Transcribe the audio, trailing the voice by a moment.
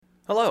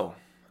Hello,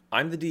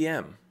 I'm the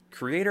DM,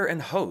 creator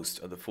and host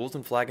of the Fools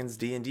and Flagons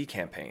D&D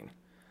campaign.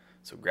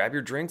 So grab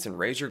your drinks and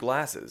raise your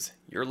glasses.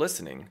 You're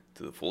listening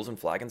to the Fools and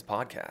Flagons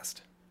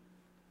podcast.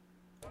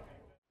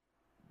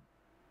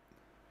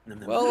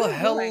 Well,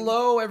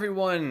 hello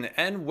everyone,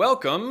 and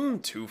welcome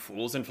to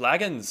Fools and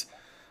Flagons,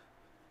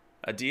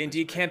 a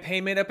D&D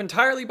campaign made up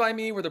entirely by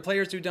me where the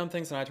players do dumb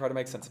things and I try to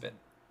make sense of it.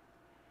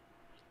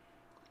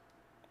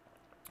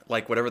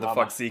 Like whatever the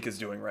fuck Zeke is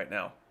doing right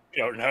now. I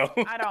don't know.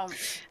 I don't.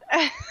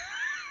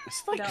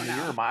 It's like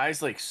weird. My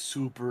eyes like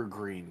super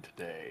green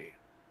today.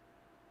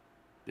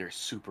 They're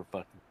super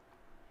fucking.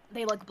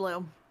 They look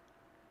blue.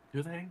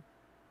 Do they?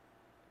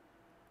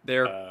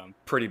 They're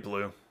pretty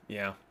blue.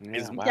 Yeah.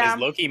 Is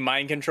Loki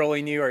mind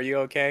controlling you? Are you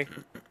okay?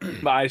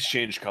 My eyes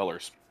change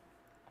colors.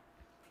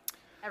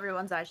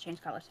 Everyone's eyes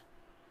change colors.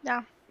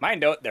 Yeah. Mine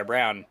don't. They're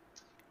brown.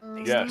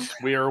 Yes,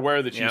 we are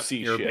aware that you Yep, see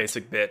you're shit. a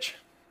basic bitch.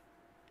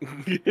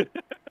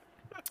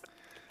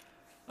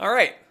 All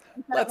right.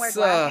 Let's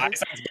My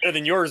sounds better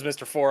than yours,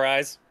 Mr. Four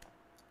Eyes.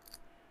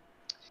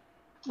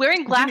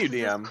 Wearing glasses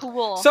Continue, DM. is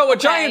cool. So a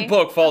giant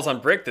book falls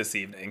on Brick this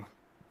evening.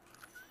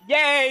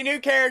 Yay, new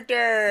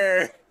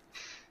character!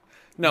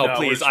 No, No,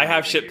 please, we're I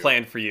have removing shit you.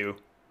 planned for you.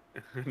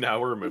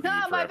 Now we're removing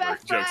Not you my forever.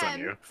 best Joke's on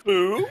friend.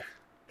 you.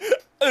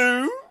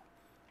 Ooh. Ooh.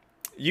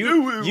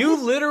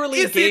 You literally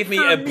Is gave it me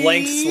for a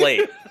blank me?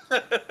 slate.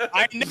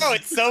 I know,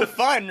 it's so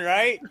fun,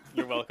 right?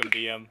 You're welcome,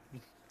 DM.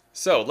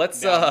 So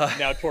let's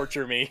Now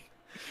torture me.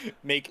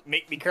 Make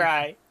me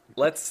cry.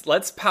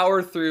 let's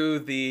power through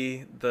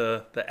the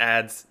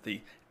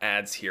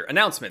ads here.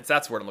 Announcements,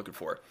 that's what I'm looking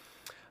for.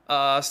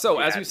 So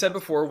as we said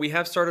before, we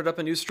have started up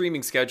a new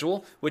streaming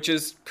schedule, which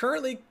is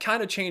currently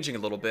kind of changing a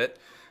little bit.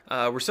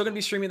 We're still going to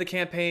be streaming the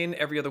campaign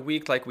every other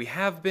week like we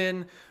have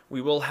been.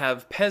 We will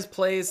have Pez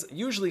Plays,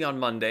 usually on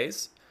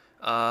Mondays.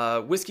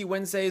 Whiskey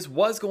Wednesdays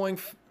was going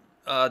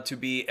to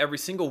be every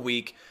single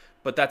week,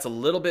 but that's a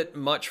little bit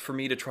much for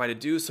me to try to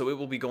do, so it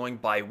will be going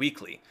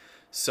bi-weekly.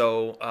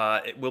 So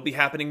it will be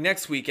happening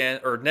next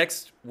weekend, or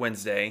next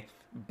Wednesday,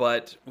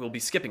 but we'll be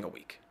skipping a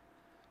week.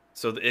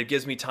 So it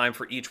gives me time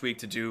for each week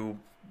to do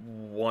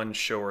one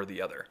show or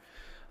the other.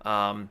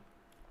 And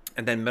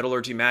then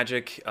Metallurgy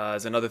Magic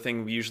is another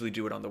thing. We usually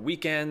do it on the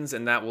weekends,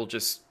 and that will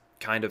just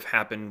kind of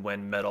happen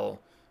when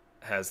Metal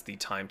has the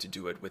time to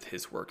do it with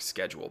his work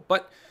schedule.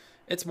 But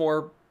it's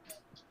more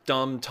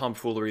dumb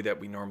tomfoolery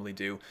that we normally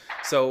do.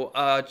 So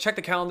check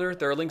the calendar.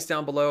 There are links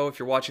down below. If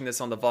you're watching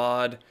this on the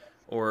VOD,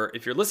 or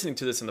if you're listening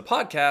to this in the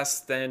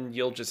podcast, then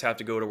you'll just have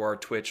to go to our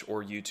Twitch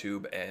or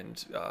YouTube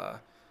and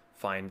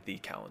find the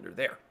calendar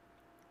there.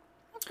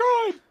 That's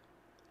good.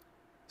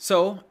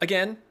 So,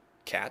 again,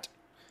 Cat,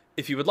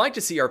 if you would like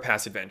to see our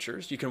past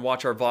adventures, you can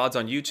watch our VODs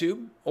on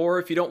YouTube, or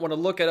if you don't want to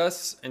look at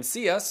us and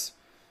see us,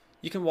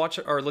 you can watch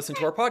or listen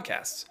to our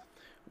podcasts.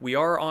 We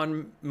are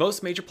on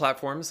most major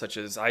platforms such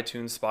as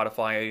iTunes,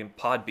 Spotify, and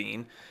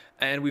Podbean,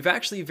 and we've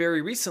actually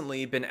very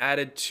recently been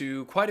added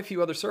to quite a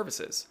few other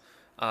services.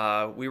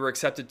 We were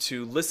accepted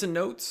to Listen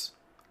Notes,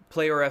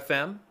 Player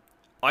FM,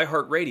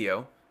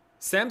 iHeartRadio,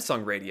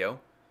 Samsung Radio,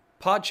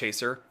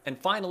 Podchaser, and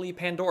finally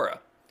Pandora.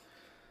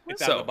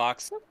 It's out of the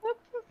box.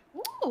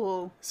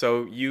 Ooh.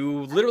 So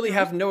you literally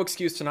have no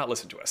excuse to not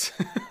listen to us.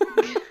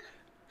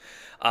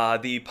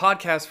 The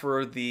podcast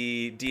for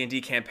the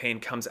D&D campaign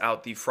comes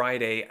out the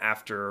Friday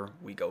after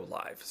we go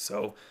live,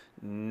 so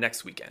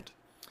next weekend.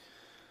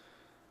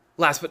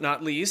 Last but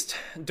not least,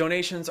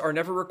 donations are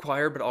never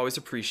required but always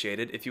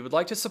appreciated. If you would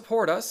like to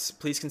support us,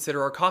 please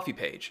consider our Ko-fi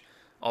page.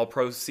 All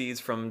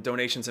proceeds from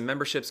donations and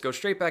memberships go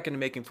straight back into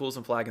making Fools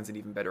and Flagons an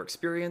even better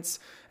experience,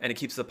 and it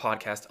keeps the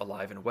podcast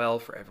alive and well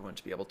for everyone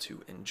to be able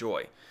to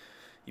enjoy.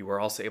 You are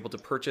also able to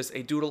purchase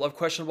a doodle of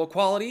questionable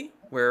quality,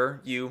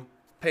 where you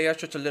pay us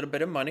just a little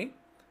bit of money,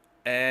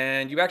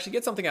 and you actually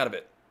get something out of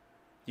it.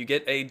 You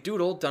get a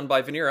doodle done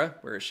by Vanera.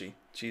 Where is she?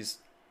 She's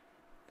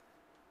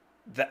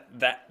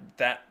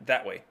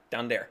that way,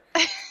 down there.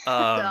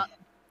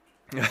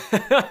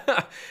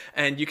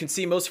 And you can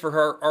see most of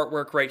her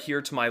artwork right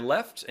here to my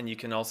left, and you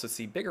can also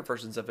see bigger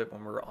versions of it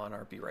when we're on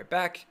our Be Right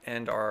Back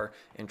and our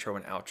intro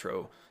and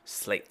outro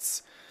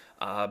slates.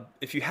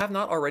 If you have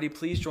not already,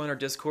 please join our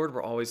Discord.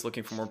 We're always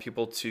looking for more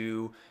people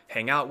to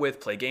hang out with,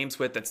 play games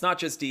with. That's not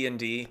just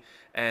D&D,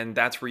 and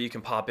that's where you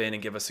can pop in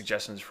and give us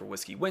suggestions for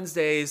Whiskey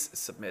Wednesdays,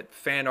 submit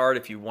fan art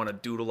if you want to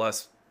doodle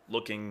us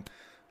looking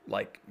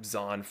like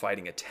Zahn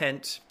fighting a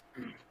tent.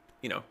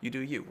 You know, you do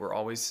you. We're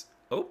always...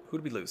 Oh, who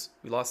did we lose?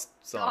 We lost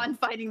Zahn. On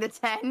fighting the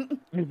tent.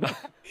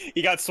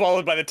 He got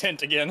swallowed by the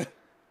tent again.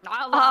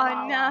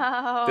 Oh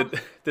no.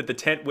 Did the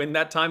tent win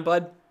that time,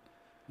 bud?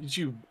 Did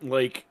you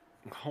like?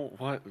 Oh,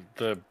 what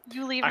the?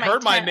 You leave I my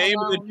heard my tent name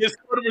alone. in the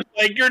Discord. It was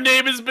like, your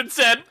name has been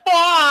said.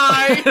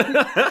 Bye.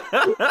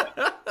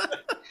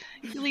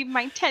 You leave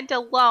my tent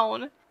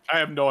alone. I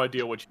have no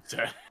idea what you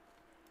said.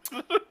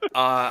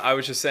 I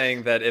was just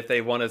saying that if they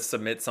want to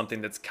submit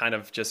something that's kind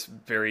of just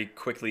very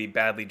quickly,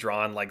 badly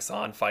drawn, like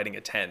Zahn fighting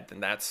a tent,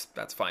 then that's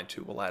fine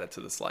too. We'll add it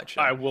to the slideshow.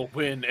 I will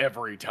win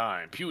every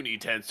time. Puny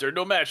tents are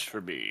no match for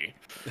me.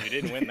 You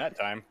didn't win that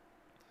time.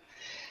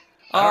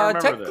 I don't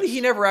remember Technically, this.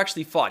 he never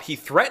actually fought. He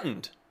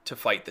threatened to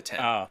fight the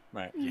tent. Oh,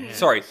 right. Yes.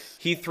 Sorry,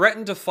 he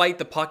threatened to fight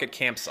the pocket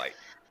campsite.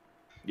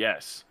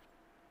 Yes.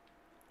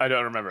 I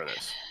don't remember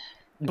this.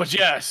 But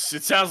yes,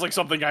 it sounds like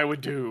something I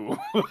would do.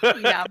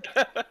 Yeah.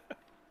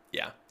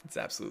 Yeah, it's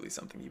absolutely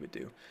something you would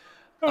do.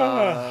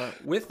 Ah.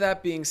 With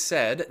that being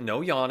said,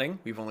 no yawning.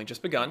 We've only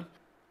just begun.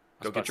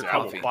 Go get your I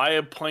will coffee. buy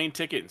a plane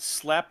ticket and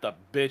slap the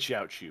bitch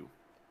out you.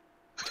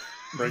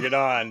 Bring it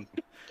on.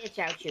 Get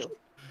out you.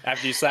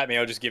 After you slap me,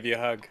 I'll just give you a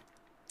hug.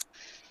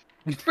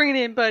 Bring it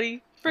in,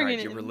 buddy. Bring Alright,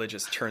 it you in.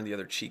 religious turn the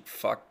other cheek.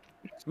 Fuck.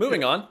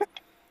 Moving on.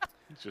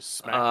 Just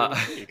smack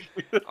me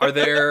in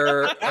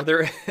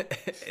the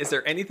Is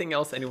there anything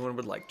else anyone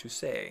would like to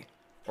say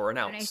or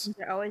announce? Donations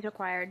are always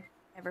required.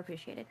 Never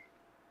appreciated.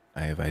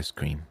 I have ice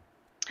cream.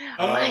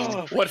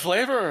 Oh, what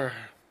flavor?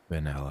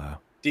 Vanilla.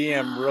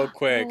 DM real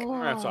quick.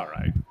 That's all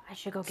right. I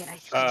should go get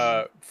ice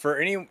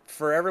cream.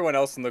 For everyone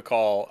else in the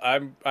call,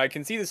 I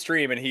can see the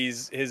stream and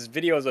his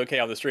video is okay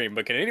on the stream,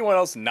 but can anyone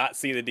else not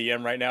see the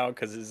DM right now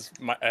because his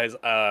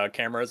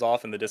camera is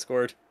off in the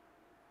Discord?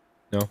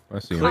 No, I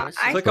see Click- it.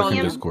 I Click see on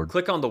him. Discord.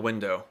 Click on the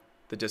window,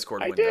 the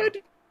Discord I window. did.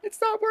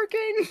 It's not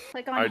working.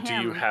 Click on him. Do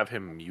you have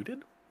him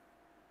muted?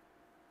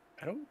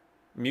 I don't.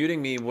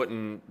 Muting me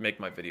wouldn't make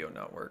my video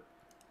not work.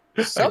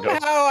 Somehow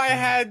I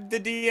had the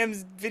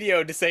DM's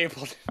video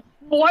disabled.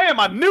 Blam!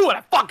 I knew it.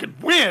 I fucking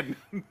win.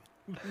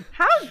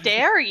 How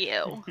dare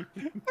you?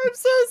 I'm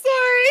so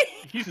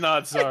sorry. He's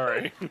not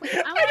sorry. Wait,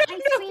 I want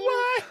ice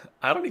cream.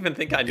 I don't even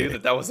think I knew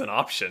that was an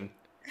option.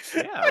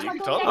 Yeah, you can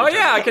totally. Oh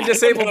yeah, I can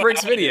disable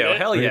Brick's video.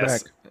 Hell Bring it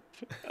yes. back.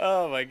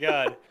 Oh my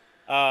god.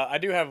 I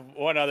do have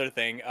one other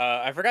thing.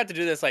 I forgot to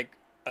do this like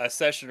a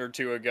session or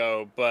two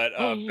ago, but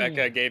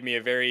Becca gave me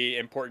a very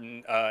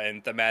important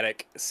and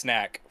thematic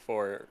snack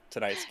for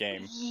tonight's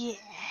game. Yes.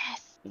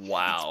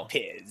 Wow.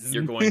 Piz.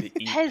 You're going to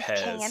eat Pez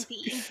Pez.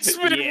 candy.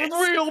 Spit Yes.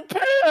 with real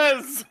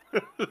Pez.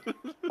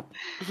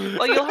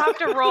 Well, you'll have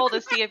to roll to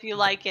see if you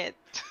like it.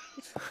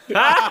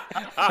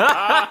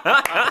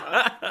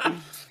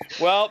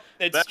 Well,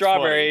 it's That's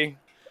strawberry,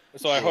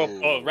 so I hope.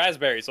 Oh,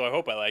 raspberry, so I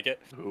hope I like it.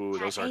 Ooh,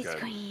 those are ice good.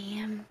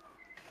 cream.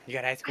 You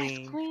got ice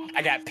cream. cream.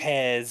 I got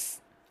Pez.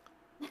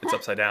 It's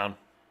upside down.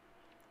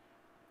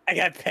 I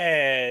got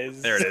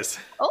Pez. There it is.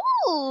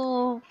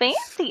 Ooh,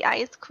 fancy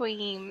ice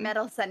cream.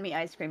 Metal sent me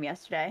ice cream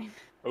yesterday.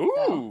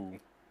 Ooh.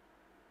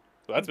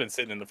 So that's been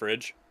sitting in the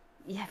fridge.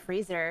 Yeah,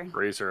 freezer.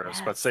 Razor, I was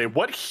about to say,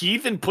 what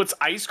heathen puts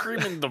ice cream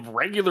in the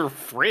regular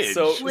fridge?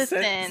 So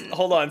Listen.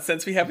 hold on.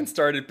 Since we haven't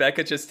started,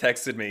 Becca just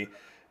texted me,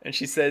 and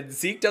she said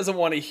Zeke doesn't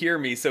want to hear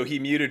me, so he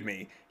muted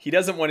me. He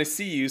doesn't want to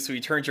see you, so he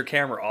turned your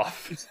camera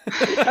off.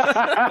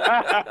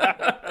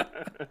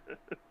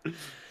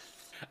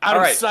 Out All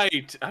of right.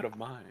 sight, out of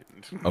mind.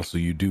 Also,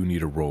 you do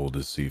need a roll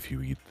to see if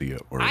you eat the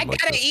or I like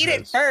gotta the eat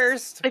it Pez.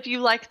 first. If you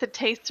like the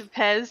taste of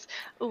Pez,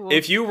 ooh.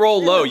 If you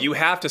roll low, you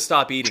have to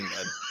stop eating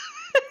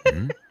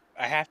then.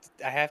 I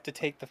have to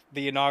take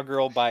the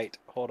inaugural bite.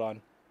 Hold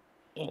on.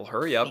 Well,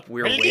 hurry up.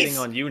 We're Release. waiting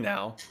on you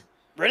now.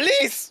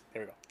 Release.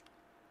 There we go.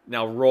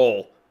 Now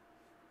roll.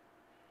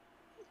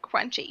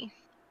 Crunchy.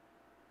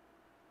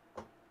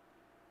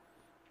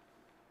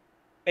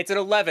 It's an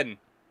 11.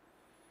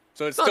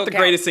 So it's It's not still the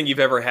count. greatest thing you've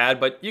ever had,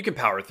 but you can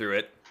power through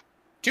it.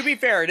 To be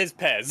fair, it is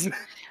Pez.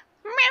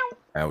 Meow.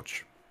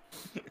 Ouch.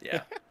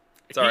 Yeah.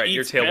 It's all right. He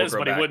Your eats tail will Pez,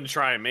 grow but back. he wouldn't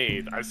try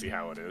me. I see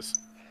how it is.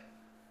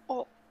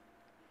 Oh,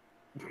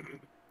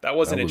 That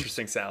was an That was-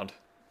 interesting sound.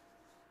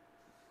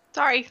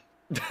 sorry.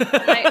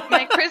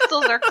 My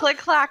crystals are click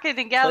clacking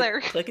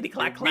together. Clickety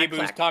clack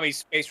Weeboo's Tommy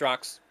Space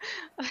Rocks.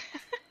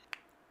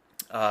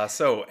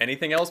 So,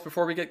 anything else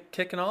before we get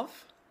kicking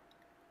off?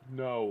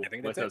 No, I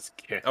think let that's it. us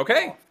kick.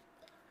 Okay.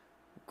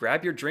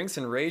 Grab your drinks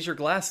and raise your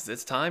glasses.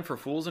 It's time for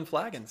Fools and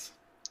Flagons.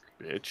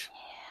 Bitch.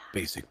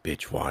 Basic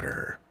bitch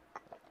water.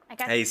 I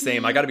got Hey,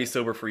 same. I tea. gotta be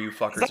sober for you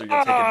fuckers, so you're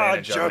gonna take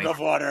advantage of jug me. of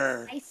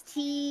water. Iced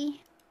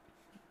tea.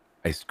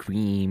 Ice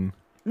cream.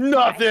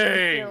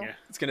 Nothing.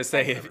 It's gonna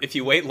say if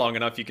you wait long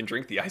enough, you can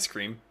drink the ice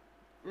cream.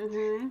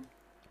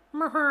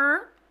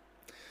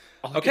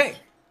 Okay,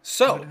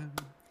 so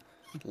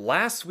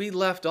last we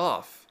left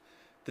off,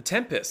 the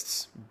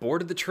Tempests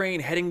boarded the train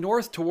heading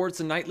north towards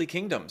the Knightly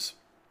Kingdoms.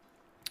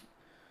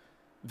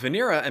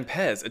 Vanera and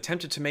Pez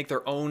attempted to make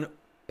their own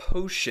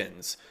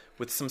potions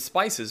with some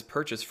spices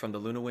purchased from the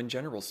Lunawind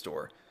General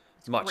Store,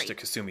 much to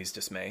Kasumi's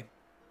dismay.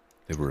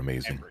 They were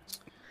amazing.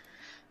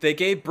 They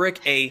gave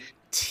Brick a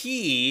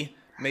tea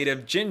made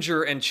of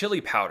ginger and chili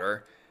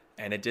powder,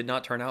 and it did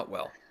not turn out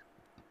well.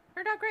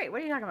 Turned out great.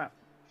 What are you talking about?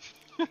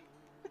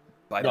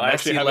 By No, the I mess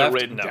actually he have left,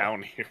 it written no.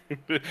 down here.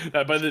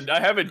 I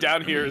have it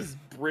down here as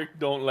Brick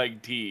don't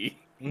like tea.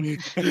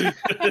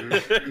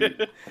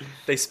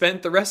 They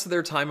spent the rest of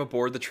their time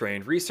aboard the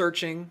train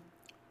researching,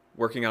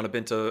 working on a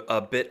bit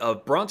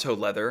of Bronto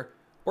leather,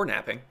 or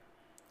napping.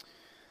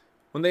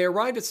 When they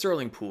arrived at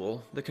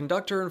Stirlingpool, the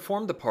conductor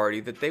informed the party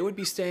that they would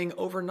be staying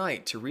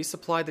overnight to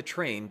resupply the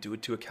train due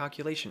to a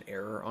calculation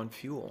error on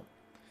fuel.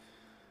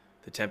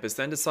 The Tempest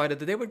then decided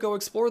that they would go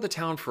explore the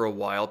town for a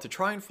while to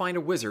try and find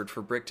a wizard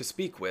for Brick to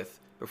speak with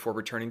before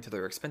returning to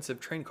their expensive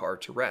train car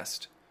to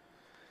rest.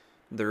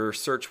 Their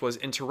search was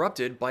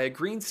interrupted by a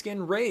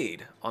greenskin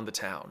raid on the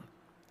town.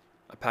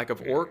 A pack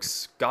of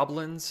orcs,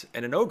 goblins,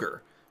 and an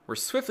ogre were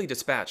swiftly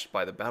dispatched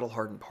by the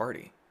battle-hardened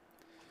party.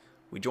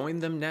 We join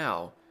them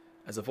now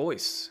as a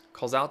voice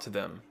calls out to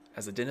them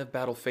as the din of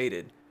battle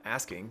faded,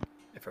 asking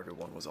if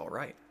everyone was all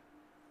right.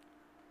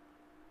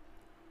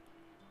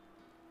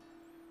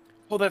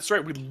 Oh, that's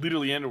right. We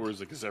literally ended where it was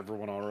like, is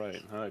everyone all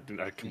right? I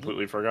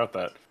completely forgot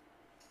that.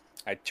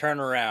 I turn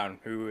around.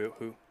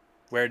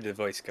 Where did the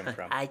voice come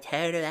from? I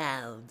turn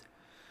around.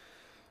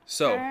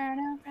 So,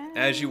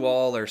 as you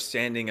all are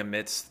standing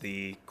amidst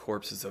the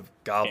corpses of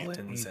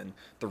goblins and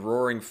the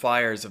roaring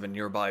fires of a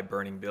nearby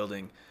burning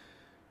building,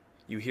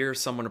 you hear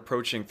someone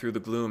approaching through the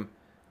gloom.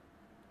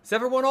 Is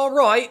everyone all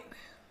right?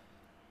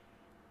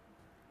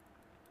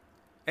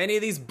 Any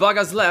of these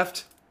buggers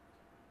left?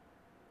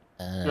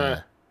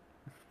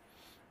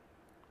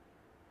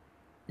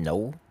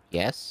 No.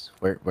 Yes.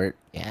 We're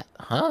yeah.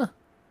 Huh?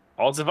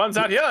 All the ones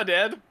out here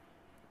dead.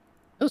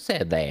 Who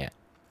said that?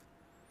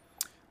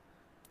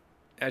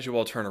 As you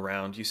all turn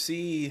around, you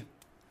see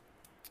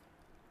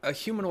a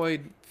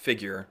humanoid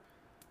figure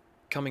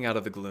coming out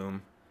of the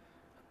gloom.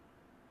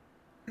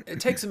 It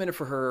takes a minute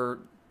for her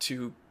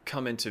to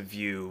come into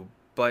view,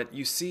 but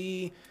you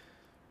see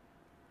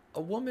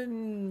a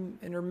woman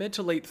in her mid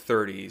to late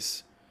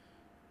 30s.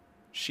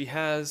 She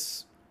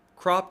has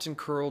cropped and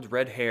curled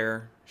red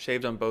hair,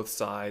 shaved on both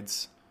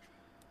sides,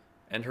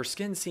 and her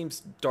skin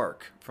seems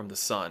dark from the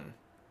sun.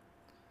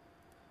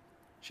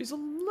 She's a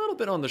little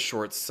bit on the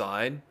short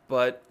side,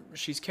 but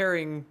she's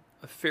carrying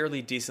a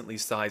fairly decently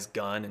sized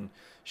gun, and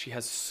she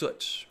has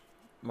soot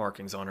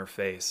markings on her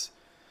face.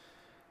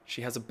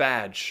 She has a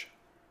badge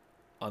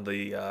on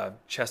the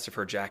chest of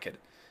her jacket.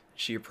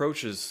 She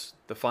approaches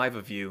the five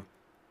of you,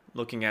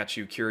 looking at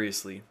you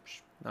curiously.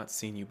 She's not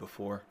seen you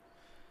before.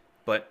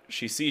 But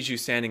she sees you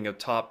standing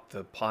atop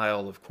the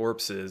pile of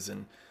corpses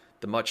and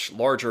the much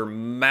larger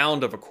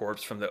mound of a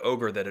corpse from the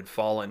ogre that had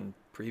fallen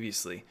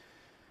previously.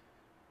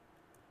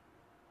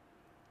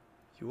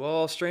 You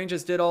all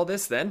strangers did all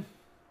this then?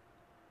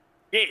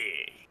 Yeah.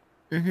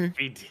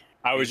 Mm-hmm.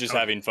 I was just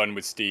having fun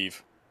with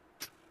Steve.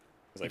 I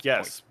was like,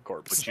 Yes,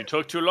 corpse. but you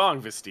took too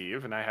long with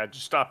Steve, and I had to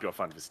stop your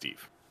fun with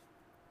Steve.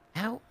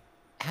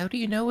 How do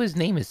you know his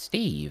name is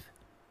Steve?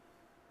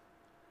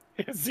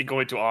 Is he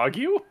going to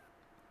argue?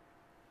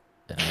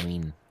 I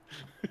mean,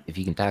 if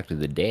you can talk to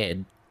the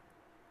dead.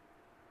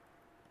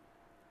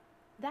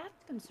 That's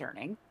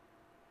concerning.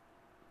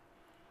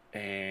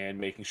 And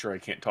making sure I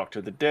can't talk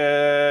to the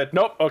dead.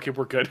 Nope. Okay,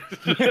 we're good.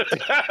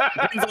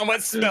 Depends on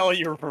what spell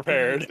you were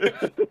prepared.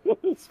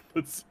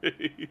 Let's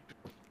see.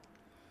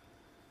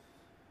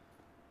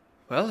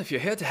 Well, if you're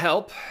here to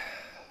help,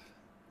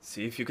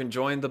 see if you can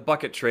join the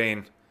bucket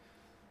train.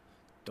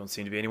 Don't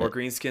seem to be any more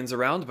greenskins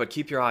around, but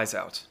keep your eyes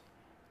out.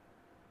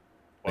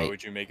 Why Wait.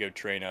 would you make a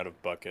train out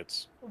of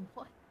buckets?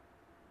 What?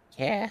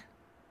 Yeah.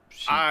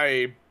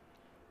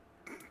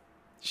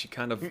 She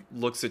kind of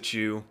looks at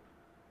you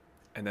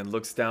and then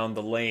looks down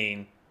the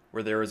lane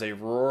where there is a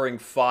roaring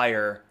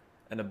fire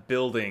and a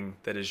building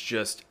that is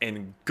just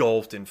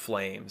engulfed in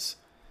flames.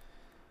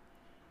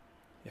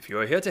 If you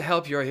are here to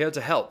help, you are here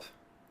to help,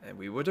 and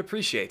we would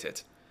appreciate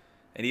it.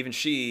 And even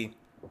she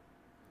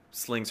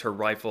slings her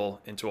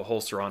rifle into a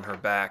holster on her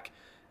back,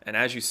 and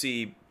as you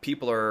see,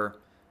 people are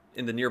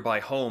in the nearby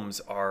homes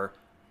are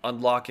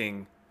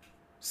unlocking,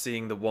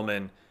 seeing the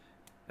woman,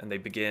 and they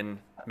begin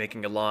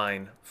making a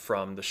line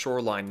from the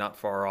shoreline not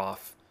far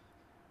off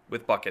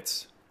with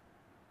buckets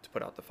to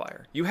put out the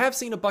fire. You have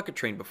seen a bucket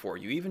train before.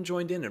 You even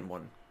joined in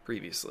one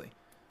previously.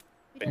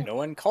 But no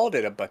one called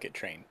it a bucket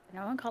train.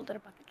 No one called it a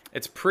bucket train.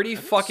 It's pretty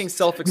fucking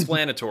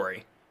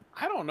self-explanatory.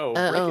 I don't know.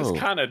 Oh. Rick is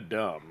kind of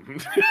dumb.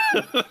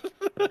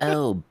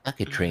 Oh,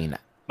 bucket train.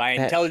 My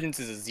intelligence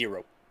is a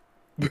 0.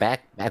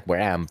 Back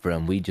where I'm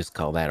from, we just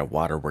call that a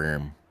water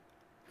worm.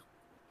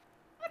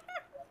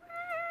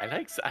 I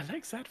like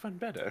that one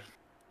better.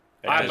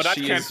 As But I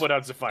she can't is- put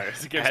out the fire.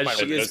 It's against As my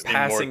she religion. is Let's be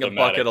more passing a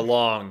thematic. bucket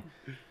along,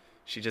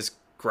 she just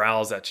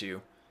growls at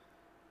you.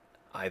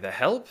 Either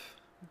help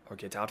or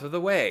get out of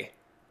the way.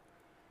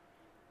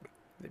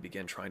 They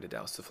begin trying to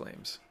douse the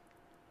flames.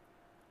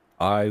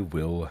 I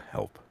will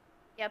help.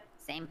 Yep,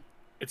 same.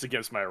 It's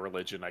against my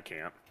religion. I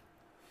can't.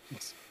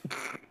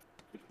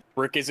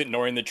 Rick is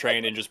ignoring the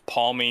train and just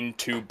palming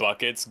 2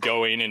 buckets,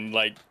 going and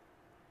like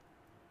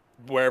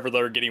wherever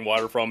they're getting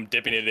water from,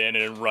 dipping it in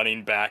and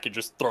running back and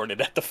just throwing it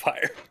at the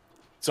fire.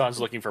 Son's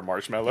looking for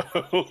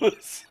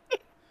marshmallows.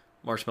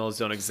 Marshmallows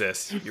don't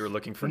exist. You were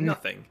looking for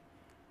nothing.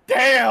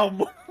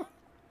 Damn!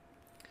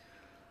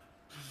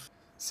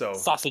 So,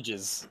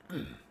 Sausages.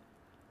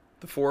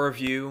 the four of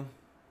you,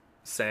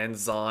 sans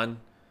Zahn,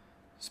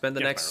 spend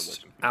the Against my next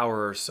religion.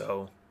 hour or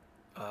so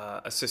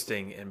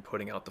assisting in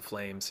putting out the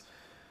flames.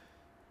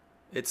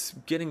 It's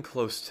getting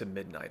close to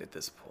midnight at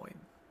this point.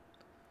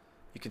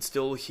 You can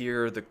still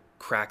hear the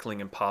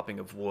crackling and popping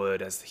of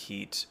wood as the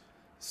heat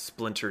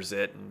splinters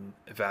it and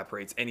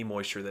evaporates any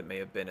moisture that may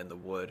have been in the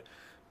wood.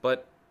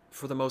 But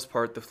for the most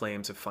part, the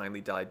flames have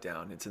finally died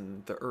down. It's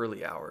in the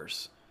early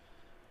hours.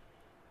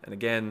 And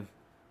again,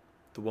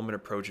 the woman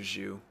approaches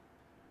you.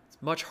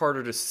 It's much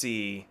harder to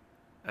see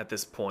at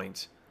this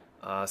point.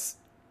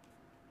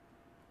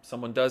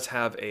 Someone does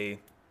have a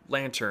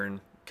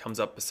lantern,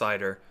 comes up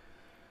beside her.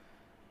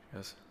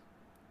 Goes,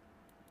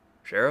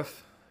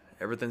 Sheriff,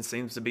 everything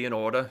seems to be in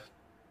order.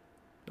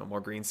 No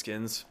more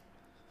greenskins.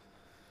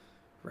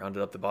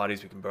 Rounded up the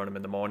bodies, we can burn them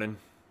in the morning.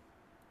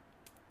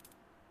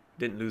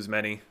 Didn't lose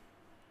many,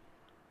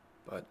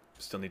 but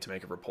still need to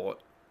make a report.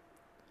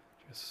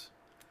 Just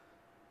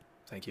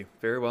thank you.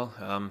 Very well.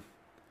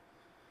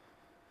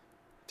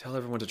 Tell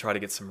everyone to try to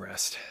get some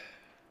rest.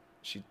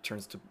 She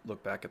turns to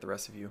look back at the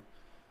rest of you.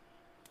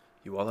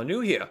 You all are new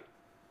here.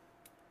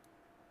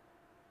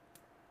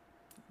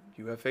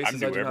 You have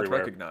faces I do not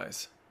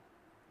recognize.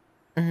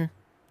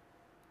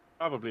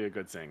 Probably a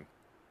good thing.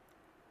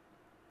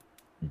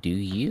 Do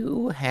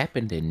you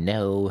happen to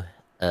know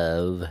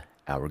of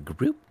our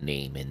group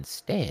name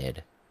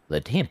instead? The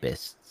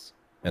Tempests.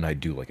 And I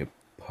do like a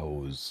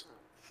pose.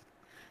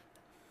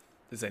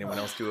 Does anyone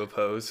else do a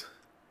pose?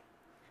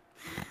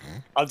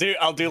 I'll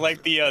do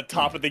like the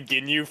top of the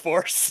Ginyu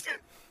force.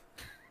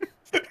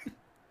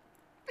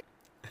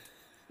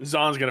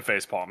 Zon's gonna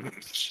facepalm.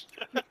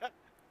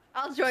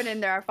 I'll join in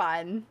there,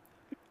 fun.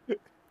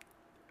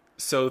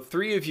 So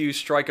 3 of you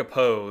strike a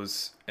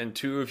pose, and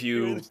 2 of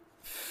you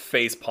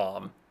face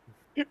palm.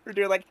 We're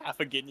doing like half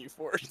a Ginyu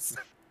force.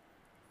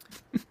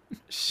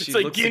 She It's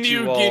like looks at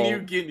you all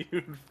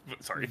Ginyu.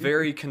 Sorry.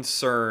 very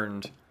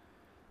concerned.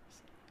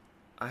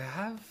 I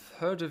have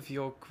heard of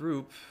your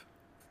group,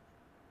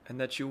 and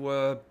that you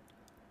were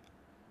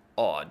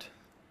odd.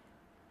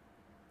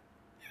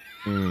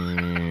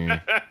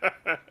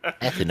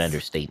 That's an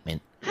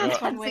understatement.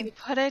 That's one way to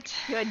put it.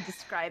 Good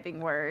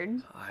describing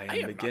word. I I am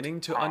am beginning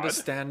not to odd.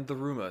 understand the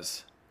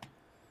rumors.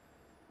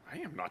 I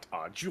am not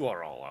odd. You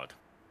are all odd.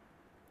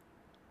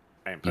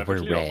 I am You were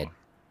perfectly red. odd.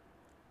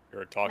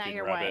 You're a Now talking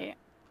you're rabbit. white.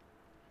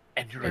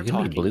 And you're Are a you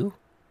gonna be talking. blue?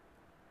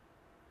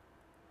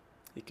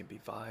 It can be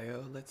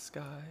violet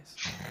skies.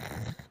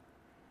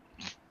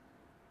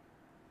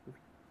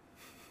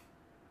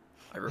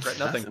 I regret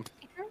nothing.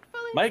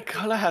 My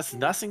color has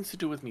nothing to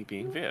do with me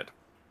being weird.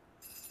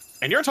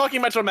 And you're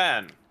talking Metal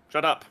Man.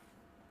 Shut up.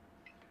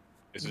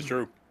 This is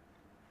true.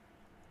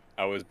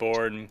 I was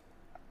born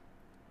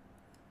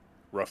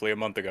roughly a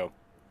month ago.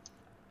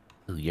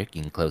 Ooh, you're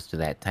getting close to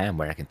that time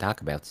where I can talk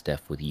about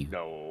stuff with you.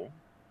 No.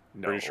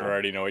 No. Pretty sure I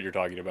already know what you're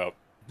talking about.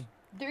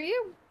 Do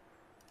you?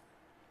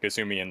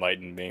 Kasumi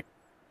enlightened me.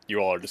 You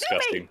all are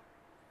disgusting.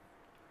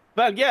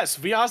 Well, yes,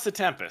 we are the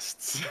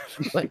Tempests.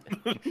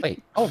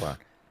 Wait, hold on.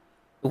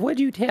 What'd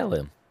you tell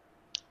him?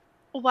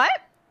 What?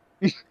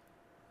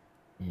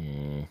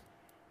 Hmm.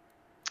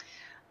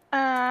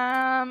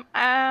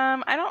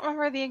 I don't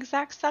remember the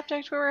exact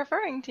subject we're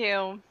referring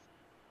to.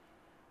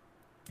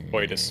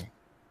 Coitus.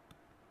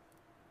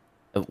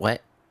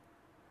 What?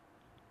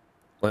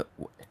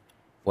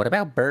 What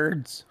about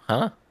birds?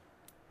 Huh?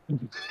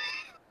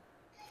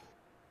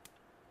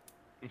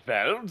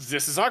 Well,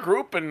 this is our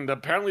group, and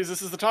apparently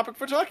this is the topic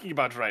we're talking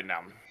about right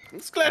now.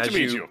 It's glad to As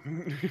meet you-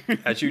 you.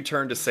 As you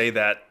turn to say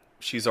that,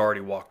 she's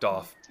already walked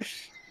off.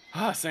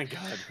 Ah, thank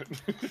God.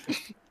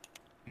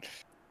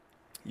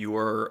 You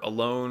are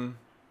alone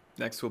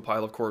next to a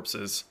pile of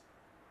corpses,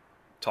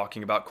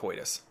 talking about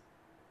coitus.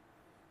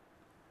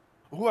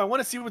 Oh, I want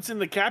to see what's in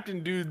the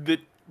captain dude that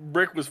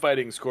Rick was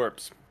fighting's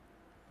corpse.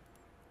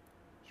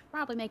 Should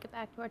probably make it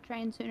back to our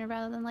train sooner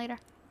rather than later.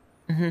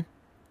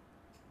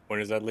 When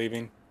is that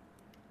leaving?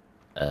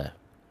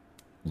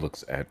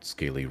 Looks at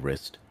scaly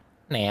wrist.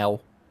 Now.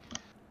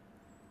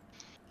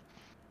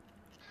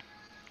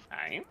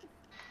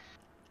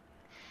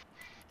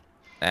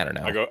 I don't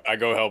know. I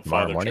go help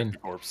Tomorrow Father morning? check the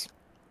corpse.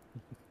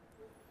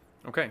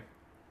 Okay.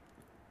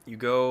 You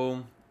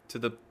go to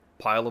the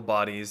pile of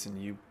bodies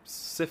and you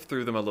sift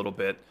through them a little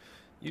bit.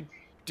 You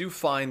do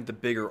find the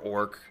bigger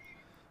orc.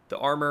 The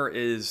armor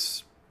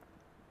is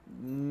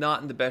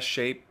not in the best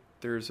shape.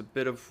 There's a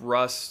bit of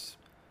rust.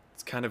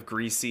 It's kind of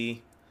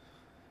greasy.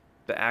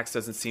 The axe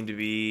doesn't seem to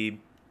be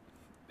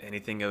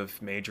anything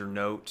of major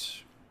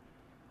note.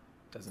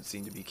 Doesn't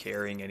seem to be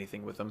carrying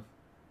anything with him.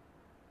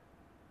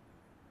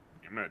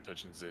 I'm not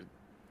touching it.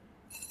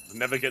 It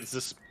never gets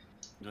this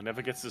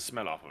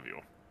smell off of you.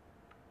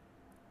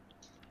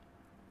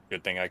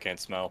 Good thing I can't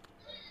smell.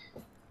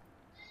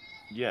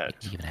 Yet.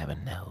 You even have a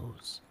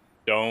nose.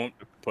 Don't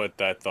put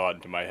that thought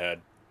into my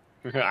head.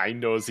 I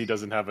knows he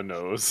doesn't have a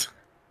nose.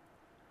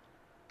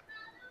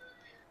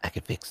 I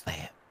could fix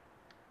that.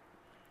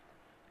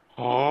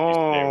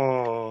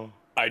 Oh.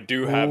 I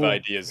do have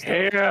ideas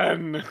though.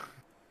 Can.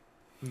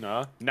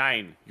 No.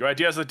 9. Your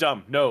ideas are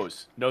dumb.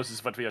 Nose. Nose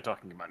is what we are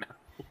talking about now.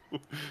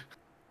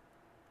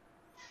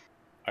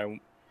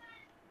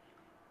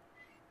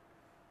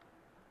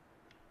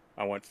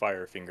 I want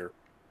Firefinger.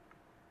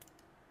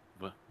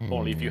 Well,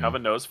 only if you have a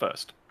nose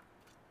first.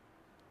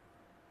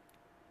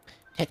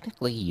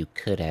 Technically, you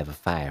could have a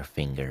fire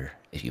finger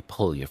if you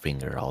pull your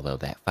finger, although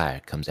that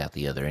fire comes out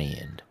the other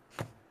end.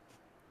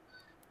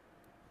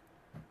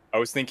 I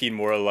was thinking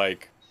more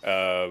like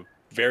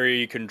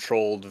very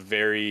controlled,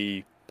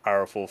 very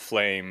powerful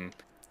flame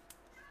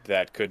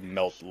that could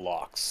melt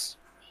locks.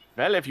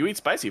 Well, if you eat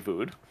spicy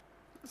food.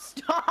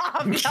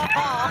 Stop!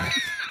 No!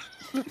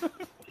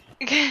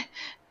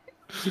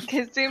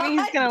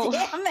 Kasumi's God gonna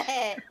damn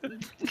it!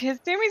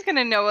 Kasumi's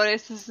gonna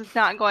notice this is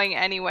not going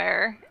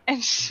anywhere,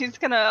 and she's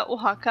gonna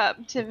walk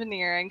up to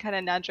Veneer and kind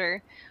of nudge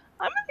her.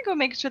 I'm gonna go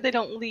make sure they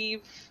don't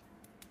leave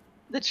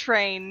the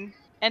train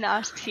and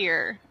us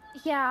here.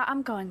 Yeah,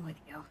 I'm going with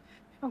you.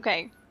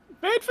 Okay.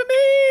 Wait for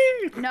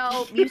me!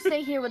 No, you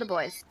stay here with the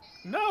boys.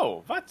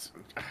 No, that's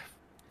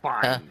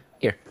fine.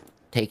 Here,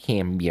 take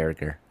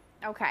hamburger.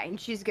 Okay, and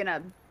she's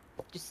gonna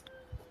just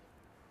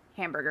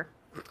hamburger.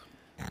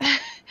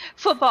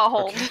 Football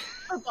hold.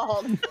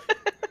 Football.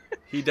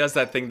 He does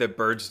that thing that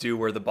birds do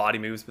where the body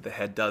moves but the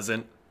head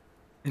doesn't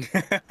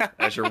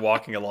as you're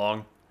walking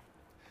along.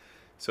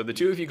 So the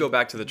two of you go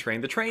back to the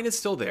train. The train is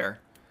still there.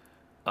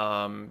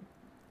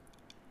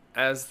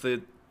 As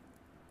the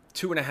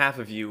 2.5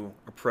 of you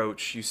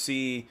approach, you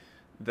see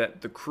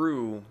that the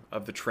crew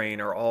of the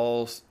train are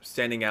all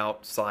standing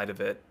outside of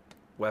it,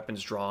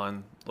 weapons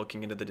drawn,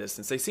 looking into the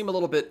distance. They seem a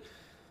little bit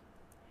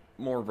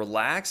more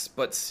relaxed,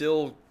 but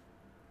still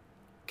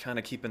kind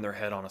of keeping their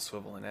head on a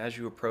swivel. And as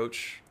you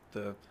approach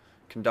the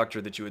conductor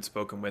that you had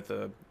spoken with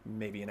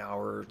maybe an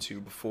hour or two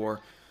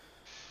before,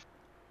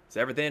 is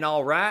everything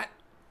all right?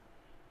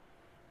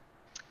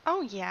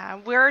 Oh yeah,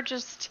 we're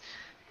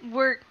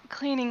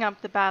cleaning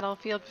up the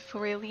battlefield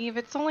before we leave.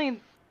 It's only,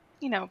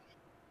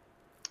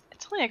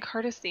 it's only a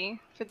courtesy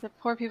for the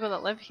poor people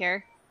that live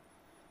here.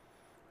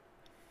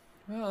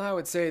 Well, I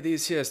would say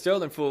these here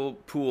Sterling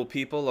Pool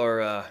people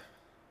are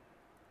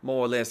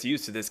more or less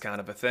used to this kind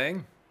of a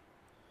thing.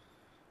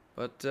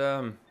 But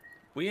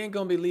we ain't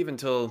gonna be leaving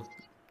till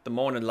the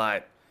morning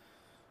light.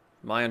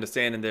 My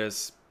understanding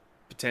there's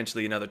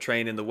potentially another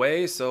train in the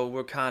way, so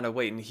we're kind of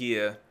waiting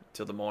here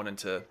till the morning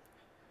to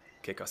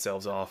kick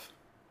ourselves off.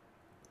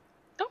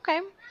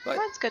 Okay, But-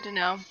 that's good to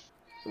know.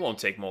 It won't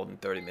take more than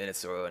 30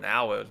 minutes or an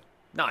hour,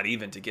 not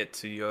even to get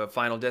to your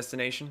final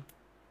destination.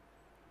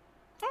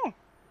 Oh,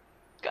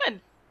 good.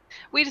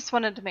 We just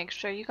wanted to make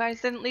sure you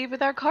guys didn't leave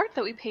with our cart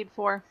that we paid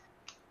for.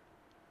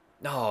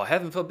 No,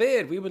 heaven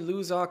forbid we would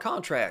lose our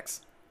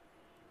contracts.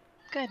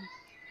 Good.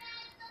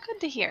 Good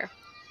to hear.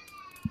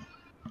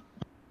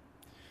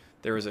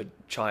 There is a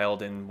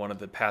child in one of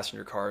the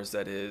passenger cars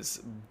that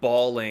is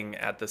bawling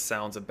at the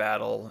sounds of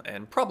battle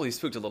and probably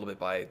spooked a little bit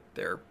by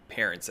their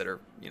parents that are,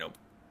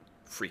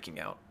 freaking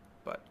out.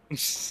 But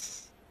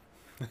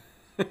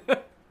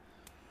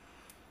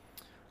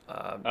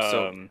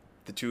so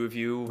the two of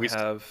you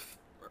have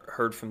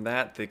heard from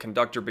that. The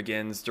conductor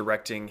begins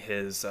directing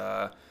his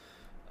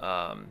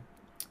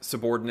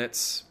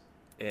subordinates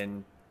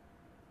in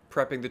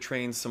prepping the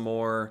train some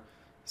more,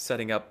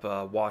 setting up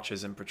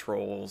watches and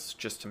patrols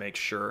just to make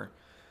sure,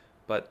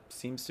 but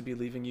seems to be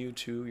leaving you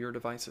to your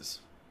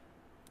devices.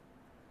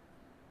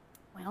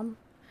 Well,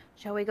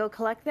 shall we go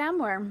collect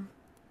them or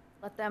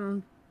let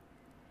them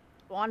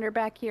wander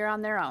back here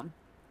on their own?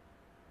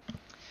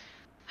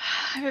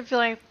 I have a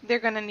feeling they're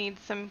gonna need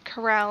some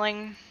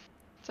corralling,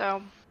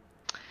 so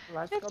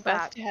Let's it's go best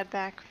back. to head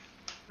back.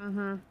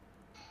 Mm-hmm.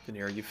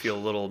 Veneer, you feel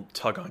a little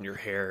tug on your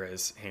hair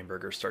as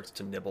Hamburger starts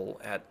to nibble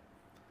at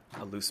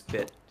a loose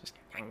bit. Just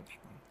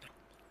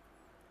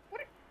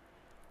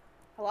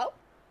Hello?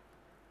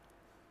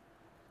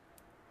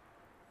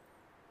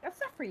 That's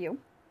not for you.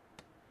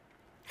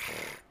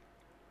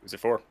 Who's it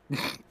for? You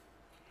can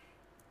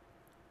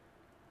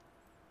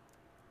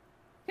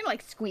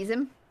like squeeze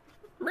him.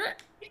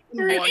 In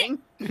the morning.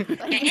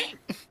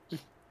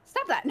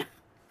 Stop that.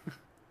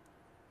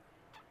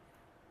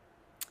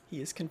 he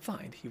is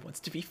confined. He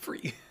wants to be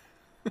free.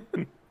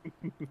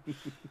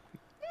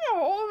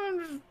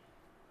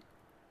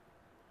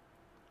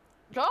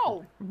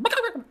 Go.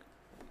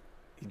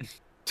 He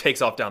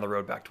takes off down the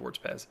road back towards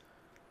Pez.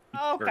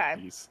 Okay.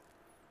 Turkeys.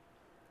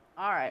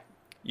 All right.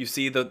 You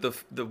see the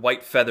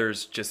white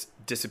feathers just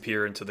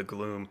disappear into the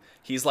gloom.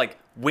 He's like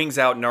wings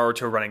out,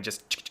 Naruto running,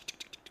 just.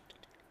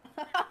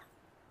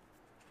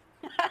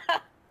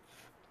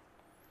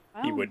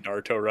 He Well, would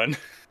Naruto run.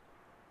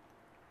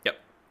 Yep.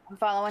 I'm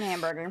following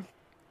Hamburger.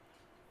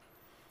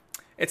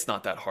 It's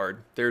not that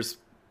hard. There's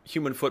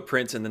human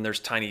footprints and then there's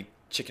tiny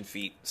chicken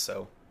feet,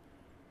 so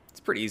it's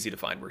pretty easy to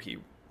find where he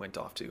went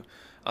off to.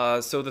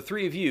 So the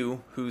three of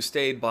you who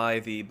stayed by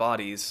the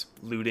bodies,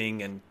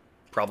 looting and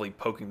probably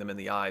poking them in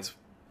the eyes,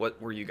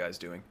 what were you guys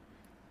doing?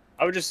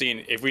 I was just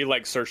seeing if we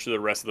search through the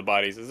rest of the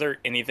bodies. Is there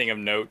anything of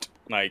note?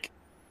 Make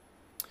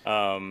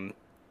an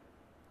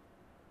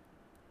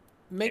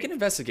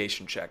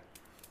investigation check.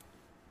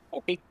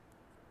 Okay.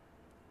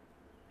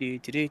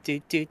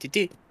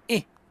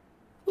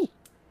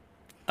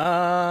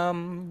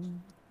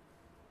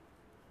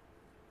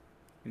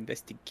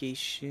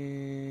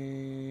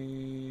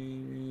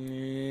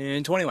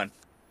 Investigation 21.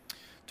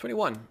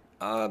 21.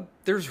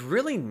 There's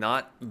really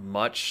not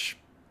much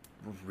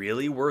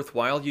really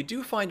worthwhile. You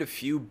do find a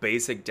few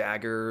basic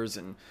daggers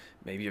and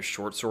maybe a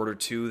short sword or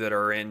two that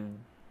are in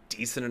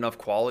decent enough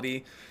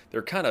quality.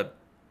 They're kind of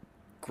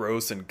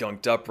gross and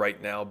gunked up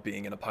right now,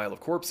 being in a pile of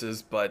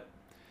corpses, but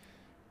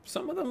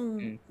some of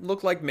them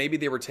look like maybe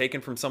they were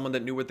taken from someone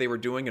that knew what they were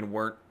doing and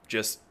weren't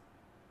just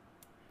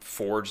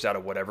forged out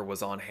of whatever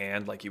was on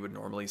hand like you would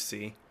normally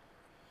see.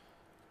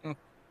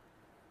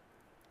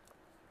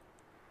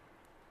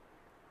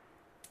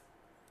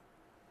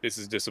 This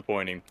is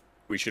disappointing.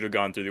 We should have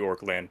gone through the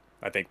orc land.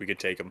 I think we could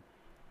take them.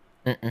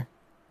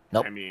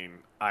 Nope. I mean,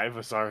 I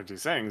was already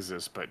saying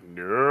this, but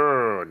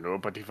no,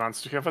 nobody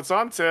wants to hear what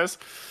Zon says.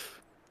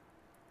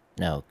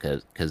 No,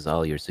 cause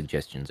all your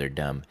suggestions are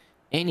dumb.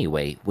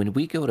 Anyway, when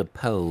we go to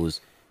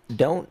pose,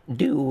 don't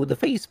do the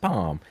face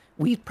palm.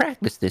 We've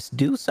practiced this.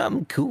 Do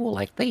something cool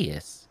like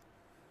this.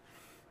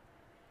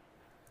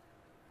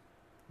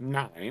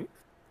 9.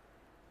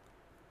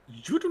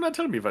 You do not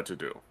tell me what to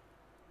do.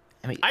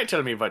 I mean, I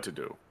tell me what to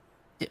do.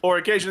 Or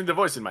occasionally the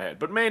voice in my head,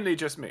 but mainly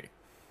just me.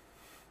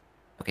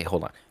 okay,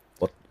 hold on.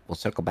 We'll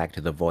circle back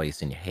to the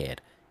voice in your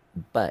head,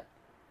 but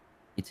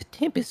it's a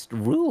Tempest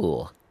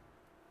rule.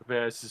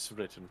 Where is this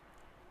written?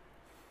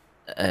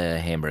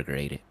 Hamburger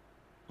ate it.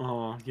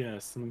 Oh,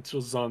 yes.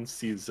 Until Zon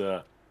sees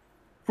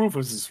proof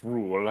of this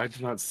rule, I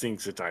do not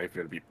think that I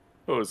will be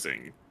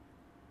posing.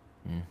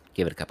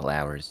 Give it a couple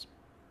hours.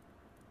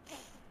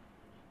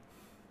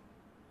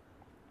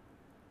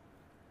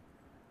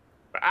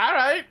 All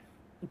right.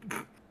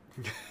 What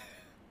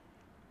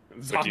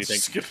do you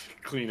Zon's think? gonna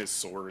clean his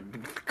sword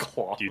and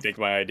claw. Do you think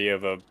my idea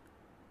of a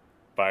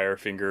fire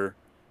finger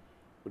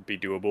would be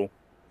doable?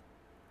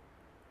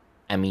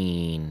 I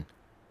mean,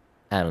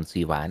 I don't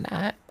see why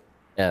not.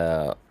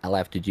 I'll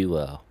have to do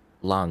a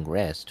long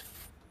rest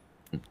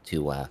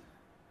to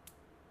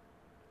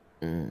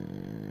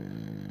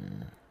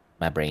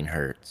my brain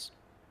hurts.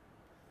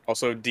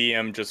 Also,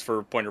 DM, just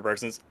for point of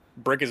reference,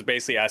 Brick is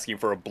basically asking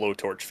for a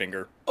blowtorch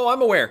finger. Oh,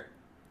 I'm aware.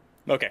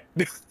 Okay.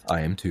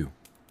 I am too.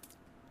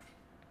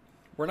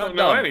 We're I not don't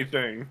know dumb.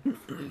 anything.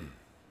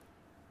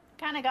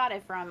 Kind of got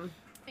it from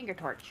Finger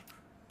Torch.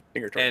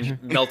 Finger torch.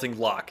 And melting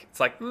lock. It's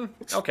like,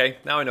 okay,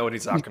 now I know what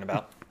he's talking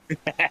about.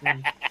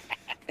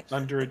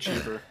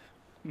 Underachiever.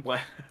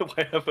 Why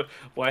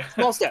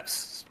Small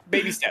steps.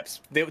 Baby steps.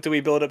 Till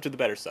we build up to the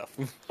better stuff.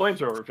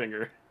 flamethrower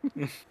finger?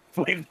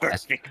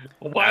 Flamethrower finger.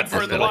 Why That's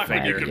burn the really lock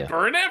when you fire, can yeah.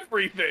 burn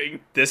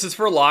everything? This is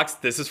for locks,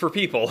 this is for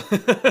people.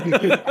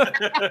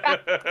 I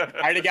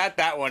already got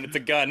that one. It's a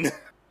gun.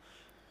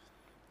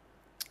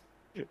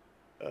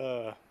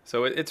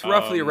 So it's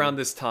roughly around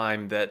this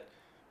time that,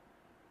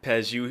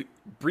 Pez, you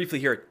briefly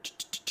hear it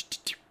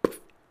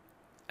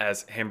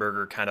as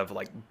Hamburger kind of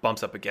like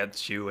bumps up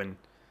against you, and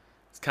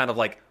it's kind of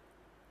like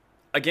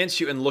against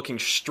you and looking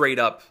straight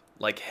up,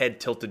 like head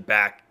tilted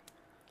back,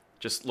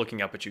 just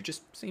looking up at you.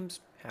 Just seems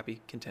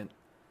happy, content.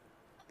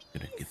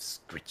 Gonna give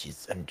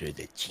scritches under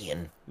the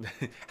chin.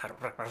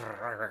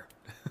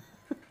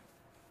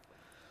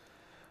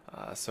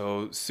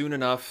 So soon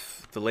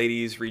enough, the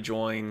ladies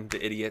rejoin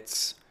the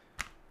idiots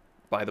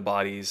by the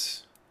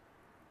bodies.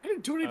 I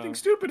didn't do anything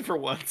stupid for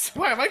once.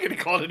 Why am I getting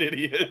called an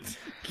idiot?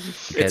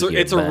 It's you're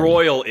a bad.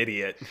 royal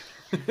idiot.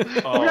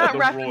 Oh, We're not the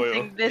referencing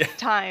royal. this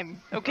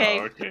time, okay?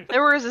 Oh, okay.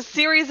 There was a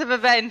series of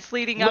events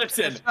leading up to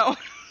Listen. this moment.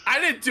 I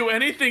didn't do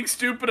anything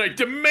stupid. I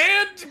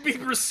demand to be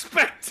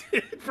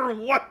respected for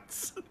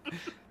once.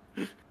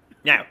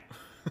 Now,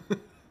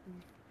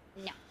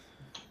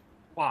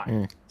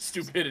 Why?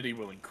 Stupidity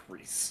will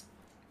increase.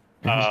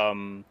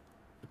 When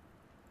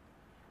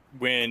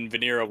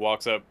Vanera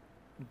walks up,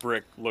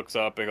 Brick looks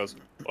up and goes,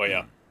 "Oh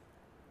yeah,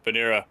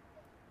 Vanera,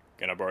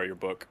 can I borrow your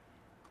book?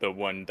 The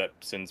one that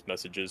sends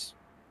messages.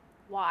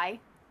 Why?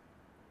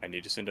 I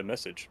need to send a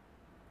message."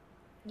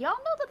 Y'all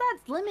know that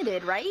that's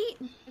limited, right?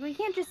 We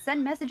can't just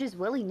send messages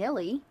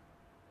willy-nilly.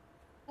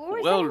 Who are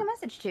we Well- sending a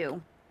message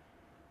to?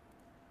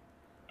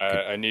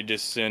 I need to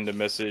send a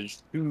message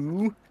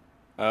to.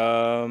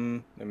 Let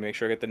me make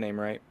sure I get the name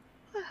right.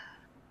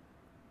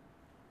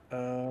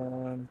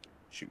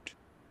 Shoot.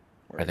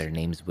 Where Are is their it?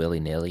 names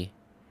willy-nilly?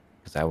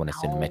 Because I want to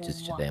send a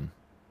message to No. them.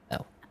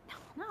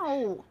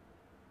 No.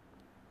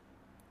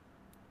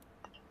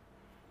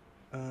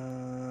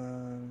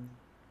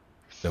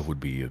 That would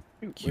be a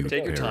cute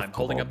take your pair of time,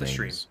 holding cobalt up the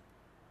stream. names.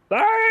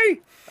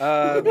 Sorry.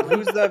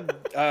 Who's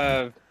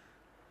the?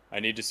 I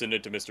need to send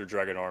it to Mr.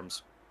 Dragon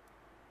Arms.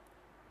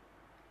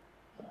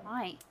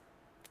 Why?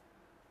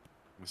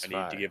 It's I need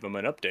to fine. give him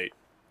an update.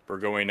 We're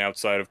going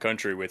outside of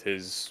country with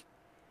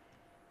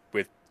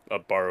a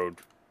borrowed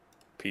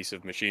piece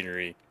of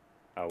machinery.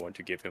 I want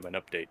to give him an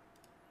update.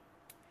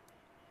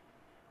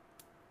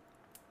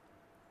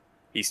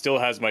 He still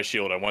has my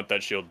shield. I want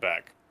that shield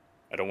back.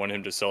 I don't want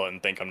him to sell it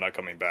and think I'm not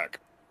coming back.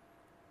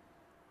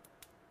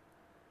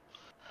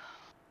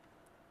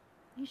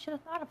 You should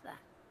have thought of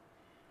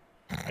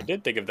that. I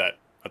did think of that.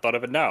 I thought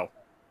of it now.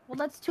 Well,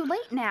 that's too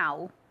late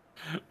now.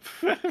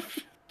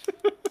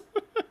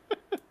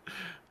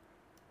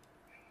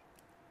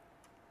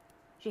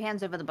 She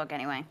hands over the book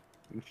anyway.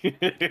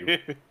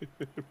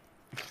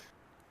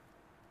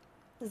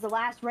 This is the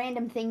last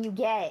random thing you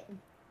get. It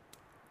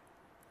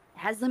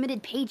has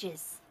limited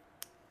pages.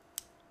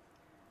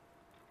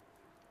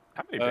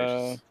 How many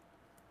pages?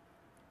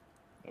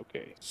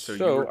 Okay.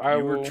 So, I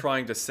you were will...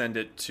 trying to send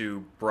it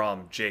to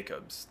Brom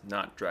Jacobs,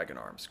 not Dragon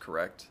Arms,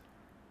 correct?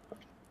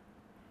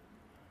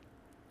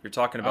 You're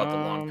talking about the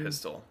long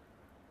pistol.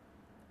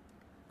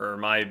 Or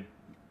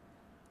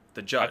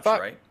the judge,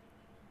 right?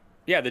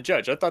 Yeah, the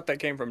judge. I thought that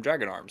came from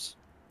Dragon Arms.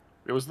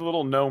 It was the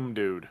little gnome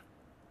dude. I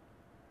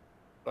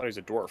thought he was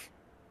a dwarf.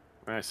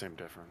 Same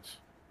difference.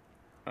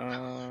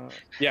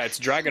 Yeah, it's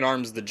Dragon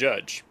Arms the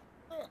judge.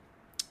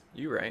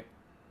 You right.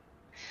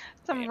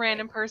 Some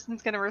random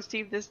person's gonna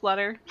receive this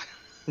letter.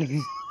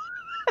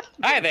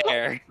 Hi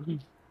there.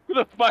 Who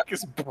the fuck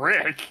is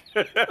Brick?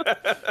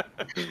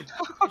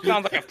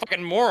 Sounds like a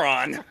fucking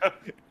moron.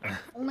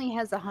 Only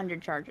has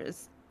 100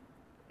 charges.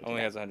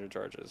 Only has 100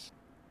 charges.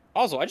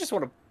 Also, I just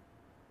want to...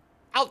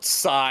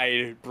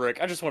 Outside,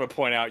 Brick, I just want to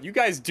point out, you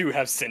guys do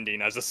have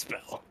sending as a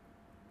spell.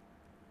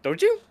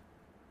 Don't you?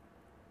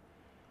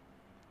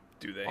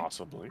 Do they?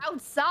 Possibly.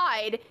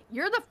 Outside,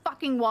 you're the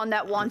fucking one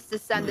that wants to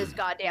send this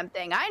goddamn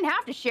thing. I didn't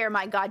have to share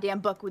my goddamn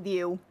book with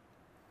you.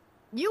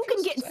 You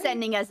can get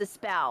sending as a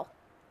spell.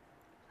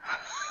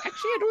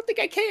 Actually, I don't think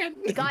I can.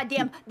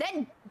 Goddamn,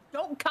 then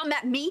don't come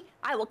at me.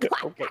 I will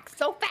clap back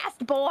so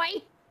fast,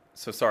 boy.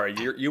 So sorry,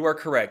 you are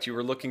correct. You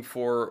were looking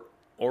for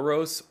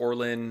Oros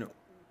Orlin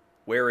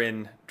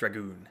Werin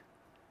Dragoon.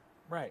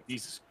 Right.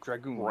 Jesus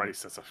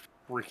Christ, that's a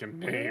freaking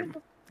name.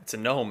 It's a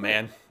gnome,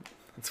 man.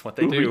 That's what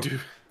they do.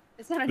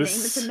 It's not a name,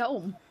 it's a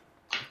gnome.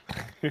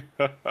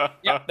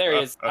 Yeah, there he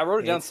is. I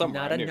wrote it down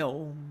somewhere. Not a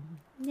gnome.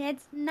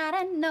 It's not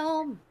a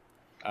gnome.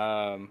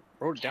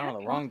 Wrote it down on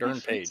the wrong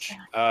darn page.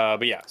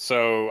 But yeah,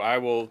 so I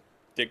will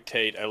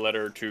dictate a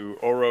letter to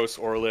Oros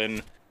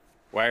Orlin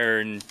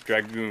Werin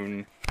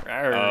Dragoon.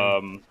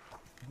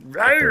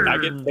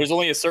 There's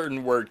only a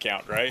certain word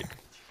count, right?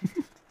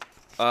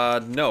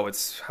 No,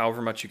 it's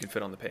however much you can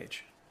fit on the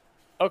page.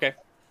 Okay.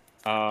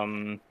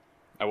 I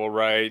will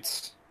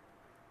write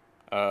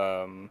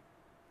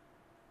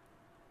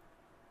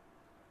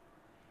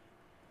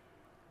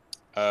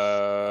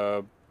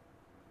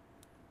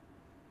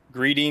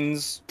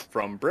greetings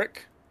from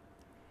Brick.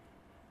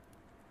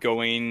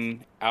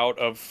 Going out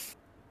of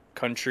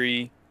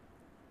country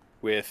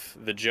with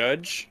the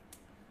judge.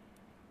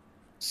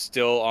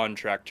 Still on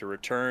track to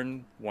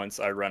return once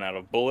I run out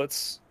of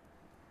bullets.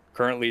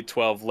 Currently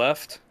 12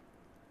 left.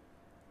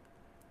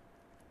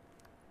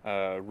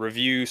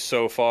 Review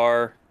so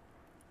far.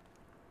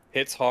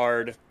 Hits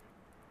hard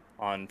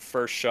on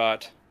first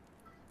shot.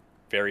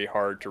 Very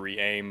hard to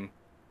re-aim.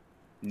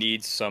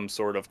 Needs some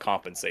sort of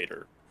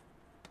compensator.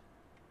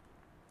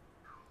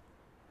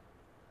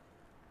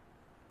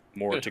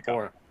 More to come.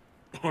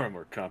 Or a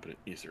more competent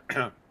user.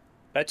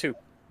 That too.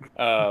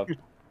 So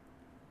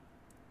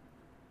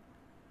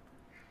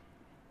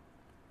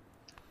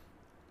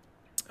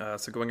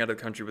going out of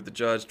the country with the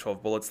judge,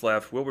 12 bullets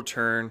left. Will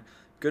return.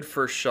 Good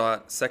first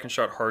shot. Second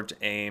shot hard to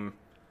aim.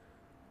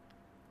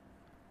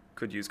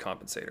 Could use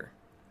compensator.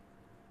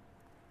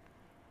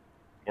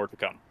 More to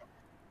come.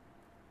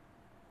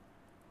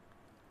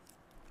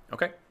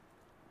 Okay.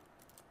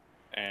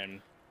 And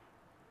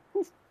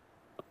all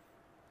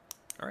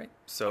right.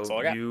 So all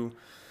I got. you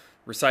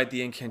recite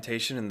the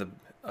incantation and the.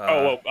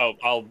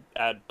 I'll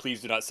add.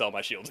 Please do not sell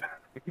my shield.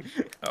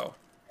 Oh.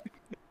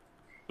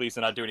 Please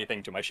do not do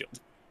anything to my shield.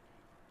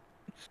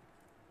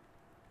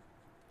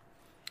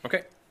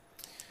 Okay.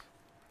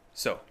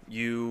 So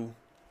you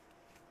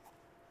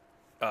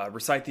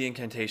recite the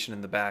incantation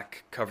in the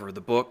back cover of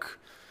the book.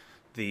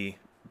 The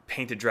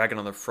painted dragon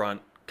on the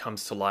front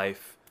comes to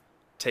life,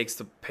 takes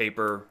the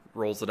paper,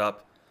 rolls it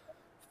up,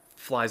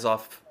 flies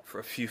off for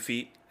a few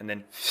feet, and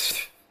then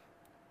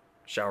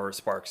shower of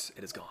sparks.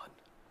 It is gone.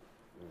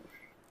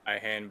 I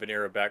hand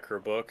Vanera back her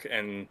book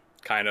and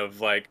kind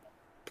of like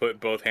put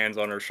both hands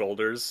on her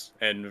shoulders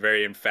and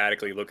very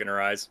emphatically look in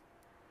her eyes.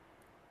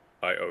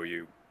 I owe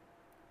you.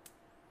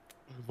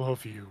 I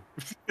love you.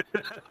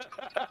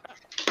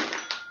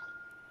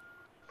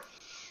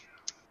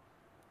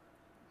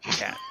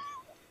 Cat.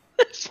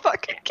 This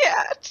fucking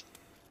cat.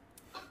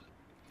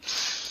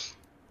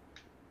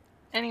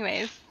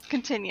 Anyways,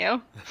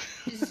 continue.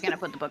 She's just gonna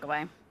put the book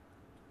away.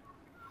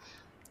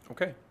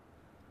 Okay.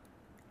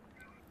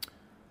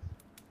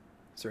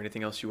 Is there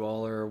anything else you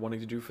all are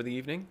wanting to do for the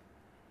evening?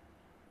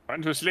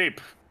 Run to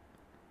sleep.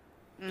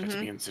 Let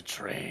me in the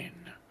train.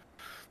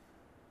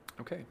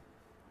 Okay.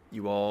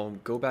 You all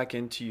go back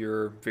into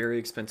your very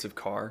expensive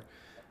car,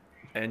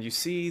 and you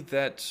see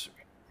that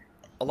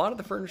a lot of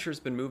the furniture has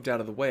been moved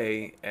out of the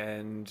way,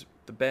 and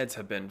the beds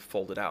have been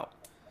folded out.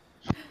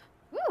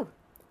 Woo!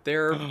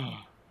 They're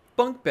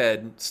bunk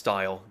bed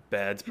style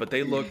beds, but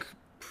they look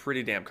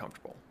pretty damn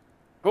comfortable.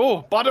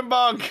 Oh, bottom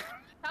bunk!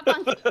 Top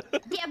bunk.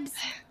 Dibs.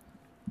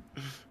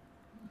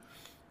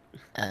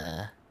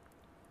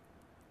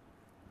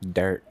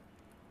 Dirt.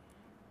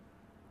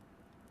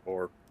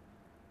 Or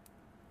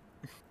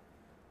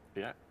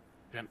Yeah,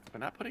 we're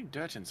not putting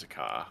dirt in the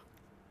car.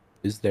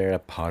 Is there a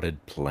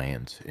potted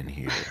plant in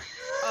here?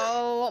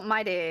 Oh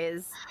my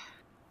days.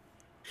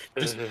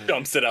 Just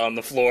dumps it on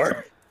the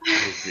floor.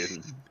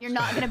 You're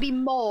not gonna be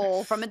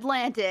Mole from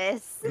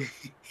Atlantis.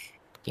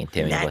 Can't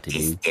tell me what to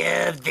do.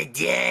 the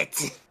jet.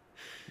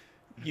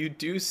 You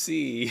do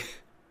see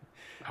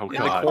Oh,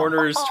 in the God.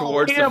 corners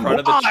towards the damn, front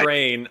of the why?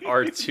 train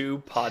are 2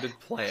 potted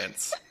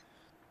plants.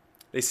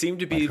 They seem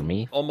to One be for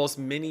me. almost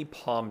mini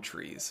palm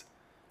trees.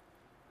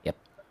 Yep.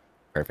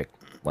 Perfect.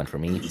 One for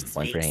me,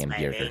 one for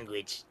Hamburger.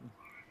 language.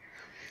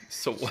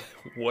 So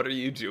what are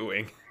you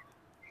doing?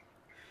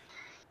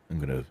 I'm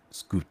gonna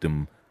scoot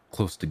them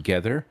close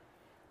together,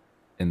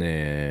 and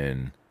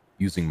then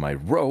using my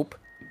rope,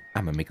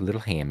 I'm gonna make a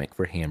little hammock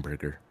for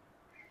Hamburger.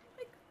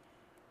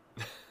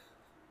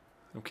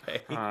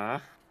 Okay.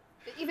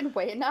 Did it even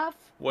weigh enough?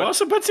 What Well,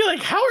 so Betsy, like,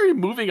 how are you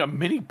moving a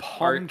mini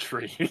palm Are-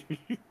 tree?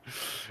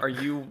 are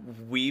you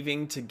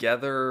weaving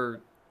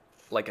together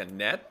like a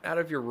net out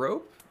of your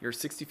rope? Your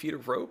 60 feet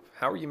of rope?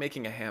 How are you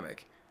making a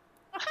hammock?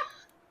 I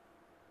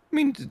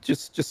mean,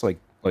 just like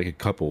a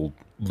couple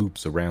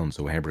loops around,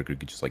 so Hamburger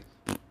could just like.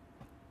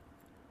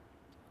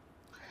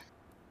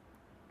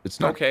 It's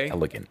not Okay.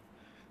 elegant.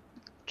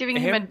 Giving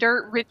him a Ham-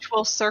 dirt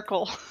ritual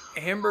circle.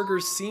 Hamburger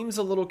seems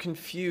a little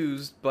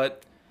confused,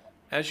 but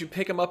as you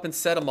pick him up and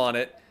set him on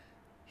it,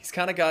 he's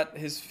kind of got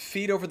his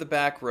feet over the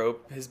back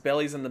rope, his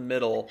belly's in the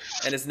middle,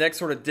 and his neck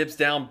sort of dips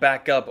down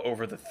back up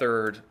over the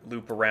third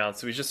loop around.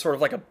 So he's just sort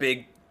of like a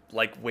big,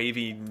 like,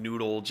 wavy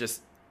noodle,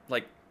 just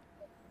like.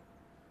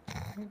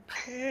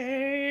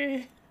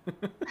 Okay.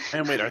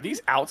 And wait, are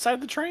these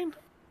outside the train?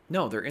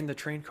 No, they're in the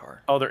train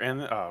car. Oh, they're in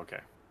the... Oh,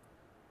 okay.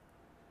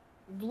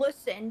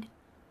 Listened.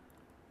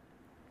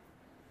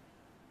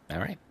 All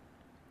right.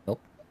 Oh,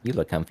 you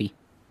look comfy.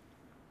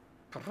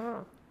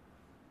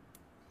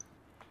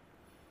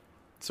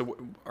 So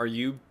are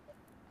you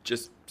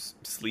just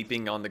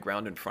sleeping on the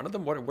ground in front of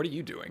them? What are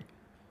you doing?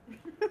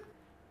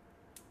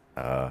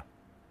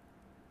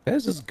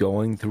 Fez is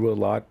going through a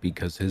lot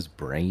because his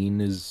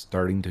brain is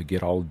starting to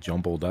get all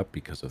jumbled up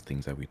because of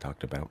things that we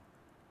talked about.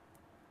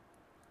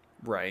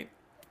 Right.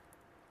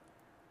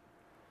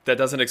 That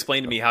doesn't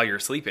explain to me how you're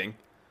sleeping.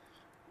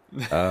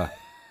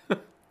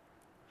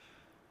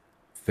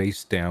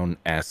 Face down,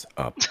 ass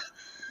up.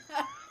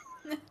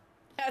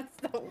 That's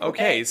the way.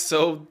 Okay,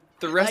 so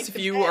the rest like of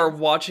the you Pez. are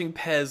watching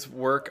Pez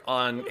work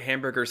on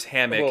Hamburger's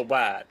hammock, Well,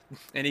 what?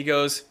 and he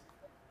goes,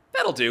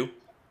 "That'll do,"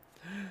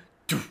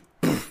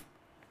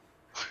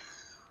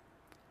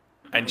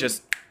 and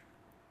just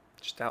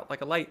out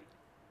like a light.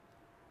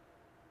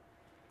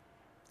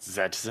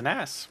 Zed's an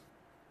ass.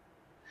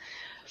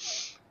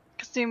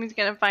 Kasumi's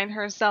gonna find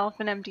herself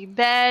an empty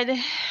bed.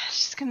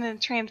 She's gonna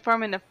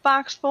transform into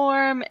fox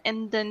form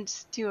and then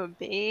just do a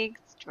big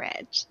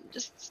stretch.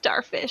 Just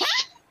starfish.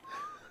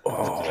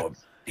 Oh,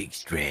 big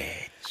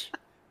stretch.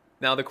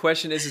 Now the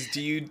question is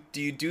do you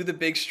do the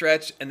big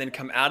stretch and then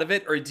come out of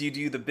it, or do you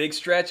do the big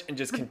stretch and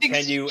just The big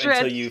continue stretch.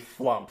 until you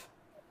flump?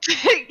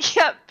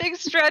 Yeah, big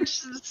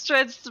stretch,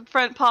 stretch the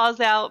front paws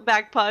out,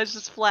 back paws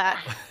just flat.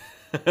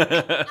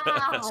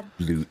 Ah,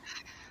 Loot.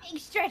 big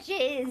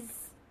stretches.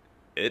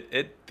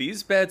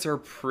 These beds are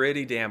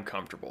pretty damn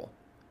comfortable.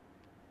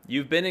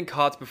 You've been in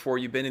cots before,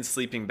 you've been in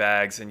sleeping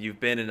bags, and you've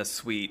been in a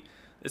suite.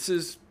 This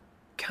is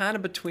kind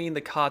of between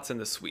the cots and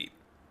the suite.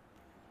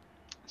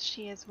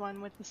 She is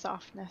one with the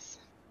softness.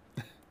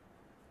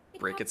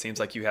 Brick, it seems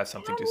like you have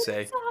something to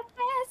say.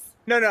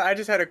 No, I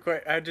just had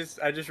a I just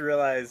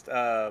realized.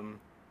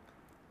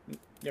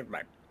 Never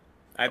mind.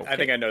 I Okay.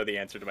 think I know the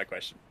answer to my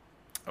question.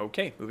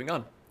 Okay, moving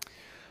on.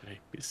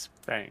 Miss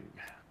Bang.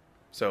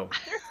 So,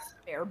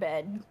 Spare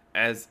bed.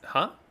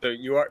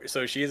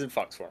 So she is in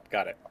fox form.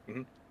 Got it.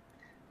 Mhm.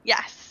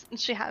 Yes, and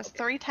she has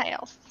 3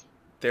 tails.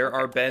 there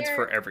are beds There-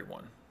 for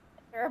everyone.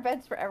 There are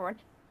beds for everyone.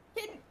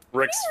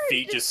 Rick's Where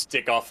feet just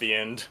stick off the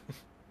end.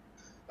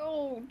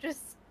 Oh,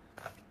 just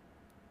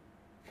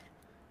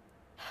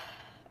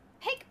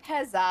pick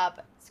Pez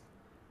up as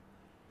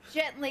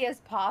gently as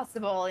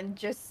possible and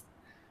just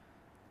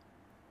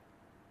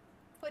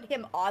put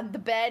him on the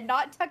bed,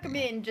 not tuck him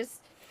in,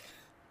 just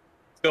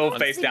Still On-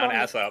 face down,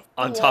 ass up.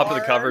 On top of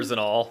the Floor. covers and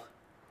all.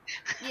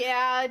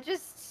 yeah,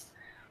 just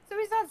so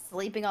he's not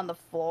sleeping on the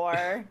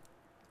floor.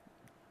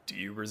 Do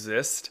you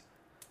resist?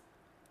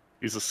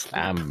 He's asleep.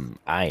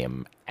 I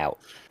am out.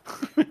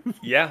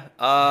 Yeah.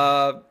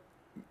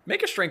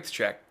 Make a strength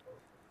check.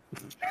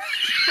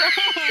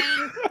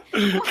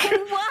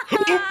 Why?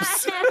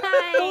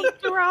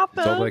 Drop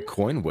It's all him. that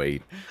coin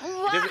weight.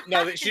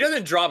 No, she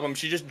doesn't drop him.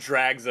 She just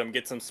drags him,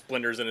 gets some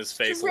splinters in his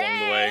face along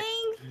the way.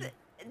 Strength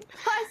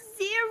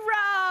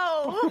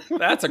 +0.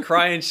 That's a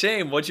crying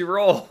shame. What'd you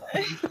roll?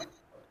 An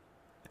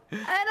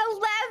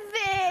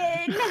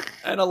 11.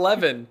 An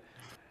 11.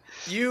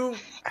 You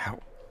Ow.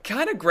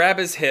 kind of grab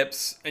his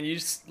hips and you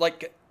just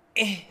like,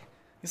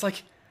 he's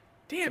like,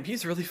 damn,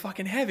 he's really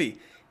fucking heavy.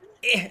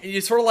 And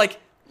you sort of like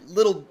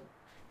little,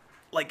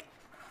 like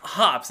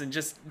hops and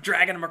just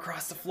dragging him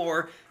across the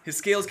floor. His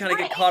scales kind of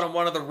get caught on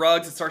one of the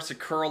rugs. It starts to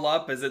curl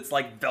up as it's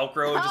like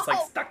Velcro and just like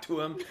No. stuck to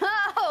him.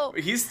 No.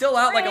 He's still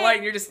out like a light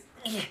and you're just,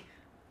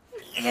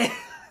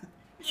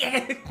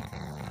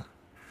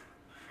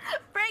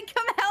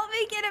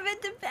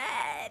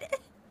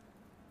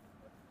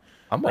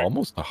 I'm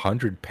almost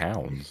 100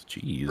 pounds.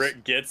 Jeez.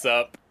 Rick gets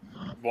up,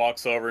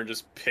 walks over, and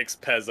just picks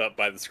Pez up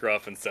by the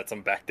scruff and sets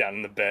him back down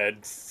in the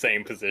bed,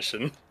 same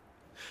position.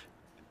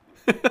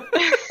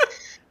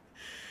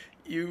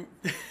 You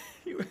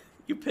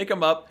pick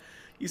him up,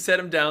 you set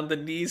him down, the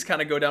knees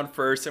kind of go down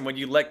first, and when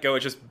you let go,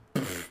 it just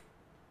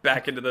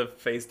back into the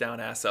face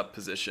down, ass up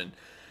position.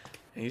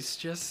 And he's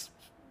just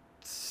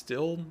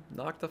still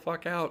knocked the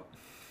fuck out.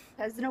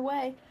 Peasant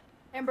away.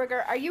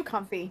 Hamburger, are you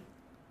comfy?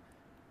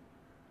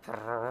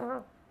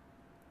 You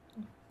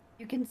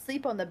can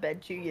sleep on the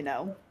bed too, you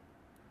know.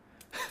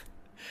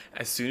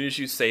 As soon as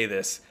you say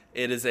this,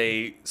 it is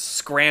a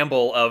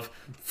scramble of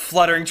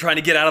fluttering, trying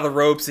to get out of the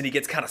ropes, and he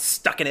gets kind of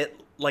stuck in it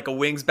like a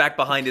wing's back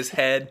behind his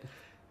head.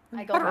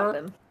 I go help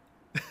him.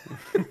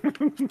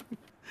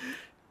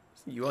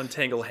 You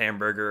untangle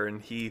Hamburger,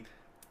 and he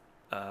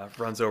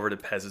runs over to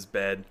Pez's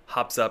bed,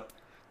 hops up,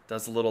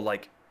 does a little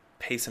like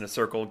pace in a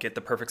circle, get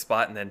the perfect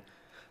spot, and then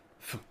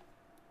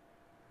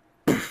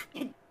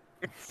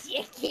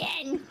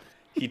Chicken.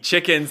 he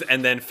chickens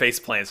and then face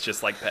plants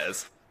just like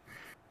Pez.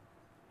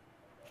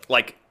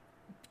 Like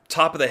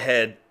top of the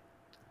head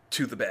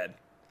to the bed.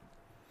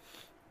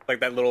 Like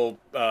that little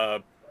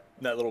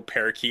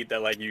parakeet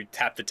that like you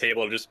tap the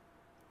table and just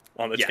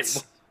on the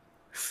table.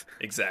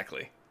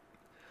 Exactly.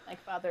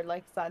 Like father,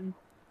 like son.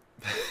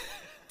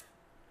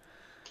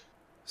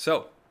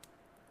 So,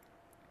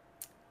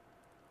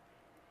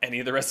 any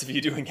of the rest of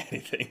you doing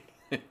anything?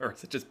 Or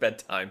is it just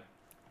bedtime?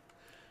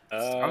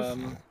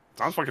 I'm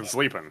fucking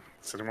sleeping.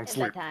 Sitting on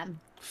sleep. Bedtime.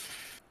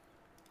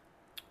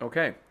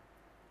 Okay.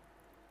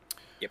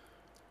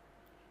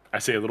 I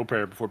say a little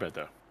prayer before bed,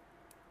 though.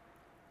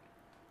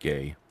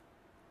 Gay.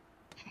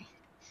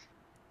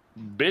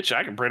 Bitch,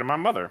 I can pray to my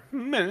mother.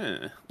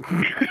 Meh.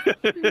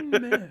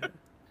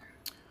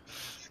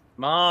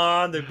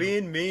 Mom, they're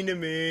being mean to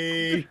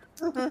me.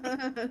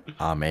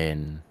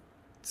 Amen.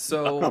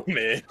 So, Oh,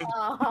 man.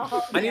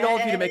 Oh, I need all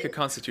of you to make a man.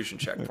 constitution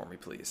check for me,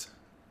 please.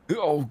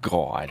 Oh,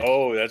 God.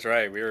 Oh, that's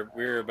right. We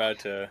were about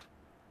to.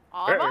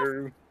 All of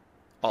us?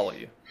 All of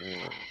you.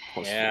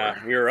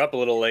 Yeah, we were up a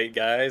little late,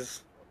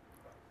 guys.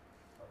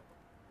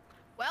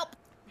 Well,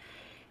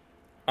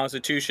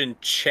 Constitution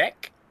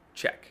check.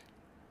 Check.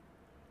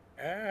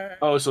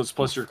 Oh, so it's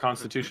plus your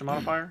constitution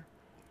modifier?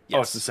 Yes.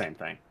 Oh, it's the same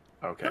thing.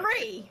 Okay.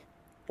 3.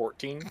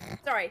 14.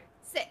 Sorry,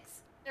 6.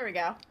 There we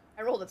go.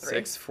 I rolled a 3.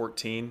 6,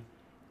 14,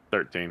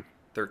 13.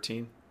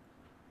 13,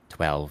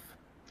 12.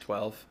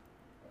 12.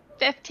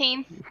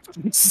 15.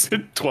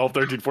 12,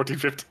 13, 14,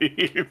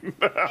 15.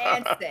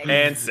 And 6.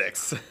 And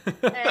 6.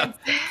 And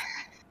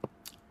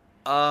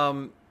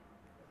 6.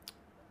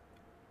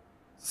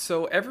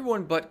 So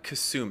everyone but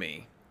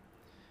Kasumi.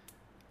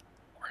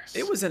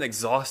 It was an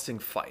exhausting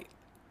fight.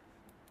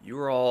 You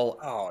were all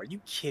Oh, are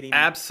you kidding me?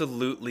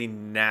 absolutely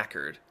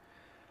knackered.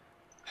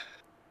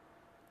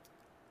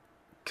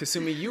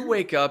 Kasumi, you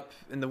wake up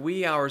in the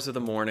wee hours of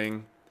the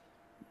morning.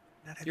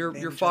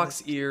 Your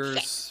fox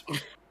ears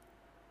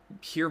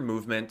hear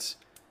movement.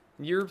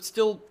 You're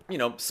still,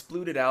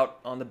 splooted out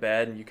on the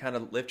bed, and you kind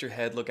of lift your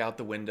head, look out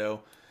the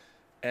window,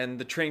 and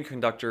the train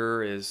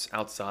conductor is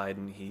outside,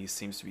 and he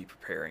seems to be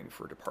preparing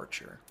for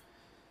departure.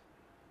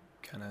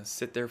 Kind of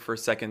sit there for a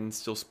second,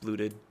 still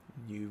splooted.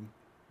 You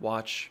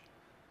watch.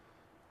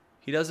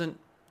 He doesn't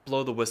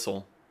blow the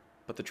whistle,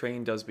 but the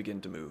train does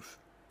begin to move.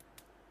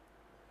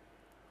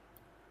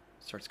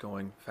 Starts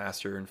going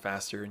faster and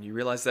faster, and you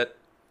realize that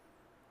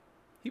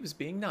he was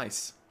being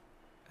nice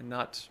and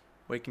not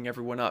waking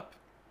everyone up.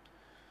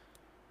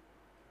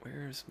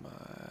 Where's my...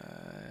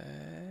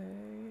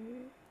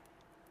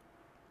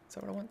 Is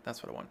that what I want?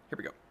 That's what I want. Here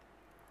we go.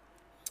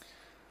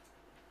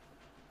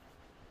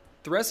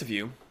 The rest of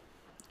you,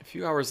 a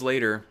few hours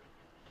later,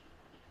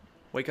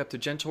 wake up to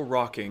gentle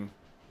rocking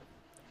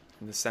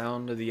and the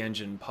sound of the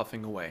engine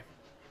puffing away.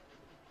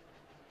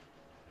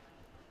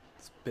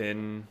 It's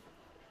been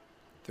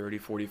 30,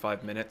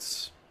 45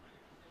 minutes.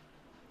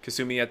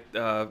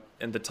 Kasumi,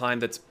 in the time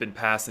that's been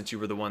passed since you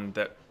were the one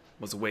that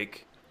was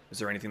awake, is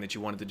there anything that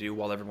you wanted to do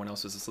while everyone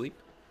else was asleep?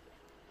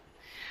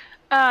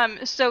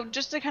 So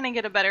just to kind of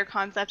get a better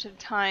concept of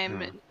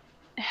time,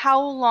 how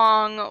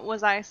long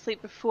was I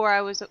asleep before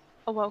I was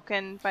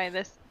awoken by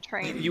this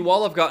train? You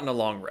all have gotten a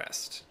long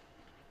rest.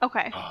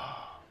 Okay.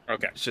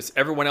 Okay. It's just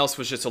everyone else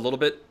was just a little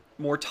bit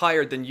more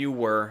tired than you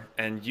were,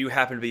 and you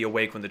happened to be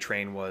awake when the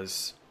train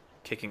was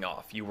kicking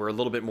off. You were a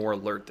little bit more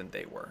alert than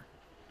they were.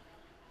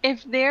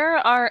 If there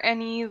are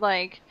any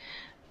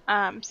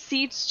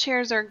seats,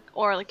 chairs,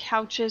 or like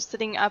couches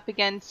sitting up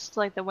against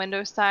like the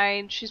window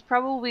side, she's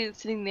probably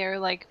sitting there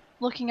like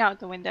looking out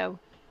the window.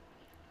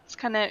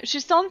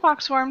 She's still in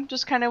fox form,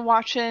 just kind of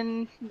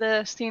watching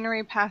the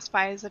scenery pass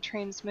by as the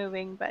train's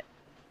moving, but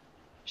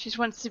she just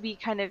wants to be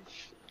kind of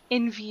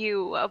in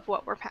view of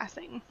what we're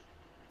passing.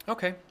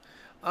 Okay.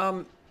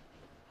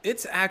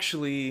 It's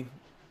actually...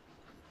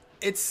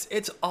 It's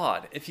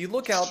odd. If you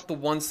look out the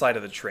one side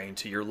of the train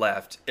to your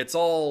left, it's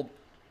all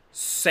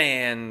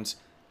sand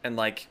and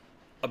like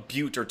a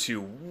butte or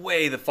two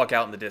way the fuck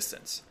out in the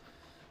distance.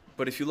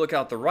 But if you look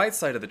out the right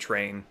side of the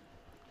train,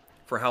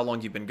 for how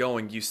long you've been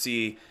going, you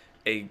see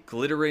a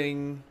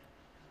glittering,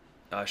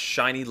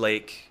 shiny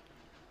lake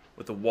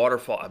with a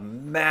waterfall, a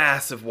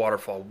massive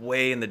waterfall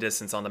way in the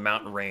distance on the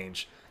mountain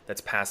range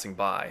that's passing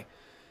by.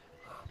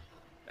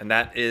 And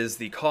that is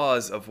the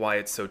cause of why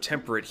it's so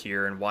temperate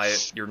here and why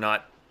you're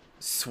not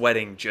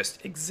sweating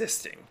just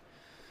existing.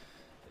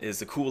 Is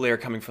the cool air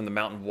coming from the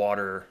mountain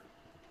water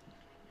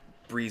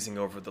breezing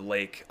over the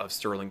lake of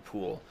Sterling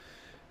Pool.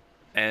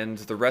 And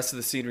the rest of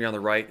the scenery on the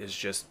right is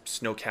just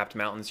snow-capped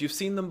mountains. You've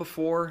seen them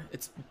before.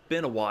 It's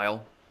been a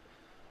while.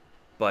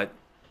 But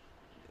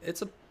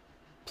it's a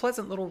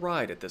pleasant little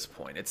ride at this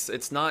point.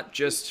 It's not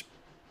just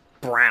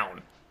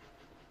brown.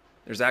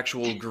 There's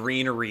actual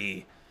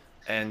greenery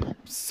and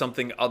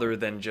something other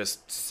than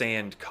just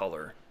sand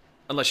color.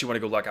 Unless you want to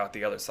go look out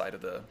the other side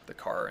of the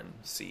car and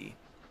see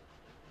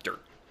dirt.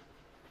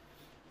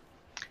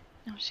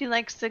 No, she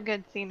likes the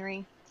good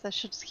scenery, so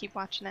she'll just keep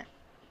watching it.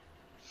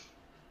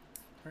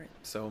 All right,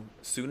 so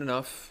soon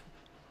enough,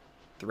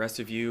 the rest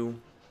of you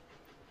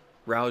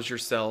rouse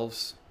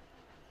yourselves.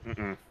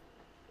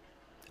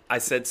 I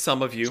said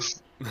some of you.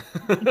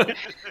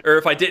 Or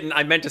if I didn't,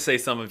 I meant to say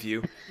some of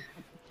you.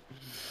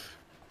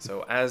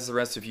 So as the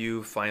rest of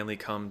you finally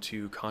come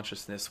to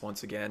consciousness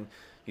once again,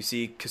 you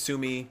see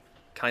Kasumi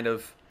kind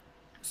of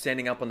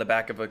standing up on the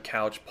back of a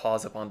couch,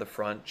 paws up on the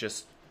front,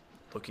 just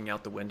looking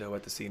out the window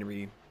at the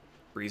scenery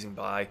breezing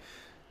by.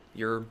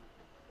 You're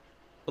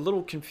a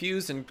little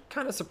confused and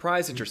kind of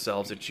surprised at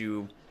yourselves that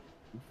you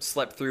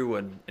slept through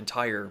an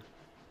entire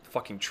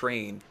fucking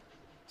train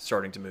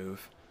starting to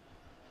move.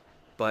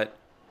 But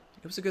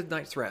it was a good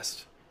night's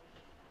rest.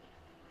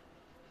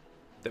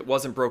 That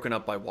wasn't broken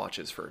up by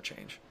watches for a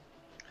change.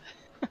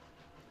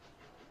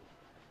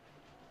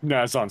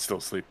 Nazon's still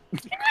asleep.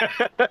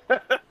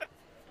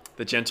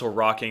 The gentle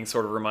rocking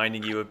sort of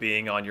reminding you of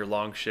being on your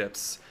long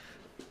ships.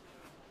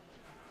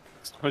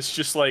 It's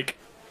just like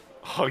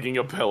hugging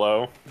a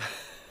pillow.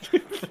 You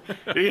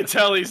can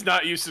tell he's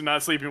not used to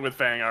not sleeping with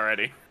Fang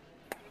already.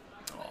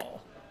 Oh.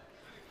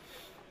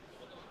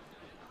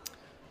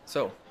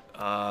 So,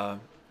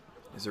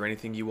 is there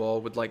anything you all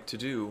would like to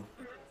do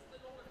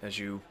as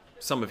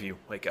some of you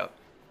wake up?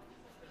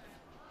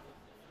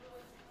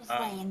 Just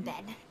lay in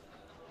bed.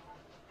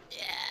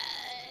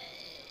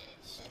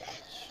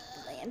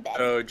 Lay in bed.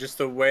 Oh, just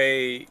the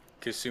way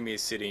Kasumi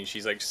is sitting,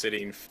 she's like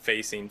sitting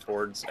facing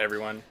towards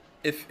everyone.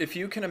 If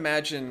you can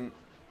imagine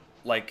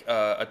like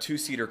a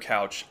two-seater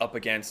couch up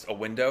against a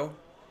window,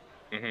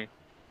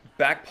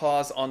 back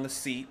paws on the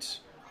seat,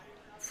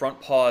 front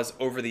paws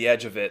over the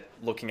edge of it,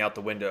 looking out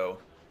the window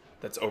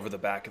that's over the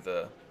back of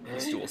the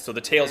stool. So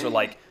the tails are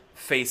like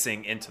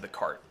facing into the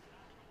cart.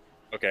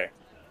 Okay.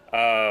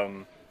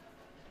 I'm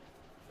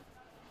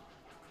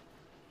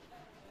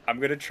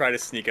gonna try to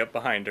sneak up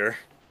behind her.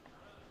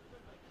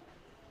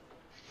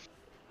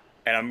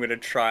 And I'm gonna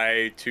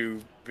try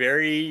to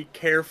very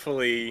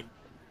carefully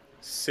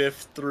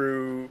sift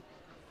through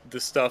the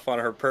stuff on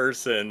her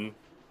person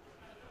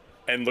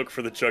and look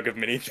for the jug of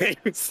many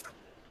things.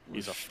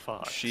 He's a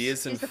fox. She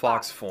is in She's a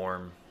fox fox.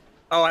 form.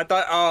 Oh, I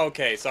thought. Oh,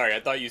 okay. Sorry, I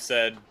thought you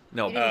said.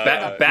 No, You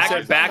didn't back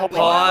say back paws.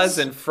 paws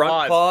and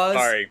front paws.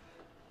 Sorry.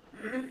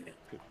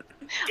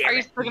 Are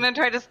you still gonna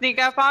try to sneak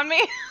up on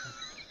me?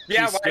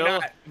 Yeah, She's why still-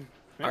 not?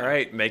 All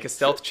right, make a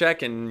stealth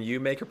check and you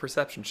make a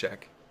perception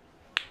check.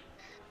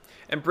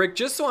 And Brick,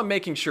 just so I'm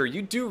making sure,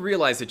 you do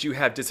realize that you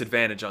have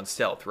disadvantage on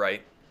stealth,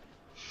 right?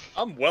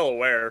 I'm well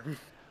aware.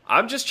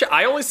 I'm just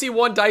I only see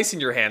one dice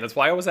in your hand. That's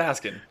why I was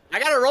asking. I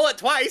gotta roll it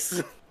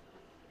twice.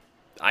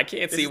 I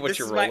can't see what This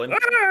you're is my- rolling.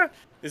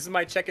 This is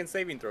my check and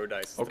saving throw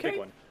dice. It's the Okay. big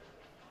one.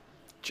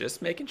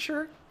 Just making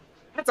sure.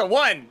 That's a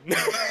 1.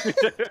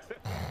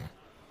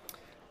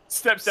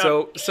 Steps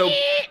down. So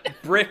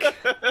Brick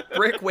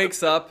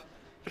wakes up,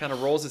 kind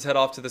of rolls his head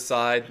off to the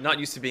side, not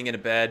used to being in a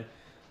bed,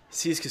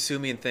 sees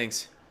Kasumi and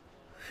thinks,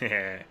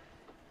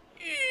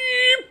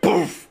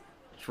 poof,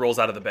 just rolls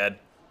out of the bed.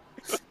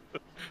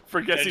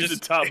 Forgets Yeah, he's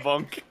just- a top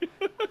bunk.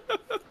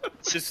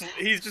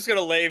 He's just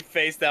gonna lay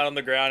face down on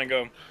the ground and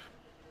go,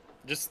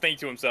 just think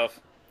to himself,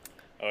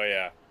 oh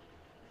yeah.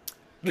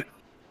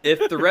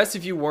 If the rest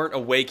of you weren't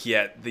awake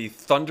yet, the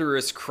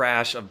thunderous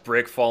crash of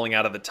Brick falling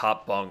out of the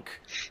top bunk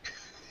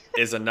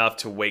is enough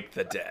to wake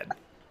the dead.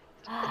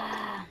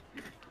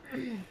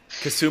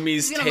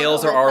 Kasumi's She's gonna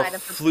tails look are over the side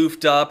of her-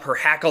 floofed up, her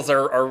hackles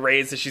are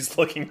raised as she's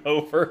looking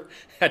over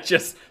at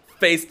just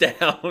face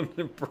down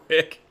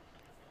Brick.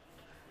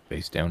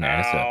 Face down,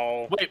 ass up.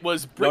 Ow. Wait,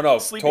 was Brick no,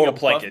 sleeping total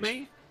above plankage.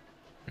 me?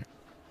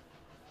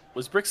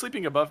 Was Brick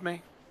sleeping above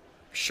me?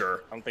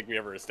 Sure. I don't think we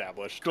ever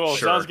established. Cool.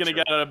 Sure, Sounds gonna sure.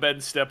 get out of bed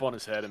and step on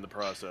his head in the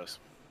process.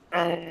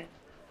 You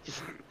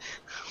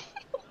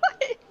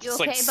Just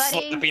okay, like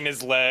buddy? slapping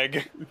his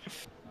leg.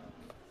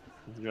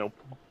 You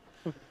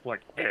know,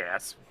 like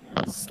ass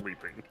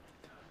sleeping.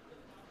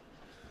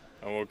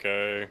 I'm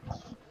okay.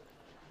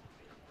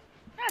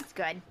 That's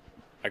good.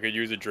 I could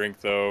use a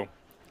drink though.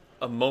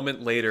 A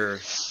moment later,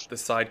 the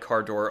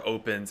sidecar door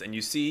opens and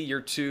you see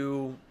your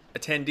two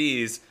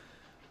attendees,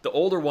 the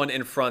older one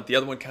in front, the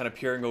other one kind of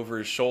peering over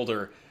his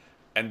shoulder,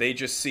 and they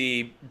just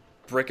see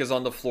Brick is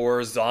on the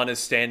floor, Zahn is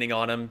standing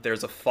on him,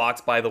 there's a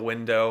fox by the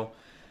window,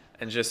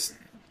 and just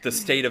the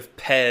state of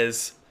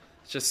Pez.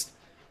 Just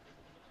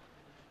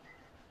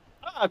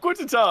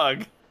Guten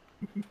Tag.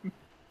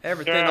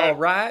 everything all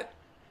right?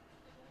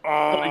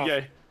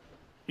 Okay.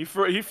 He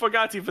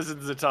forgot he was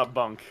in the top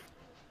bunk.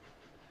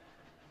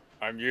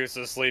 I'm used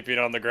to sleeping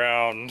on the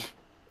ground.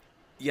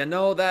 You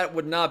know, that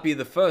would not be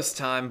the first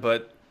time,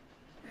 but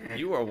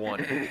you are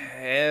one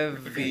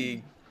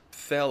heavy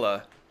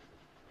fella.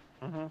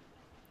 Mm-hmm.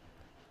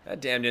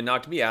 That damn near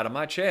knocked me out of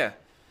my chair.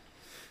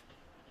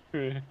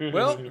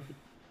 Well,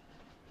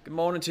 good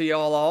morning to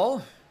y'all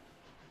all.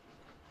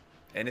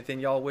 Anything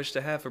y'all wish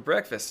to have for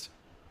breakfast?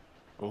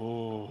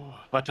 Oh,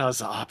 what are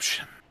the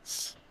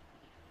options?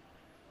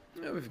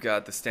 We've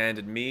got the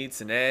standard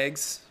meats and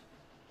eggs.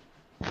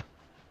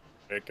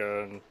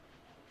 Bacon.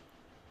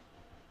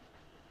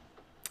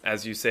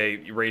 As you say,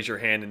 you raise your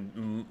hand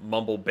and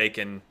mumble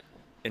bacon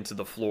into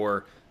the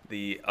floor.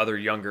 The other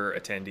younger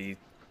attendee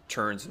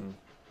turns and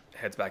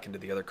heads back into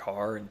the other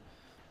car, and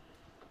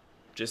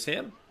just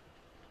him.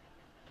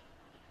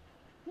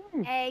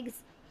 Eggs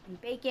and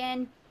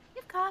bacon.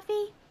 You have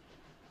coffee?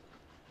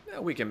 Yeah,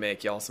 we can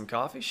make y'all some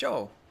coffee,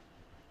 sure.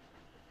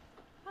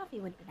 Coffee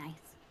would be nice.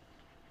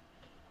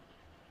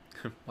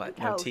 What,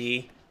 no Toast.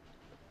 tea?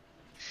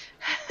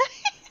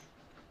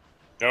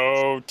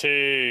 No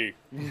tea.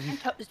 And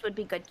toast would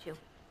be good too.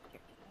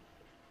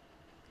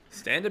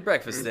 Standard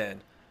breakfast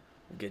then.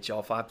 We'll get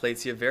y'all 5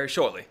 plates here very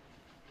shortly.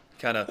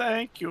 Kind of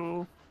Thank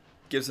you.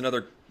 gives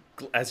another,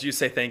 as you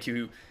say thank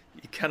you,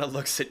 he kind of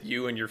looks at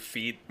you and your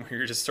feet where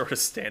you're just sort of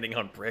standing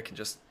on Brick and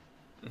just...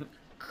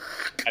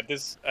 At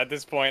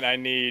this point, I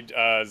need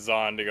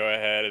Zahn to go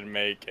ahead and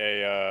make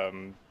a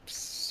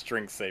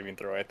strength saving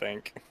throw. I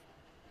think.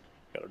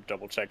 Gotta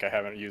double check. I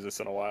haven't used this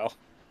in a while.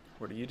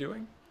 What are you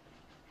doing?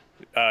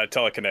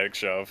 Telekinetic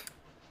shove.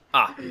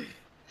 Ah,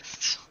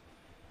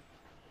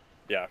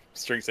 Yeah,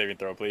 strength saving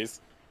throw,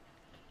 please.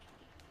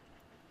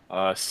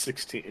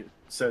 16.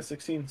 So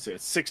 16. So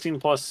it's 16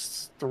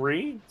 plus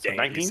 3. So Dang,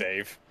 19. you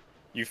save.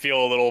 You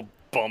feel a little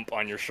bump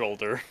on your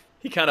shoulder.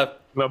 he kind of...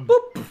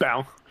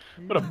 Bounce.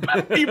 What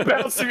a he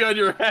bouncing on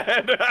your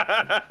head.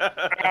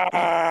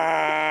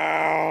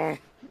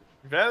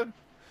 Man,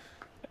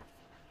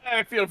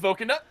 I feel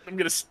woken up. I'm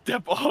gonna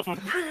step off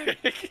of Brick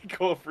and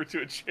go over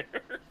to a chair.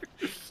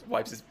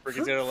 wipes his... Brick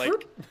is gonna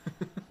like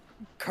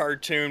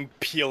cartoon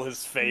peel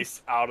his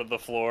face out of the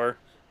floor.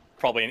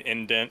 Probably an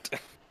indent.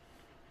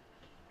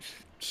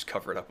 Just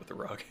cover it up with the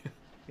rug.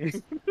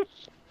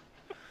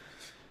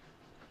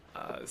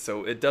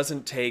 So it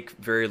doesn't take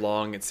very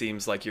long. It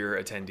seems like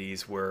your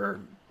attendees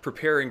were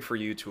preparing for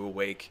you to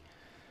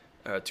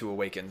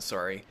awaken.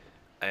 Sorry,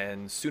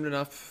 and soon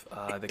enough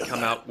they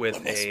come out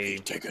with a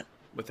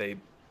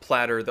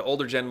platter. The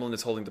older gentleman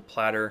is holding the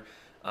platter.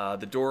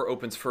 The door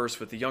opens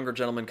first with the younger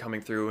gentleman coming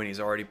through, and he's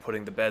already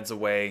putting the beds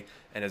away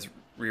and is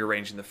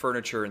rearranging the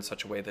furniture in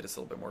such a way that it's a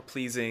little bit more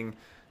pleasing.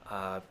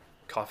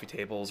 Coffee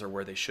tables are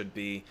where they should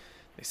be.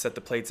 They set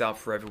the plates out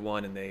for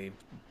everyone, and they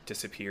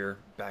disappear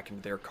back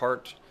into their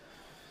cart.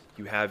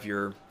 You have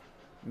your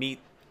meat,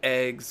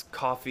 eggs,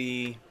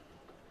 coffee,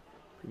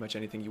 pretty much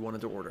anything you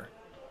wanted to order.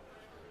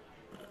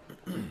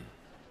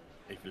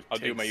 I'll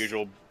do my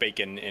usual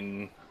bacon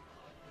in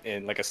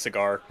like a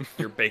cigar.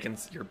 Your bacon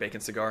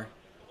cigar.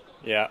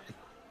 Yeah.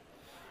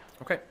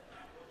 Okay.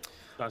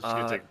 I was just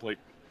gonna take a plate.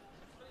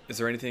 Is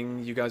there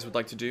anything you guys would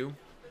like to do?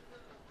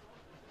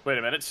 Wait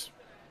a minute.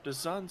 Does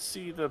Zahn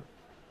see the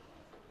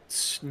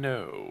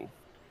snow?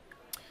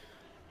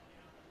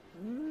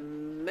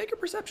 Make a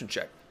perception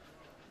check.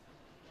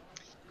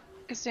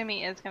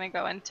 Kasumi is going to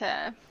go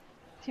into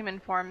human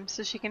form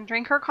so she can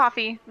drink her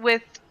coffee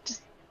with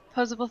just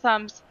opposable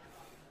thumbs.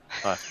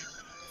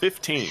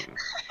 15.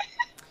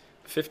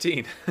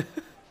 15.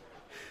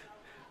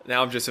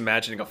 Now I'm just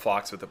imagining a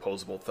fox with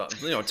opposable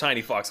thumbs.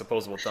 Tiny fox,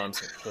 opposable thumbs.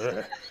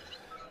 Can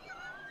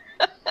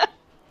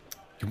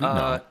we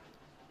not?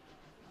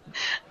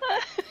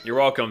 You're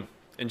welcome.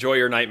 Enjoy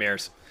your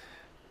nightmares.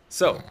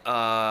 So,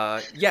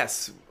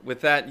 yes,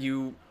 with that,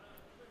 you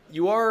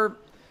are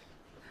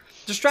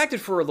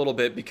distracted for a little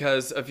bit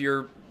because of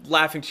your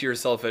laughing to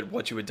yourself at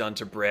what you had done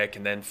to Brick,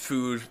 and then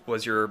food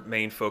was your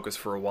main focus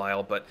for a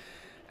while. But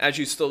as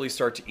you slowly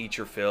start to eat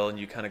your fill and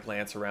you kind of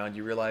glance around,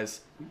 you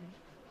realize,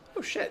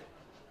 oh shit,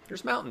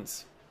 there's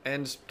mountains.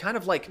 And kind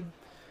of like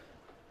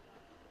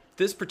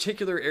this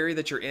particular area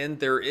that you're in,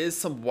 there is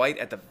some white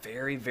at the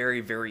very,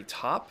 very, very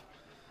top.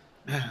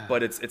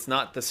 But it's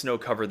not the snow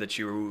cover that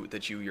you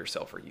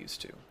yourself are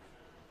used to.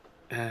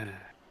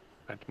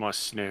 But more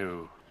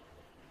snow.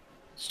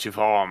 It's too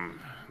warm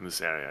in this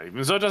area,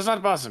 even though it does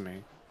not bother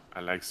me.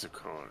 I like the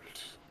cold.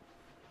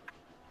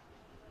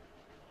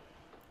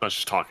 I was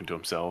just talking to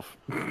himself.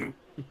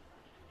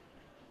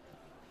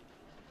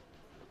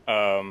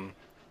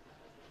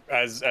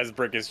 As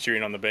Brick is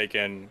chewing on the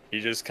bacon, he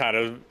just kind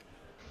of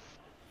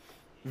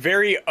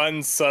very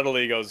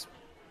unsubtly goes,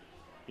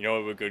 "You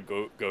know what would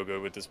go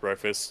good with this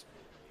breakfast?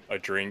 A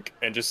drink,"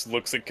 and just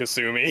looks at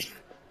Kasumi.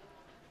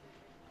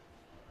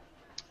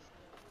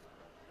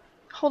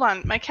 Hold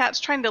on, my cat's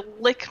trying to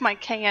lick my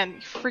can, you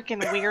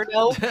freaking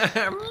weirdo.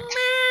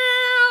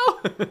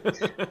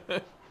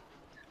 Meow.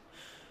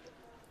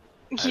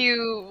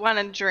 You want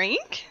a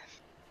drink?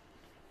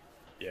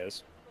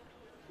 Yes.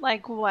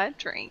 Like what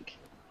drink?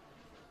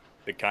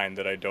 The kind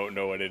that I don't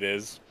know what it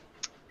is.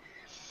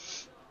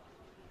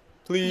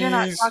 Please. You're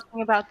not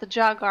talking about the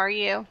jug, are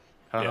you?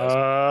 Yes.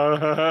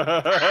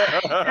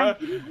 And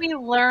didn't we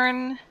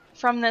learn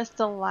from this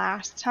the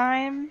last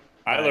time?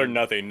 I learned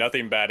nothing.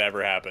 Nothing bad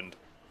ever happened.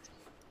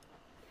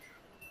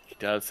 He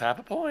does have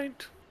a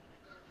point.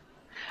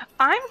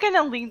 I'm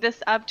gonna lead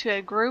this up to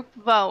a group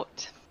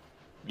vote.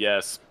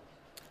 Yes.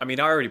 I mean,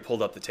 I already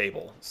pulled up the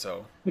table,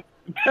 so.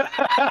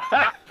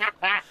 I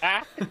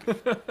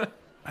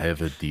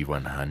have a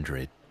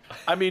D100.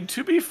 I mean,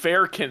 to be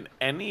fair, can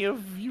any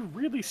of you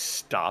really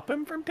stop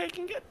him from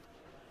taking it?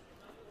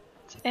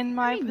 It's in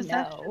my I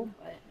possession. know,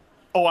 but...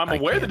 Oh, I'm I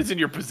aware that can. it's in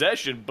your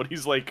possession, but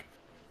he's like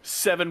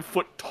 7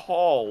 foot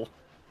tall.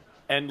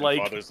 And My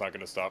like, father's not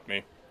gonna stop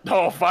me.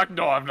 oh fuck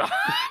no, I'm not.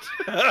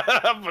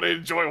 I'm gonna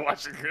enjoy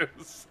watching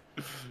this.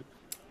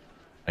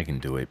 I can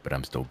do it, but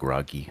I'm still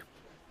groggy.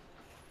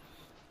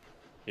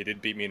 He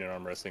did beat me in an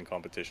arm wrestling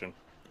competition.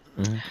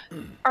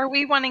 Are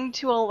we wanting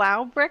to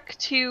allow Brick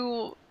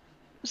to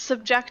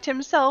subject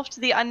himself to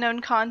the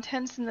unknown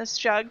contents in this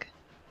jug?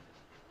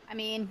 I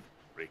mean,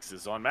 Riggs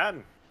is on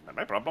Madden. Not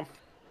my problem.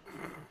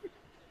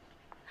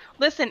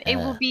 Listen, it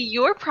will be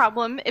your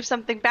problem if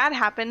something bad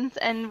happens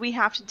and we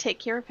have to take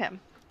care of him.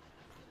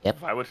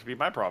 Why would it be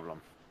my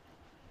problem?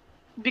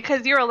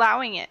 Because you're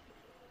allowing it.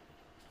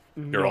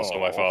 You're also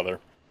my father.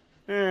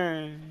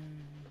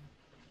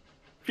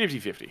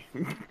 50-50.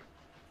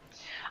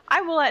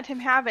 I will let him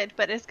have it,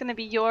 but it's going to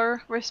be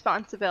your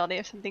responsibility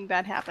if something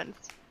bad happens.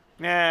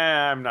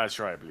 Nah, I'm not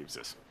sure I believe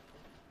this.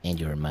 And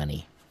your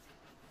money.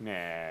 Nah,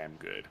 I'm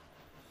good.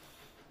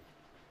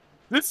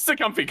 This is a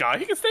comfy guy.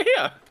 He can stay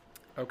here.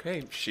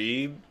 Okay,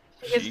 she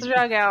Get the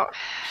jug out.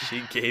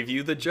 She gave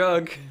you the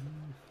jug.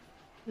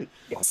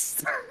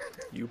 Yes.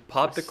 You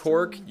pop the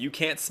cork. You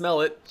can't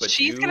smell it, but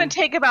She's you... going to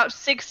take about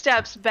 6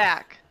 steps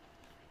back.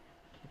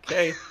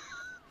 Okay.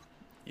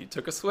 You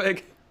took a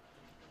swig.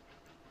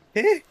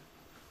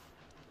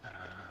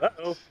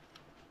 Uh-oh.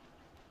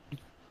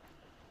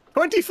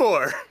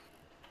 24.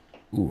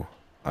 Ooh,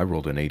 I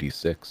rolled an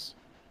 86.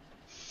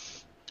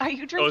 Are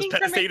you Oh, is drinking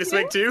Pet from taking it a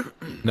swig too?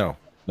 too? No,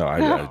 I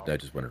No.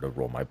 just wanted to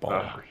roll my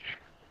ball.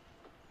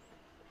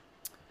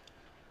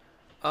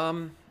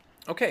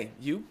 Okay,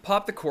 you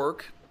pop the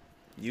cork.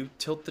 You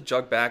tilt the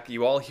jug back.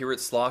 You all hear it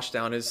slosh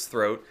down his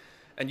throat.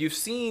 And you've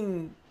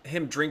seen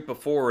him drink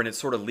before and it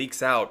sort of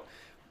leaks out.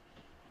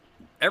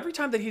 Every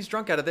time that he's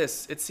drunk out of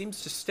this, it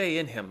seems to stay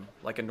in him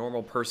like a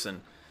normal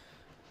person.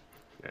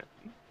 Yeah.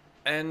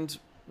 And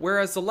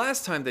whereas the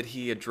last time that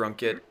he had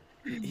drunk it,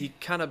 he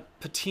kind of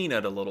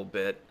patinaed a little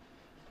bit.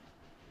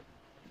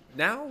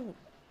 Now,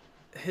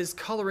 his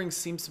coloring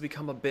seems to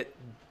become a bit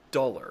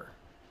duller.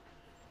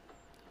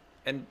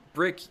 And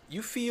Brick,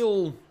 you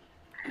feel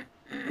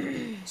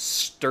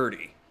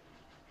sturdy.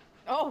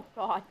 oh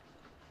god,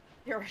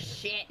 you're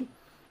shit.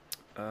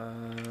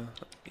 Let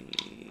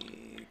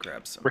me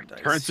grab some Rick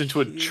dice turns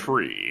into a here.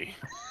 tree.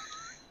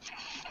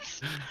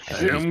 I think he's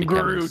Jim becoming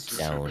Groot.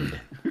 stoned.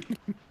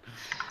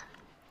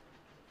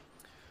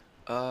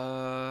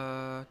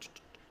 Uh,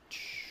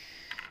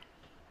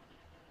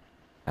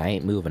 I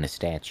ain't moving a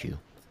statue.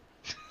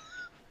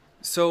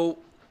 So,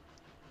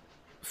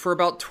 for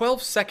about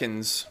 12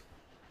 seconds,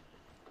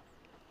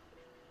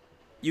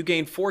 you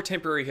gain 4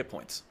 temporary hit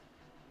points.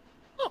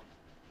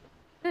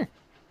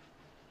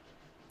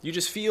 You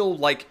just feel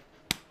like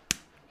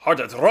hard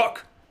as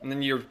rock, and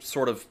then you're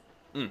sort of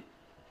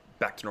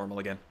back to normal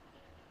again.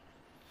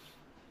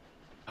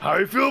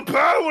 I feel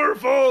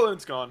powerful, and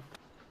it's gone.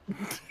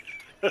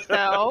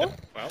 So,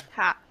 Well.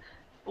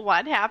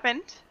 what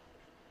happened?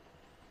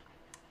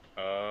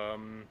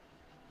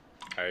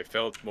 I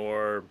felt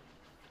more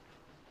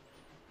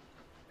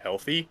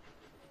healthy,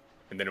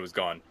 and then it was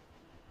gone.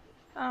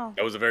 Oh,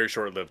 That was a very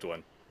short-lived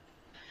one.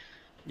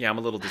 Yeah, I'm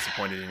a little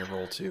disappointed in your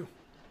roll too.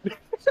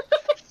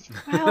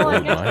 well, I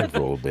Well, guess my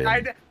roll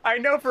been. I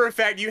know for a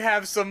fact you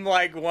have some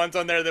like ones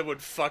on there that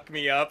would fuck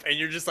me up, and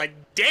you're just like,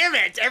 damn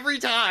it, every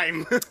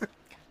time.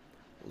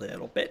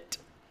 Little bit.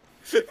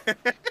 I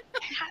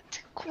had to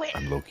quit.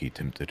 I'm low-key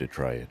tempted to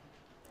try it.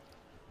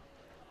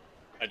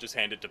 I just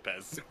hand it to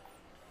Pez.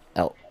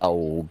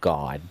 Oh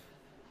God.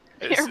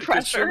 Peer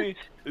pressure.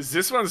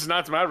 This one's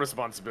not my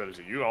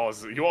responsibility. You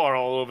are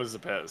all over the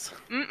Pez.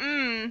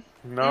 Mm-mm.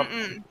 Nope.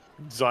 Mm-mm.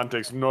 Zon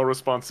takes no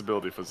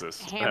responsibility for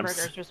this.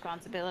 Hamburger's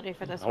responsibility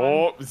for this one.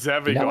 Oh,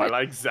 there we You know go. I what?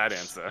 like that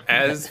answer.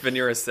 As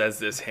Vanera says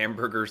this,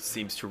 Hamburger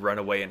seems to run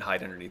away and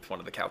hide underneath one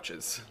of the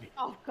couches.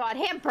 Oh god,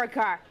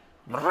 hamburger.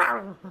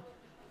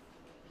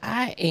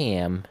 I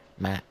am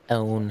my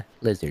own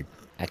lizard.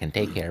 I can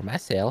take care of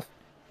myself.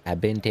 I've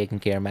been taking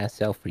care of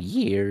myself for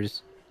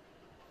years.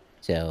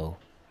 So,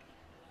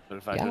 But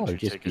if I Y'all let are you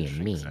just take your being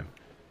drinks mean. in-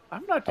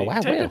 I'm not Oh, being I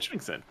take your will.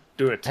 drinks in.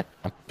 Do it.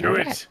 Do all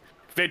it. right.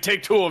 They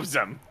take 2 of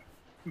them.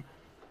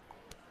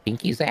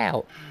 Pinky's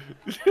out.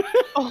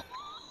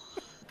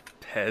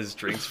 Pez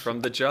drinks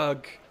from the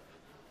jug.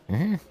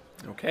 Mhm.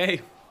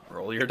 Okay,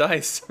 roll your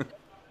dice.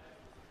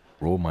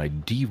 Roll my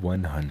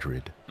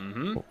D100.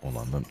 Mm-hmm. Hold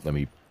on, let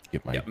me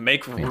get my Yeah,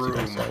 make fancy room.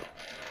 dice out.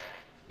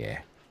 Yeah.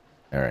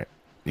 All right.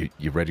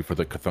 You ready for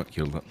the cathunk?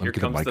 Here, let me Here get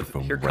a comes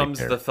microphone here right comes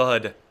there. the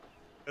thud.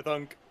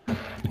 Thunk.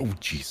 Oh,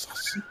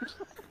 Jesus.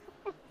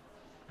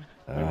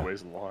 It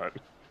weighs a lot.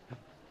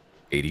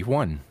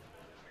 81.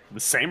 The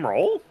same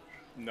roll?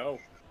 No.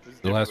 This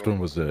is The last difficult.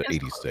 one was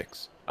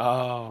 86.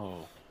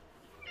 Oh.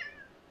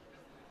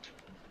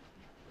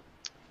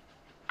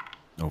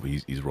 Oh, but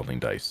he's rolling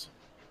dice.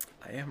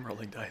 I am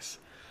rolling dice.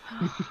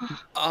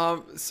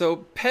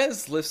 So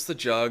Pez lifts the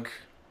jug,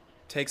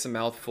 takes a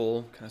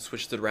mouthful, kind of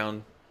switches it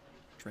around,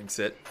 drinks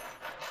it,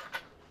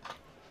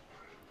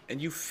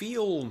 and you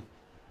feel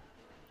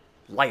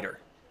lighter.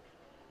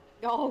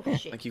 Oh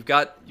shit. Like you've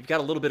got a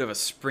little bit of a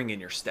spring in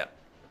your step.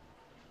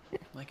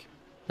 Like,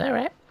 All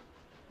right.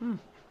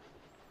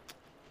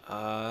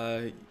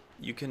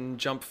 you can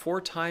jump 4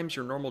 times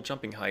your normal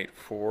jumping height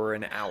for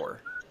an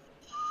hour.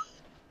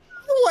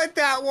 What,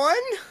 that one?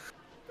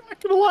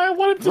 Not gonna lie, I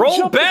wanted to Roll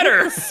jump and hit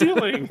better! the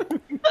ceiling.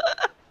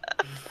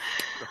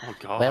 Oh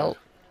god. Well,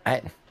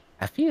 I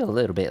feel a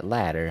little bit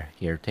lighter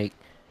here. Take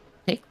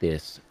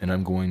this. And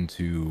I'm going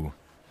to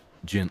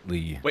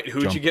gently. Wait,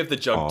 who'd you jump give the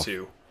jug off,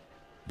 to?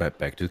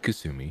 Back to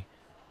Kasumi.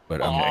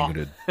 But I'm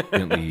going to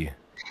gently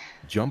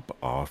jump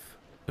off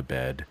the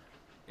bed.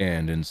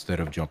 And instead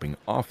of jumping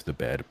off the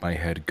bed, my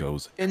head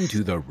goes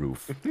into the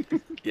roof.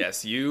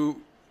 Yes,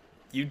 you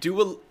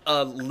do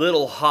a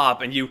little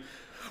hop and you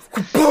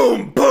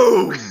boom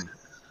boom.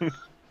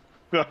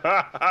 And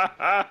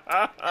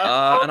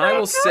I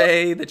will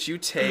say that you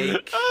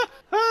take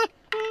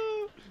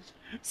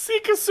See,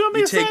 Kasumi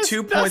you take says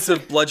 2 points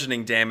of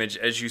bludgeoning damage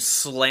as you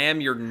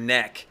slam your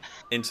neck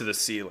into the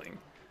ceiling.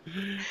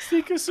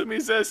 See,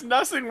 Kasumi says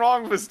nothing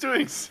wrong with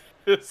doing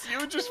this.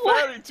 You just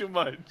What? worry too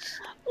much.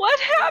 What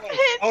happened?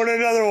 I want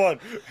another one.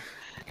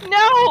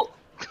 No!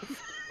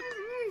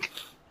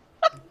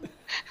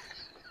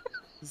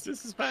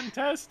 This is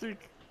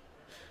fantastic.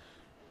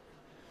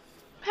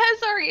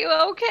 Pez, are you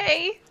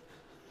okay?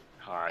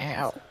 Hi.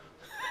 Ow.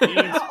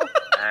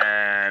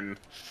 And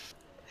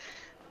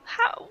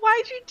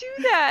Why'd you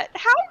do that?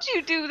 How'd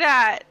you do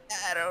that?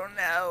 I don't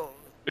know.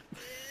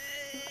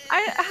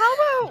 How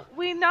about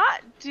we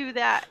not do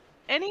that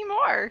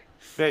anymore?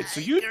 wait,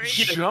 so you Do it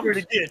jumped?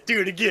 again.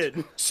 Do it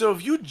again. So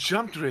if you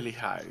jumped really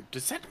high,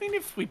 does that mean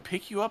if we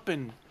pick you up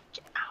and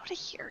Get out of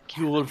here,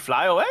 you Cat. will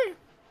fly away?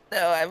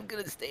 No, I'm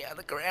gonna stay on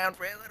the ground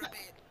for a little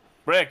bit.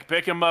 Rick,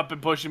 pick him up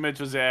and push him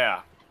into the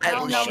air. I No,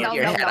 will no, shoot no,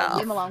 your no, head no. off.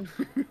 Leave him alone.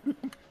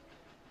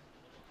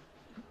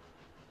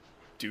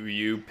 Do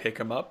you pick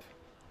him up?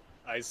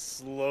 I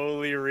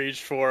slowly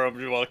reach for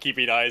him while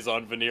keeping eyes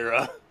on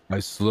Vanera. I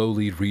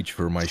slowly reach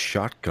for my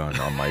shotgun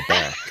on my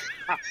back.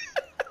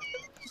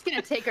 She's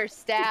gonna take her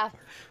staff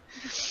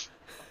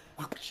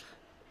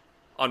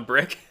On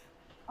Brick?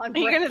 on Are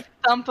you Brick. gonna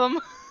thump him?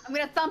 I'm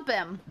gonna thump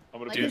him. I'm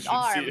gonna Like push his you and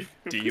arm. see-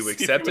 Do you see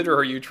accept if it or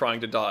are you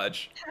trying to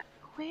dodge?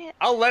 Quit.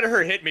 I'll let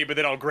her hit me, but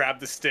then I'll grab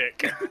the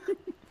stick.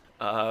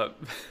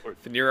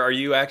 Vanira, are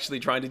you actually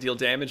trying to deal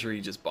damage or are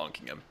you just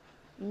bonking him?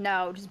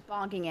 No, just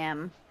bonking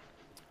him.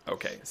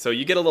 Okay, so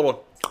you get a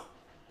little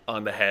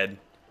on the head.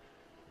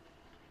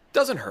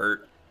 Doesn't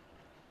hurt.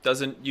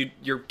 Doesn't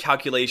your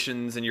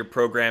calculations and your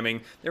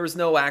programming, there was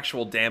no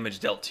actual damage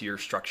dealt to your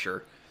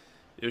structure.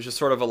 It was just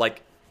sort of a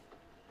like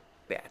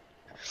bad.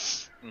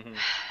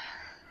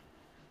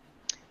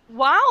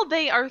 While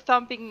they are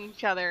thumping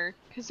each other,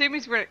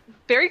 Kasumi's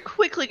very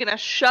quickly gonna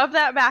shove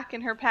that back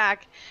in her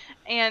pack,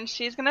 and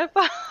she's gonna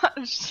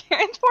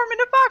transform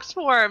into fox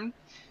form.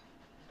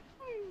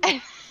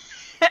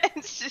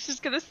 And she's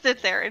just gonna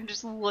sit there and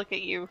just look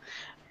at you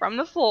from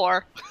the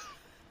floor.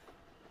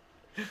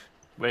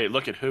 Wait,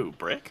 look at who?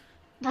 Brick?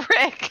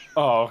 Brick.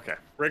 Oh, okay.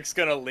 Rick's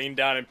gonna lean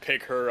down and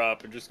pick her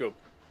up and just go,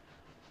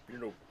 "You're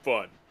no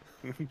fun."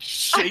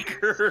 Shake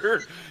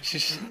her.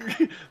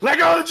 Let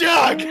go of the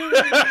jug.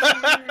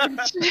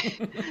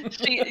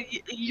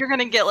 You're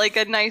gonna get like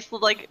a nice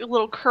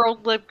little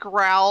curled lip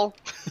growl.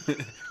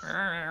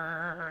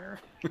 I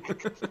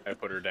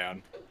put her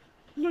down.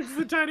 Looks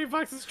the tiny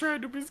fox is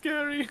trying to be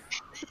scary.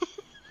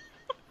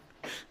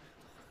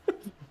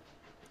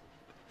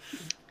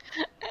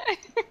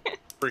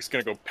 Rick's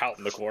gonna go pout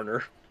in the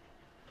corner.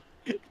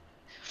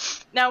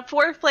 Now,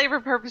 for flavor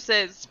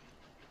purposes,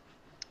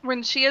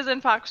 when she is in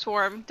fox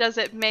form, does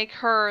it make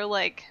her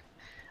like?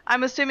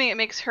 I'm assuming it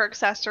makes her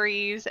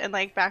accessories and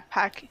like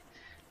backpack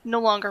no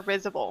longer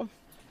visible.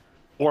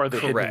 Or the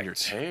hidden in Correct. your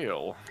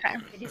tail.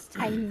 It is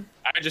tiny.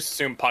 I just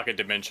assume pocket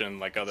dimension,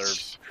 like other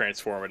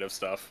transformative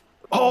stuff.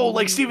 Oh,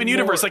 like Steven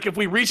Universe. Like if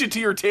we reach into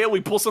your tail,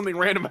 we pull something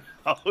random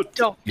out.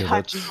 Don't Yeah,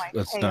 touch let's my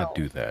let's tail. not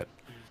do that.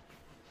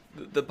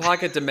 The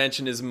pocket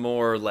dimension is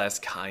more or less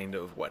kind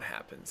of what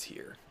happens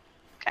here.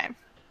 Okay.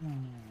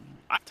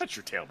 I've touched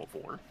your tail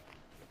before.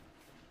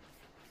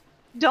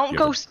 Don't Yeah,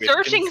 go but-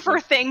 searching for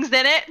things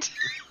in it.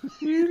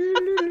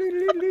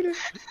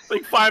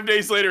 Like 5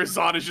 days later,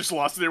 Zahn is just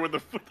lost there with the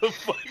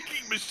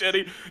fucking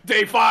machete.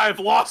 Day 5,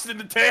 lost in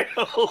the tails.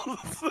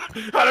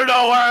 I don't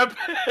know where I've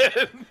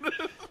been.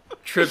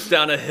 Trips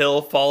down a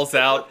hill, falls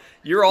out.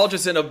 You're all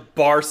just in a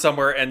bar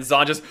somewhere, and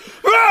Zahn just.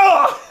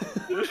 "Ah!"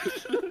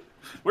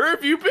 Where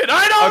have you been?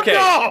 I don't Okay,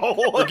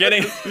 know.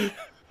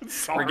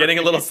 we're getting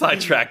a little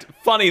sidetracked.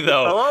 Funny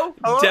though. Hello?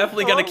 Hello?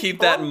 Definitely gonna Hello? keep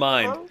that in Hello?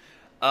 mind.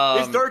 Hello?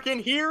 It's dark in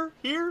here.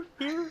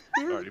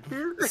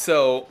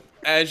 So,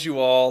 as you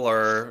all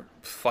are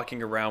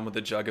fucking around with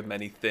a jug of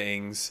many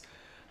things,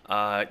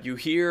 you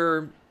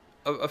hear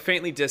a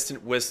faintly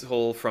distant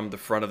whistle from the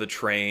front of the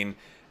train,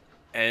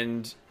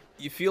 and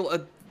you feel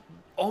a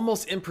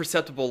almost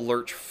imperceptible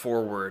lurch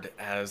forward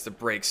as the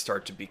brakes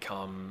start to be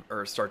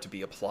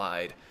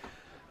applied.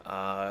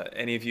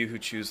 Any of you who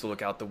choose to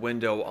look out the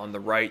window on the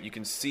right, you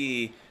can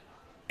see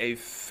a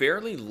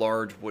fairly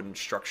large wooden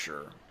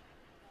structure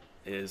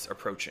is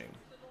approaching.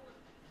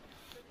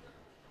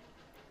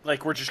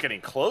 Like we're just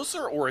getting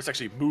closer, or it's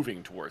actually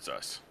moving towards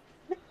us?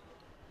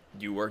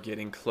 You are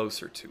getting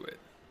closer to it.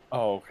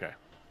 Oh, okay.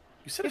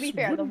 You said To be it's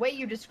fair, the wooden? way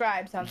you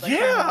describe sounds like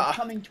Yeah. someone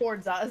coming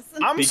towards us.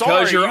 I'm Because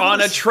sorry, you're you on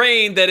a was-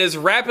 train that is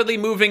rapidly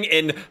moving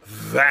in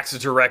that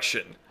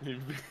direction.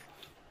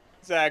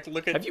 Zach,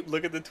 look Have at you-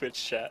 look at the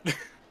Twitch chat.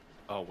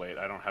 Oh wait,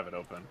 I don't have it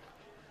open.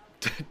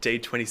 Day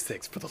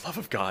 26, for the love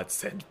of God,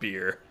 send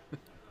beer.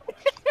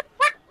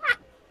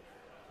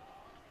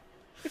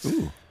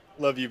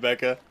 Love you,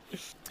 Becca.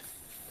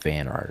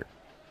 Fan art.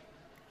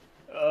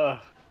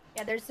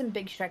 Yeah, there's some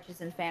big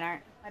stretches in fan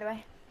art, by the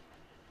way.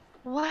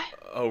 What?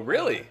 Oh,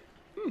 really?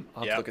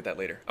 I'll have Yeah. to look at that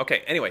later. Okay,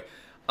 anyway.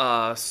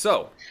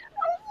 So,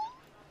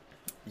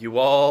 you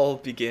all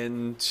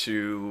begin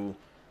to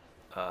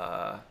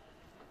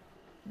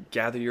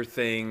gather your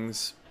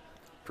things,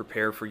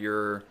 prepare for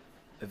your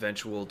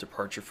eventual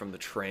departure from the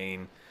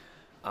train.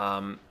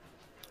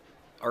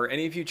 Are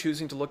any of you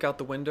choosing to look out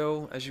the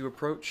window as you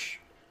approach?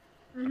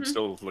 I'm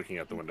still looking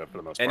at the window for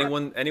the most part.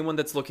 Anyone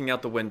that's looking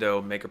out the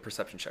window, make a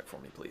perception check for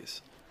me,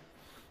 please.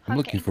 I'm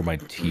looking Okay. for my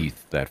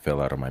teeth that fell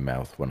out of my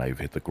mouth when I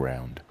hit the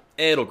ground.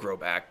 It'll grow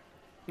back.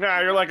 Nah,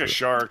 you're like a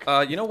shark.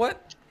 You know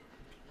what?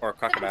 Or a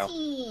crocodile.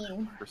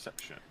 17.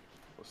 Perception.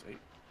 +8.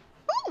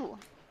 Ooh.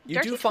 You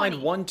Dirty do find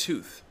 20. one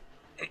tooth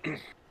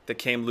that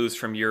came loose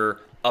from your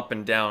up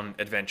and down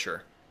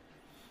adventure.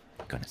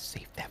 I'm gonna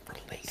save that for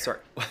later. Sorry.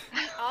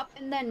 Up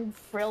and then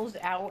frills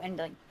out and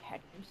like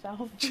catch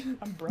yourself.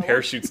 Umbrella.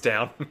 Parachutes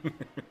down.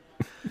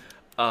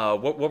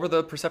 What were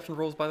the perception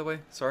rolls, by the way?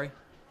 Sorry.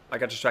 I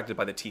got distracted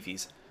by the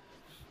teefies.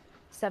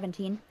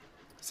 17.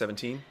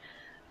 17,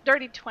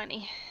 Dirty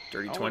 20.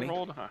 dirty I only 20,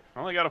 rolled- I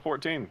only got a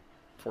 14.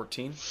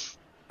 14.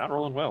 Not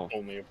rolling well.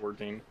 Only a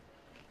 14.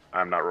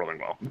 I'm not rolling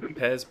well.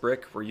 Pez,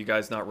 Brick, were you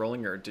guys not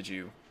rolling, or did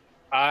you?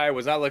 I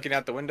was not looking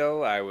out the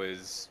window. I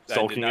was I did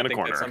Sulking not in a think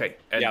that corner. some- Okay,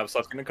 and- Yeah, I was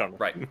sulking in a corner.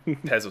 Right.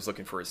 Pez was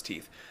looking for his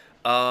teeth.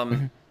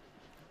 Zahn,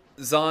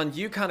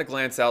 you kind of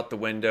glance out the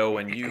window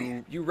and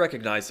you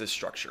recognize this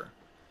structure.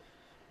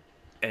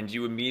 And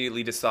you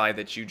immediately decide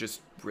that you just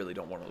really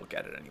don't want to look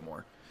at it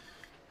anymore.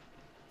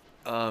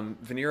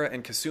 Vanira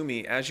and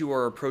Kasumi, as you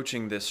are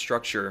approaching this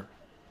structure,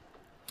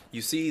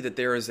 you see that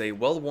there is a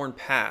well-worn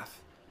path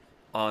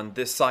on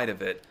this side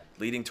of it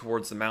leading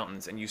towards the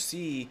mountains. And you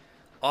see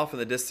off in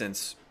the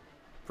distance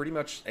pretty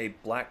much a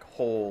black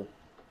hole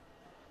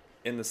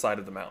in the side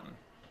of the mountain.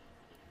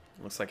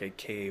 Looks like a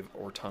cave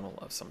or tunnel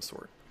of some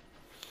sort.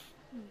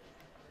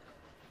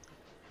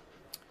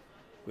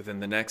 Within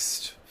the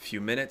next few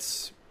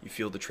minutes, you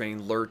feel the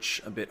train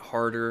lurch a bit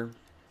harder,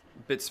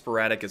 a bit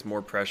sporadic as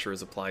more pressure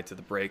is applied to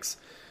the brakes,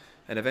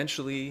 and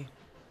eventually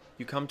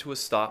you come to a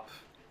stop.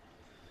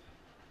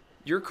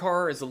 Your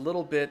car is a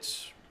little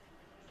bit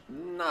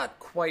not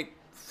quite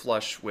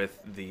flush with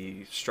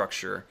the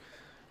structure,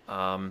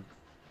 but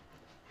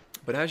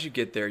as you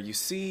get there, you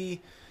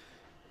see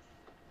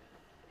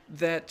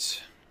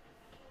that...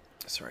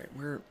 Sorry,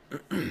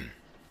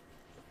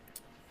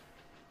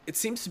 it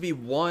seems to be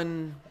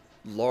one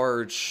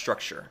large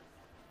structure.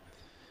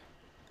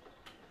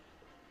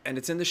 And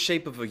it's in the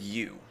shape of a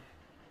U.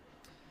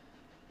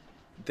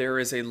 There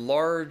is a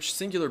large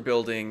singular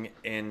building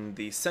in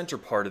the center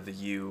part of the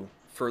U,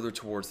 further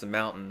towards the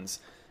mountains,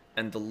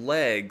 and the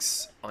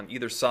legs on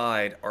either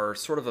side are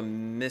sort of a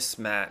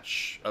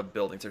mismatch of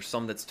buildings. There's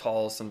some that's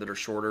tall, some that are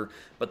shorter,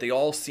 but they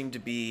all seem to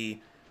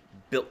be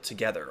built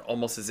together,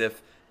 almost as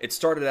if it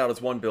started out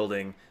as one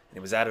building and it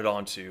was added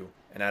onto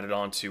in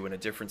a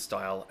different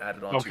style,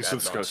 added onto, Okay, so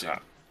this added goes onto.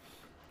 up.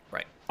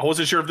 Right. I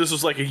wasn't sure if this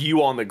was like a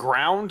U on the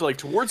ground, like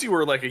towards you,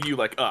 or like a U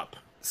like up.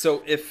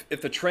 So if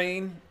the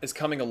train is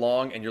coming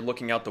along and you're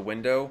looking out the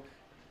window,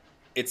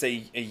 it's a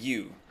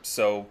U.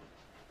 So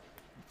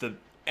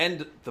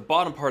the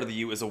bottom part of the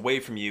U is away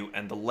from you,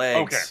 and the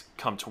legs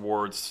come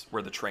towar's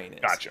where the train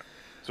is. Gotcha.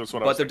 So it's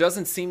what I But was there thinking.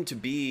 doesn't seem to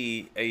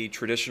be a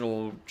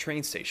traditional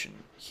train station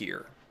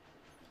here.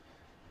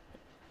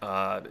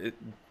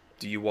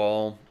 Do you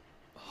all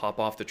hop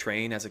off the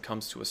train as it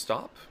comes to a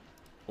stop,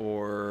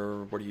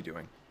 or what are you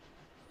doing?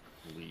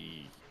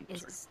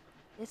 Is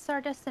this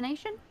our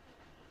destination?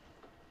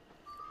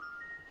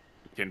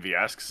 Kenvi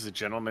asks the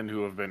gentlemen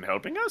who have been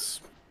helping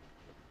us.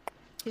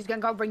 She's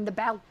gonna go ring the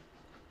bell.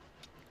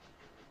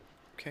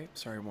 Okay,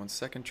 sorry, 1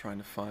 second. Trying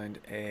to find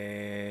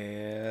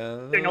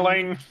a...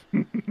 Ding-a-ling.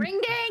 Ring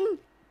ding!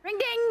 Ring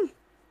ding!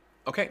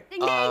 Okay. Ding,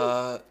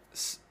 ding.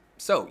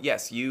 So,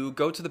 yes, you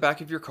go to the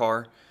back of your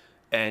car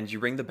and you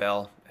ring the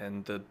bell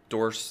and the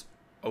doors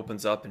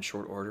opens up in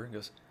short order and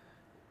goes,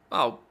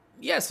 "Oh,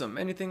 yes,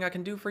 anything I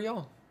can do for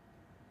y'all?"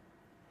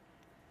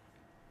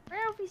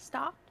 Where have we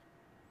stopped?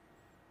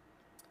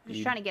 Just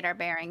You- trying to get our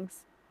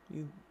bearings.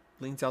 He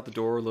leans out the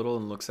door a little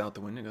and looks out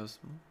the window and goes,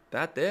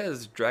 "That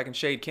is Dragon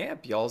Shade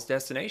Camp, y'all's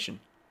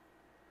destination."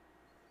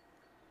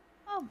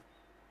 Oh,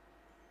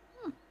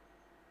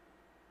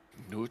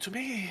 New to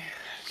me.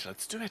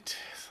 Let's do it.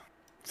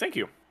 Thank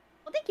you.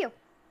 well, thank you.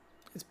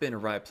 It's been a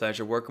right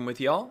pleasure working with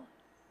y'all.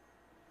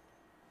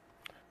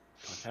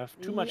 Don't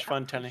have too We much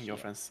fun telling your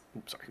appreciate friends.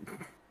 Oops, sorry.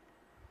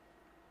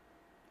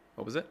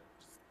 What was it?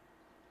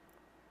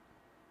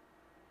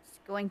 It's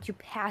going to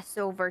pass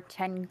over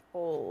 10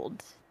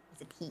 gold.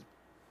 Is it he?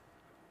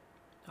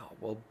 Oh,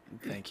 well,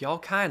 thank y'all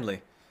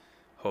kindly.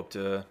 Hope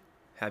to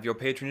have your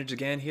patronage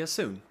again here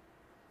soon.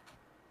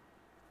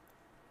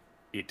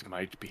 It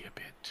might be a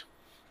bit.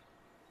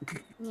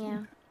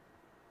 Yeah.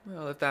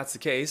 Well, if that's the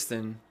case,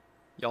 then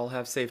y'all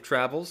have safe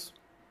travels.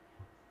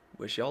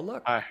 Wish y'all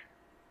luck.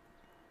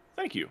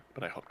 Thank you,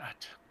 but I hope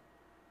not.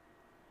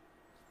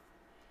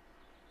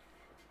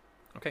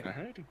 Okay,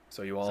 Alrighty.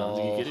 so you Sounds like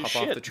all you get his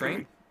hop off shit. the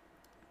train?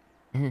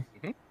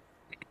 Mhm.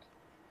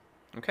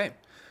 Okay.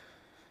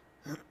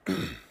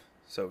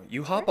 So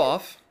you hop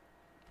off.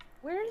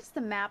 Where is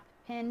the map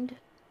pinned?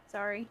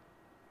 Sorry.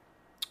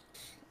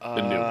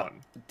 The new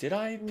one. Did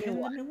I New pin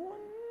the one. new one?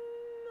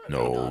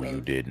 No,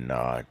 you did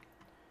not.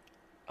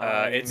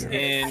 It's You're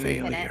in a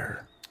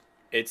failure.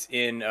 it's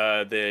in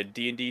the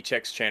D&D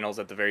checks channels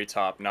at the very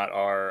top, not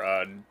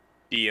our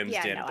DM's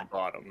Yeah, den no, at the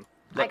bottom.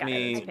 Let I got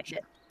me. it. I pinned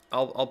it.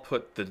 I'll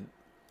put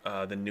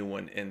the new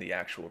one in the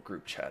actual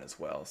group chat as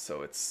well,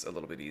 so it's a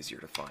little bit easier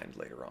to find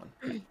later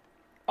on.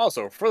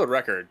 Also, for the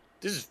record,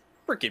 this is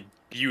freaking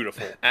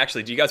beautiful.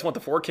 Actually, do you guys want the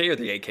 4K or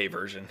the 8K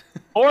version?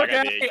 4K.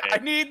 got the 8K. I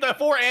need the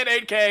 4 and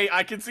 8K.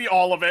 I can see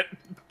all of it.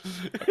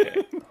 Okay,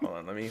 hold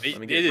on. Let me It get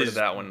rid is of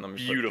that one. Let me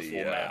beautiful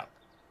put the, map.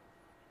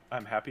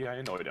 I'm happy I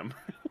annoyed him.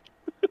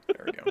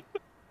 There we go.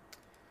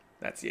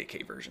 That's the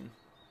 8K version.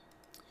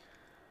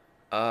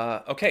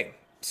 Okay,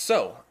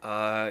 so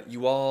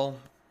you all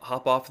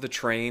hop off the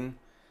train,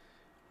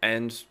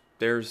 and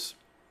there's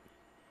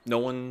no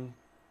one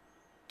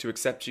to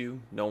accept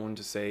you, no one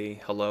to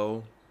say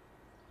hello.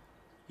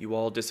 You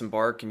all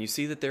disembark, and you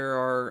see that there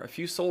are a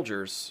few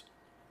soldiers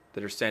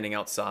that are standing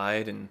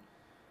outside, and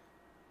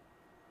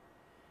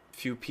a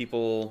few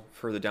people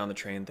further down the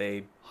train.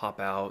 They hop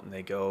out and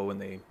they go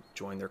and they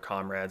join their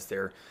comrades.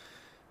 They're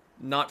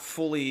not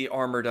fully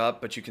armored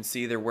up, but you can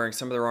see they're wearing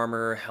some of their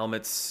armor,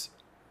 helmets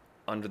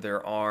under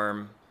their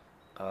arm,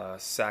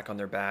 sack on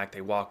their back.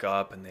 They walk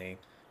up and they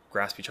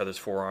grasp each other's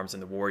forearms in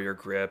the warrior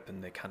grip,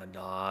 and they kind of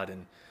nod,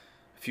 and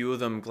a few of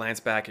them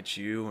glance back at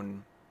you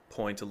and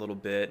point a little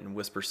bit and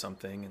whisper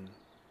something, and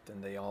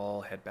then they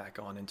all head back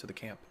on into the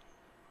camp.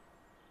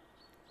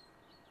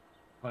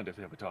 Mind if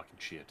they were talking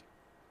shit?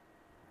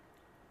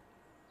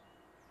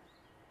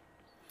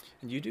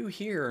 And you do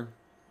hear,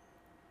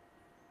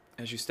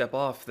 as you step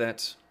off,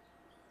 that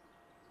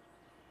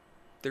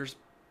there's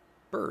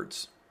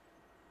birds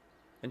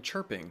and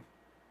chirping,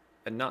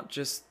 and not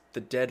just the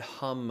dead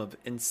hum of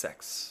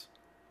insects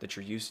that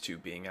you're used to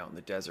being out in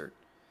the desert.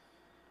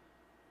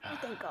 Oh,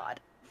 thank God.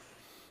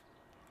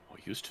 Oh,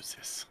 used to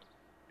this.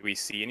 Do we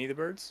see any of the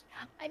birds?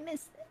 I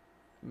missed it.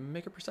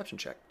 Make a perception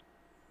check.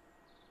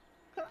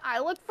 I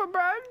look for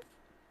birds.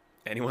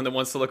 Anyone that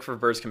wants to look for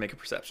birds can make a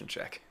perception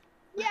check.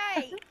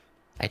 Yay!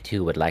 I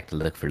too would like to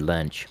look for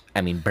lunch.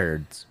 I mean,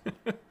 birds.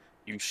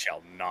 You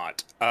shall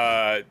not.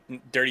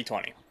 Dirty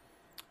 20.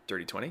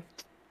 Dirty 20,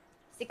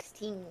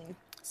 16.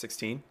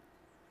 16.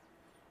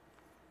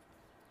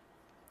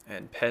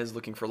 And Pez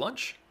looking for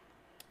lunch.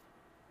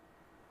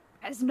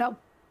 As no.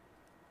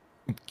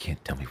 You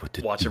can't tell me what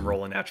to Watch do. him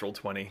roll a natural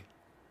 20.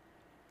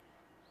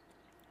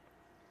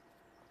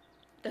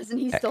 Doesn't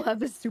he still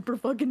have his super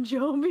fucking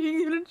jump?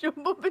 He's gonna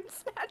jump up and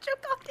snatch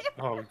a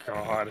goddamn. Oh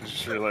god, I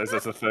just realized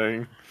that's a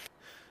thing.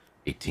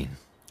 18.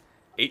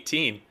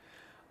 18.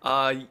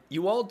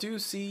 You all do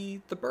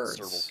see the birds.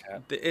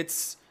 Serval cat.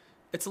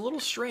 It's a little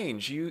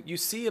strange. You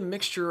see a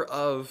mixture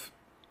of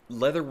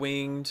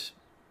leather-winged,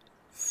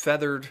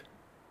 feathered,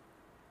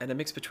 and a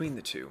mix between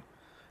the two.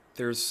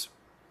 There's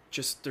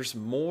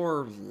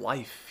more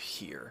life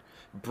here.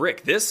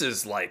 Brick, this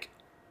is like,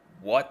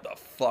 what the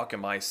fuck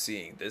am I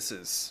seeing? This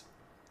is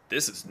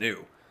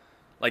new.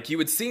 Like, you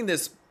had seen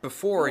this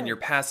before in your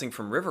passing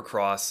from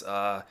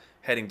Rivercross,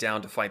 heading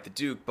down to fight the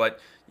Duke, but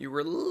you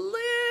were a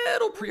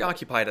little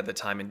preoccupied at the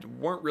time and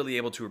weren't really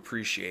able to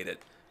appreciate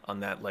it on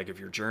that leg of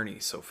your journey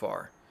so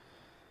far.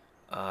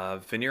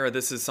 Vanera,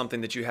 this is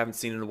something that you haven't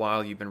seen in a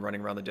while. You've been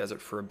running around the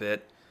desert for a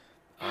bit.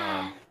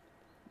 Kasumi,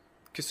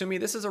 Kasumi,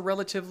 this is a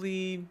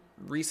relatively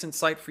recent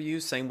sight for you.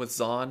 Same with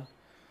Zahn.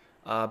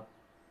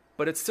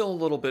 But it's still a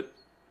little bit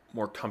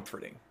more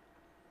comforting.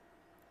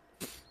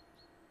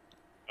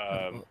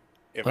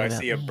 If What I about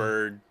see a me?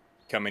 bird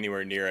come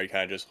anywhere near, I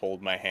kind of just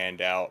hold my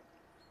hand out.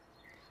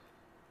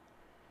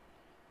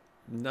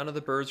 None of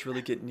the birds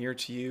really get near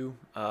to you.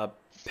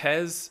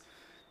 Pez,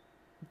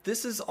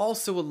 this is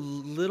also a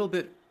little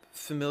bit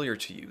familiar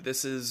to you.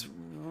 This is...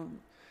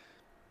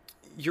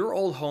 Your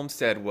old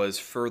homestead was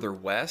further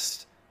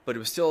west, but it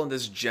was still in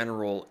this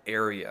general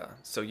area.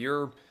 So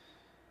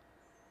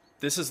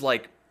this is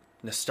like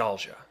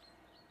nostalgia.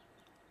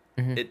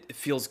 Mhm. It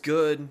feels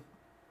good.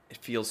 It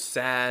feels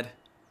sad.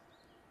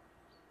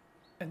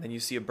 And then you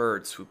see a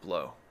bird swoop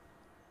low.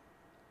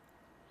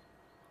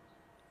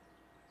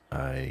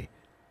 I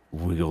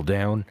wiggle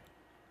down,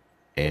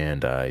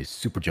 and I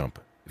super jump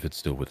if it's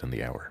still within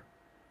the hour.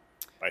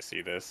 I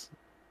see this.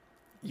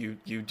 You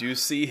do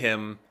see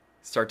him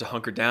start to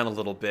hunker down a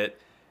little bit.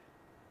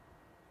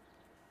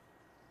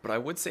 But I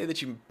would say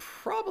that you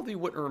probably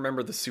wouldn't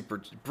remember the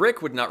super...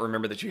 Brick would not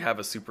remember that you have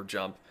a super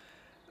jump.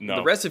 No.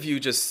 The rest of you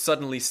just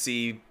suddenly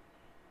see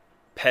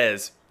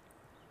Pez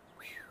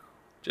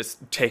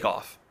just take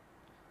off.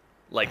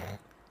 Like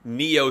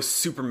Neo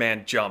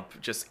Superman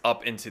jump just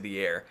up into the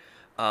air.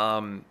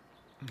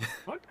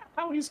 What?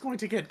 How he's going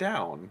to get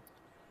down?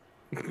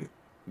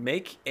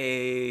 Make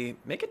a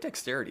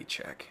dexterity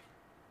check.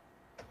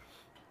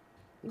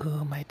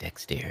 Ooh, my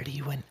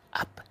dexterity went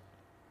up.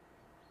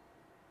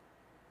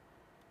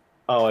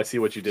 Oh, I see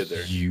what you did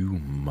there. You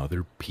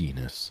mother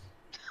penis.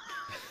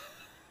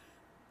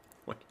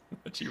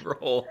 What'd you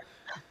roll?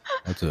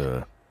 That's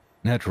a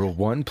natural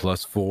 1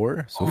 plus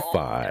 4, so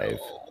 5.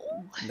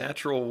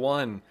 Natural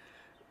 1.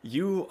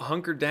 You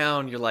hunker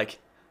down, you're like,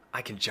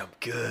 I can jump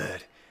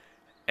good.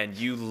 And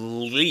you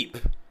leap.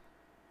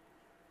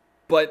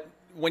 But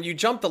when you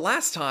jumped the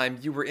last time,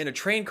 you were in a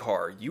train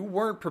car. You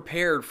weren't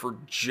prepared for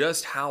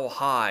just how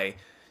high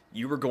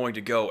you were going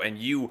to go. And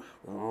you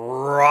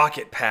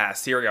rocket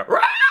past. Here we go.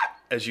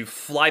 As you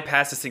fly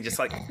past this thing, just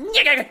like...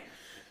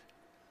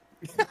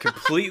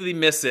 completely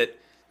miss it.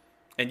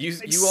 And you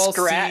all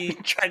see...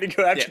 trying to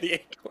go after Yeah. the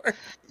acorn.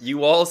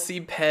 You all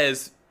see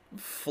Pez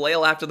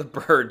flail after the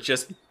bird,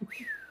 just...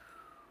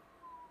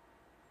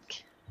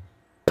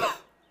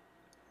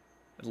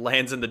 It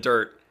lands in the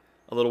dirt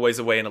a little ways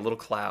away in a little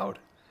cloud.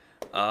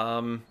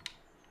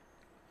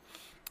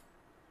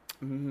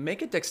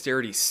 Make a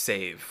dexterity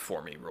save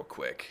for me real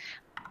quick.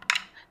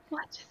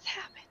 What just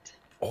happened?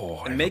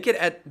 Oh, And make it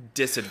at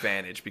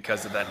disadvantage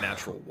because of that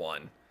natural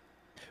 1.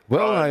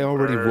 well, I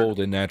already bird. rolled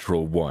a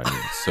natural 1,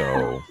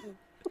 so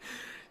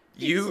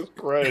You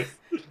Christ.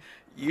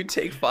 you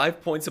take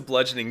 5 points of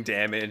bludgeoning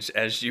damage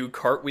as you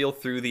cartwheel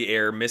through the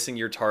air, missing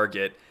your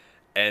target,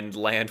 and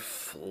land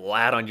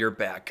flat on your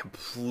back,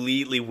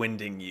 completely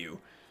winding you.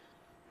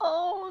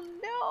 Oh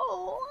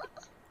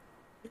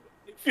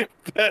no!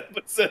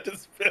 That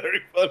is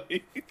very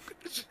funny.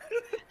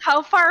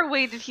 How far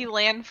away did he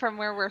land from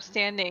where we're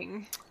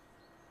standing?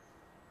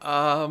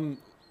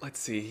 Let's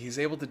see. He's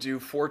able to do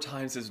 4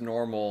 times his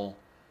normal.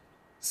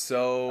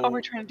 So Oh,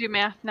 we're trying to do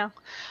math now.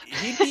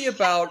 he'd be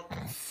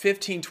about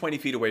 15, 20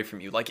 feet away from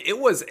you. Like, it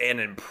was an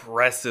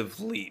impressive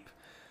leap.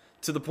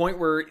 To the point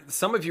where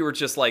some of you were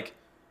just like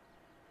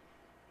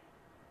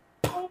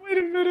Oh, wait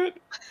a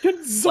minute.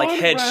 Can Zon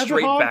head rabbit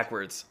straight hop?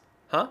 backwards.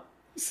 Huh?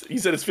 He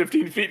said it's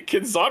 15 feet.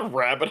 Can Zon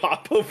rabbit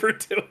hop over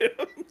to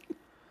him?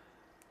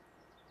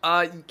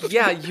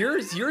 Yeah,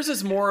 yours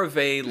is more of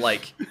a,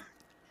 like,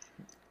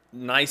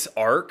 nice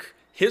arc.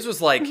 His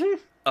was like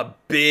a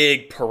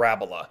big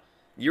parabola.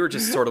 You were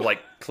just sort of like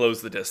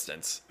close the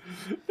distance.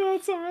 No,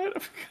 it's alright.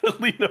 I'm gonna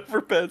lean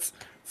over Pez.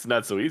 It's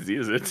not so easy,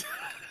 is it?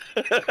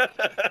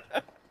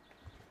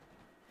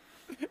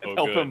 Oh,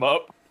 Help good. him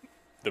up.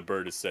 The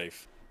bird is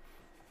safe.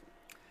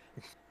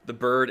 The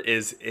bird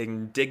is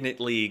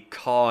indignantly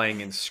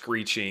cawing and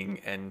screeching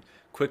and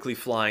quickly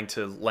flying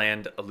to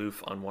land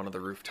aloof on one of the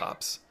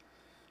rooftops.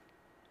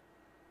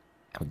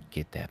 I'll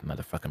get that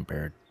motherfucking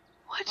bird.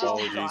 What just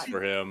Apologies happened?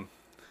 for him.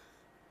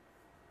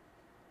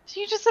 So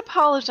you just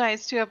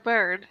apologized to a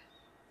bird.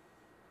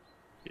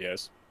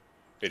 Yes,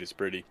 it is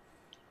pretty.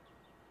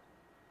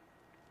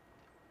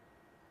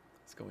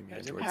 It's going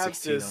Let him Android have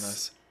 16 on this.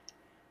 us.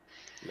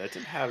 Let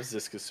him have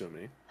this,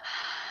 Kasumi.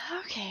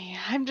 Okay,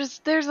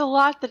 there's a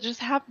lot that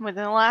just happened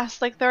within the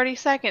last, like, 30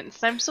 seconds.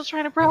 I'm still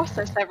trying to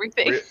process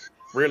everything.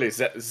 Really,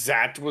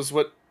 Zat was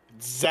what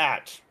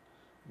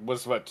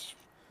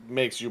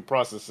makes you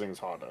process things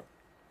harder.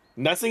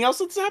 Nothing else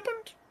that's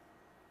happened?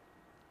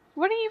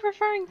 What are you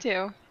referring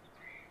to?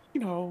 You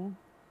know,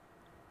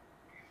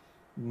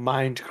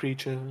 mind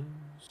creatures,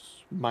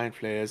 mind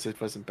flayers.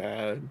 It wasn't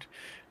bad.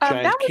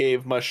 Giant that was-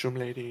 cave mushroom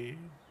lady.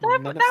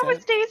 That, None of that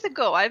was days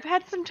ago. I've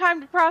had some time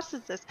to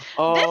process this.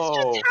 Oh. This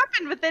just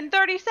happened within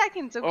 30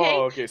 seconds, okay?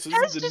 Oh, okay. So this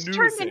Pez is just the new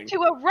turned thing.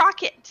 into a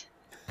rocket.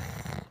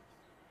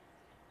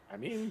 I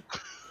mean,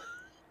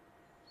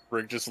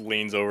 Rick just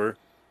leans over.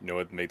 You know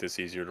what would make this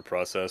easier to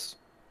process?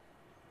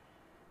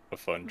 A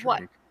fun drink.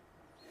 What?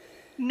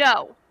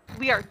 No.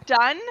 We are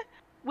done.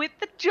 with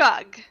the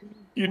jug.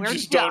 You We're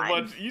just done.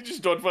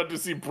 don't want to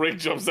see break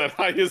jumps that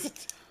high, is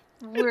it?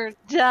 We're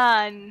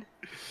done.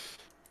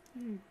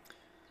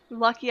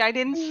 Lucky I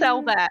didn't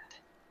sell that.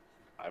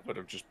 I would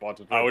have just bought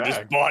it. I would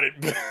just bought it.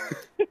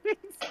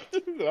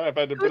 I've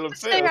had a bill Who's of to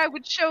say sale. I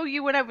would show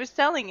you when I was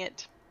selling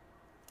it?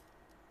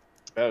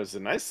 That was the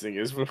nice thing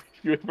is, when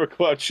you ever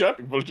go out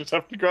shopping, we'll just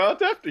have to go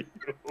out after you.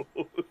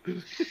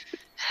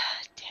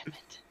 Damn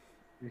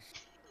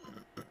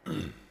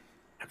it.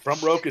 From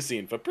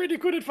Rokasine, for pretty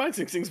good at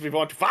finding things we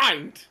want to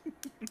find.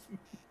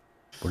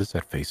 What is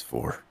that face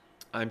for?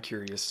 I'm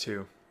curious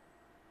too.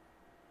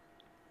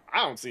 I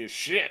don't see a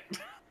shit.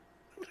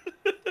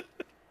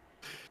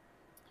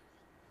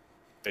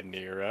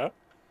 Vanera.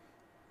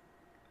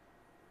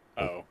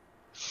 Oh.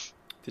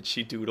 Did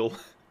she doodle?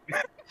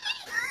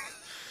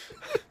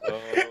 Oh,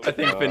 I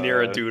think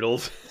Vanera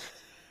doodled.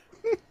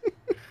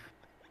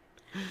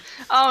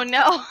 Oh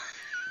no.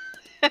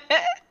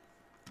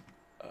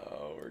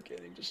 Oh, we're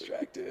getting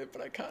distracted,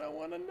 but I kind of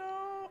want to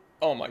know.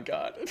 Oh my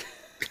god.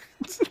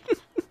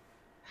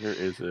 Where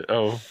is it?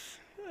 Oh.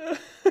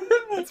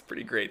 That's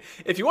pretty great.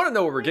 If you want to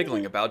know what we're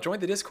giggling about, join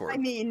the Discord. I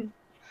mean,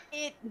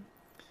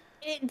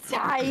 it's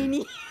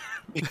tiny.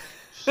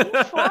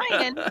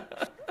 Flying.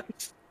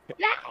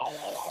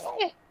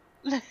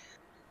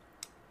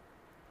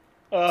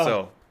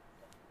 So,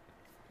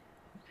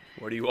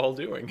 what are you all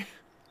doing?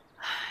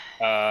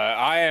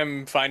 I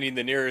am finding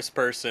the nearest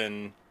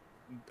person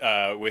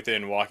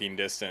within walking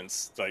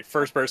distance. Like,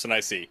 first person I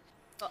see.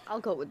 I'll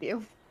go with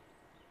you.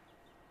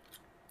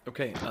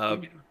 Okay,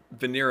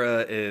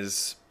 Vanera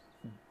is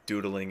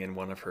doodling in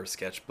one of her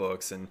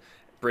sketchbooks, and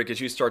Brick, as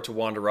you start to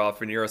wander off,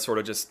 Vanera sort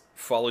of just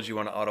follows you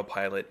on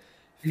autopilot,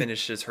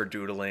 finishes her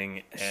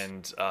doodling,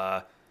 and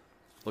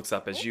looks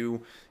up as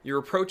you're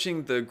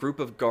approaching the group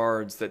of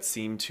guards that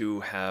seem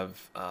to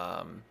have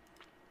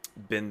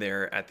been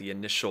there at the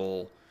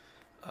initial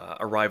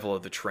arrival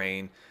of the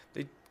train.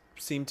 They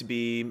seem to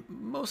be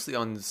mostly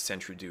on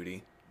sentry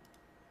duty.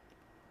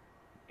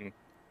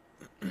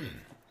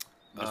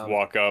 Just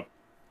walk up.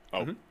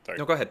 Oh, sorry.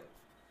 No, go ahead.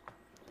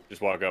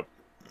 Just walk up.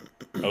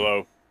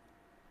 Hello.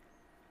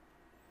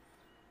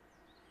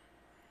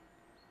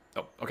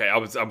 Oh, okay. I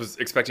was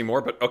expecting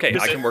more, but okay,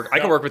 I can work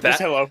with that.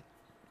 Just hello.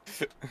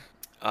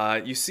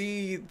 You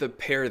see the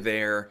pair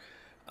there.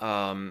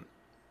 You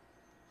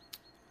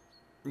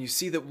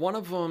see that one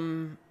of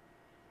them,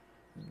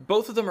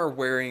 both of them are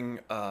wearing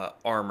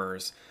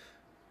armors.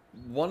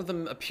 One of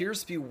them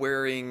appears to be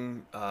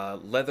wearing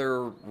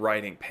leather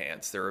riding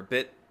pants. They're a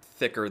bit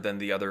thicker than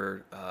the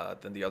other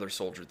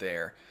soldier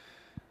there.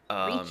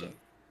 Reaching.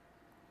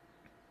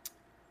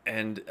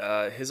 And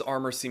his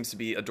armor seems to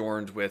be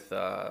adorned with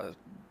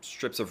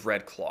strips of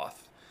red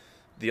cloth.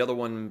 The other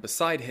one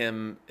beside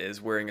him is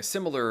wearing a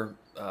similar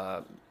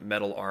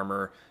metal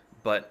armor,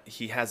 but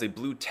he has a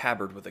blue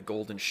tabard with a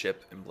golden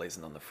ship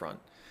emblazoned on the front.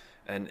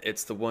 And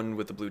it's the one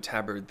with the blue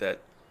tabard that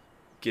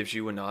gives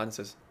you a nod and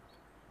says,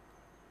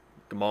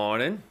 "Good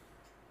morning."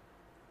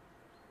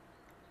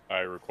 I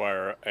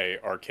require a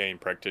arcane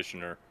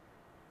practitioner.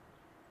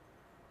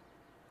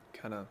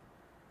 Kind of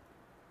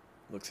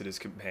looks at his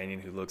companion,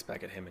 who looks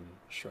back at him and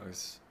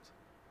shrugs.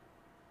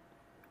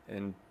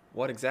 "And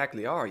what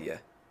exactly are you?"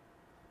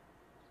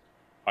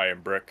 I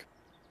am Brick.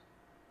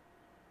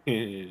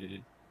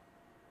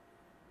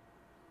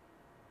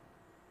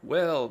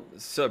 "Well,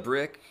 Sir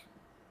Brick,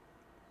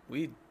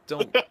 we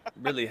don't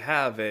really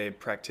have a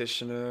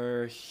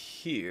practitioner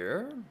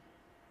here."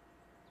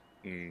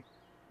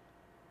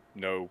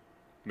 No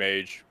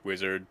mage,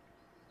 wizard,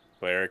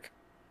 cleric.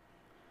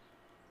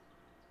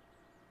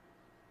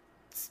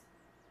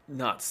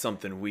 Not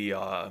something we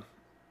are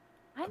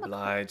I'm a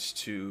obliged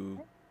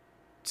to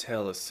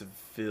tell a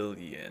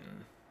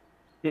civilian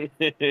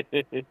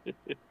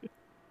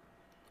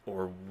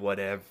or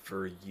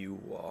whatever you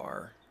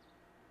are.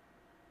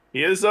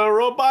 He is a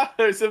robot.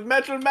 There's a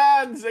metal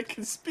man that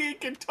can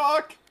speak and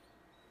talk.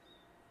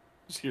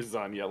 Just hear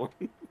Zahn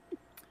yelling.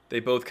 They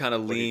both kind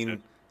of What he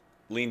said.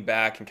 lean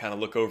back and kind of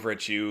look over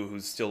at you,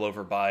 who's still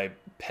over by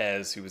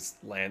Pez, who was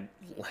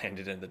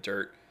landed in the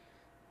dirt.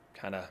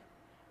 Kind of,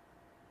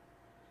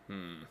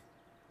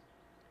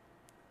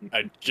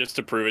 Just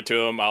to prove it to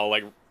him, I'll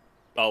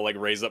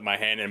raise up my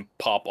hand and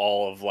pop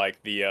all of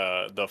like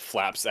the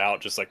flaps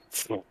out, just like.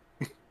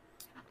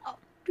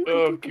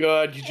 Oh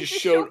god, you just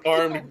Show showed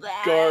armed people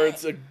that.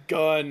 guards a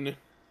gun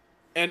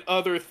and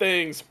other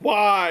things.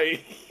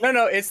 Why?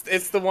 No,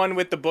 it's the one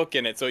with the book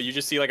in it. So you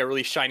just see like a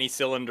really shiny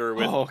cylinder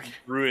with Oh, okay.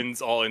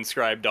 runes all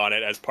inscribed on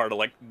it as part of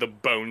like the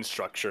bone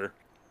structure.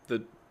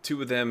 the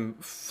two of them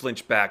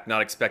flinch back,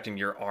 not expecting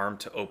your arm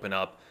to open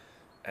up,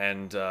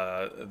 and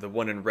the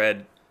one in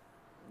red,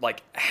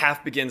 like,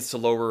 half begins to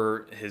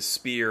lower his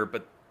spear,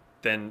 but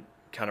then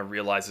kind of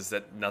realizes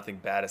that nothing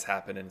bad has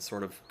happened and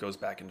sort of goes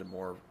back into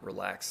more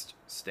relaxed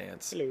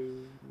stance.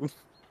 Hello.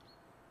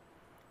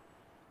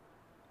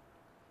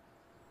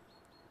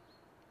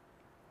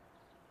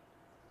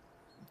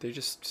 They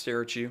just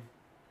stare at you.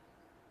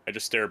 I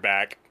just stare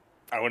back.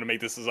 I want to make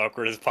this as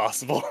awkward as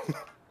possible.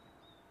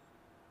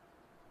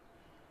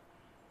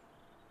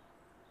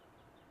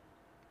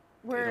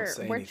 we're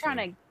say we're trying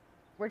anything.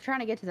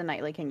 to get to the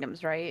Nightly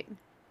Kingdoms, right?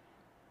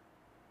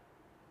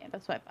 Yeah,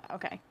 that's what I thought.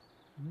 Okay.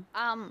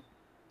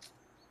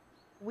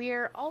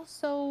 We're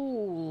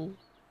also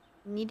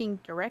needing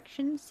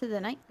directions to the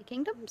Nightly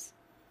Kingdoms.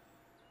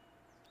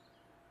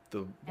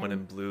 The one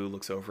in blue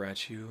looks over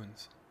at you and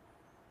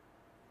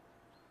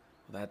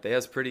well, that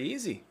there's pretty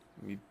easy.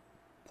 He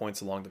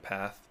points along the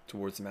path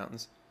towards the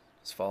mountains.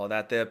 Just follow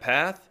that there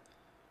path.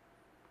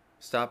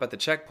 Stop at the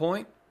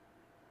checkpoint.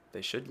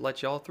 They should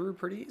let y'all through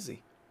pretty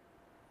easy.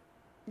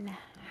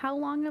 How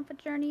long of a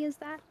journey is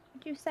that,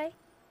 would you say?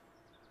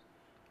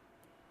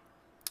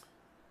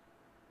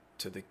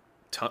 To the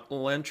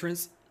tunnel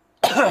entrance.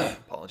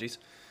 Apologies.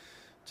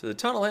 To the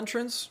tunnel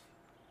entrance.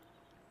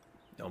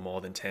 No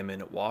more than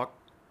 10-minute walk.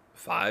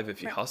 5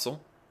 if you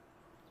hustle.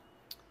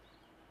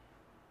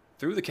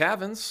 Through the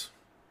caverns.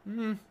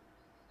 3-4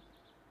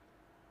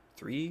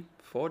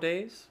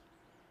 days.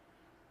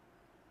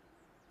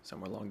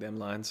 Somewhere along them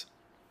lines.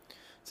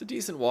 It's a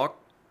decent walk.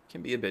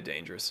 Can be a bit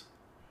dangerous.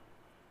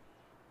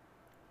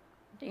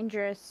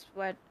 Dangerous.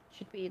 What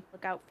should we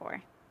look out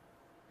for?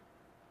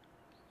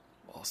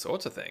 All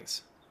sorts of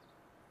things.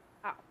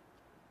 Oh.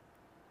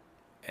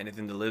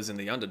 Anything that lives in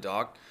the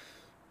Underdark.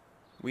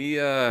 We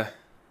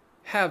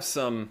have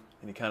some,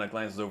 and he kind of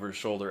glances over his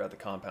shoulder at the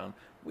compound.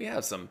 We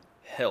have some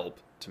help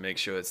to make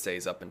sure it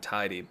stays up and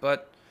tidy,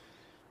 but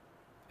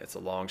it's a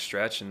long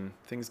stretch and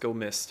things go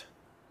missed.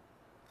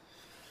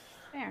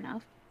 Fair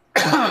enough.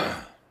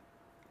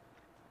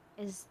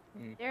 Is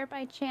there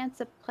by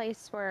chance a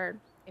place where,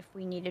 if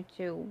we needed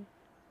to,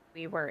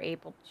 we were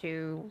able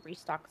to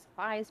restock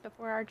supplies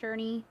before our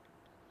journey?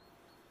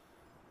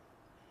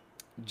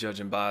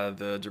 Judging by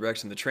the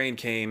direction the train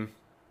came,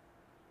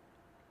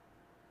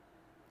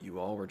 you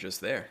all were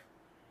just there.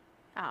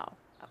 Oh,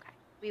 okay.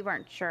 We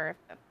weren't sure if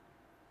the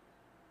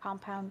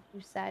compound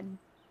you said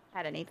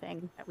had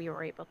anything that we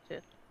were able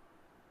to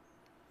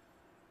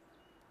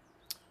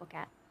look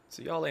at.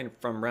 So y'all ain't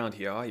from around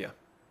here, are you?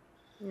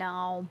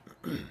 No.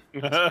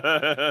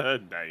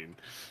 Nine.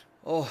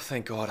 Oh,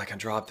 thank God I can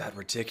drop that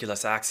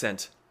ridiculous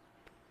accent.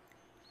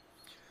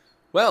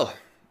 Well,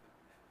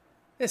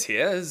 this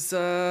here is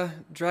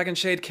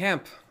Dragonshade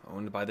Camp,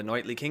 owned by the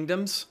Nightly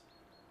Kingdoms.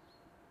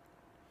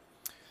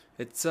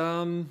 It's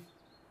a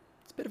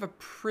bit of a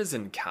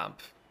prison camp,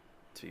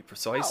 to be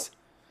precise.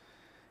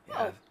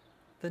 Yeah,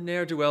 the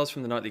ne'er-do-wells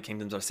from the Nightly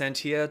Kingdoms are sent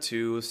here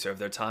to serve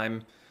their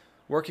time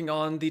working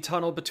on the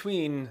tunnel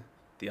between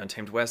the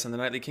Untamed West and the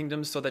Nightly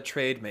Kingdoms so that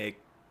trade may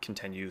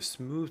continue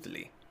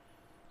smoothly.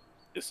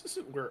 This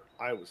isn't where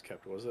I was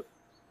kept, was it?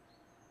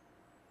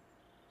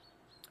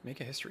 Make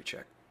a history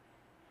check.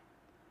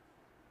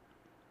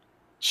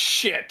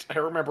 Shit! I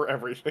remember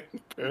everything,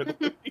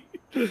 apparently.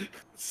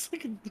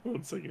 Second,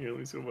 1 second here, let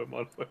me see what my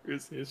modifier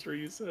is. History,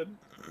 you said?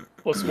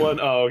 +1.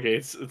 Oh, okay,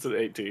 it's an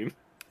 18.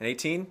 An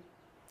 18?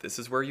 This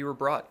is where you were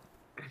brought.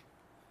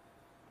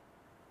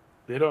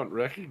 They don't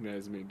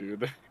recognize me, do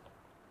they?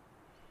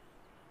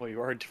 Well, you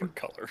are a different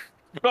color.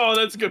 Oh,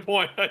 that's a good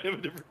point. I am a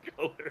different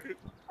color.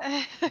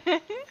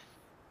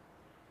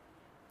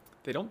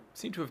 They don't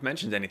seem to have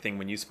mentioned anything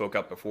when you spoke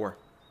up before.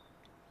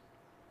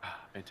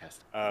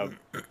 Fantastic.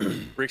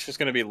 Rick's just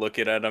gonna be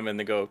looking at him and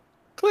then go,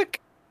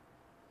 click.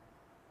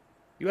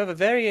 You have a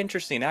very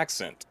interesting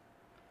accent.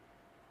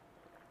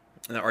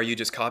 Now, are you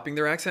just copying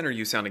their accent, or are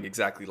you sounding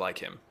exactly like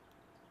him?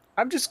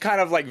 I'm just kind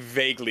of like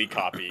vaguely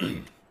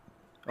copying.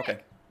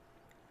 Okay.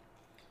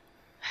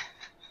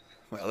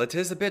 Well, it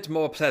is a bit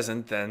more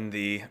pleasant than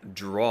the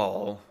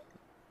drawl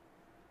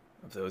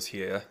of those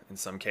here in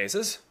some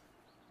cases.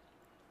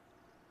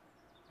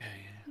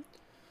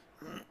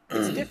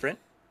 It's different.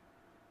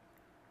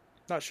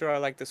 Not sure I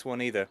like this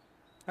one either.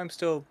 I'm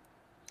still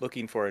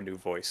looking for a new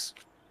voice.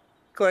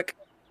 Click.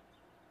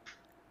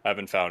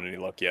 Haven't found any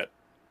luck yet.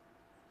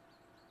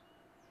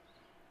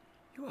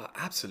 You are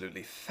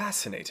absolutely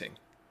fascinating.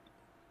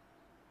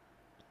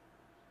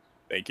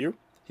 Thank you.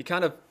 He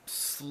kind of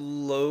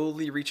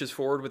slowly reaches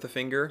forward with a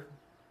finger,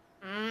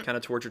 kind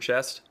of towards your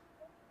chest.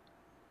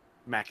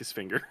 Mac his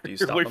finger. Do you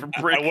You're stop away him? from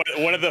Brick.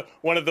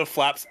 One of the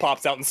flaps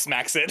pops out and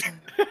smacks it.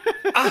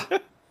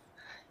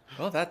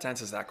 Well, that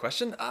answers that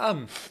question.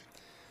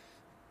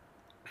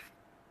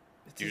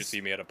 You just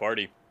see me at a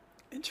party.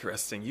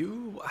 Interesting.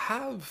 You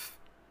have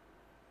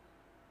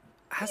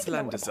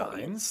Aslan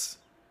designs.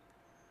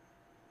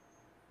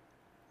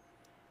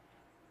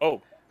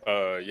 Oh,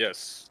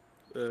 yes.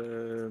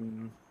 Gotta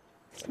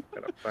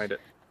find it.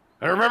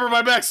 I remember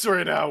my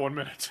backstory now. 1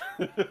 minute.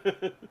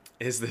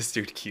 Is this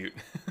dude cute?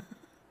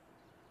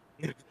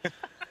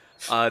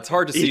 It's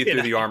hard to see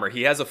through the armor.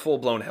 He has a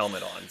full-blown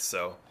helmet on,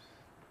 so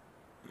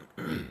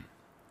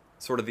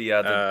sort of the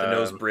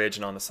nose bridge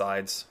and on the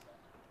sides.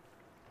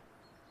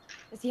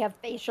 Does he have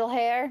facial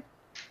hair?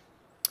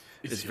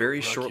 Is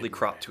very shortly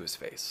cropped to his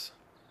face.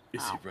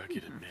 Is he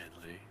rugged and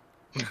manly?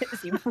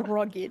 Is he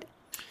rugged?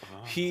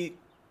 He,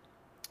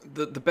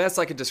 the best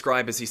I could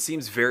describe is he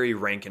seems very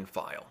rank and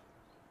file.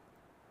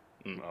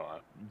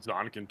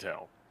 Zon can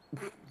tell.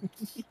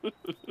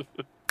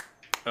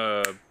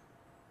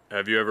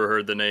 Have you ever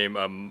heard the name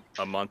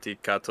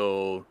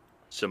Amontillado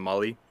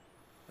Shamali?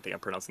 I think I'm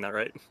pronouncing that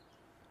right.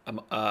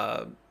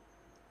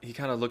 He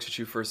kind of looks at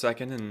you for a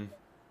second and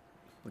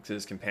looks at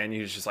his companion.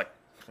 He's just like,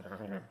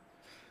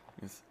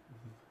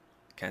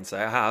 can't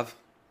say I have.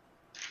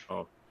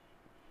 Oh.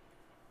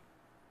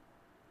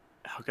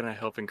 How can I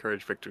help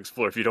encourage Vic to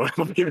explore if you don't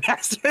help me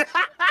master?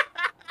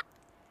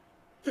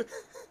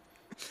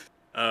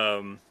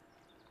 Well,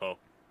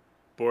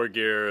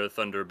 Borgir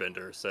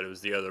Thunderbender said it was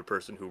the other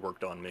person who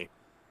worked on me.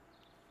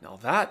 Now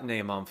that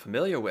name I'm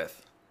familiar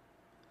with.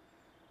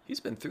 He's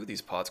been through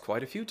these parts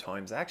quite a few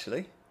times,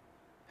 actually.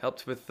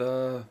 Helped with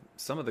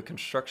some of the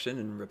construction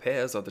and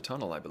repairs of the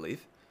tunnel, I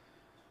believe.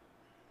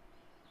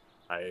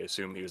 I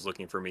assume he was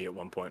looking for me at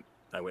one point.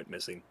 I went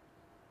missing.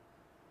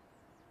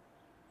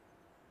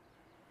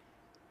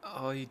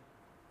 I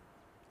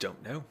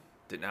don't know.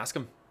 Didn't ask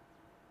him.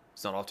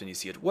 It's not often you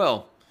see it.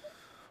 Well,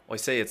 I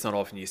say it's not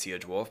often you see a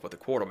dwarf, but the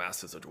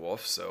quartermaster's a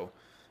dwarf, so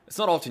it's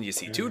not often you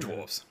see two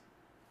dwarves.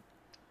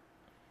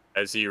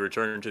 Has he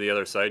returned to the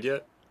other side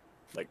yet?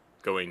 Like,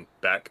 going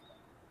back?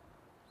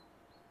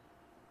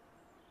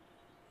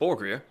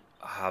 Borgir,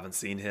 I haven't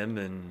seen him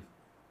in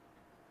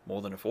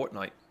more than a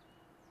fortnight.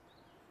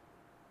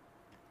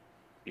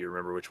 Do you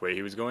remember which way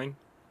he was going?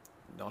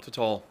 Not at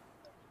all.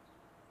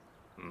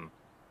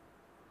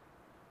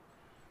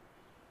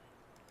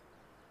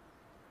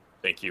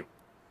 Thank you.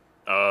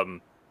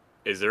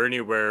 Is there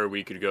anywhere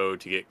we could go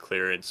to get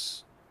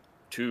clearance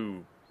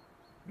to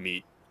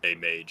meet a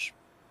mage?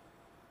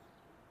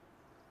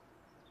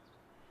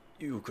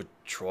 You could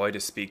try to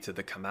speak to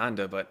the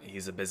commander, but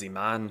he's a busy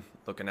man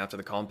looking after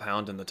the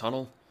compound and the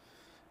tunnel.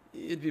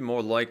 You'd be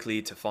more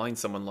likely to find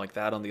someone like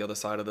that on the other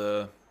side of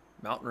the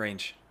mountain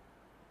range.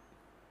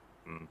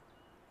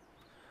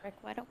 Rick,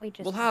 why don't we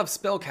just... We'll have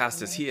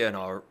spellcasters here in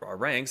our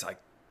ranks. I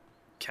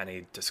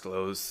can't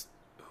disclose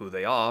who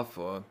they are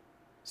for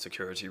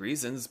security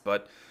reasons,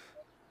 but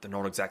they're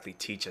not exactly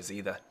teachers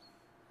either.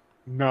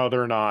 No,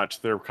 they're not.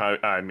 They're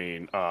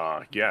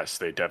yes,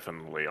 they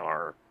definitely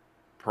are.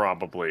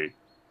 Probably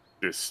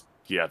this,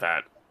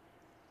 that.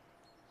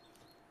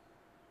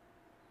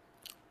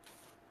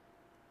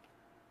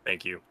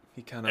 Thank you.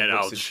 He kind of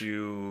looks at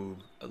you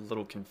a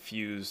little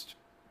confused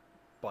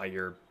by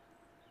your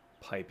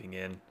piping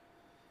in.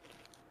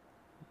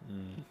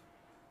 Come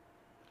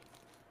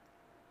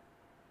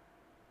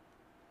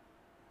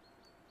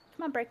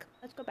on, Brick.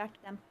 Let's go back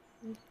to them.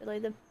 Relay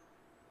them.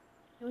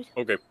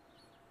 Okay.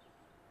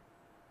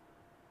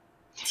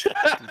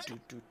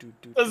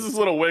 There's this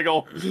little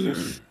wiggle.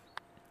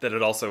 That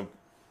it also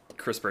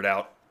crispered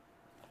out.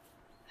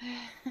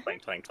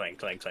 Clank, clank, clank,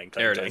 clank, clank,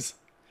 There it clank.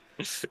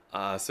 is.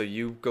 So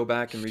you go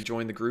back and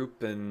rejoin the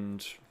group,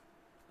 and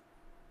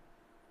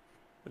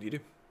what do you do?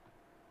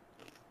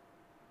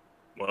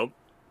 Well,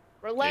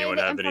 Relay Anyone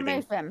the have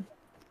information.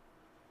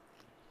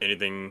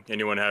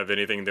 anyone have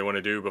anything they want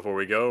to do before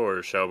we go,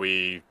 or shall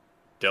we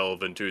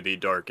delve into the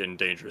dark and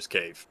dangerous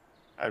cave?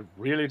 I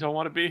really don't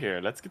want to be here.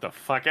 Let's get the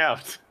fuck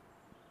out.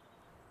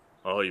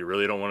 Well, you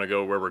really don't want to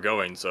go where we're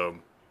going, so...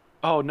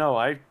 Oh, no,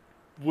 I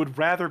would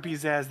rather be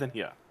Zaz than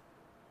here.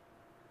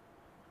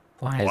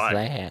 Why is Why?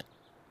 that?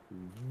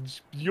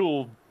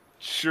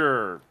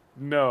 Sure.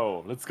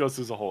 No, let's go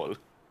through the hole.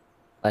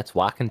 Let's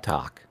walk and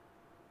talk.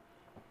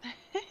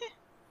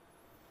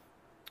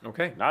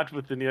 Okay. Not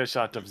with the near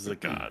shot of the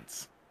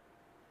gods.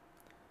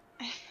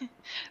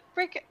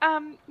 Rick,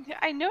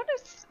 I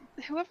noticed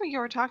whoever you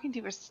were talking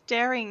to was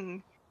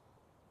staring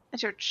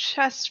at your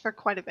chest for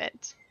quite a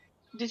bit.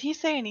 Did he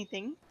say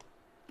anything?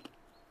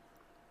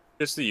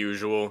 Just the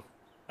usual.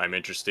 I'm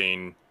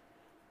interesting.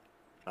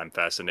 I'm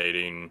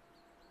fascinating.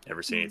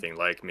 Never seen anything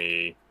like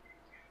me.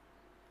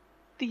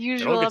 The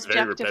usual gets very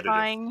repetitive.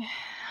 objectifying.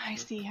 I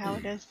see how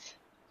it is.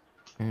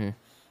 See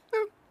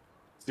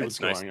It's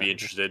nice to be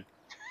interested.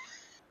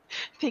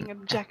 Being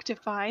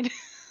objectified.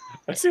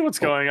 I see what's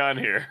going on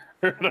here.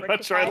 I'm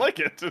not sure I like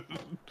it.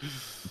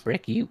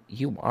 Brick, you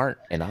aren't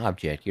an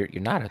object. You're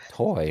not a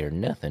toy or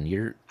nothing.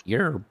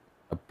 You're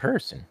a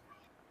person.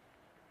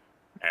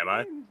 Am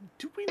I?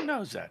 Do we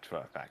know that for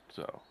a fact,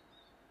 though?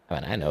 I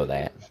mean, I know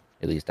that.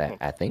 At least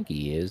I think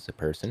he is a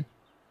person.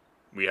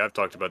 We have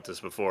talked about this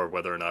before,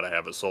 whether or not I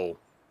have a soul.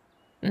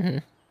 Mm-hmm.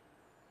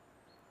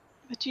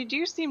 But you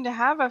do seem to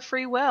have a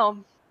free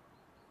will.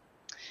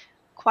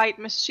 Quite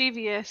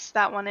mischievous,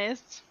 that one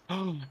is.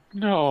 Oh,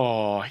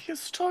 no,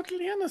 he's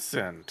totally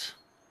innocent.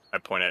 I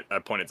point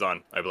at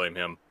Zahn. I blame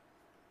him.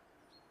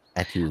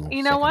 I do.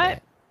 You know second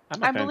what?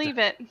 that. I believe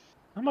it.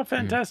 I'm a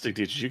fantastic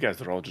teacher. You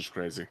guys are all just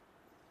crazy.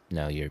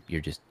 No,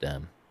 you're just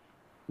dumb.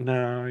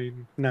 No,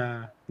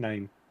 nah,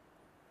 nine.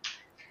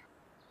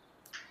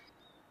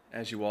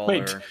 As you all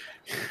Wait. are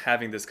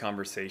having this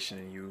conversation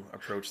and you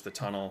approach the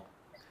tunnel,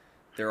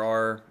 there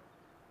are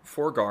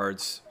 4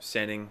 guards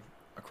standing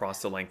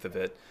across the length of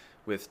it,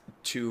 with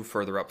 2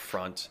 further up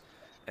front,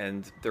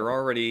 and they're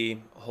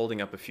already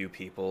holding up a few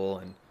people,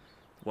 and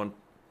one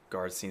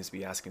guard seems to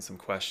be asking some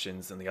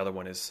questions, and the other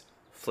one is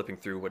flipping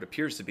through what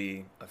appears to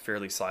be a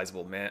fairly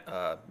sizable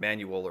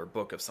manual or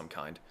book of some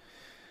kind.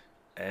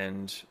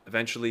 And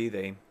eventually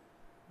they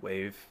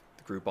wave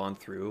the group on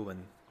through,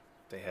 and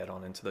they head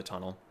on into the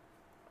tunnel.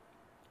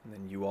 And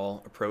then you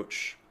all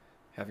approach,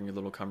 having your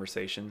little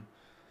conversation,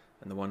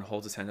 and the one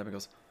holds his hand up and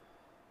goes,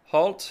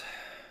 "Halt.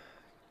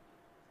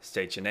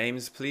 State your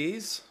names,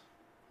 please."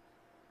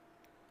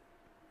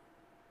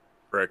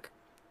 Brick.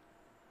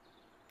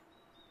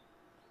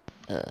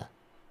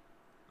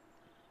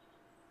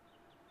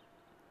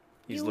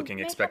 He's You looking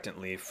may have-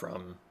 expectantly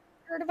from...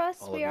 Heard of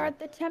us? All of We you. are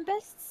the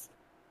Tempests.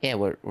 Yeah,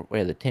 we're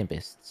the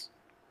Tempests.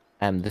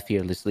 I'm the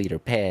fearless leader,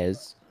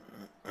 Pez.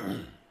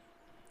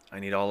 I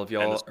need all of And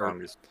the y'all...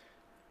 strongest.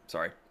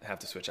 Sorry, I have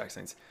to switch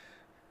accents.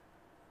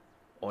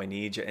 I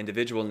need your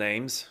individual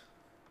names.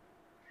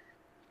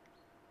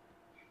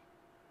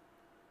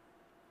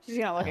 She's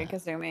gonna look at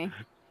Kasumi.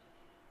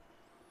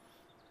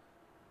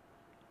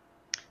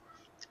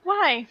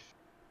 Why?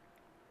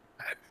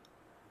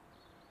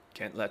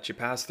 Can't let you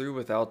pass through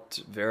without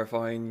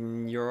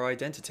verifying your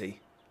identity.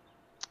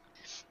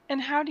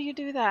 And how do you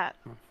do that?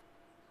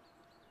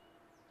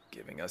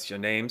 Giving us your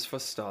names for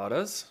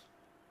starters.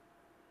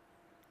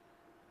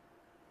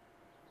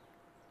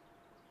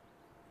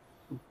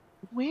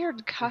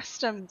 Weird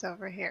customs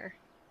over here.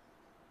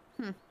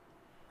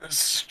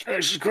 It's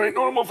actually quite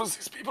normal for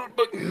these people,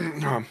 but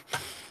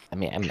I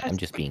mean, I'm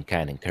just being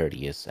kind and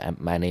courteous.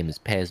 My name is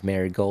Pez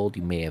Marigold.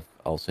 You may have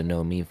also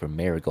known me from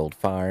Marigold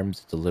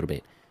Farms. It's a little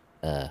bit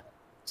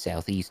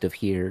southeast of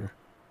here.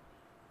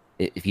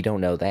 If you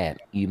don't know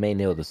that, you may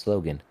know the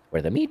slogan,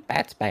 "Where the meat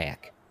bats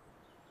back."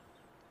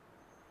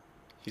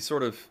 He just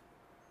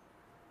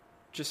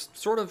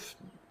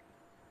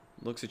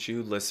looks at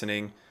you,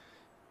 listening.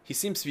 He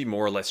seems to be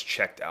more or less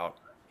checked out.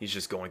 He's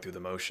just going through the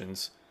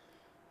motions.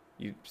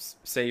 You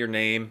say your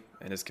name,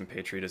 and his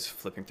compatriot is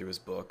flipping through his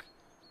book.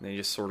 And then he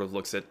just sort of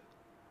looks at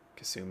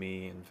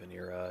Kasumi and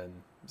Vanira and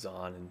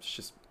Zahn and is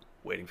just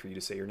waiting for you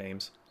to say your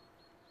names.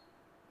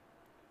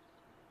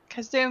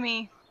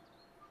 Kazumi.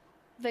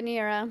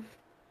 Vanira.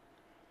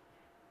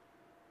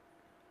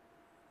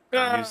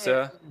 And you,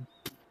 sir?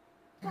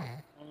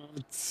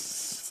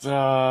 it's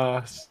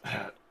Zahn.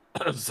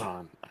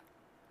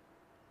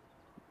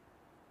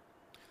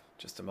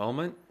 Just a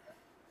moment.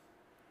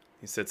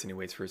 He sits and he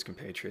waits for his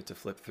compatriot to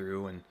flip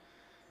through, and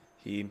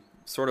he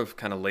sort of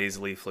kind of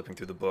lazily flipping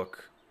through the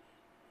book.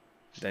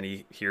 Then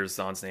he hears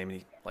Zahn's name and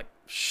he like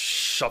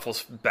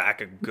shuffles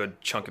back a good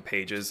chunk of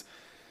pages,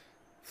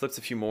 flips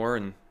a few more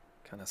and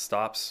kind of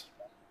stops.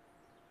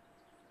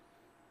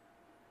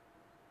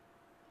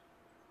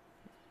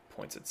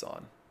 Points at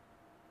Zahn.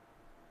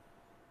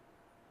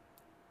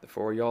 The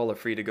four of y'all are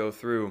free to go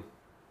through.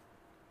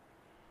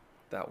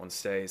 That one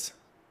stays.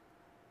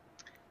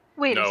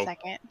 Wait No. a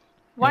second.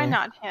 Why Yeah.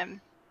 not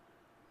him?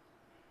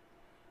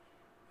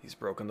 He's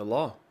broken the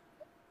law.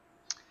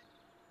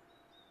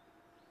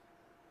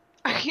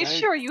 Are you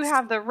sure you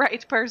have the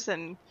right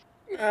person?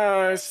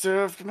 I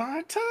served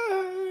my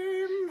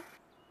time.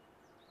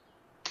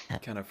 He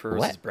kind of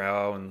furrows his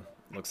brow and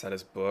looks at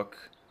his book.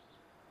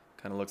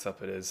 Kind of looks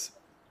up at his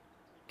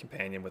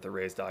companion with a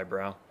raised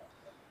eyebrow.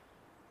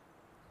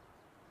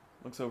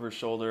 Looks over his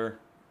shoulder,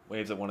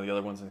 waves at one of the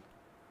other ones, and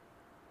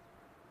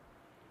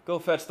go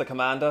fetch the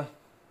commander.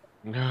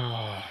 No,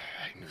 I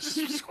knew this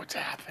was going to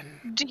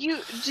happen. Do you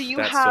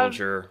That have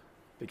soldier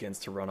begins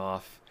to run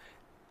off,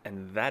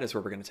 and that is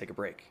where we're going to take a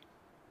break.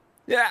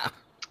 Yeah.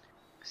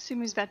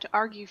 Sumi's about to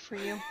argue for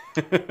you.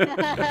 I'm going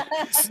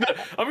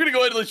to go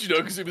ahead and let you know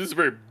because this is a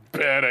very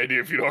bad idea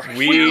if you don't.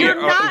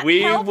 You're not we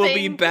will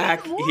be helping.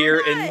 back here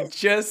in What?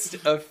 just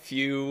a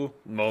few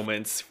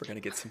moments. We're going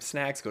to get some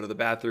snacks, go to the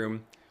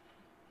bathroom.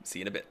 See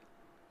you in a bit.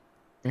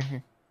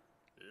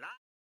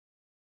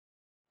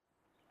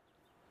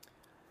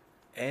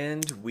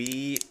 And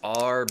we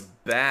are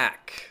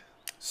back.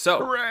 So,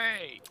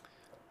 Hooray!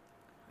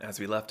 as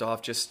we left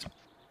off just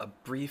a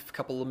brief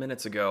couple of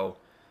minutes ago,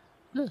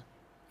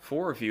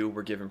 4 of you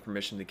were given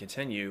permission to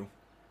continue,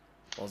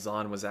 while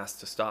Zahn was asked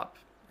to stop.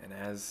 And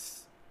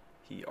as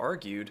he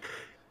argued,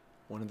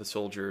 one of the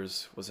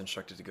soldiers was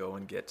instructed to go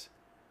and get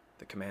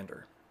the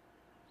commander.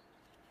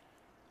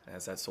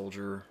 As that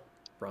soldier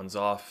runs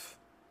off,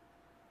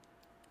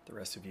 the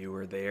rest of you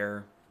are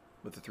there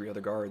with the 3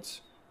 other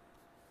guards.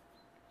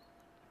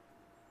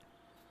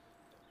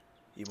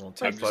 He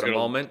won't I'm take just but a gonna-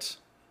 moment.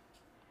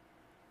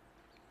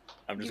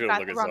 I'm just You gonna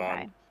got look the at wrong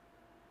Zahn. guy.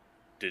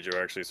 Did you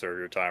actually serve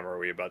your time, or are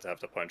we about to have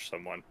to punch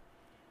someone?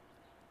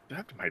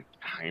 After my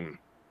time.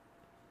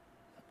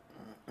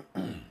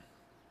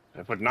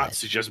 I would not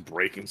suggest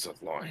breaking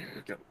such law. You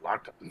get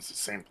locked up in the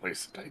same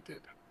place that I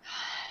did.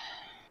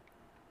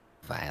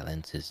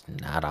 Violence is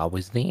not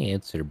always the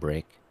answer,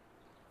 Brick.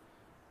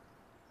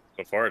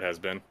 So far, it has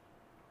been.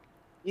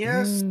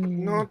 Yes, but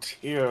not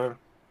here.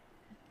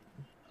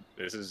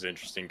 This is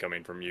interesting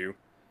coming from you.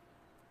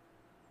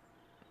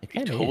 It I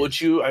kinda told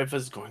is. you I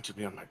was going to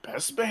be on my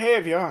best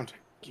behavior, and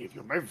I gave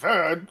you my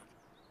word.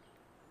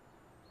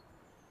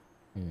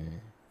 Hmm.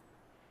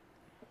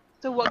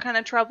 So what kind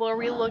of trouble are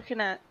we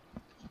looking at?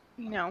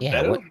 You know.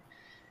 Yeah, Well,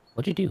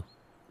 what'd you do?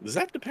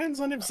 that depends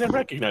on if they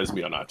recognize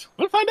me or not.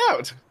 We'll find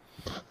out.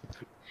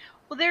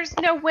 Well, there's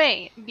no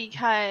way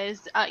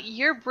because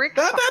you're Brick's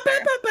Bap, bap, father.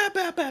 bap, bap,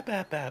 bap, bap,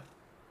 bap, bap.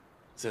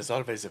 C'est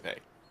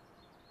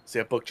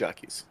C'est book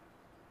jockeys.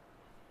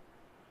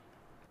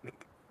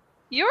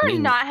 You're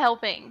mean- not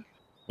helping.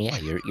 Yeah,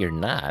 you're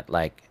not.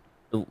 Like,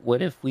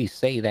 what if we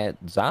say that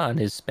Zahn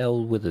is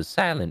spelled with a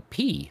silent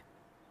P?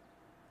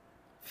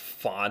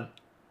 Fawn.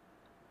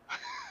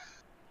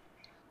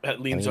 That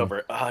leans mean-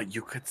 over.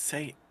 You could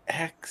say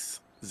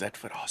X.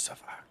 That would also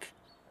work.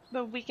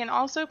 But we can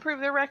also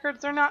prove the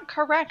records are not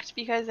correct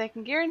because I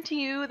can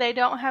guarantee you they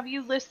don't have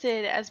you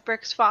listed as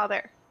Brick's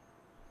father.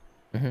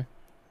 Very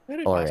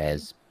Or possible.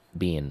 as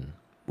being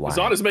Y?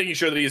 Zahn is making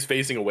sure that he is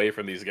facing away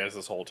from these guys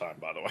this whole time,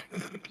 by the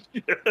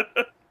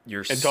way.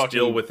 You're And still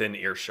talking- within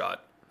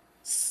earshot.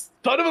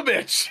 Son of a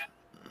bitch!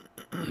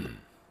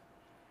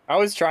 I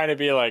was trying to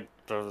be like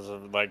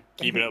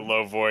keeping it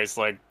low voice,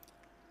 like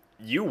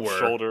You were.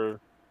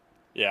 shoulder.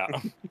 Yeah.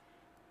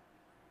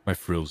 My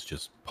frills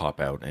just pop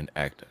out and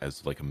act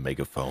as like a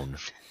megaphone.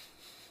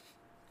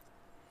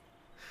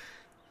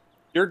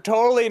 You're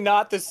totally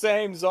not the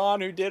same Zahn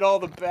who did all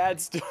the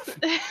bad stuff.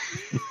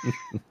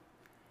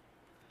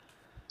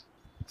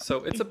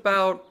 So it's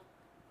about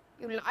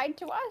You lied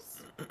to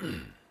us.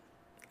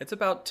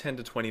 10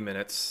 to 20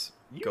 minutes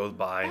goes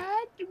by,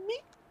 Lied to me.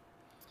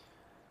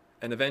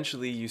 and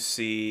eventually you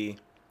see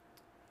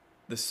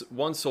this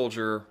one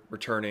soldier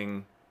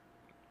returning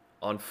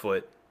on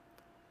foot.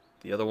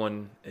 The other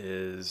one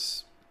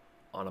is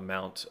on a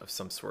mount of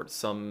some sort,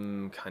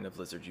 some kind of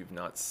lizard you've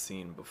not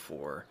seen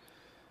before.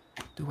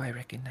 Do I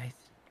recognize?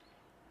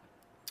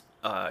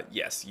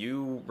 Yes,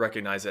 you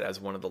recognize it as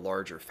one of the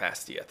larger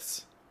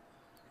Fastiaths.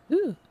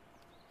 Ooh.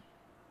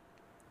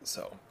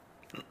 So,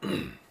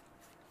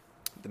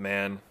 the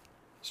man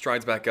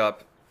strides back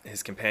up,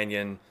 his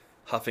companion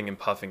huffing and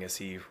puffing as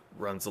he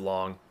runs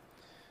along.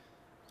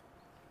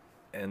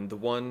 And the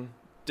one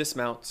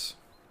dismounts,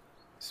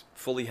 is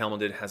fully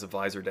helmeted, has a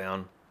visor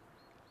down.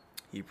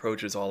 He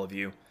approaches all of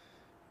you,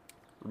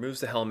 removes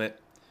the helmet.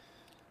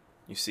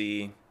 You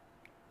see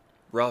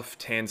rough,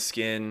 tan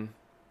skin,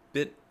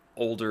 bit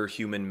older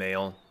human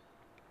male.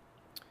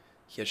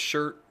 He has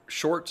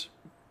short,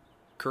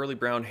 curly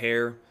brown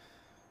hair,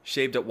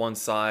 shaved at one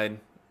side,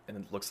 and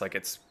it looks like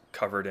it's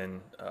covered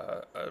in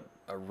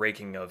a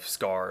raking of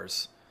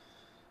scars.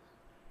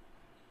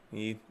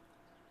 He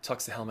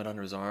tucks the helmet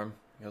under his arm.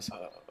 He goes,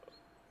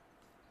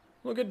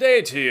 well, good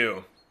day to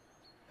you.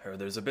 Heard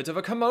there's a bit of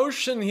a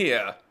commotion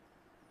here.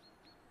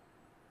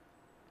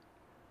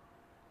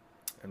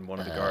 And one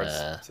of the guards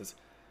says,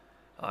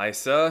 aye,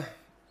 sir.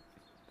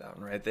 That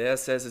one right there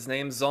says his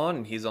name's Zahn,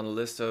 and he's on the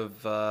list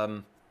of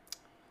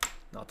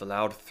not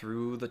allowed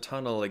through the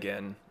tunnel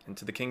again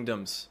into the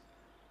kingdoms.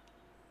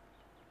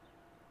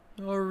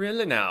 Oh,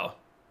 really now?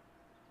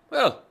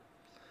 Well,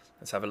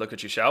 let's have a look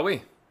at you, shall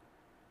we?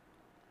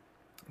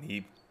 And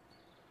he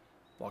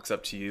walks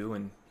up to you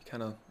and he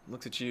kind of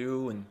looks at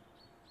you and...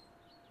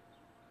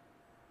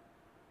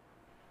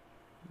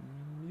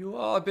 You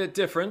are a bit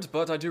different,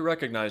 but I do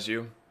recognize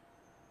you.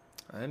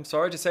 I'm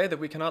sorry to say that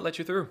we cannot let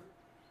you through.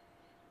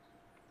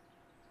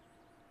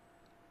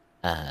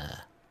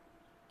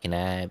 Can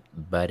I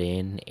butt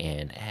in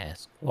and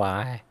ask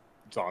why?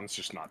 Zahn's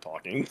just not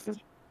talking.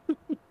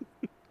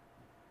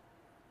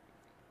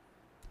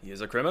 He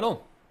is a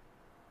criminal.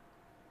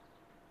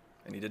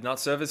 And he did not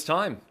serve his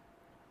time.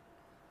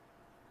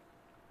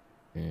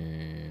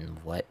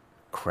 What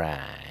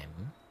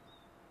crime?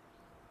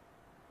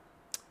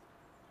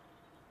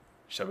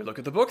 Shall we look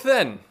at the book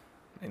then?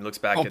 And he looks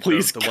back Oh, at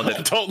please, the one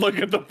that don't look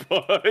at the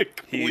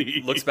book. he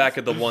Please. looks back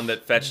at the one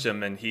that fetched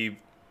him, and he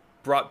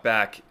brought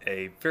back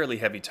a fairly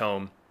heavy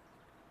tome.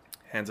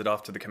 Hands it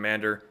off to the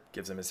commander,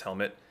 gives him his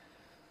helmet,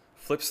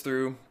 flips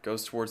through,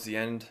 goes towards the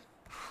end.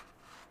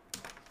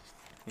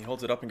 He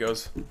holds it up and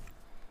goes,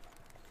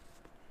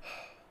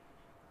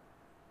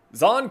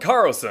 Zahn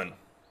Carlson,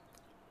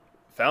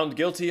 found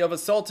guilty of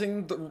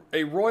assaulting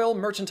a royal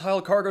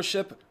mercantile cargo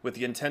ship with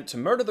the intent to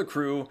murder the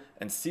crew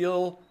and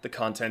steal the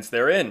contents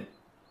therein.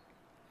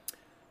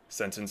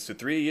 Sentenced to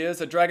 3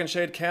 years at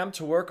Dragonshade Camp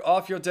to work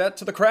off your debt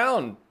to the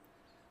crown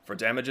for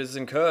damages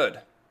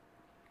incurred.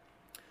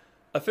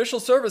 Official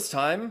service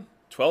time,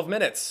 12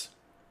 minutes.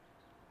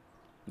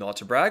 Not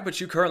to brag,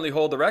 but you currently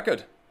hold the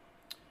record.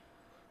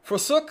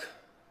 Forsook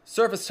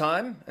service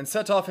time and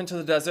set off into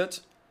the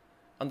desert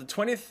on the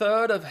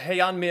 23rd of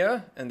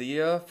Heyanmir in the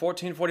year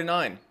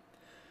 1449.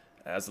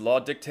 As the law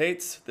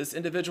dictates, this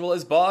individual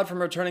is barred from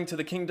returning to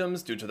the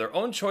kingdoms due to their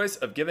own choice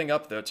of giving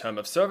up their term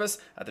of service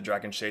at the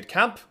Dragonshade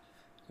Camp.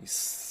 He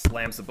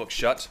slams the book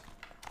shut.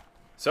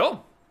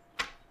 So,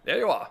 there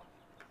you are.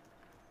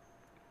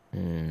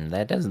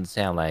 That doesn't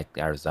sound like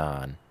our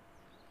Zahn.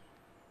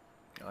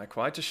 I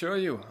quite assure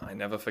you, I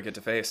never forget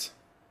to face.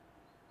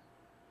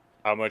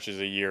 How much is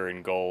a year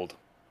in gold?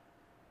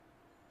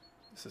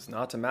 This is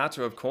not a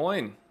matter of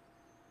coin.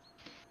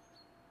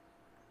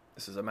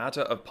 This is a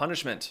matter of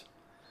punishment.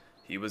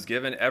 He was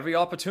given every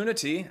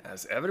opportunity,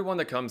 as everyone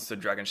that comes to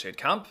Dragonshade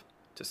Camp,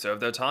 to serve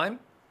their time,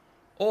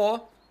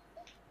 or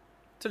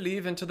to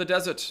leave into the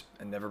desert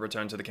and never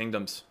return to the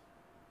kingdoms.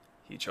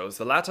 He chose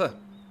the latter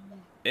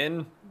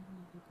in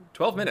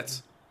 12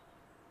 minutes.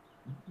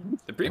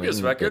 The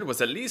previous record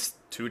was at least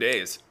 2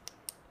 days.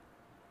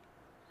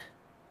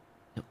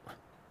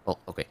 Oh,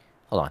 okay.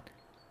 Hold on.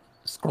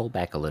 Scroll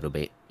back a little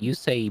bit. You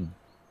say,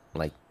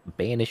 like,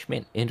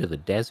 banishment into the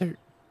desert?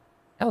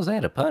 How's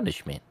that a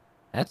punishment?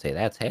 I'd say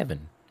that's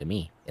heaven, to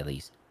me, at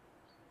least.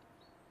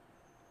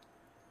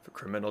 If a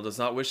criminal does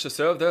not wish to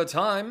serve their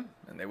time,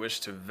 and they wish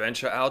to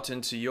venture out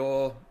into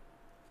your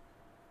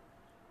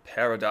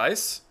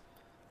paradise,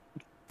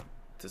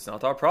 it is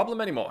not our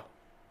problem anymore.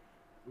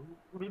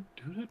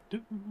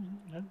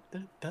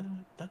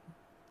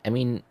 I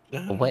mean,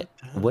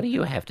 what do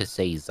you have to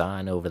say,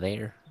 Zahn, over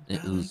there?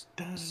 Who's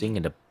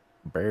singing to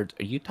birds?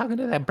 Are you talking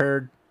to that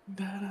bird?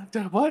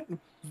 What?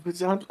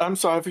 I'm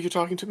sorry for you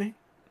talking to me.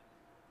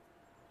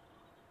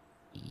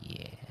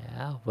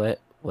 Yeah, what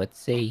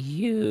say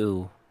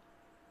you?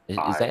 Is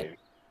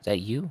that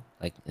you?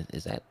 Like,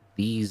 is that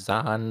the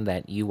Zahn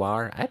that you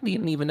are? I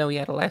didn't even know you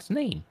had a last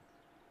name.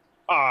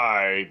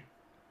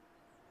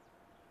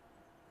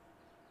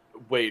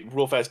 Wait,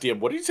 real fast, DM.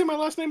 What did you say my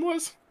last name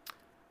was?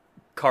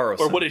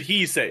 Carlson. Or what did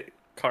he say?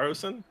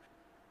 Carlson?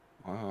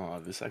 Oh,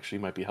 this actually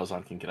might be how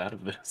Zahn can get out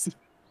of this.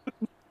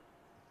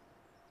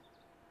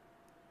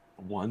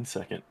 1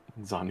 second.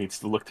 Zahn needs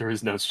to look through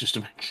his notes just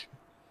to make sure.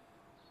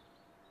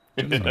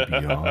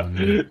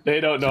 They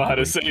don't know how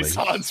to say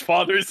Zahn's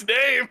father's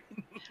name.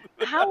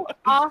 How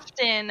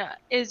often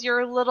is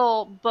your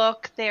little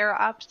book there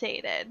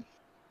updated?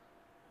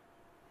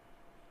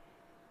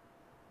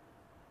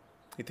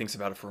 He thinks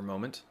about it for a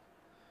moment.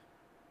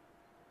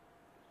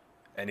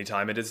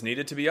 Anytime it is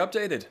needed to be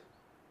updated.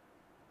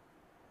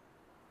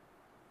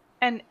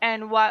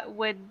 And what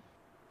would,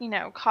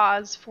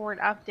 cause for an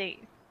update?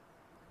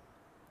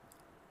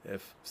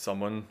 If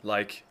someone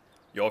like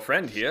your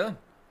friend here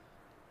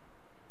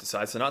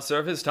decides to not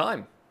serve his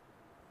time.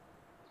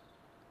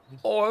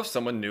 Or if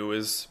someone new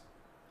is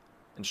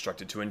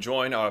instructed to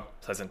join our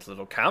pleasant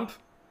little camp,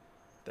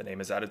 the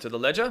name is added to the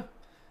ledger,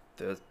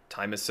 the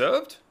time is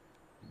served,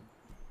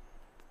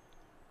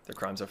 their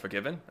crimes are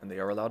forgiven, and they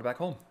are allowed back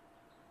home.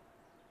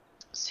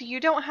 So you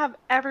don't have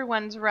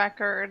everyone's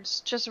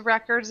records, just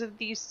records of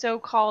these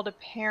so-called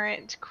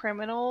apparent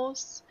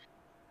criminals?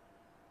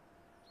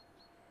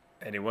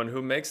 Anyone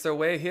who makes their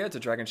way here to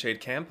Dragonshade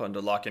Camp under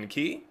lock and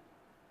key,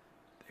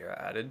 they are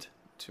added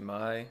to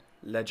my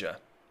ledger.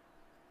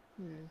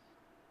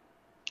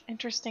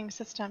 Interesting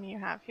system you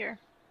have here.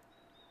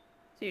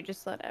 So you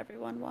just let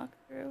everyone walk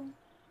through?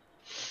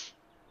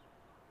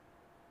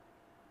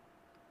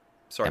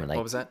 Sorry,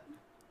 what was that?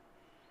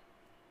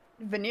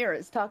 Vanera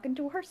is talking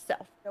to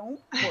herself.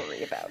 Don't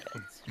worry about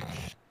it.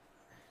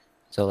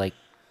 So, like,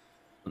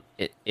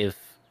 if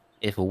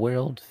a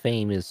world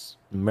famous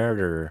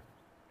murderer,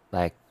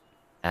 like,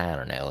 I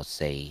don't know,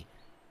 say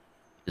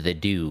the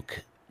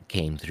Duke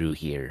came through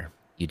here,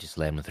 you just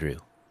let him through?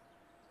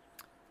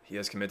 He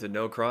has committed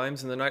no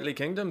crimes in the Knightly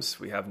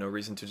Kingdoms. We have no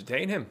reason to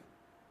detain him.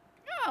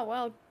 Oh,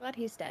 well, glad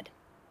he's dead.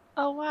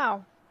 Oh,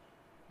 wow.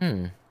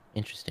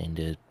 Interesting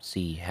to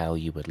see how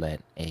you would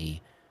let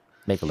a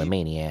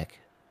megalomaniac.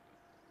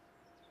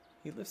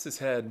 He lifts his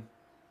head,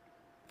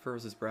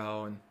 furrows his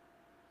brow, and...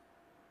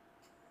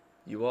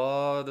 You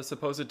are the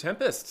supposed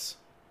Tempests.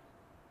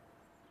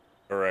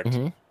 Correct.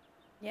 Mm-hmm.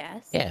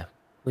 Yes. Yeah,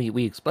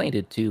 we explained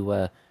it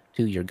to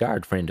your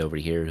guard friend over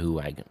here,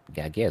 who I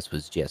guess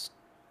was just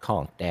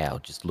conked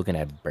out, just looking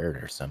at a bird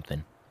or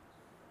something.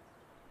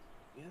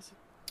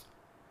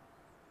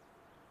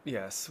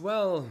 Yes,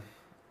 well,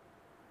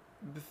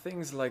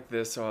 things like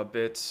this are a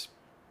bit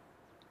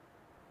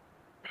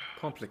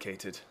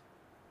complicated.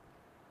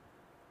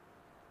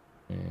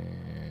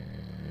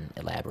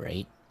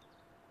 Elaborate.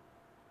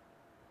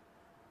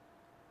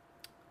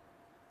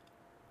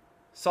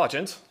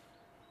 Sergeant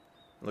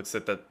looks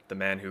at the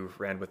man who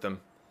ran with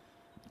them.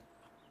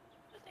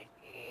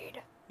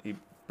 He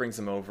brings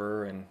him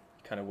over and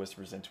kind of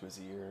whispers into his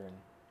ear, and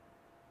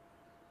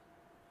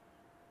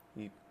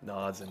he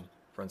nods and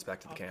runs back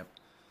to the camp.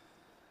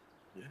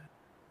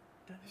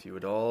 If you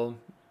would all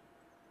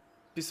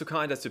be so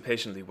kind as to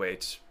patiently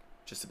wait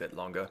just a bit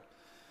longer.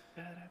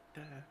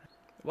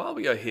 While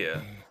we are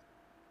here,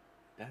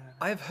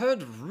 I have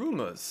heard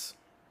rumors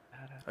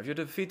of your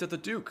defeat of the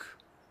Duke.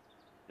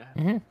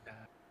 Mm-hmm.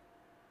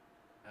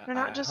 They're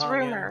not just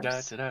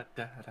rumors.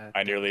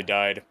 I nearly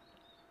died.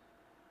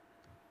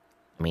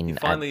 I mean, He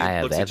finally I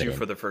have looks at evidence. you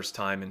for the first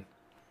time and...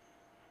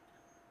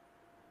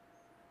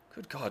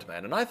 Good God,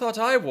 man, and I thought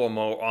I wore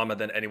more armor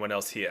than anyone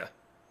else here.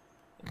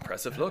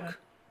 Impressive look.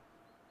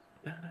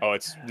 Oh,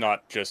 it's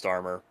not just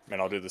armor,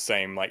 and I'll do the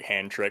same,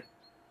 hand trick.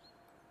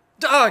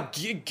 Ah,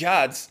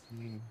 gods!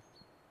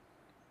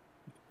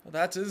 Well,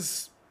 that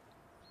is...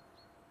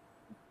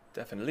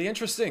 definitely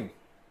interesting.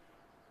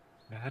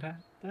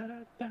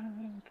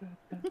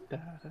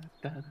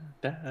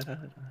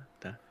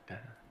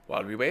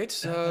 While we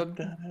wait,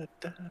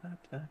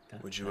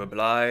 would you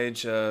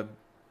oblige a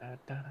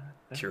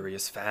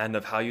curious fan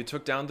of how you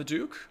took down the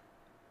Duke?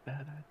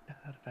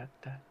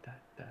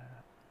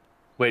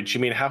 Wait, do you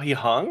mean how he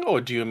hung,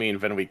 or do you mean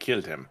when we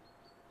killed him?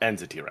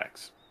 ends a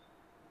T-Rex.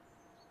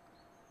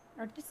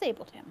 Or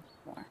disabled him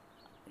more.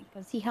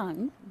 Because he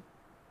hung.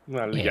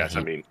 Well, Yeah, yes, I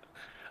he- mean,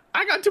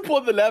 I got to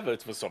pull the lever.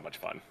 It was so much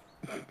fun.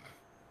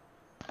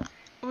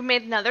 We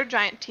made another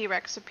giant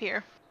T-Rex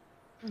appear.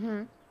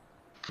 Mm-hmm.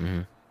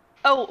 Mhm.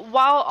 Oh,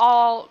 while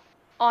all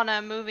on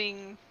a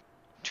moving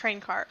train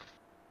cart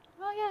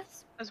Oh,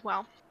 yes. as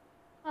well.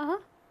 Uh-huh.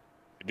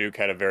 Duke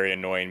had a very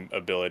annoying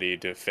ability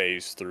to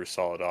phase through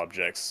solid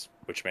objects,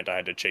 which meant I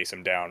had to chase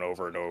him down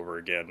over and over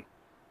again.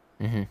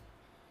 Mhm.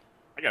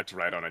 I got to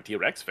ride on a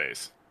T-Rex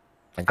face.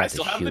 I got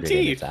still to have shoot the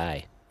it in its teeth.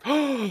 eye.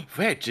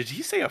 Wait, did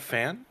he say a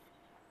fan?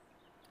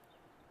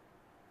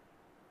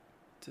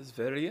 It is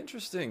very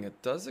interesting.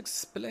 It does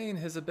explain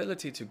his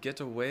ability to get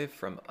away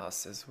from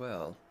us as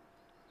well.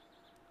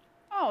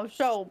 Oh,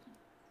 so...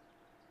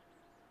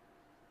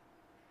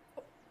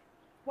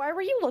 Why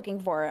were you looking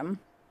for him?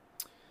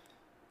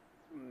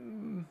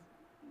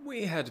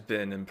 We had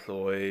been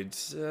employed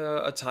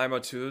a time or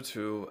two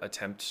to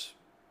attempt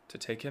to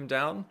take him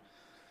down.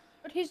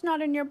 But he's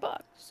not in your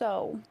book,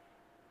 so...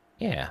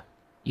 Yeah.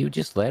 You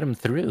just let him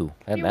through.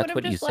 You would That's have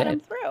what you just let him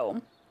said.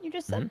 through. You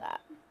just said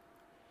that.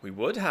 We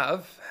would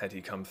have, had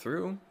he come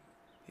through.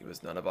 He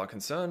was none of our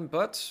concern,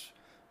 but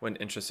when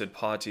interested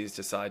parties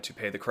decide to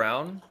pay the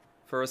crown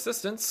for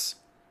assistance,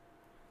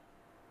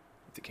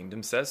 if the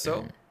kingdom says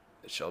so,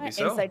 it shall be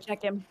so. Insight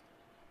check him.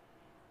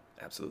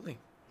 Absolutely.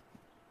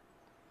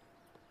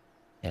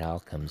 It all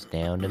comes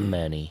down to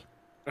money.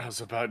 I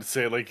was about to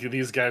say, like,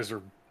 these guys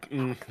are...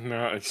 no,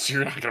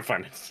 you're not gonna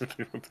find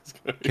anything with these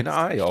guys. Can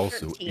I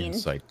also 13.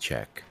 insight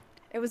check?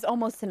 It was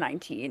almost a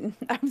 19.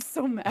 I'm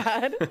so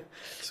mad.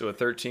 So a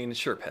 13,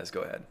 sure, Pez,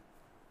 go ahead.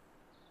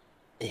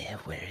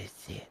 Where is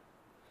it?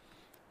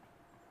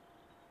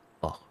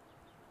 Oh.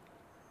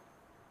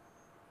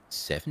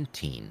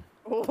 17.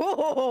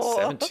 Oh.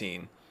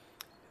 17.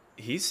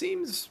 He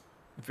seems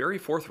very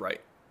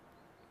forthright.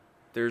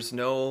 There's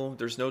no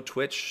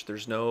twitch,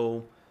 there's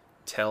no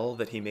tell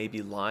that he may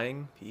be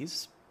lying.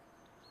 He's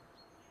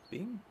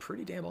being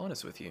pretty damn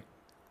honest with you.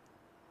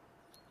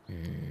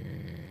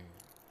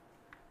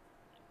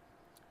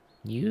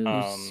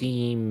 You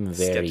seem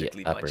very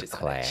skeptically upper munches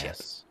on a chip.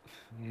 class.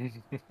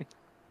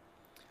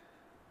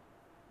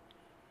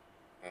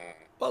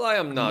 Well, I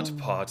am not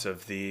part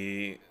of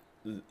the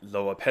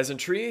lower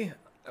peasantry.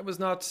 I was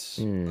not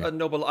a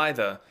noble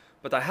either,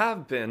 but I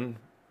have been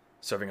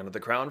serving under the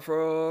crown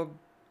for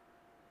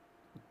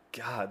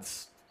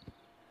God's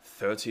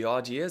 30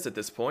 odd years at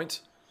this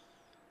point.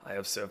 I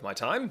have served my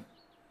time.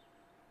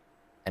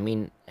 I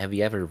mean, have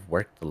you ever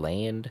worked the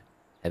land?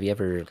 Have you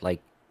ever,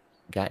 like,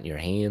 gotten your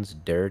hands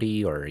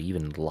dirty or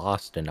even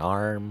lost an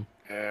arm?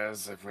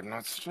 Yes, if we're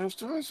not supposed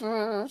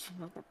to...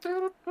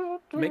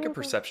 Make a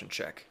perception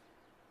check.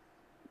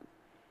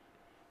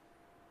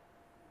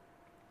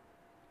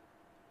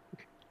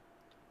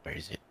 Where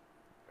is it?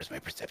 Where's my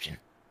perception?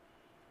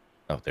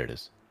 Oh, there it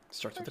is.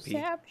 Starts with a P.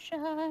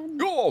 Perception.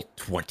 Oh,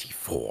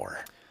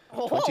 24.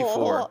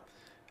 24.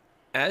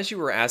 As you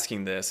were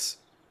asking this,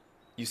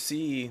 you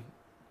see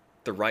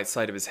the right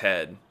side of his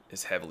head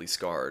is heavily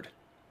scarred.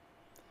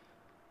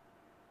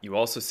 You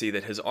also see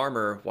that his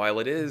armor, while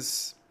it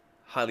is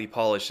highly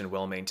polished and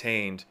well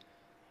maintained,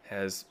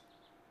 has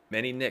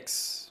many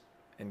nicks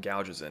and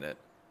gouges in it.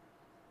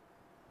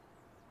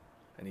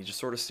 And he just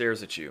sort of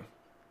stares at you.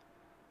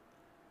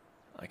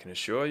 I can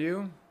assure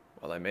you,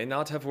 while I may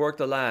not have worked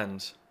the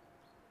land,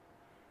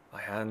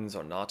 my hands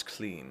are not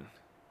clean.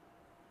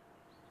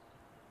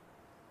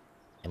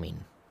 I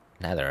mean,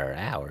 neither are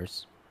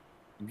ours.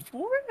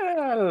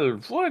 Well,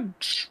 would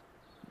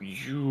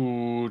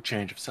you...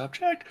 Change of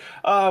subject?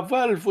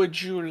 Well,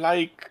 would you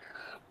like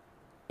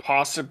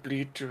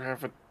possibly to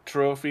have a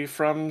trophy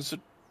from the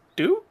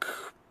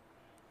Duke?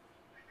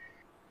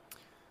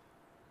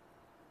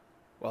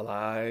 Well,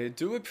 I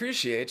do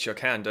appreciate your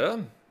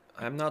candor.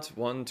 I'm not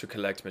one to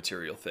collect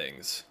material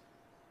things.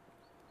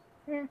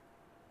 Material.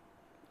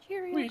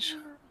 Wait.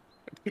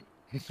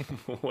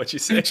 What'd you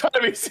say? Trying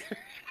to be serious.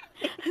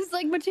 It's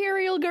like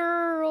material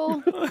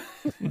girl.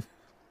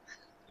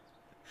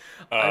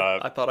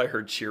 I thought I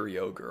heard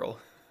Cheerio girl.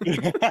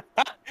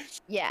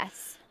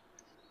 Yes.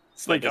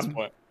 It's like At this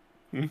point.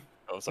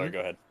 Oh, sorry. Go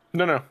ahead.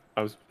 No.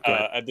 I was... Go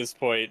ahead. At this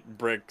point,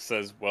 Brick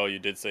says, "Well, you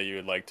did say you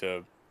would like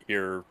to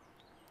hear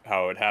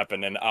how it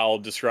happened," and I'll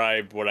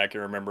describe what I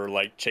can remember,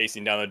 like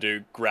chasing down the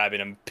Duke, grabbing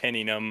him,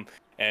 pinning him,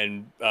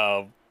 and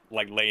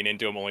like laying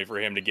into him only for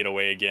him to get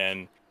away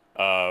again,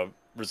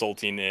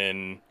 resulting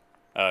in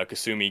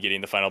Kasumi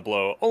getting the final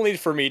blow, only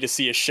for me to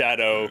see a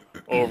shadow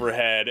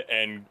overhead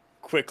and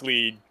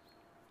quickly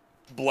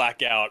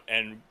black out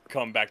and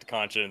come back to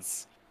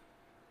conscience,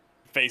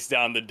 face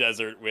down the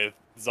desert with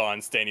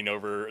Zahn standing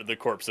over the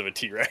corpse of a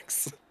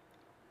T-Rex.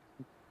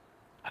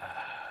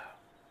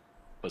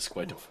 was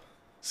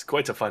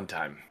quite a fun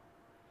time.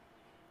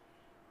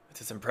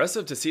 It is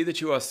impressive to see that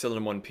you are still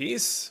in one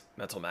piece,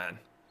 Metal Man.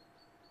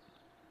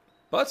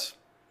 But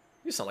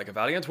you sound like a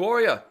valiant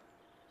warrior.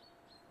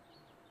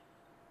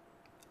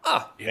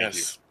 Ah,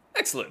 Yes.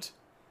 excellent.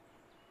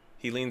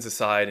 He leans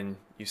aside and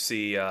you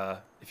see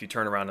if you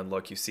turn around and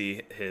look, you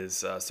see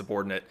his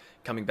subordinate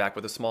coming back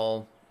with a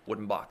small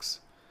wooden box.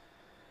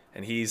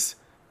 And he's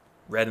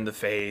red in the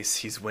face,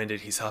 he's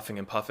winded, he's huffing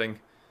and puffing.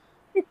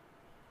 You're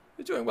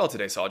doing well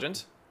today,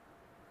 Sergeant.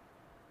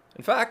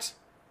 In fact,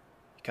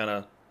 he kind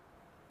of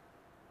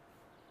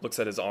looks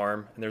at his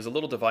arm, and there's a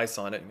little device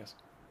on it, and goes,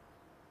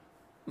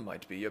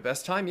 might be your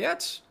best time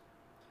yet.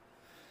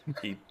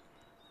 He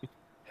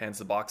hands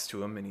the box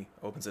to him, and he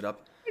opens it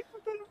up. It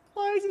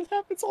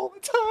happens all the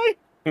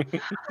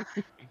time.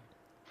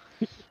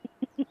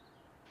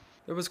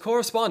 There was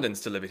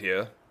correspondence delivered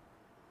here.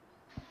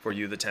 For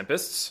you, the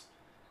Tempests.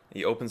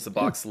 He opens the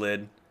box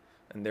lid,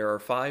 and there are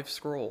 5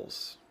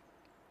 scrolls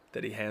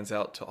that he hands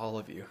out to all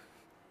of you.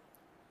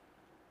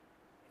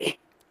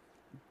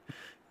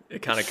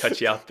 It kind of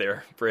cuts you out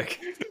there, Brick.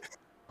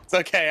 It's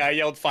okay, I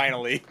yelled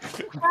finally.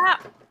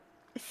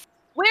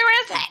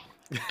 Where is it?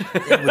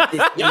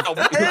 Yeah,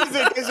 where is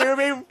it,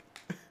 Kazumi?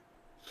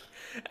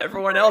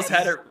 Everyone else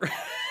had it.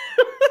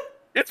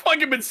 It's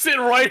fucking been sitting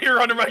right here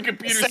under my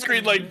computer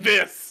screen like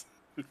this.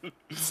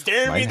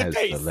 Staring me Mine in the has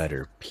face. the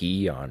letter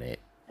P on it.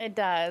 It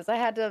does. I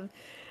had to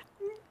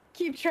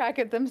keep track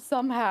of them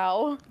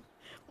somehow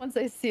once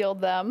I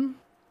sealed them.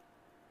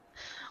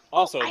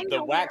 Also, I the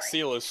know wax where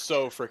seal is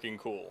so freaking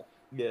cool.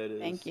 Yeah, it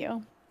is. Thank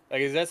you.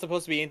 Like, is that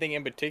supposed to be anything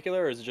in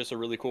particular, or is it just a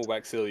really cool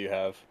wax seal you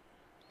have?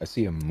 I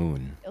see a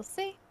moon. You'll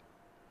see.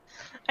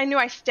 I knew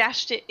I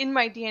stashed it in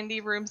my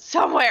D&D room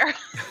somewhere.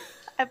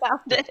 I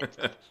found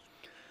it.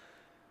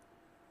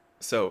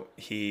 So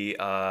he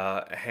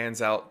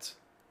hands out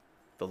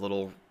the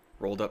little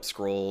rolled up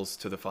scrolls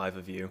to the 5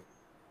 of you.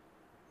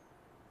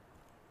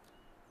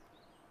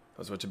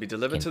 Those were to be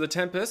delivered to the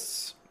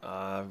Tempests.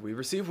 We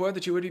received word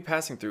that you would be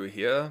passing through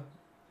here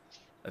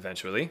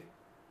eventually.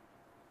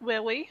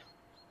 Will we?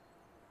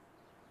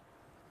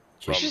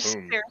 From Just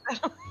whom? stare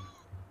at them.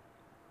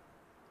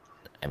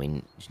 I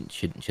mean,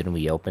 shouldn't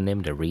we open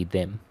them to read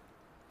them?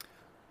 I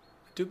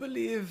do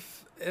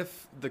believe,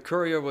 if the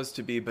courier was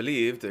to be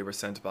believed, they were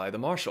sent by the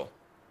Marshal.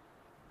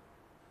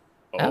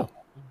 Oh.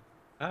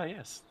 Ah,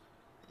 yes.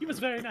 He was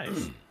very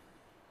nice.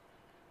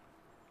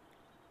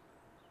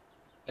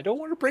 I don't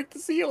want to break the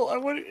seal. I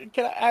want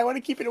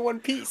to keep it in one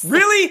piece.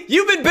 Really?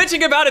 You've been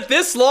bitching about it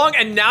this long,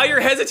 and now you're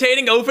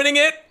hesitating opening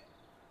it?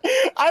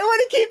 I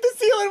want to keep the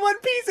seal in one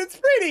piece. It's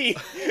pretty.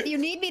 If you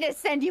need me to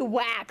send you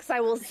wax,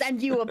 I will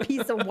send you a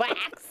piece of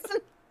wax.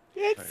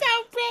 It's so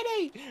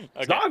pretty.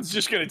 Okay. Don's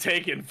just gonna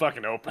take it and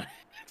fucking open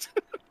it.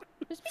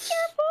 Just be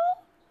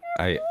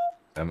careful.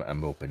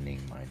 I'm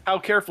opening mine. How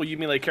careful? You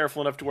mean like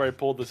careful enough to where I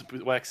pulled this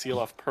wax seal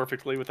off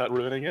perfectly without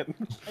ruining it?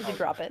 As you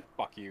drop it.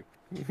 Fuck you.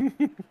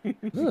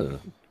 Ugh.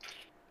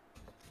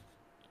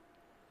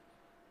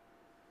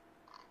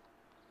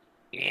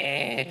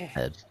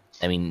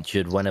 I mean,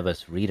 should one of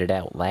us read it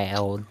out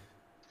loud?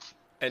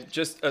 And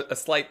just a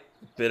slight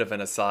bit of an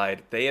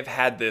aside, they have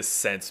had this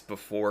since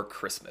before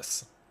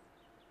Christmas.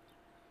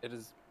 It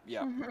is.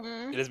 Yeah.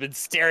 Mhm. It has been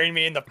staring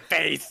me in the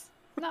face.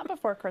 Not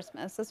before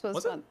Christmas. This was,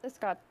 Was it? this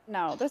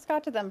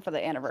got to them for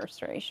the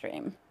anniversary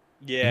stream.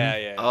 Yeah,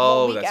 yeah.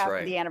 Oh, Week that's after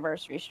right. the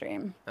anniversary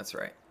stream. That's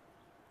right.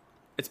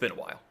 It's been a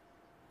while.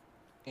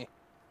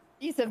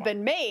 These have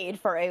been made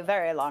for a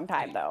very long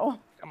time, though.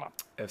 Come on.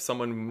 If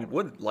someone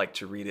would like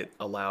to read it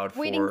aloud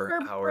Waiting for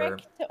for our...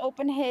 Brick to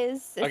open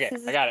his. Okay,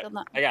 His is I got it. still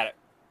not- I got it.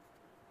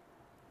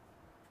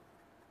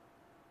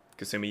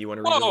 Kasumi, you want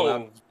to read it Whoa!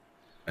 aloud?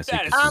 I see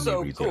That is Kasumi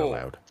so reads cool. it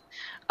aloud.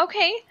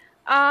 Okay.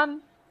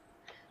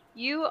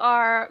 You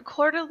are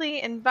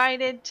cordially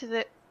invited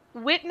to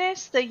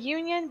witness the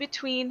union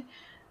between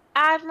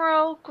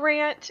Admiral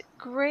Grant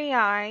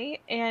Greyeye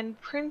and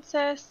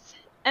Princess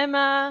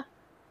Emma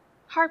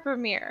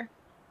Harpermere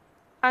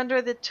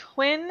under the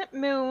twin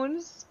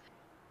moons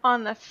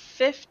on the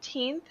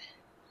 15th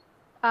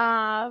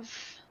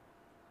of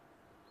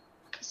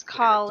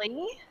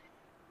Kali.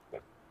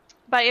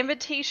 By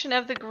invitation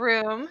of the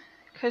groom,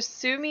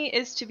 Kasumi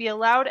is to be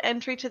allowed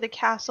entry to the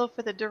castle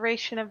for the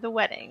duration of the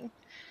wedding.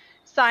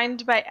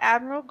 Signed by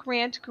Admiral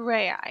Grant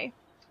Greyeye.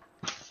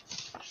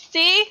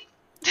 See?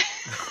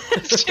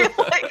 She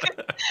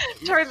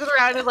turns it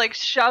around and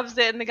shoves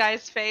it in the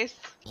guy's face.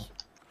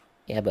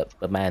 Yeah,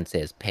 but mine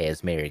says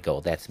Pez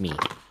Marigold. That's me.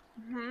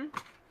 Hmm.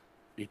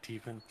 It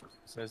even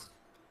says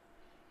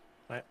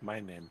my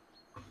name.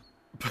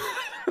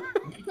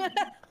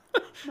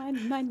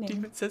 My name.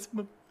 Demon says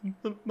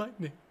my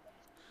name.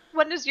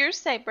 What does yours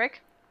say,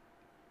 Brick?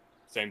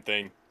 Same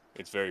thing.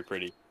 It's very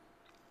pretty.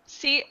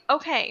 See,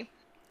 okay.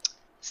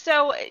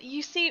 So,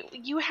 you see,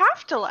 you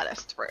have to let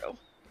us through.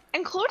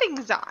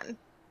 Including Zahn.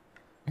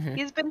 Mhm.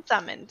 He's been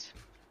summoned.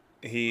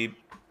 He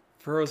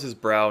furrows his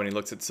brow and he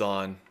looks at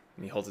Zahn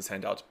and he holds his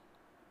hand out.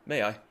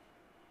 May I?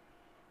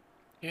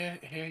 Yeah,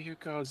 here you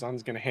go.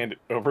 Zon's gonna hand it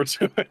over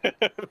to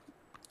him.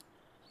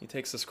 He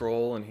takes the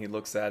scroll and he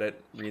looks at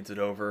it, reads it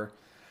over,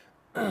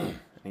 and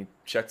he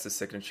checks his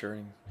signature.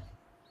 And...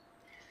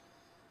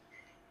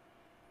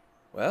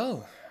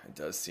 Well, it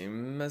does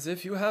seem as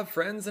if you have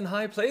friends in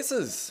high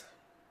places.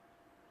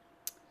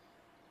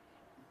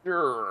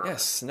 Sure.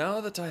 Yes,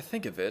 now that I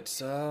think of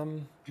it,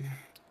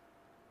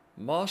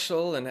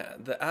 Marshal and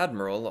the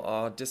Admiral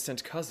are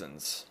distant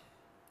cousins.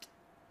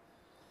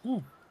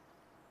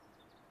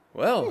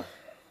 Well,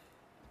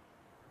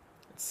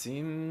 it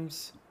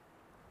seems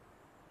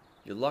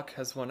your luck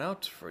has won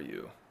out for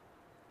you.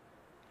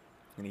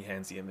 And he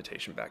hands the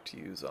invitation back to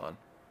you, Zahn.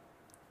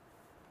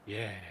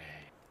 Yay.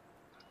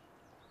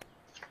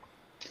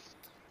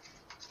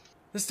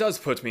 This does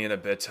put me in a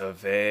bit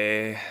of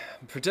a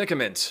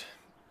predicament.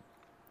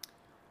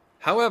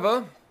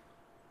 However,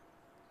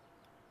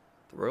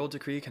 the royal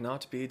decree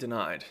cannot be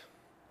denied.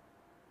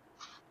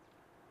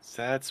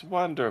 That's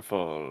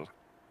wonderful.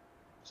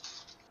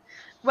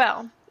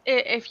 Well,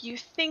 if you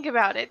think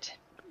about it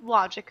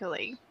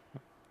logically.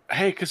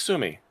 Hey,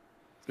 Kasumi.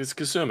 It's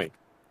Kasumi.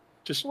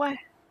 Just What?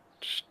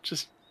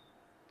 Just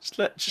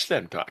let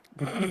him talk.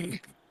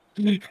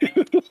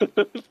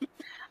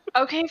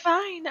 Okay,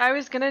 fine. I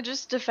was gonna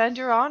just defend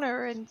your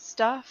honor and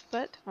stuff,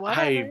 but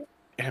whatever. I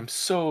am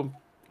so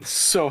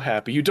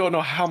happy. You don't know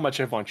how much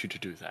I want you to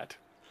do that.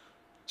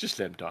 Just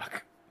let him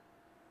talk.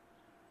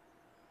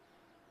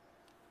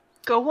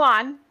 Go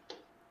on.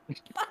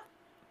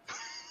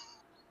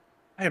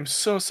 I am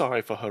so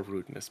sorry for her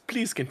rudeness.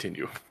 Please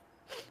continue.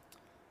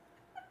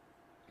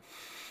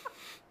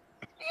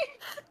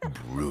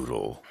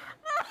 Brutal.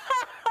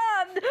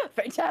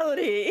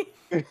 Fatality.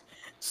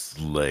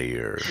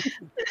 Slayer.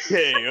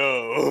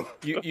 KO.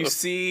 You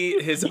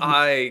see his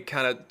eye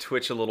kind of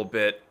twitch a little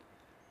bit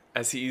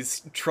as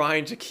he's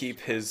trying to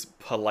keep his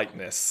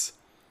politeness.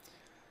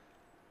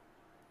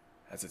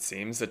 As it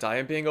seems that I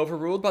am being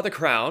overruled by the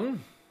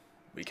crown,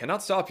 we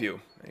cannot stop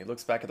you. And he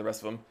looks back at the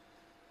rest of them.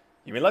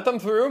 You may let them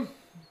through.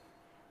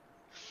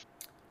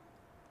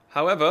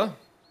 However,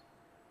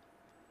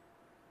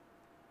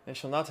 they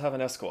shall not have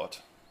an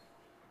escort.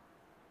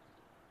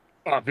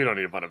 Oh, we don't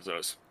need one of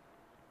those.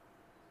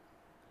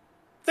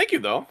 Thank you,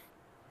 though.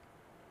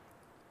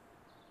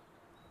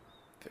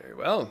 Very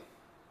well.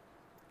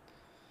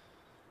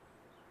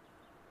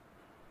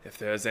 If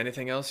there's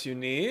anything else you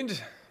need,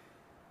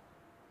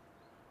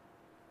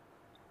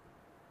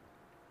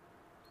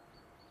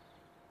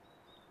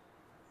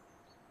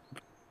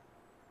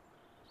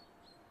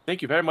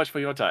 Thank you very much for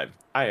your time.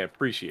 I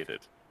appreciate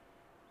it.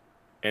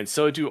 And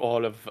so do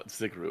all of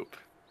the group.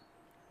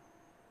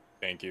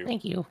 Thank you.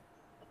 Thank you.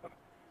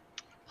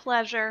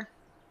 Pleasure.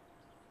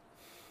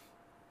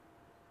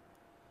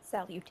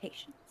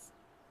 Salutations.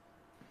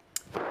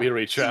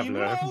 Weary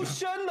traveler.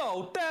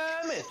 emotional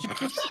damage.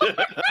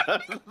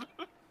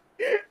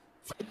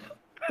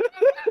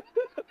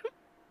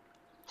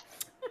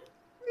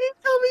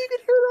 Tell me you can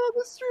hear it on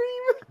the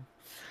stream.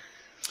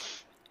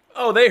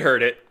 Oh, they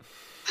heard it.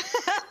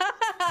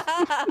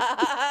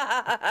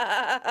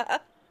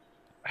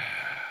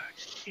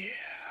 Yeah.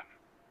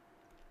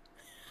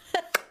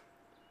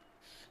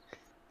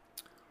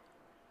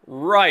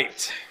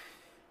 Right.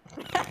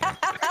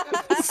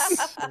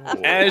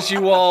 As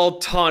you all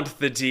taunt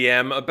the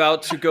DM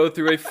about to go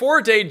through a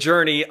 4-day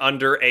journey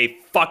under a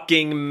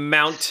fucking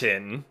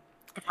mountain,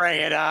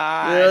 Bring it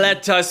on.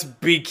 let us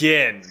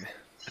begin.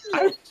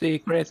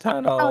 Secret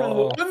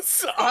tunnel.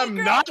 I'm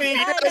not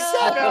eating this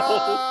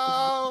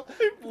tunnel.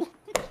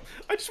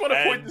 I just want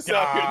to point this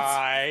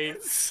out.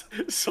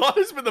 Son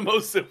has been the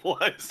most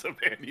civilized of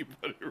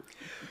anybody.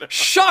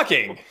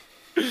 Shocking!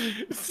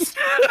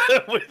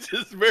 Which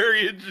is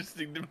very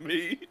interesting to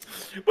me.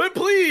 But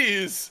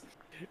please,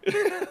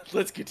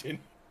 let's continue.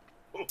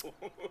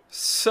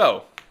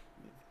 So,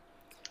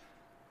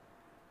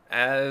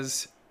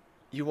 as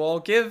you all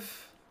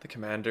give the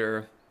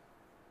commander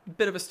a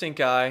bit of a stink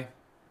eye,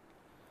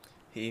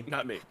 he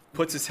Not me.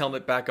 puts his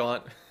helmet back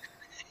on.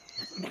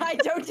 I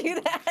don't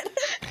do that.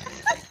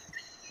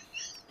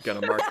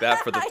 Gonna mark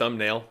that for the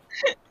thumbnail.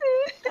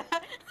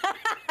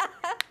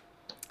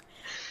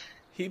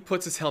 He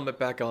puts his helmet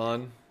back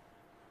on.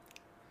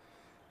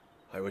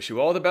 I wish you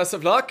all the best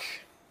of luck.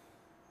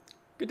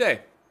 Good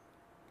day.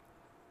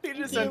 It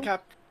is done,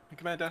 Cap.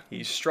 Commander.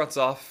 He struts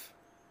off,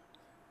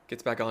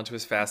 gets back onto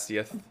his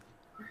Fastieth,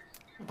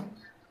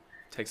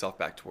 takes off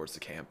back towards the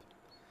camp.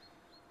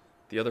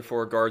 The other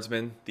 4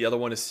 guardsmen, the other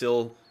one is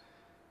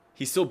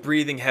he's still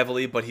breathing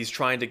heavily, but he's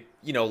trying to,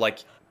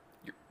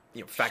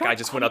 fat guy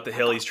just went up the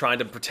hill. He's trying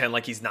to pretend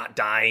like he's not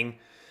dying.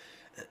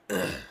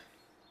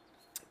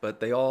 But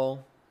they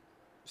all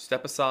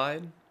step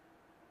aside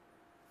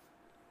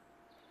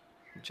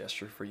and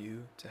gesture for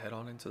you to head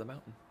on into the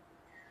mountain.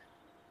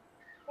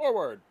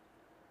 Forward.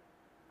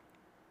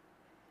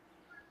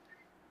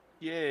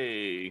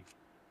 Yay.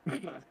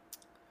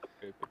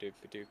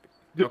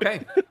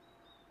 Okay.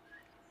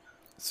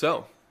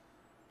 So,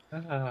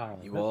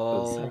 you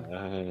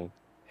all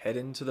head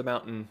into the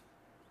mountain,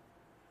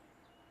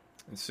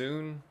 and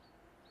soon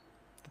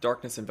the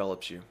darkness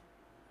envelops you.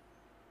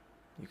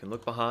 You can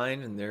look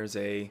behind, and there's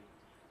a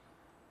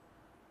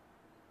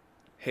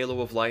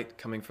halo of light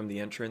coming from the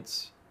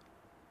entrance.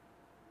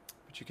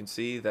 But you can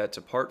see that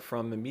apart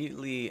from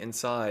immediately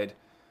inside,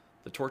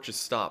 the torches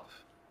stop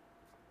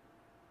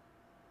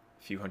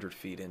a few hundred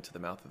feet into the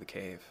mouth of the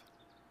cave,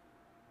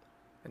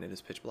 and it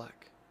is pitch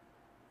black.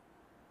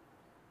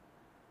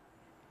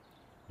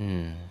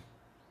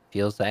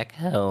 Feels like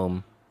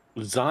home.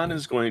 Zahn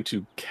is going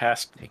to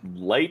cast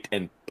light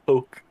and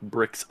poke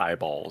Brick's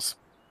eyeballs.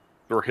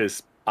 Or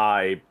his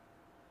eye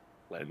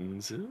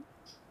lenses?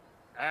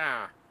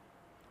 Ah.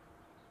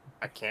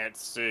 I can't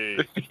see.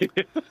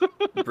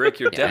 Brick,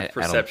 your Yeah, depth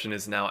I don't- perception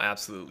is now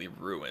absolutely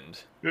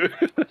ruined.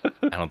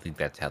 I don't think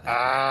that's how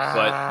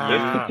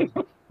that But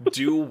you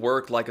do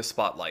work like a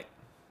spotlight,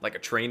 like a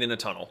train in a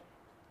tunnel.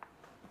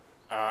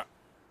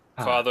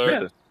 Father,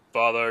 Yeah.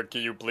 Father,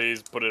 can you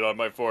please put it on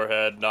my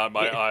forehead, not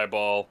my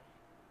eyeball?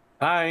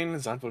 Fine,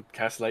 Zahn will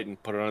cast light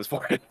and put it on his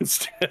forehead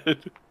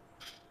instead.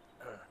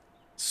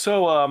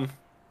 So,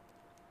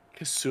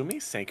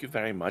 Kasumi, thank you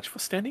very much for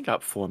standing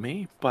up for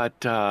me, but,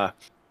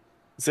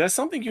 there's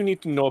something you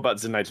need to know about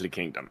the Knightly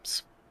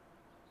Kingdoms.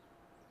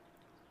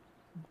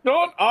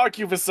 Don't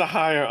argue with the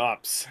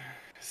higher-ups.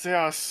 They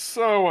are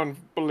so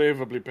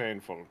unbelievably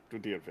painful to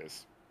deal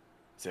with.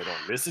 They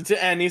don't listen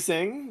to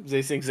anything.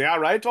 They think they are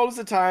right all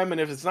the time,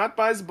 and if it's not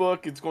by the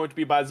book, it's going to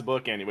be by the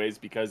book anyways,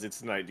 because it's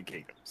the Knightly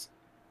Kingdoms.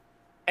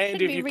 And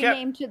Should if be you kept...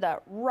 renamed to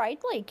the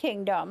Rightly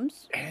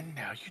Kingdoms. And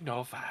now you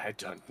know why I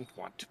don't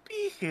want to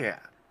be here.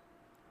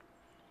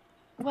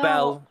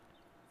 Well,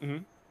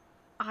 Mhm.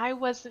 I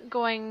wasn't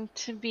going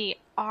to be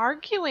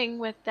arguing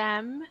with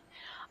them.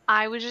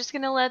 I was just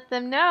going to let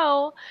them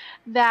know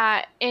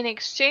that in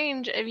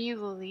exchange of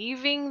you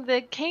leaving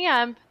the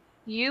camp,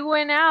 you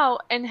went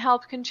out and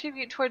helped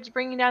contribute towards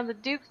bringing down the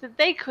Duke that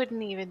they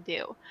couldn't even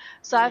do.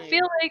 So I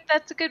feel like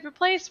that's a good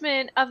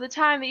replacement of the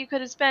time that you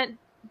could have spent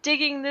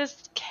digging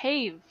this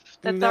cave.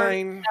 That's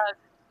already Nine.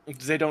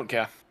 They don't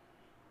care.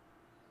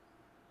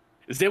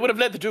 They would have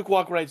let the Duke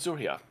walk right through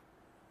here.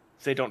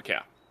 They don't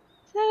care.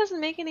 That doesn't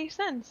make any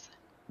sense.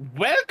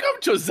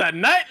 Welcome to the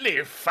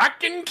Knightly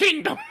fucking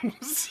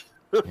Kingdoms!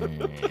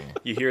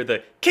 You hear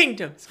the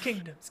kingdoms,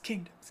 kingdoms,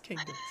 kingdoms,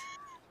 kingdoms.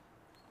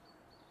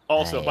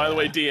 Also, by the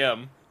way, Yeah.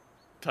 DM,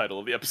 title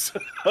of the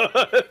episode.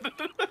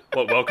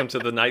 What, welcome to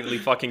the nightly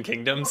fucking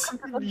kingdoms?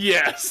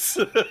 Yes!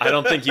 I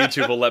don't think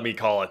YouTube will let me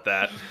call it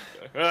that.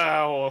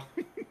 Oh,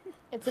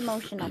 It's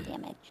emotional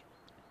damage.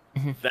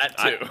 that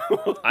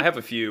too. I have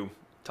a few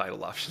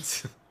title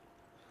options.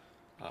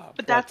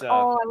 But that's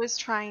all I was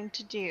trying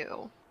to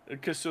do.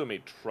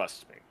 Kasumi,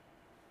 trust me.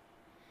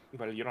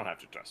 Well, you don't have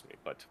to trust me,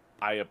 but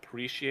I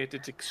appreciate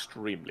it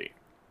extremely.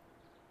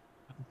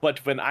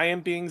 But when I am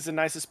being the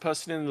nicest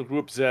person in the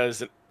group,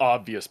 there's an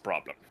obvious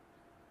problem.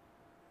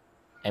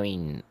 I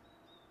mean,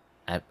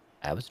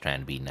 I was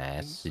trying to be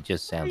nice. It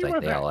just sounds You like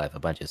were they there. all have a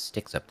bunch of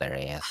sticks up their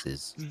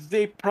asses.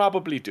 They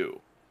probably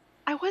do.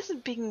 I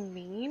wasn't being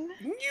mean.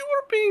 You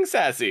were being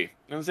sassy,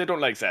 and they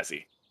don't like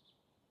sassy.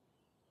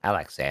 I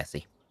like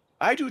sassy.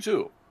 I do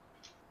too.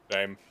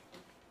 Same.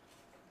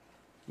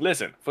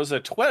 Listen, for the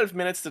 12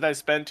 minutes that I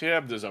spent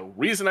here, there's a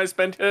reason I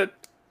spent it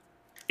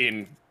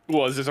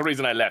there's a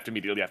reason I left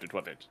immediately after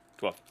 12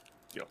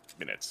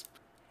 minutes.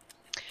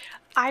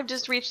 I've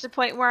just reached the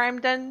point where I'm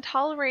done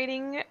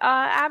tolerating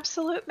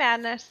absolute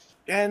madness.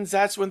 And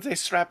that's when they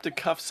strap the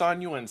cuffs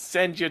on you and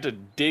send you to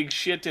dig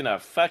shit in a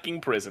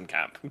fucking prison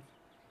camp.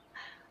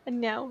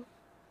 No.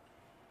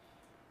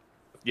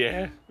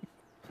 Yeah.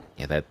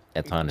 Yeah,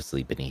 that's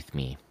honestly beneath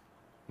me.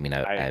 I mean,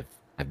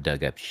 I've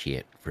dug up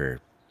shit for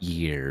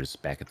years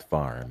back at the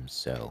farm,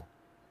 so.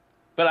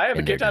 But I have a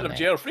Been there, get out done of that.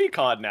 jail free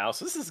card now,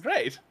 so this is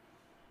great.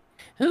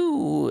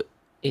 Who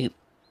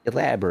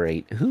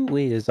elaborate? Who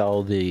is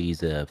all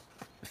these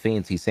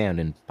fancy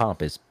sounding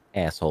pompous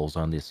assholes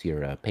on this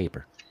here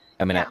paper?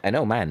 I mean, Yeah. I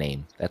know my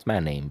name. That's my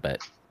name,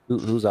 but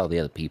who's all the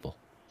other people?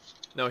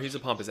 No, he's a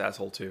pompous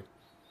asshole too.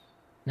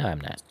 No,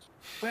 I'm not.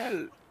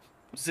 Well,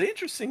 the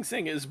interesting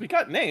thing is we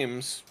got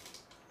names,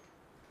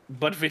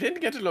 but we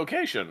didn't get a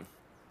location.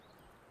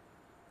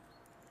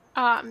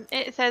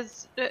 It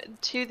says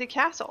to the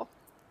castle.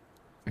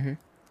 Mhm.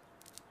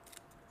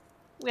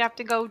 We have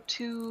to go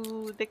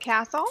to the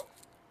castle.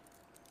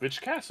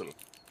 Which castle?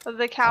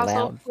 The castle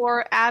Allowed.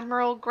 for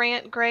Admiral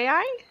Grant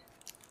Greyeye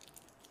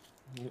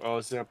Oh,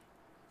 is there...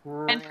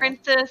 and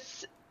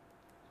Princess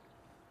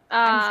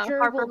I'm sure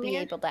Harper we'll be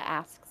Beard. able to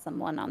ask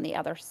someone on the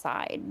other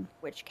side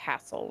which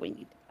castle we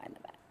need to find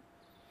them at.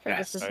 Sure,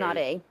 Yes, this is not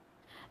a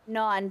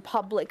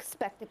non-public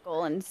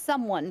spectacle, and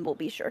someone will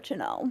be sure to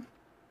know.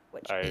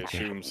 Which I castle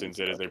we assume need since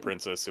to it go is a to.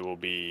 princess, it will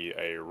be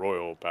a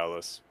royal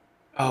palace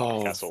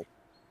Oh, castle.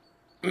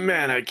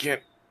 man, I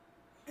can't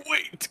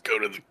wait to go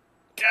to the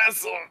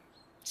castle.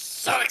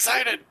 So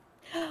excited.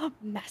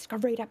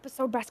 Masquerade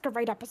episode,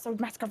 masquerade episode,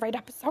 masquerade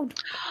episode.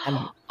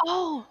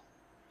 Oh,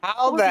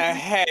 How What the is-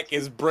 heck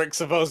is Brick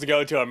supposed to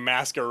go to a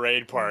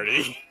masquerade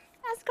party?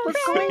 we're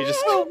Masquerade. going He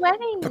just- to a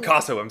wedding.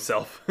 Picasso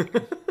himself.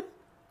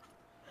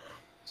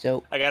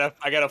 So I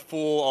gotta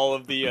fool all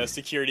of the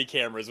security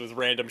cameras with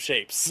random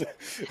shapes.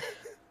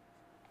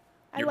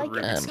 I Your like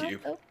Rubik's it.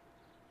 Cube.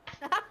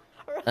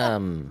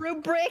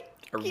 Rubric.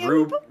 A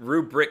Cube.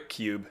 rubric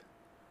cube.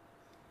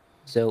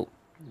 So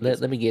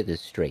let me get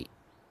this straight.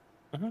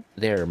 Mhm.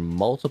 There are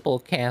multiple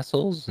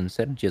castles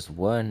instead of just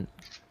one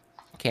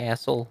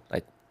castle.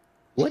 Like,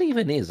 what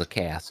even is a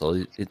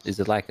castle? Is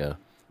it like a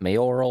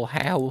mayoral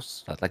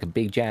house, like a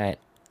big giant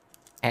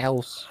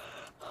house?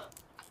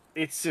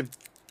 It's a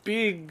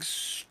big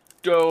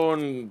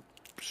stone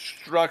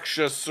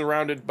structure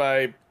surrounded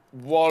by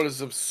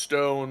walls of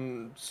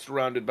stone,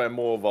 surrounded by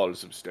more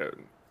walls of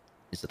stone.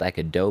 Is it like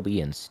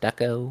adobe and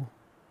stucco?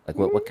 Like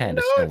what kind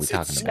of No, stone are we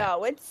it's- talking about?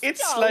 No, it's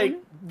It's stone. like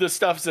the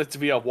stuff that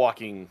we are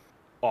walking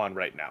on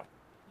right now.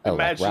 Oh, like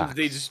Imagine rocks.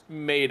 they just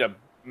made a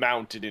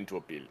mounted into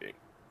a building.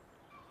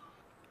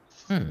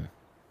 Seems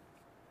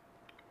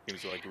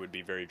like it would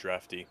be very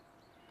drafty.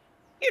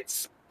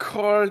 It's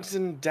cold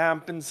and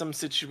damp in some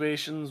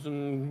situations,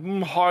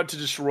 and hard to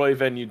destroy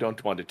when you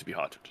don't want it to be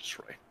hard to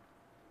destroy.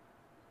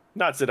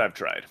 Not that I've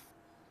tried.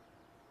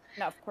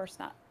 No, of course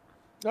not.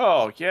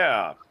 Oh,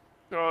 yeah.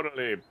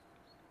 Totally.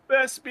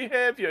 Best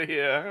behavior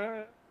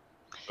here.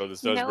 So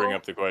this does bring No.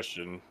 up the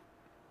question.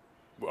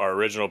 Our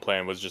original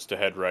plan was just to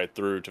head right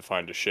through to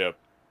find a ship.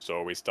 So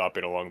are we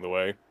stopping along the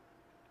way?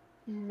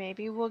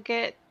 Maybe we'll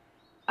get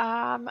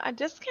a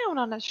discount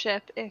on a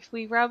ship if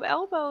we rub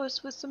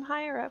elbows with some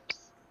higher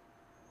ups.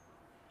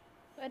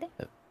 Good.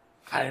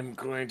 I'm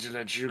going to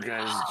let you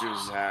guys do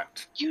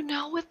that. You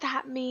know what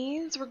that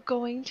means? We're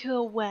going to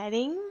a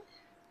wedding.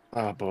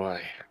 Oh, boy.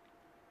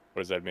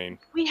 What does that mean?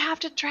 We have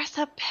to dress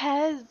up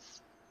Pez.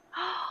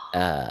 You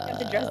have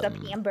to dress up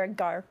Um,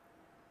 hamburger.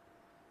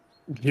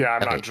 Yeah,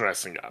 I'm Okay. not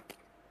dressing up.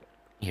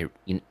 Here,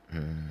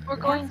 We're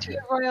going to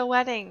a royal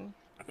wedding.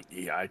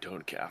 Yeah, I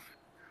don't care.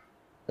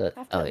 You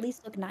have to oh, at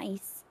least look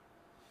nice.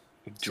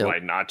 Do So- I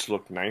not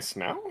look nice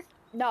now?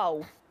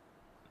 No,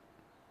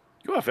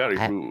 You are very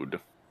I- rude.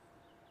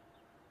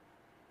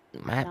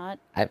 not.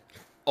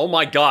 Oh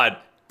my god.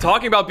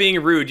 Talking about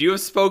being rude, you have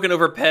spoken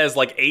over Pez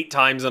like 8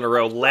 times in a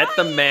row. Let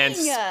the man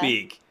Fine.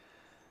 speak.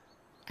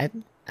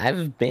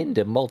 I've been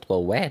to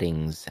multiple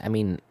weddings. I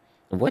mean,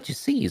 what you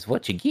see is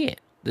what you get.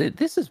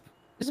 This is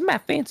my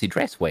fancy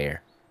dress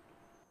wear.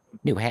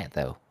 New hat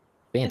though,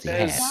 fancy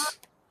It's hat.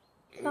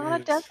 It's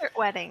not a desert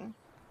wedding.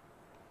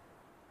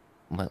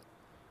 Well,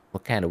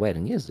 what kind of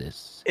wedding is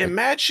this?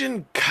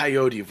 Imagine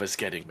Coyote was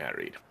getting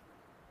married.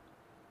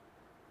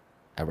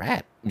 All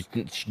right,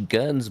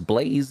 guns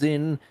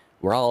blazing.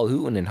 We're all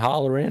hooting and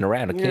hollering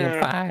around a Yeah.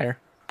 campfire.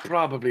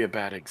 Probably a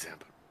bad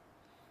example.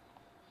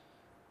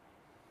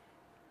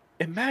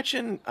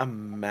 Imagine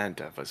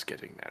Amanda was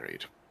getting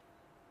married.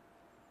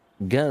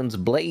 Guns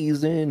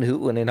blazing,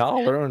 hooting and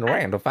hollering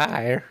around a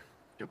fire.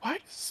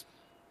 What?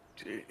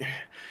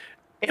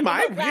 Am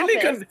I really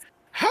Lapis. going?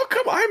 How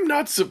come I'm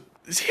not?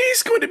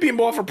 He's going to be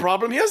more of a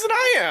problem here than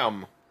I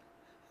am.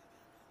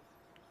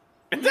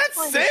 And that's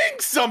Well, saying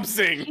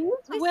something. He's At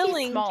least he's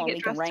willing small to and get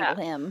we can dressed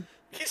wrangle up. him.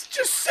 He's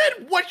just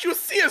said what you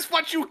see is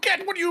what you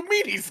get. What do you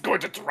mean he's going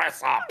to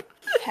dress up?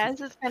 Pez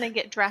is gonna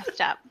get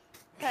dressed up,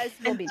 Pez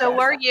will be and so dressed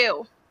are up.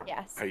 you.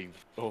 Yes. Are you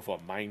over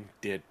my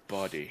dead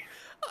body?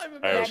 I'm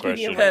I have a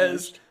imagining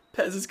question.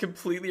 Pez is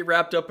completely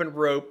wrapped up in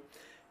rope.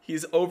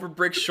 He's over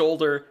Brick's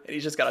shoulder, and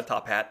he's just got a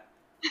top hat.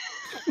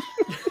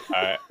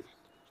 I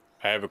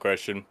have a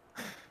question.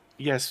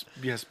 Yes,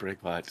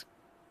 Brickbot.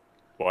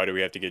 Why do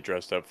we have to get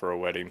dressed up for a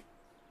wedding?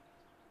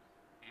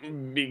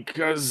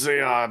 Because they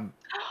are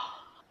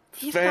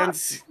He's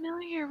fancy. not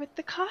familiar with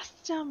the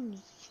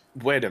customs.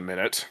 Wait a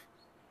minute.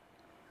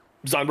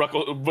 Zon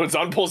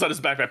pulls out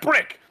his backpack.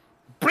 Brick,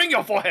 bring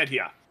your forehead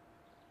here.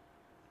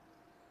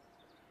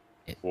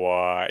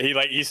 Why?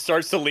 He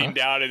starts to lean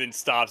down and then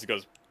stops and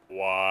goes,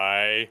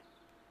 why?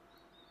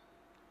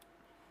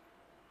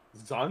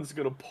 Zon's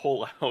gonna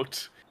pull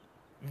out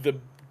the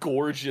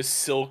gorgeous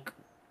silk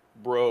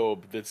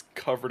robe that's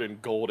covered in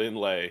gold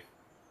inlay.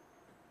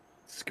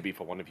 This could be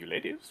for one of you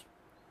ladies.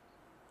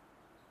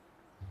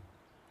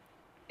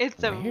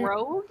 It's a Where?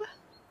 robe.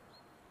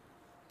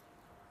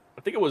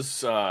 I think it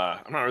was,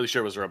 I'm not really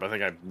sure it was a robe. I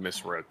think I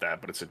miswrote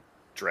that, but it's a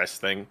dress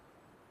thing.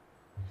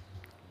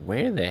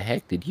 Where the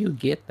heck did you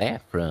get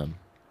that from?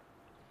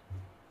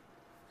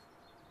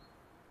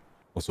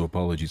 Also,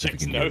 apologies if you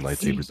Checks can hear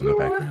notes. lightsabers in the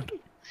background.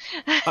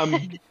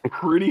 I'm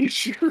pretty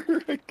sure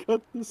I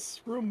got this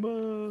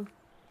from,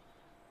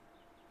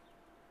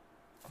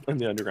 in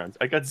the underground.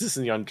 I got this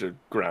in the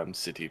underground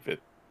city, but,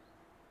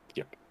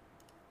 yep.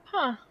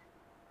 Huh.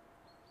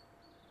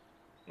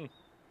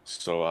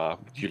 So,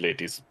 you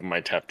ladies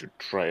might have to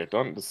try it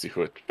on to see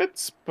who it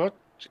fits, but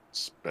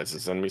it's better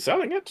than me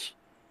selling it.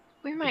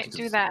 We might do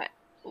just- that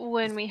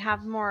when we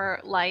have more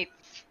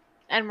lights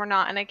and we're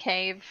not in a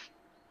cave.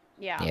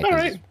 Yeah. Yeah, All 'cause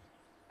right.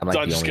 I'm like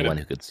So I'm the just only gonna- one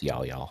who could see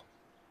all y'all.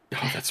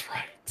 Oh, that's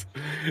right.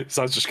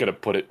 So I was just gonna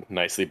put it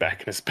nicely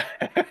back in his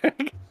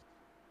bag.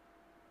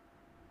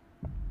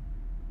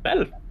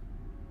 Well,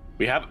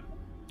 we have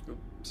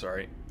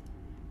Sorry.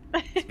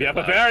 a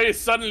very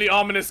suddenly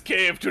ominous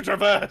cave to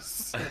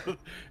traverse.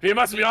 We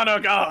must be on our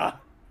guard.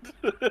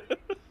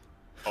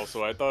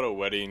 Also, I thought a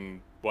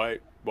wedding. Why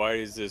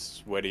is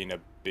this wedding a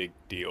big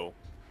deal?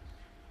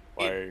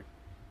 Why?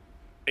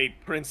 A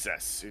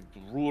princess, a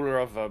ruler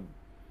of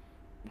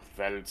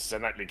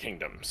Senatly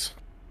kingdoms,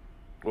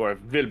 or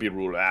will be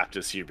ruler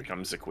after she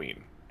becomes a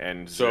queen,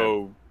 and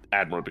So,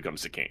 admiral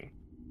becomes a king.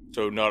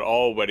 so not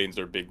all weddings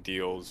are big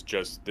deals.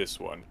 Just this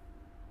one.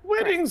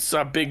 Weddings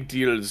are big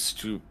deals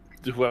to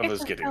whoever's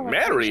It's a getting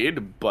celebration.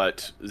 married,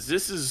 but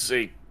this is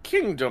a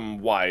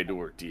kingdom-wide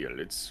ordeal.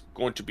 It's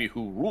going to be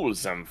who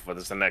rules them for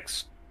the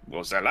next,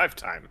 well, their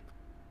lifetime.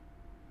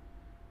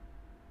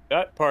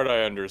 That part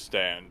I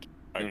understand,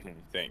 I Mhm.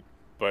 think.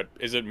 But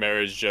isn't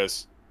marriage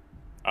just,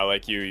 I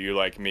like you, you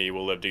like me,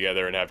 we'll live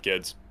together and have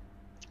kids?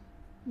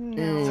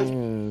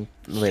 No.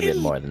 A little bit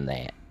more than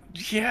that.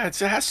 Yeah,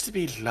 there has to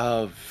be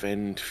love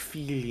and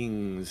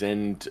feelings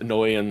and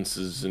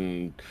annoyances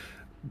and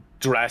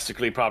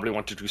drastically probably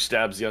wanting to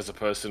stab the other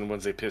person when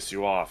they piss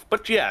you off.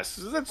 But yes,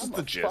 that's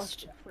the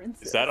gist.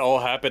 Does that all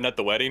happen at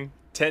the wedding?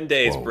 10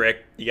 days, Whoa.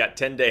 Brick. You got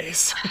 10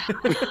 days.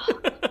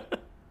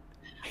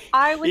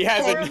 I would He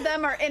has say Four of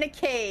them are in a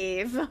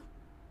cave.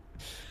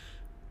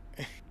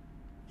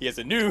 He has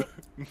a new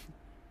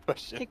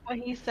question. take what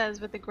he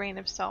says with a grain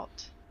of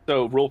salt.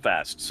 So real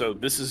fast. So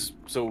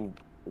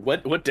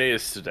what day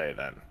is today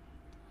then?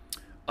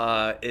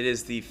 It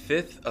is the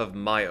 5th of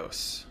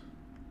Myos.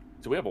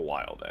 So we have a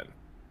while then.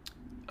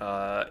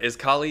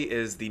 Iskali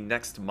is the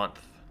next month.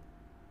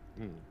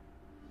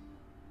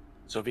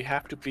 So we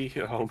have to be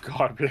here. Oh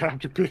God, we have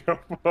to be here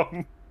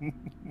for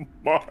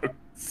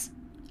months.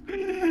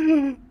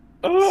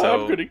 Oh,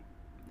 So- I'm gonna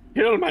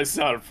kill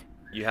myself,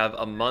 You have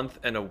a month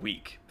and a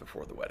week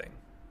before the wedding.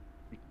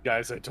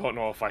 guys. I don't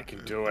know if I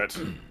can do it.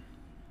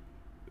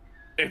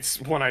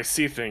 It's when I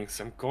see things,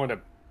 I'm going to.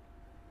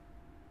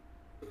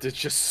 It's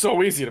just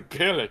so easy to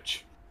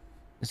pillage.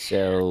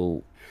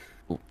 So,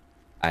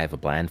 I have a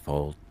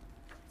blindfold.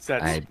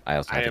 That's I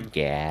also I have am- a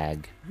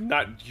gag.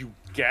 not you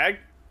gag.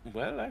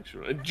 Well,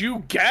 actually, you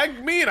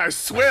gagged me, and I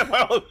swear by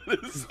all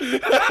this.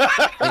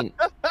 I mean,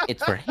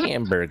 it's for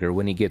Hamburger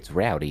when he gets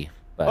rowdy.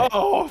 But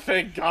Oh,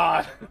 thank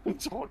God!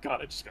 Oh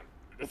God, I just got.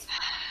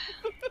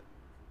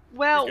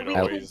 Well, We we could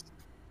I'll- could.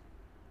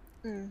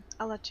 always,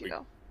 I'll let you we-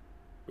 go.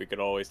 we could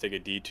always take a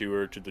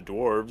detour to the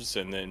dwarves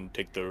and then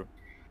take the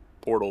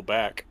portal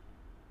back.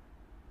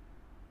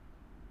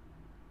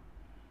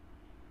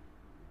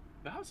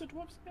 How's the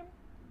dwarves again?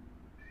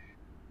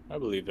 I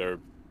believe they're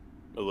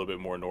a little bit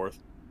more north.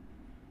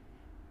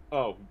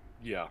 Oh,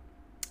 yeah.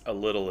 A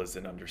little is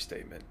an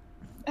understatement.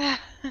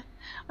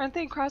 Aren't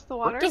they across the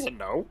water? Rick doesn't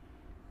know.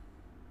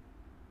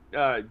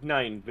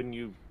 9. When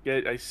you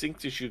get, I think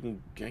that you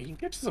can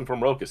get to them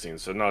from Rokasine.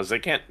 So no, they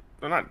can't.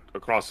 They're not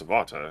across the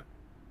water.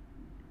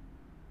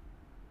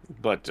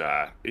 But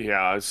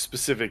yeah,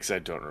 specifics I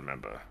don't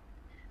remember.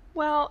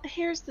 Well,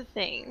 here's the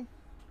thing.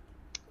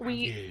 Oh,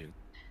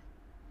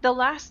 The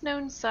last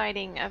known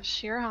sighting of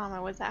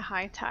Shirahama was at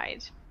high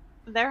tide.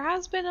 There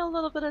has been a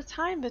little bit of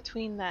time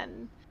between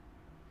then.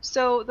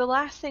 So the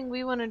last thing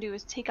we want to do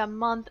is take a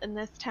month in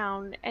this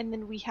town and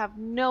then we have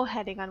no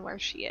heading on where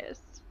she is.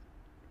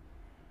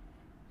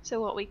 So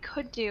what we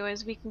could do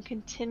is we can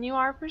continue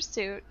our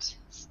pursuit,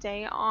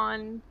 stay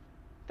on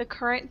the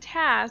current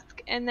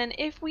task, and then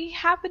if we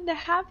happen to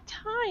have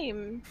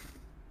time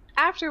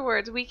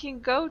afterwards, we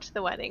can go to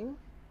the wedding.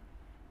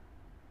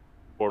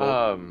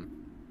 Portal.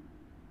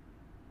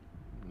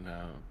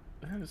 No.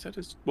 That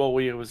is, well,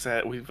 we would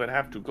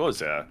have to go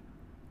there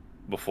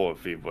before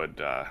we would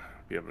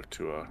be able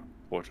to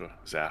order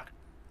there.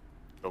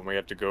 Don't we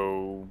have to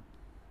go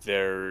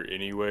there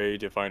anyway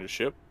to find a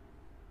ship?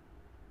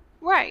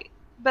 Right.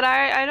 But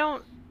I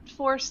don't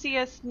foresee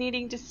us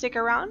needing to stick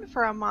around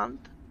for a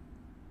month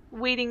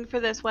waiting for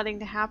this wedding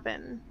to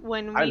happen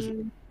when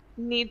we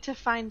need to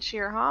find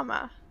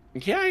Shirahama.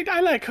 Yeah,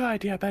 I like her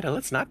idea better.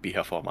 Let's not be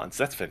here for months.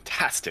 That's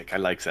fantastic. I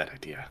like that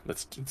idea.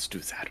 Let's do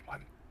that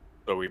one.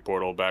 So we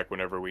portal back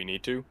whenever we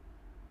need to?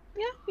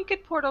 Yeah, we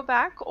could portal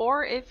back,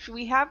 or if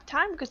we have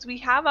time, because we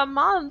have a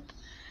month,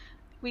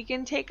 we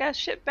can take a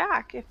ship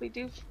back if we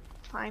do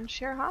find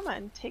Shirahama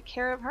and take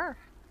care of her.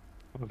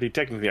 We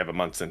technically have a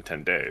month and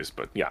 10 days,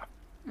 but yeah.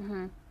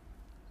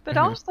 But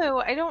also,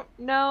 I don't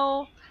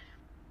know.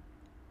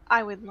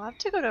 I would love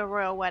to go to a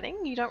royal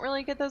wedding. You don't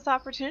really get those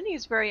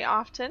opportunities very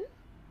often.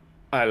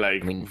 I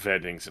like I mean-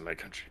 weddings in my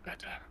country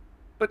better.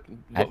 But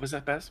I- what was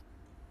that, Baz?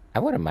 I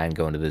wouldn't mind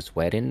going to this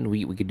wedding.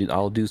 We could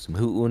all do some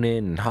hooting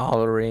and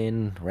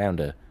hollering around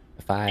a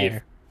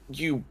fire. If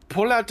you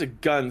pull out the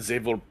guns, they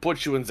will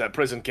put you in that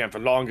prison camp for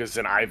longer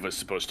than I was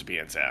supposed to be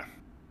in there.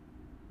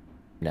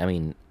 I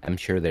mean, I'm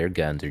sure their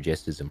guns are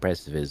just as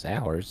impressive as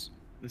ours.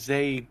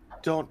 They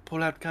don't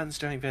pull out guns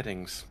during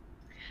weddings.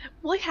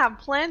 We have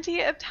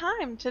plenty of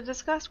time to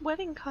discuss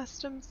wedding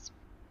customs.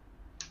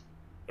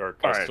 Or All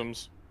right.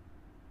 customs?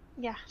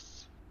 Yes.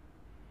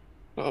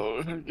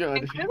 Oh, God.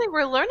 And clearly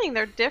we're learning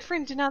they're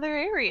different in other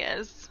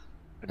areas.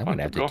 I'm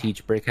gonna have to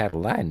teach Brick how to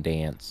line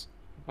dance.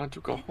 I want to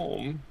go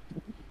home.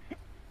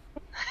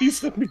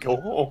 Please let me go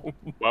home.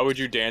 Why would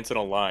you dance in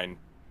a line?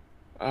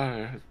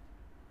 There's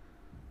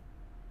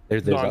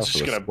No, I'm also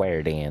just a gonna-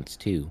 square dance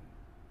too.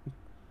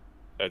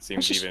 That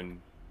seems just-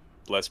 even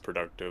less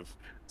productive.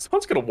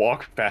 Someone's gonna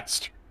walk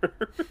faster.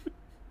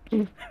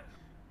 He's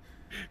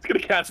gonna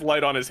cast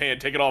light on his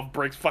hand, take it off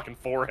Brick's fucking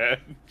forehead,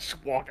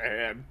 just walk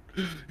ahead.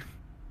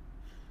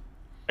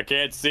 I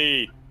can't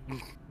see.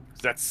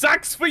 That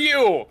sucks for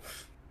you!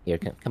 Here,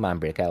 come on,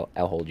 Brick. I'll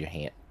hold your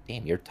hand.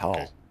 Damn, you're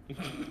tall.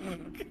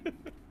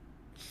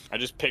 I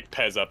just pick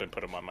Pez up and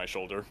put him on my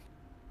shoulder.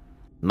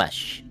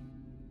 Mush.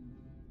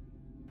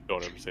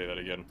 Don't ever say that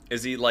again.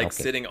 Is he like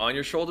Okay. sitting on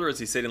your shoulder, or is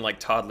he sitting like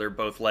toddler,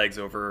 both legs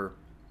over?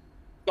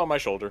 On my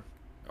shoulder.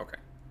 Okay.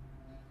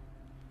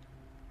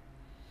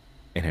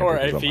 And Or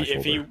Hamburger's if on my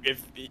he shoulder.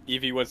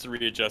 if he wants to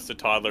readjust to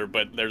toddler,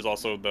 but there's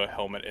also the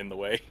helmet in the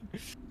way.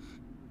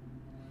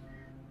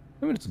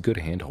 I mean, it's a good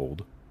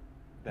handhold.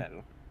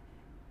 Well,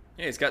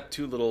 Yeah, he's got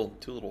two little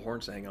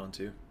horns to hang on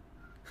to.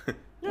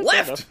 Yeah,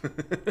 Left.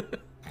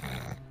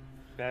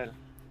 well.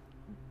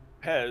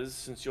 Pez,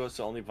 since you're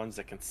the only ones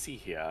that can see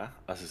here,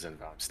 other than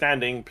where I'm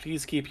standing,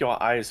 please keep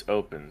your eyes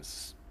open.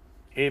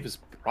 Cave is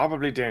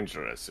probably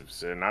dangerous. If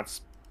they're not,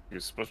 you're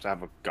supposed to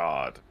have a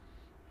guard.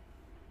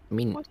 I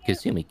mean, Well, yeah.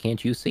 Kasumi,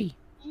 can't you see?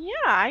 Yeah,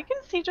 I can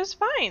see just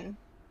fine.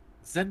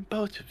 Then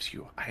both of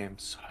you, I am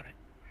sorry.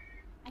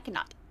 I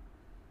cannot.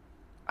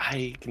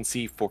 I can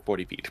see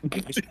 440 feet.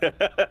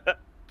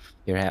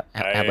 Here, how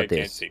I about can't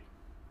this? see.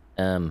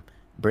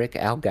 Brick,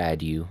 I'll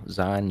guide you.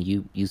 Zahn,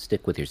 you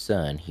stick with your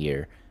son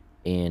here.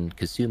 And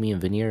Kasumi and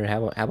Veneer,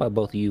 how about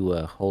both of you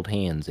hold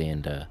hands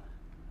and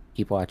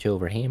keep watch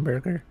over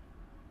Hamburger?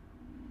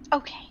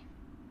 Okay.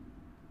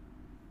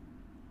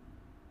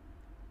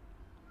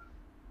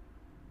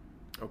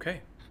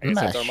 Okay. I guess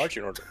that's our Mush.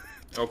 marching order.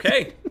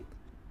 Okay.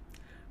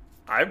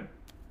 I'm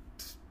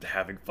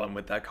having fun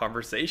with that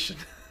conversation.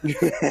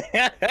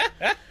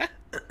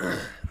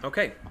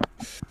 Okay.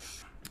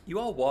 You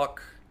all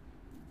walk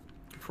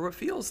for what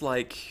feels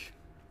like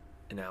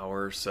an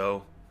hour or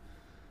so.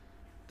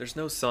 There's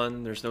no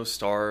sun, there's no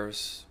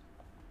stars.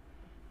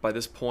 By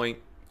this point,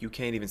 you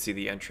can't even see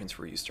the entrance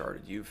where you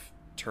started. You've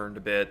turned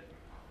a bit,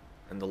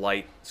 and the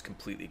light is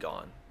completely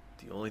gone.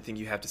 The only thing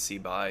you have to see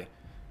by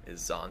is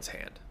Zahn's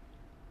hand.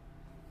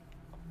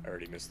 I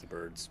already missed the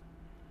birds.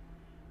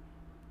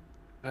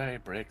 Hey,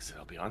 Briggs,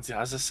 it'll be on the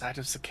other side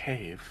of the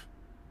cave.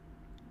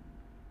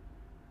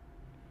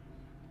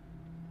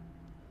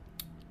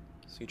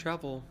 So you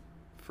travel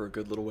for a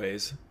good little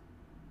ways.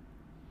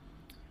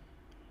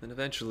 Then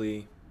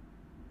eventually,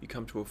 you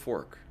come to a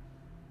fork.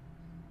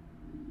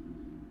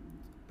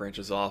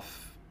 Branches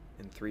off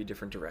in 3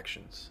 different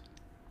directions.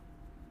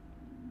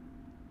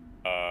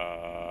 Do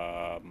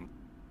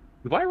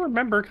I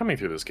remember coming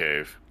through this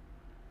cave?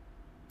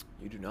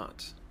 You do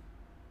not.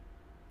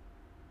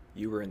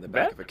 You were in the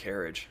back Bet? of a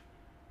carriage.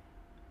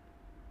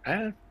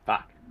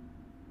 Fuck.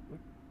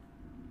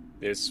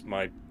 This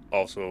might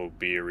also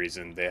be a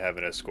reason they have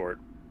an escort.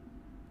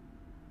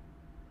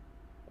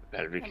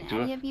 That we Can can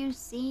do any it. of you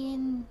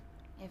seen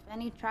if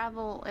any path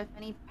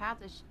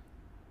is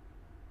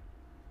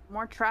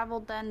more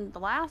traveled than the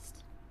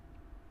last?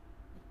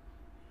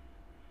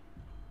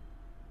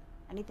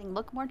 Anything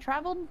look more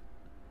traveled?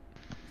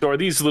 So are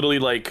these literally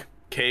like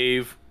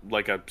cave,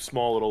 like a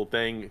small little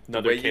thing?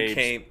 Another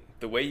cave.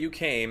 The way you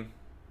came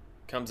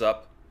comes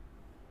up.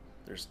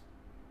 There's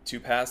 2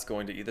 paths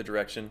going to either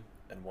direction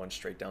and 1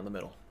 straight down the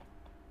middle.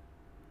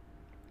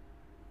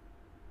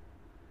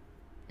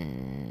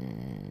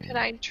 Could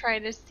I try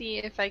to see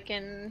if I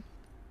can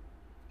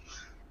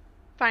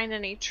find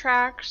any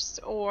tracks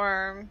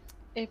or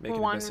if Make an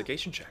one?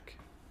 investigation check.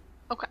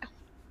 Okay.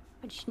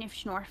 Would sniff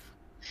snorf.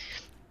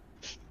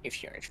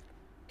 If you're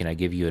Can I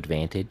give you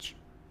advantage?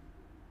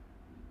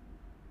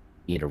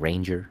 Being a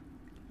ranger?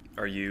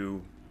 Are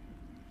you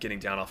getting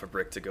down off a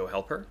brick to go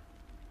help her?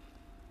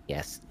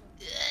 Yes.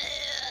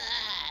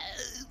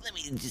 Let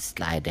me just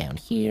slide down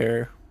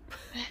here.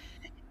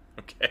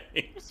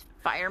 Okay. Just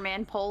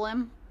fireman pull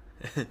him.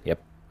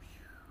 Yep.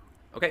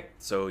 Okay,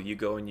 so you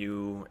go and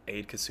you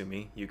aid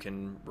Kasumi. You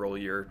can roll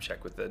your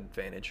check with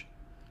advantage.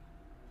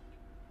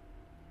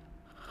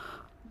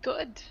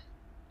 Good.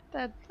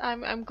 That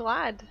I'm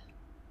glad.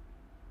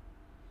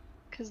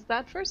 Cause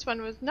that first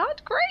one was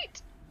not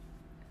great.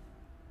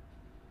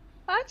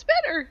 That's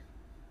better.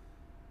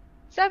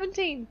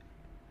 17.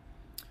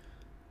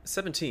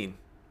 17.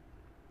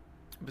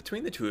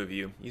 Between the two of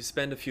you, you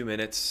spend a few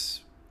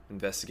minutes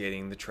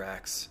investigating the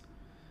tracks.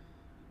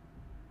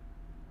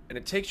 And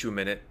it takes you a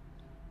minute.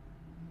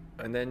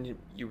 And then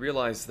you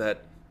realize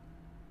that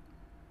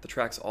the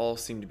tracks all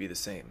seem to be the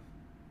same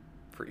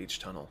for each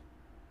tunnel.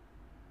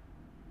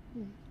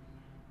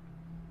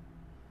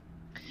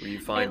 Where you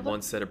find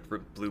one set of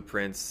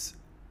blueprints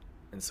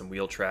and some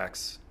wheel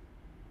tracks.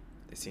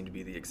 They seem to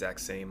be the exact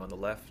same on the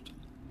left,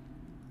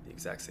 the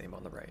exact same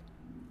on the right.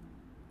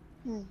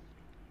 It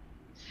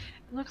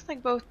looks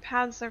like both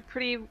paths are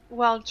pretty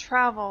well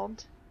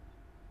traveled.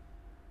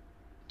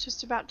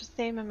 Just about the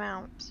same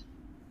amount.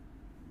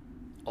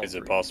 All Is it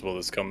three. possible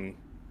Is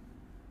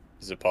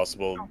it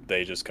possible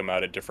they just come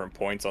out at different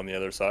points on the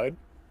other side?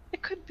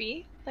 It could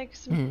be like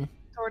some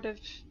sort of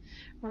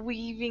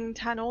weaving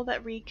tunnel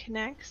that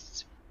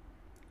reconnects.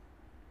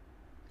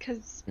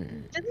 Because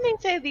didn't they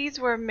say these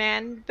were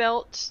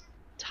man-built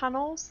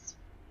tunnels?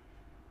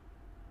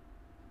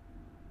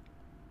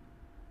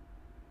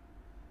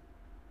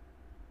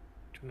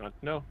 Do not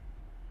know.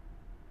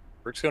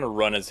 Rick's gonna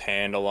run his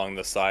hand along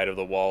the side of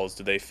the walls.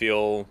 Do they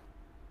feel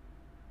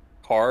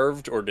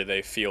carved or do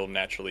they feel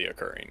naturally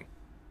occurring?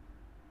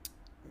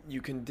 You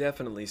can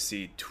definitely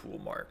see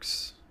tool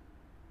marks.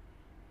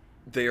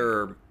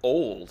 They're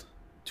old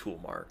tool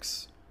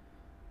marks,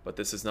 but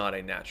this is not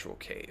a natural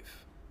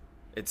cave.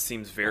 It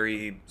seems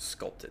very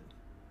sculpted.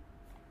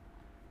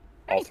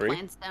 All Any three?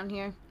 plants down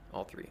here?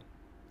 All three.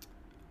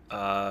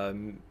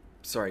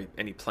 Sorry,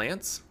 any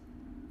plants?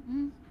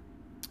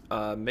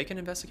 Make an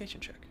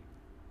investigation check.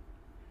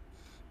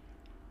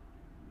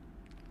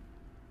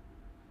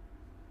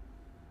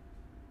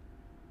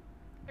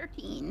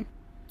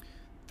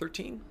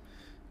 13.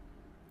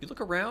 You look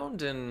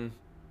around and,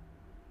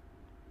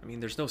 I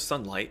mean, there's no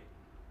sunlight.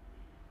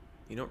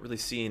 You don't really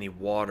see any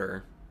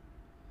water.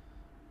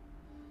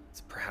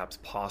 It's perhaps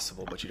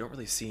possible, but you don't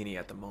really see any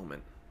at the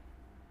moment.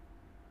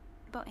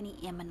 About any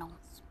aminals?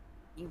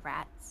 Any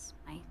rats,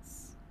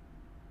 mice,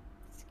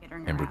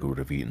 skittering Hamburger around? would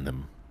have eaten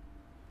them.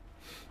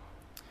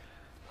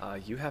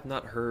 You have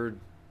not heard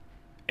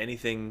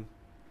anything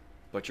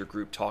but your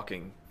group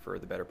talking for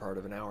the better part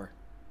of an hour.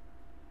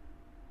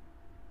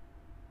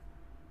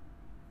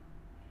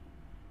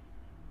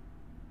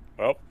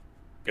 Well,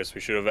 guess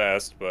we should have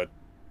asked, but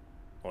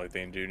only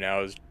thing to do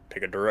now is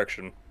pick a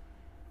direction.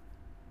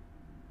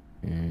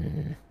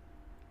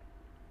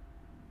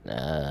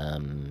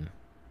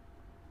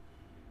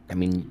 I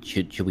mean,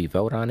 should we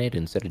vote on it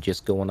instead of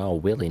just going all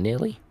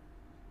willy-nilly?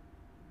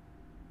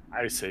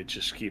 I say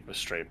just keep a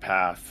straight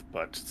path,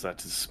 but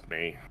that is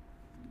me.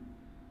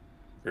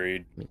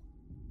 Agreed.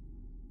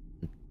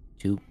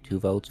 Two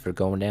votes for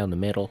going down the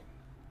middle.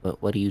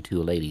 What do you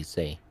two ladies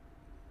say?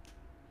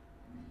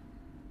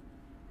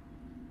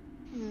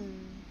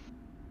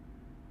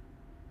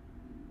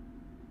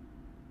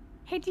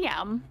 Hey,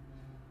 DM.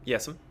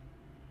 Yes.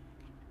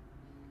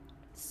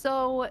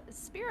 So,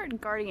 Spirit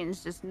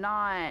Guardians does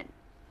not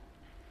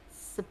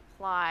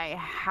supply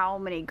how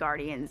many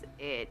guardians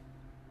it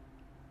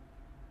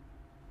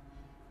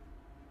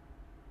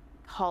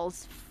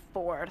calls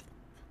forth.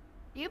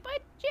 Do you by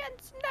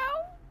chance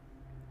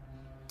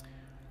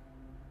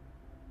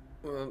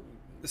know?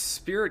 The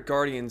Spirit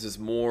Guardians is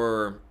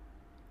more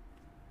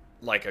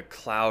like a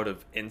cloud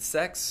of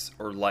insects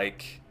or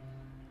like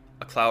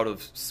a cloud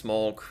of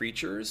small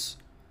creatures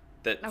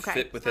that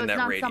fit within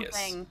that radius.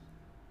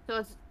 So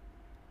it's...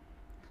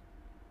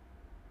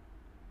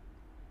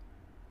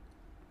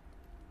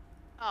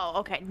 Oh,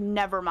 okay.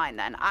 Never mind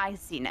then. I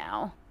see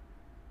now.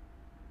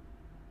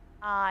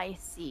 I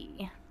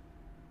see.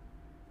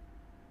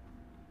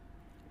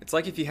 It's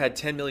like if you had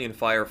 10 million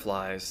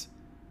fireflies,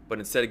 but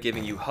instead of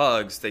giving you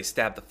hugs, they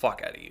stab the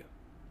fuck out of you.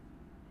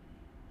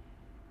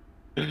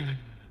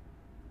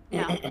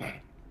 Yeah.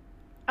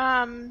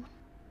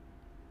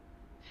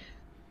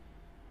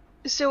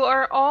 So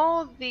are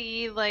all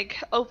the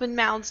like open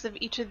mouths of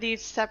each of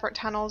these separate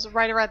tunnels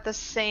right around the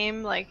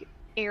same like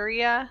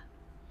area?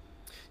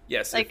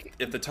 Yes, Like-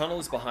 if the tunnel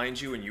is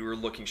behind you and you were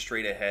looking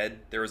straight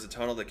ahead, there is a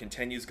tunnel that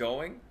continues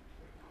going,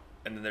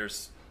 and then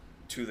there's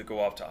two that go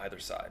off to either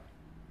side.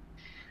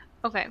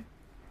 Okay.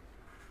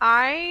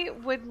 I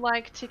would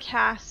like to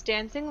cast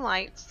Dancing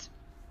Lights,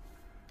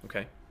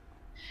 Okay.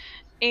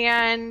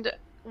 and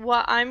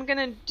what I'm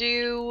gonna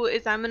do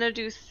is I'm gonna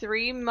do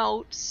 3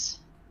 motes,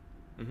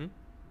 Mm-hmm.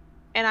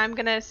 and I'm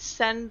gonna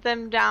send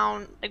them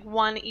down like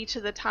one each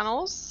of the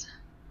tunnels.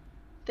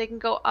 They can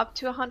go up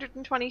to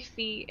 120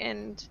 feet,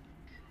 and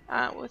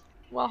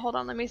hold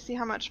on, let me see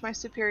how much my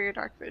superior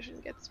dark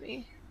vision gets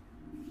me.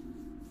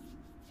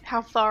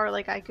 How far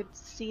like I could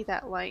see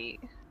that light.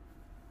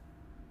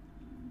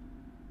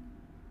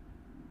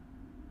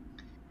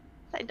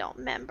 I don't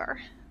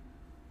remember.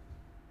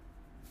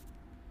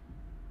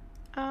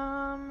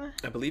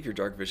 I believe your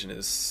dark vision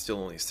is still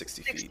only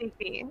 60 feet. 60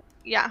 feet.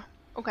 Yeah.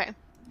 Okay.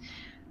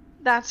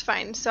 That's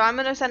fine. So I'm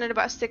gonna send it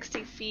about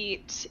 60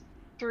 feet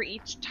through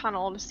each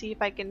tunnel to see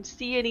if I can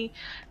see any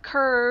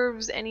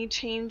curves, any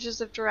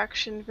changes of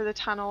direction for the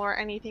tunnel, or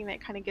anything that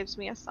kind of gives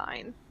me a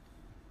sign.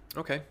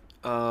 Okay.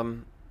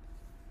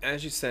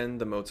 As you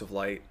send the motes of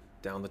light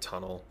down the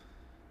tunnel,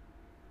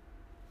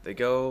 they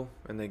go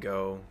and they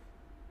go,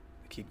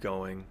 they keep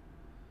going,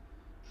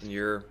 and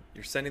you're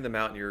sending them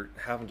out, and you're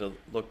having to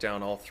look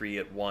down all 3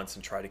 at once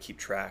and try to keep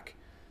track.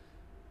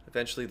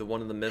 Eventually, the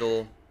one in the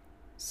middle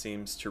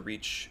seems to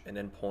reach an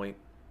end point,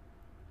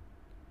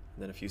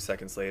 and then a few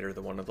seconds later,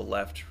 the one on the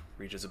left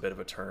reaches a bit of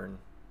a turn.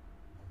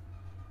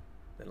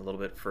 Then a little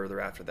bit further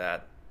after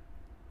that,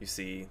 you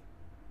see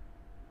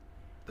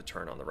the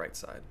turn on the right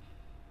side.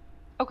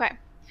 Okay.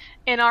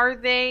 And are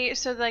they,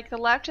 so like the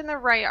left and the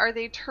right, are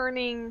they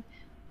turning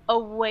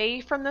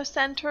away from the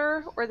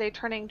center, or are they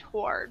turning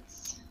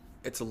towards?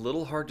 It's a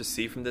little hard to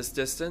see from this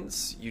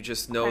distance. You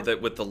just know Okay.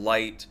 that with the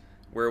light,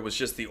 where it was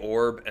just the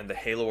orb and the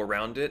halo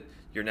around it,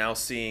 you're now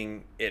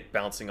seeing it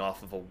bouncing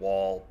off of a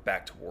wall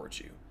back towards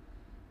you.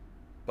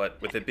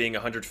 But with it being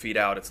 100 feet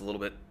out, it's a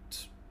little bit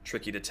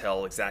tricky to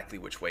tell exactly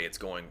which way it's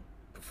going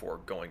before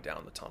going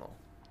down the tunnel.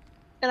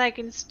 And I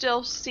can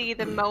still see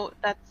the moat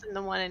that's in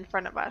the one in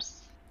front of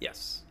us.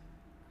 Yes.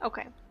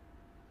 Okay.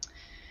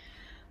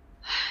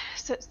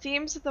 So it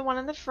seems that the one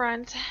in the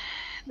front,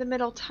 the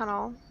middle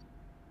tunnel,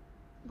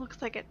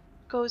 looks like it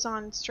goes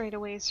on straight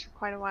aways for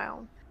quite a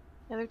while.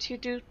 The other two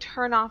do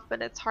turn off,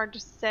 but it's hard to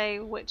say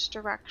which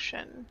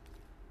direction.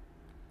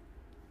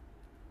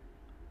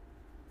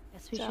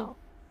 Guess we should So,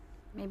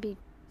 maybe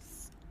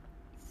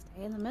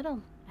stay in the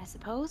middle, I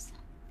suppose.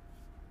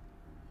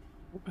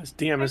 As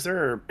DM, is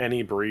there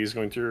any breeze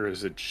going through, or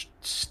is it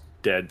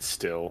dead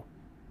still?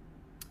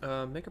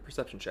 Make a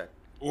perception check.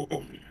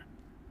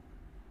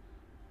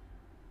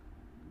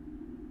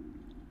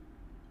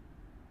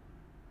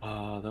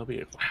 That'll be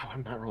wow.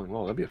 I'm not rolling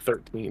well. That'll be a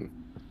 13.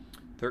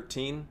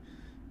 13.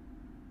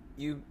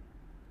 You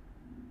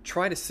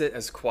try to sit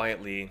as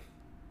quietly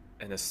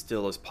and as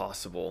still as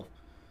possible.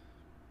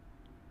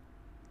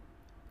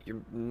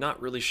 You're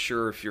not really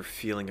sure if you're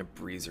feeling a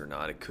breeze or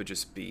not. It could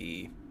just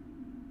be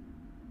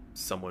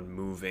someone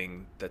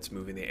moving that's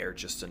moving the air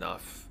just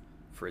enough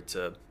for it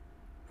to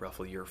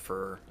ruffle your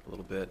fur a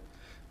little bit.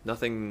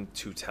 Nothing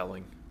too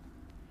telling.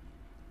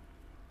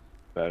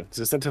 But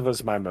Zenithal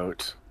is my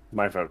vote.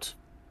 My vote.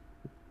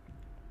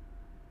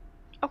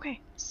 okay,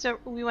 so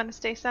we want to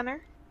stay center?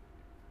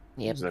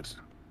 Yep. Is that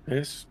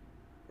yes?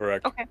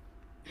 Correct. Okay.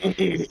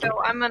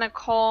 So I'm going to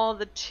call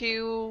the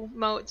two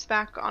moats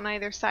back on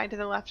either side to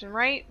the left and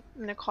right.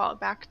 I'm going to call it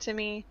back to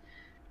me.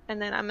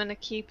 And then I'm going to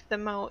keep the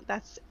moat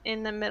that's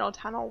in the middle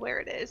tunnel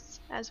where it is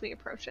as we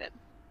approach it.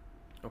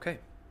 Okay.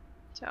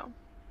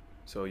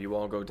 So You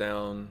all go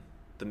down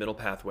the middle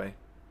pathway.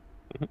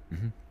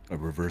 A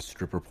reverse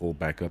stripper pole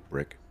backup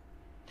brick.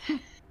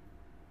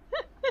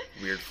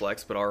 Weird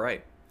flex, but all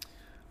right.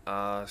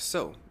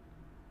 So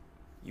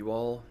you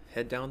all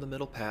head down the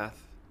middle path.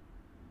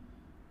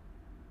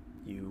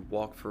 You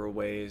walk for a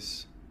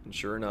ways, and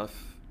sure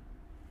enough,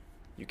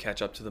 you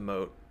catch up to the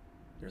moat.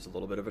 There's a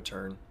little bit of a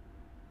turn.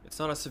 It's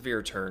not a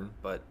severe turn,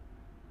 but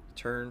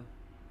turn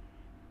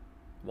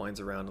winds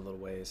around a little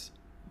ways.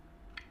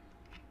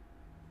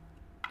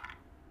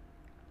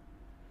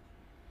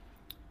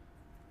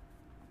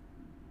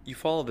 You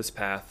follow this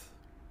path.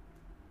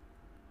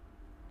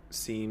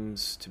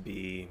 Seems to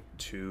be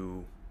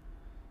 2,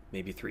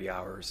 maybe 3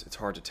 hours. It's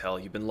hard to tell.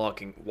 You've been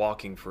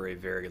walking for a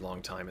very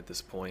long time at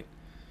this point.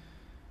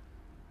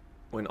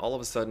 When all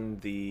of a sudden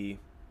the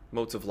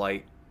motes of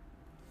light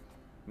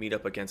meet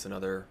up against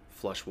another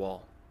flush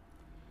wall.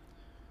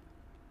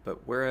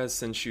 But whereas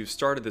since you've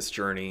started this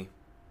journey,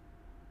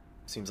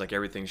 it seems like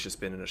everything's just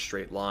been in a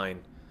straight line,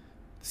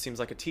 this seems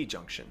like a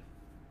T-junction.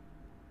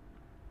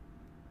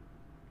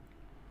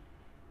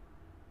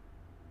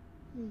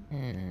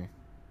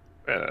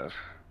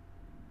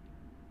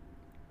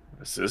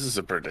 This is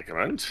a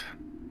predicament.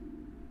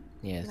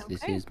 Yes,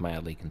 this Okay. is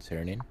mildly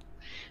concerning.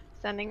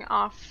 sending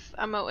off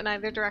a moat in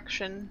either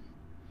direction.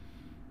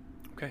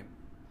 Okay.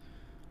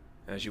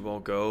 As you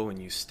all go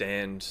and you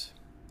stand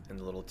in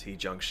the little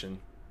T-junction,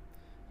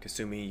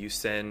 Kasumi, you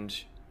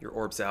send your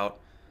orbs out,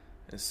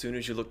 and as soon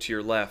as you look to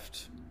your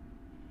left,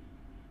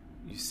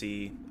 you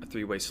see a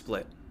 3-way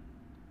split.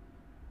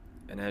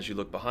 And as you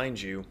look behind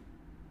you,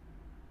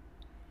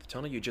 the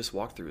tunnel you just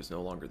walked through is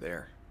no longer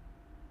there.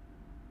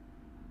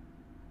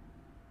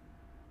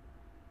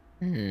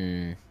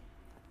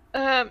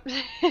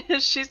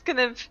 She's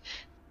gonna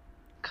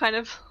kind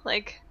of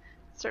like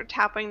start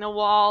tapping the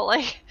wall,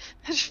 like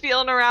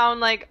feeling around,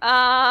 like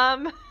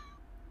The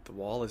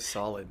wall is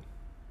solid.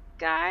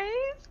 guys.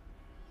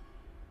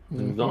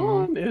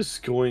 Dawn is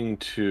going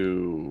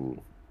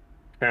to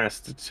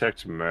cast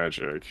Detect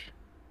Magic.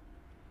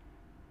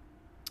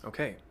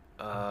 Okay.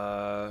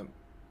 Are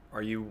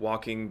you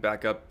walking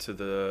back up to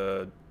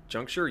the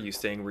juncture? Or are you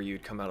staying where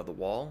you'd come out of the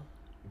wall?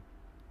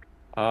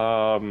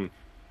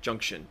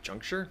 Junction.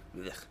 Juncture?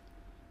 Ugh.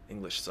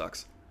 English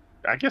sucks.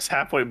 I guess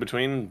halfway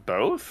between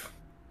both.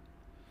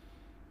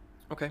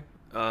 Okay.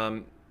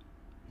 So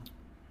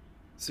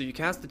you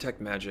cast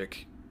Detect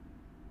Magic,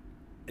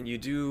 and you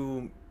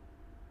do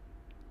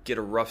get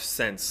a rough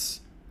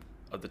sense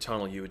of the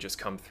tunnel you had just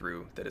come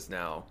through that is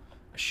now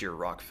a sheer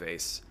rock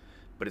face,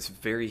 but it's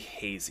very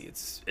hazy.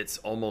 It's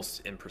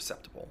almost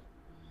imperceptible.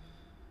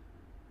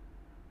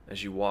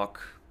 As you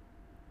walk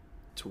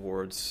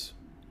towards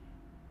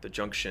the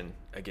junction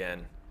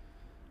again,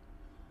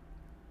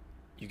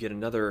 you get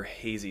another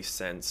hazy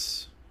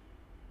sense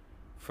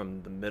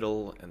from the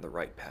middle and the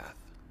right path.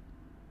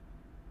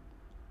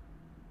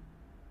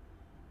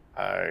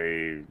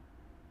 I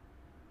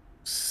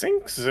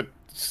think that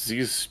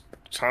these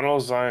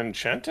tunnels are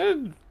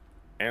enchanted,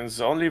 and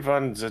the only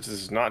one that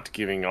is not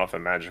giving off a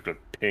magical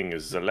ping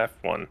is the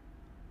left one.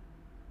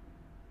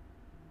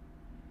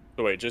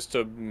 So wait, just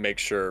to make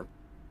sure,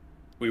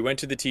 we went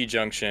to the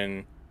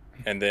T-junction,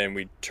 and then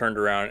we turned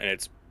around and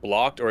it's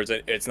blocked, or is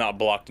it's not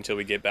blocked until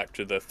we get back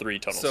to the 3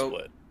 tunnel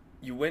split?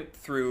 You went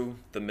through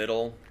the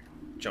middle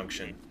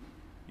junction.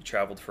 You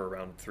traveled for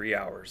around 3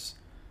 hours.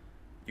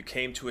 You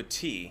came to a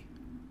T,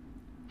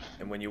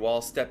 and when you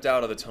all stepped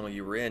out of the tunnel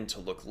you were in to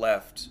look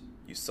left,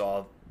 you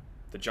saw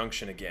the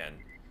junction again,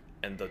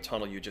 and the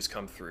tunnel you just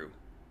come through.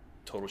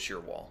 Total sheer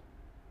wall.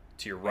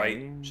 To your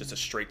right, just a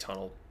straight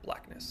tunnel,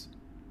 blackness.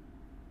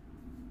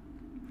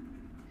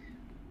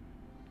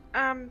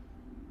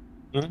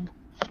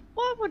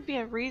 What would be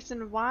a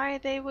reason why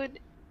they would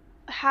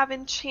have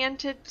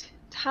enchanted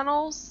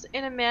tunnels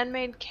in a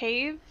man-made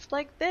cave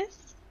like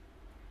this?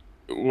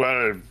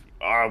 Well,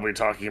 are we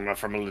talking about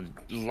from a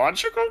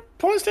logical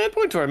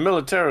standpoint or a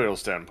military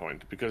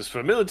standpoint? Because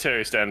from a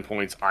military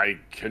standpoint, I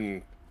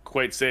can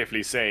quite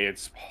safely say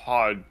it's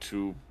hard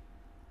to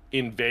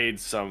invade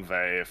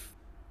somewhere if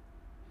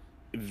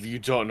you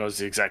don't know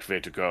the exact way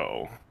to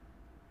go.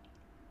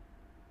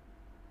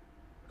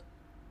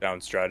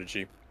 Sound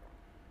strategy.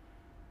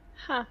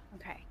 Huh.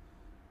 Okay.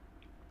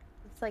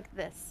 It's like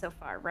this so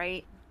far,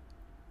 right?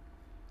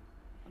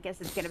 I guess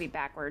it's gonna be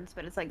backwards,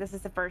 but it's like this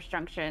is the first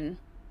junction.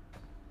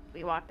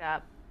 We walked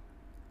up.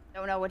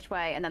 Don't know which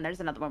way, and then there's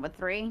another one with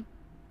 3.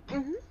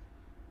 Mm-hmm.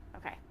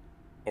 Okay.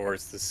 Or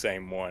it's the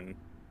same one.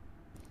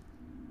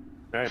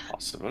 Very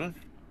possible.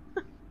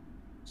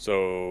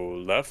 So,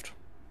 left?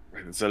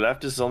 The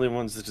left is the only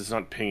ones that is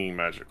not pinging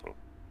magical.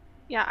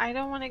 Yeah, I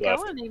don't want to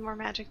go any more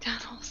magic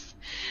tunnels.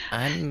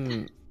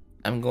 I'm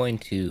going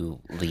to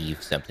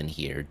leave something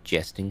here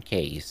just in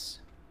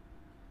case.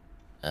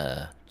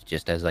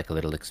 Just as like a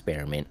little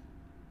experiment.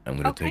 I'm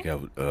gonna Okay. take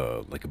out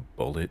like a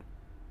bullet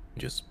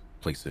and just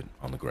place it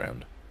on the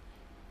ground.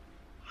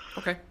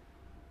 Okay.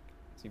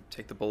 So you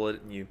take the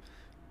bullet and you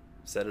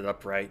set it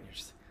upright. And you're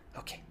just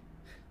okay.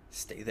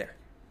 Stay there.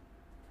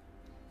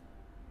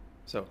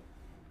 So,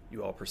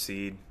 you all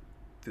proceed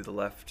through the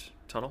left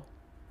tunnel.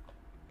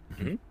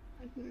 Mhm.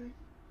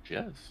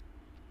 Yes.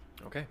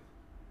 Okay.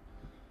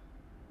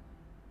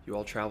 You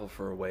all travel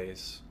for a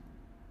ways.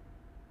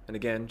 And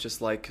again,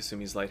 just like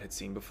Kasumi's light had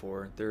seen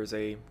before, there is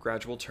a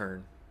gradual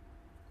turn.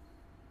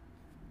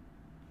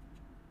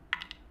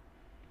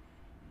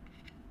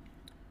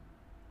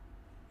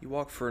 You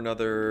walk for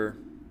another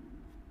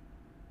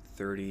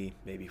 30,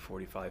 maybe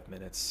 45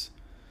 minutes.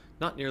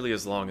 Not nearly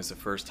as long as the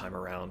first time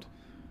around.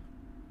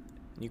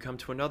 And you come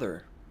to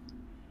another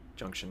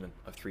junction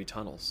of 3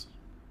 tunnels.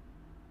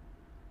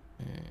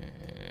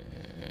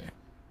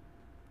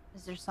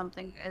 Is there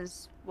something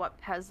as what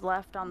has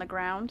left on the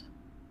ground?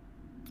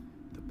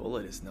 The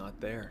bullet is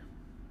not there.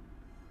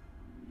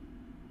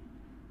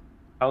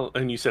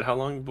 And you said how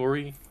long,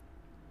 Bori?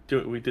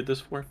 We did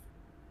this for?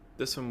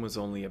 This one was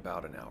only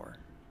about an hour.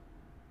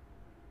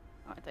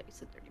 Oh, I thought you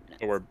said 30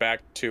 minutes. So we're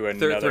back to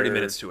another... 30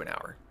 minutes to an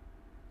hour.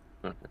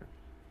 Okay.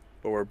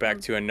 But we're back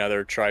to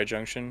another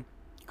tri-junction?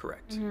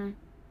 Correct. Mm-hmm.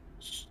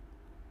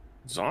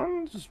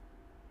 Zon's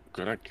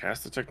gonna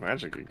cast Detect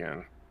Magic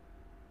again.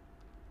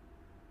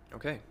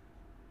 Okay.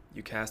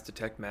 You cast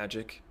Detect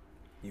Magic.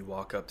 You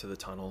walk up to the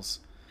tunnels.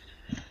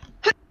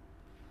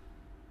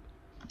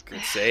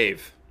 Good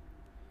save.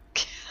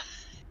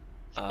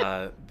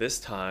 This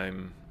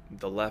time,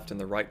 the left and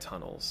the right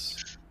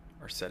tunnels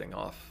are setting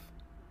off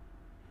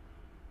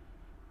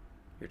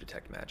your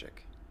Detect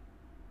Magic.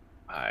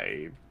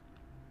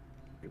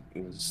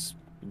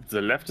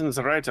 The left and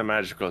the right are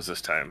magical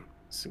this time.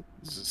 The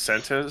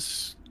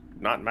center's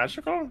not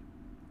magical?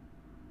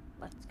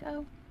 Let's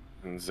go.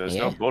 And there's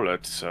Yeah. no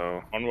bullet,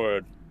 so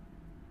Onward.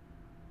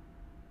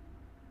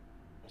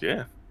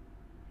 yeah.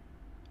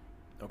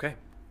 Okay.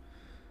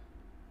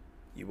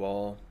 You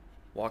all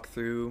walk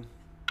through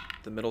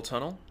the middle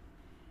tunnel.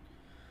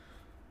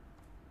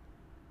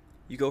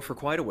 You go for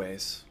quite a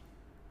ways.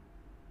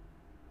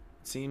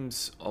 It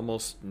seems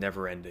almost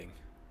never ending.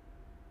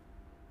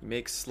 You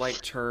make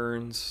slight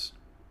turns,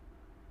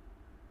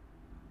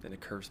 then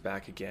it curves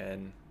back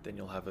again, then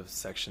you'll have a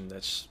section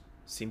that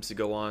seems to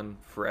go on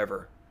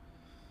forever.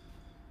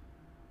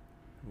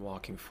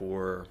 Walking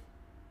for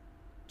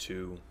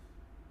 2,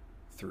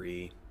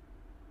 3,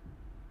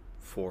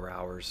 4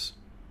 hours.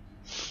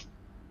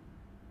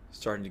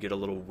 Starting to get a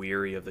little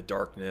weary of the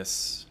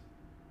darkness,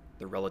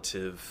 the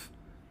relative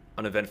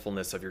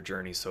uneventfulness of your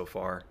journey so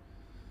far.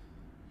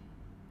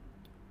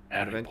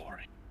 Very Event-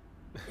 boring.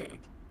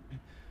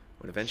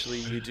 When eventually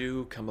you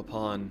do come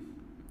upon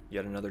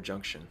yet another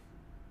junction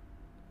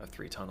of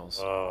 3 tunnels.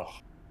 Oh,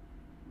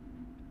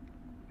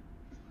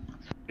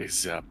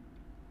 Is a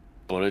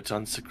bullet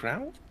on the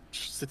ground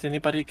that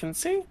anybody can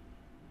see?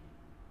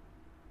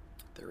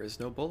 There is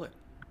no bullet.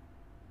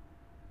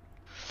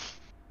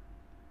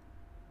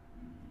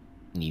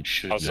 You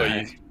Should also,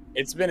 I?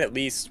 it's been at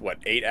least, what,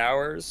 8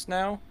 hours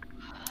now?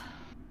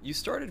 You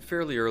started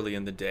fairly early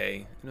in the day,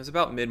 and it was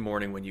about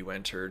mid-morning when you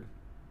entered.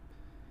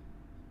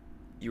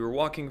 You were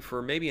walking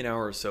for maybe an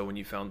hour or so when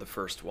you found the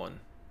first one.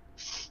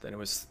 Then it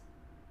was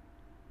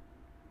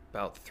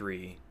about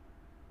 3,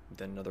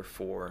 then another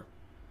 4.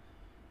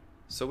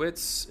 So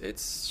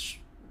it's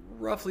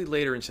roughly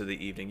later into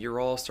the evening. You're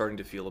all starting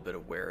to feel a bit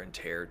of wear and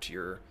tear to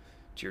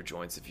your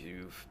joints if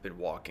you've been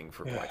walking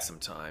for quite some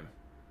time.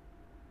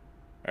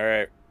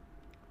 Alright.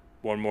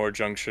 One more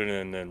junction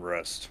and then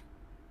rest.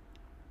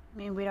 I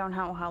mean, we don't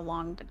know how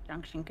long the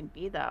junction could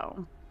be,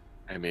 though.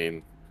 I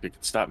mean, we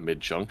could stop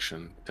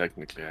mid-junction,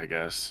 technically, I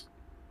guess.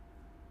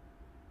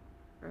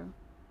 True.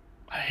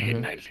 I hate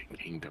Nightling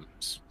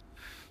Kingdoms.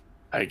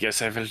 I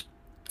guess I will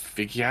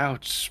figure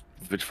out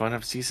which one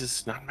of these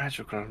is not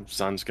magical.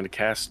 Zon's gonna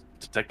cast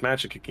Detect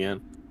Magic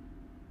again.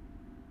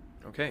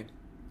 Okay,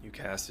 you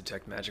cast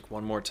Detect Magic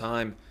one more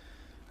time,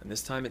 and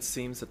this time it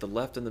seems that the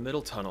left and the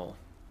middle tunnel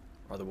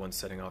are the ones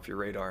setting off your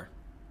radar.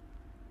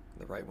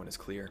 The right one is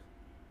clear.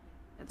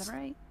 That's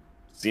right.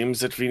 Seems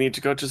that we need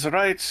to go to the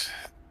right.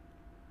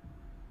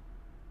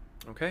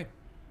 Okay.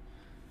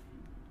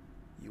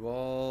 You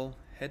all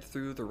head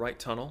through the right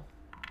tunnel.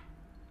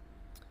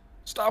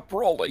 Stop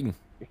rolling.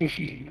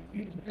 You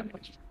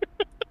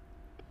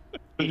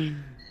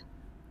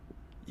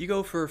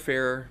go for a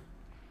fair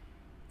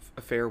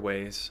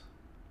ways.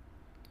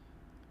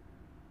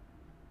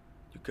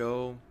 You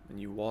go and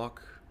you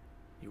walk.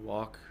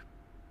 You're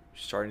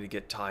starting to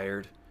get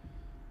tired.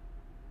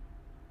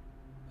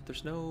 But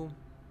there's no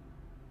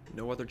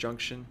other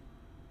junction.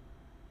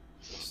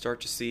 You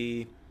start to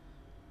see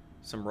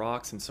some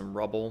rocks and some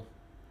rubble.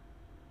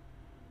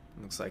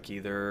 It looks like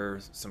either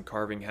some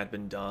carving had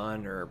been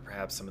done or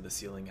perhaps some of the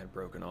ceiling had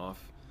broken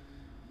off.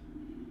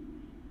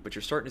 But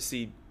you're starting to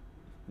see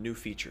new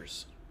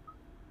features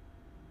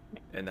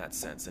in that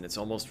sense, and it's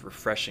almost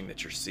refreshing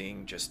that you're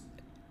seeing just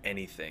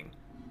anything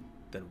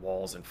than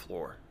walls and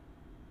floor.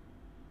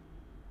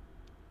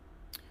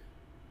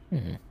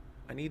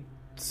 I need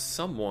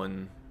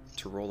someone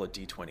to roll a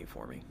d20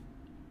 for me.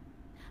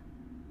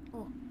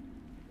 Who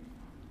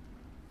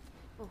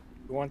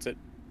wants it?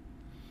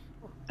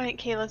 I think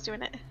Kayla's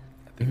doing it.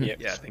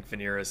 Yep. Yeah, I think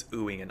Vanera's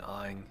oohing and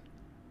eyeing.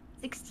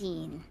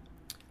 16.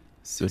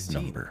 16.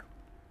 Good number.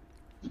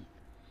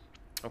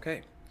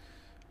 Okay.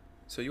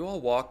 So you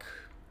all walk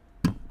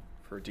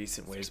for a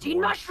decent ways 16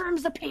 more.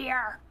 mushrooms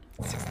appear.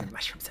 16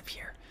 mushrooms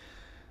appear.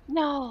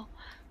 No.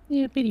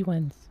 Yeah, bitty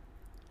ones.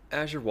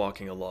 As you're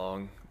walking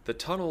along, the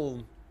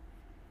tunnel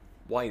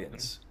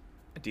widens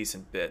a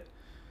decent bit.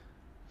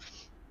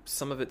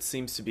 Some of it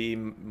seems to be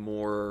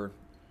more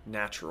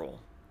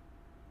natural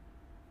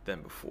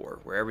than before,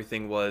 where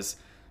everything was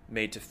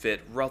made to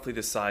fit roughly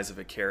the size of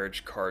a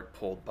carriage cart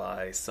pulled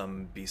by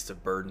some beast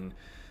of burden.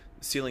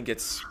 The ceiling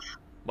gets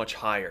much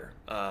higher.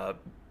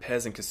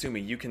 Pez and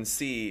Kasumi, you can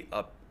see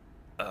up,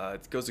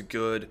 it goes a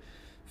good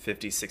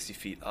 50, 60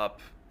 feet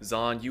up.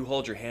 Zahn, you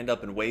hold your hand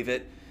up and wave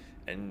it,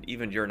 and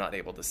even you're not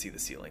able to see the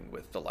ceiling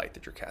with the light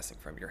that you're casting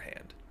from your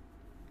hand.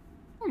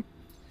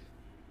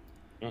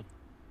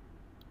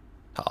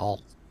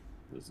 Tall.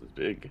 This is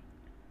big.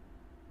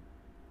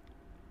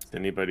 Does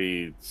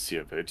anybody see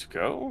a way to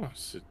go?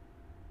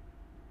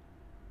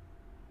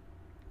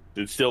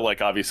 It's still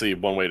like obviously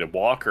one way to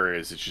walk, or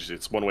is it just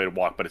it's one way to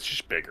walk, but it's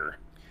just bigger?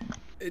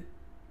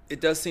 It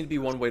does seem to be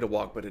one way to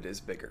walk, but it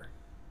is bigger.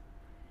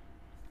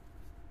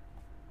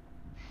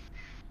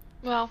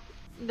 Well,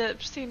 the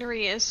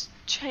scenery is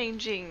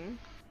changing,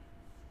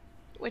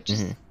 which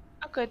is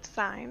a good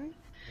sign.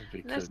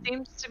 And this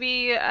seems to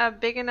be a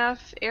big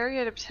enough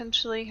area to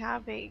potentially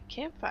have a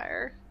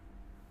campfire.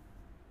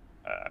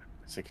 I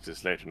think it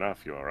is late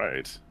enough. You're all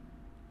right.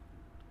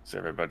 Is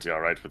everybody all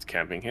right with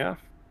camping here?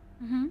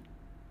 Mm-hmm.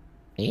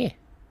 Yeah.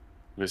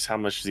 With how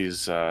much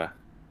these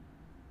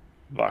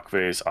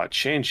walkways are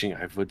changing,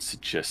 I would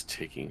suggest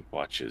taking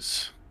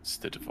watches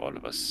instead of all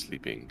of us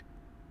sleeping.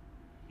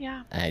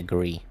 Yeah. I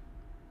agree.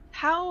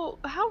 How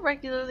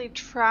regularly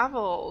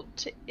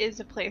traveled is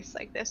a place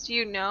like this? Do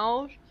you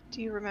know?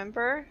 Do you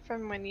remember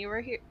from when you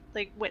were here,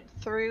 like went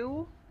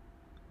through?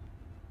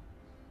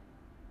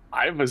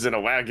 I was in a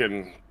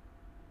wagon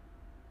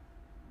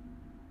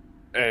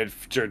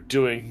after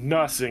doing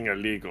nothing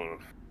illegal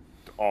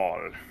at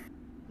all.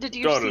 Did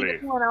you Totally. see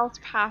anyone else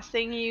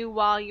passing you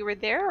while you were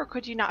there, or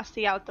could you not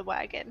see out the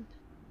wagon?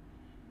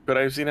 Could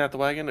I have seen out the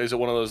wagon? Is it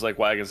one of those like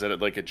wagons that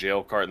had like a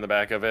jail cart in the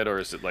back of it, or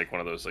is it like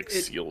one of those like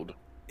sealed?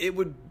 It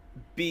would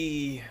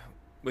be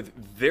with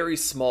very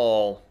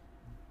small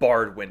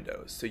barred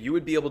windows, so you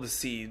would be able to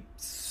see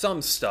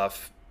some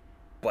stuff,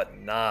 but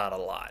not a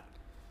lot.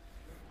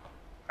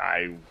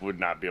 I would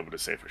not be able to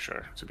say for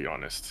sure, to be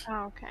honest.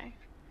 Oh, okay.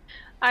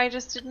 I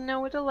just didn't know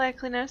what the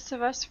likeliness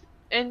of us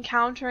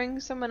encountering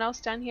someone else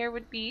down here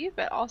would be,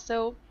 but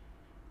also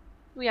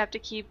we have to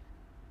keep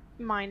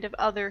mind of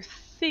other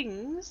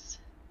things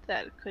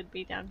that could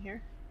be down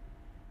here.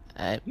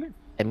 I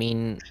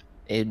mean,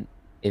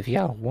 if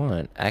y'all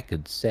want, I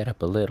could set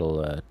up a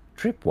little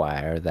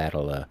tripwire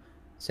that'll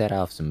set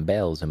off some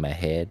bells in my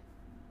head.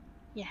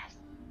 Yes.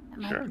 That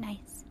might Sure. be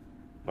nice.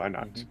 Why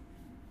not?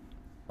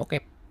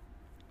 Okay.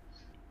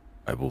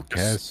 I will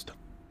cast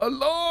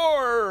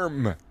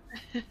alarm.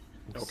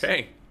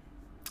 Okay.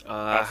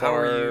 How How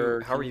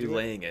are far can you you do it?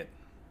 laying it?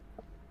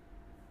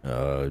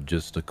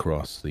 Just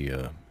across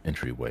the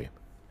entryway,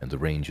 and the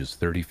range is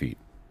 30 feet.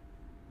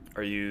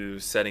 Are you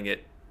setting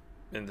it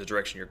in the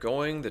direction you're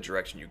going, the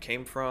direction you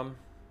came from?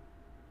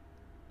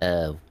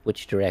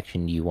 Which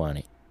direction do you want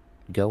it?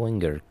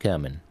 Going or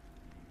coming?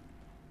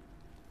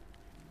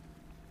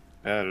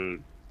 Well,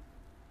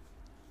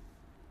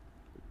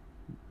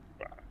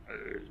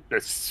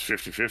 it's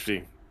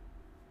 50-50.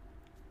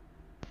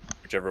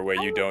 Whichever way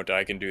you don't,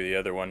 I can do the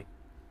other one.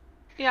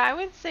 Yeah, I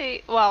would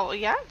say, well,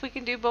 yeah, if we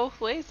can do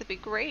both ways, it'd be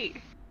great.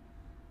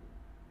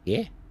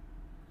 Yeah.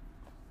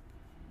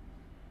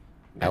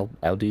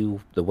 I'll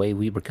do the way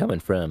we were coming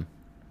from.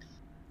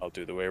 I'll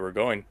do the way we're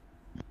going.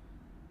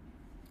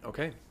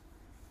 Okay.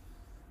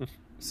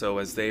 So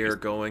as they are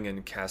going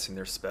and casting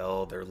their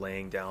spell, they're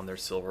laying down their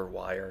silver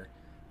wire.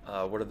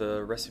 What are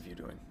the rest of you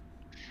doing?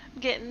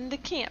 Getting the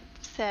camp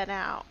set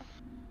out.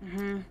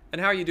 And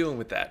how are you doing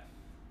with that?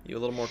 You a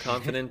little more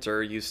confident, or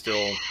are you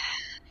still...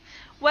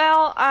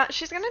 Well,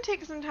 she's gonna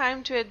take some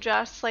time to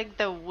adjust like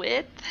the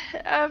width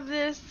of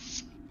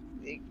this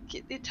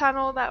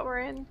tunnel that we're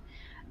in.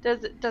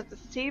 Does it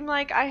seem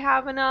like I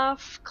have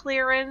enough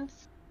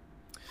clearance?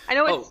 I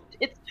know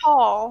it's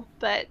tall,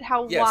 but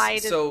how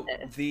wide is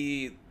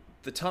this?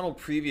 The tunnel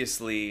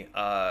previously,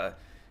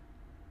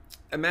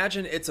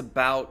 imagine it's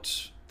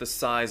about the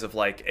size of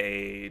like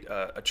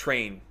a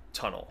train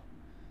tunnel.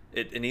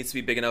 It needs to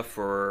be big enough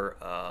for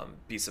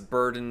beasts of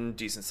burden,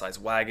 decent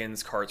sized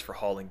wagons, carts for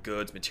hauling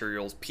goods,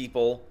 materials,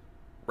 people,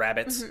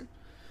 rabbits.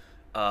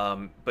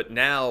 But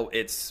now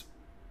it's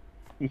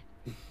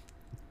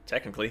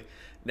technically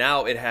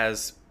now it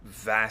has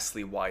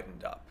vastly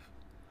widened up.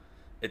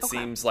 It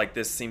seems like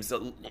this seems a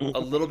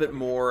little bit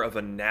more of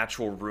a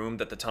natural room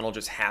that the tunnel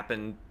just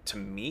happened to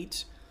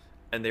meet,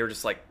 and they were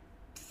just like,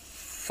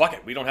 "Fuck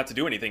it, we don't have to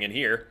do anything in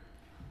here."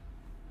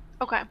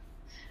 Okay.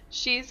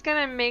 She's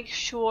gonna make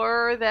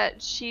sure that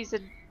she's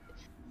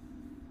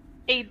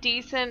a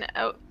decent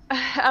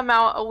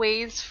amount a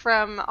ways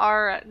from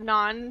our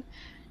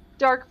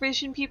non-dark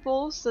vision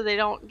people, so they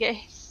don't get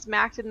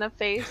smacked in the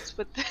face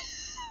with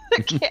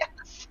the camp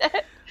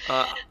set.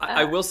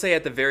 I will say,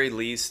 at the very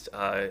least,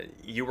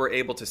 you were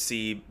able to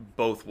see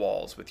both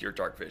walls with your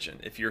dark vision.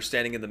 If you're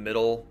standing in the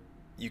middle,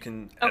 you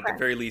can, at the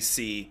very least,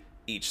 see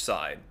each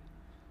side.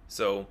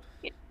 So,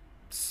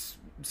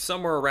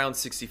 somewhere around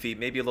 60 feet,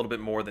 maybe a little bit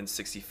more than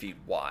 60 feet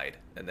wide,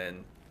 and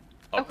then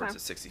upwards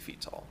of 60 feet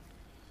tall.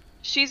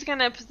 She's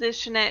gonna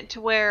position it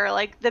to where,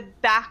 like, the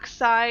back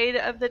side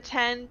of the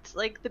tent,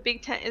 like, the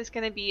big tent is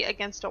gonna be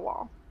against a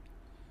wall.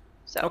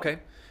 So. Okay.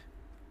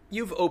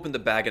 You've opened the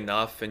bag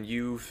enough, and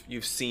you've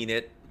seen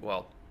it,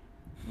 well,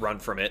 run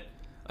from it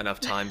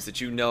enough times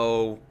that you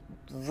know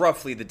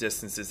roughly the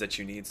distances that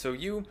you need. So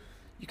you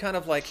kind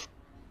of like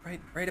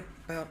right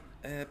about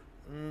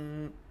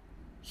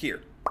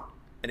here,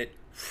 and it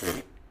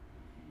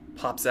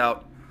pops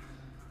out.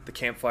 The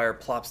campfire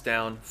plops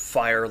down.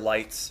 Fire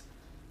lights.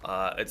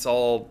 It's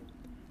all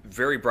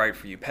very bright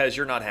for you. Pez,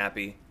 you're not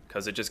happy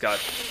because it just got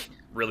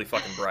really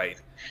fucking bright.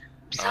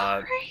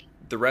 Sorry.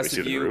 The rest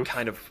of you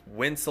kind of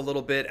wince a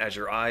little bit as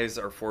your eyes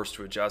are forced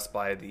to adjust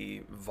by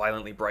the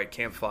violently bright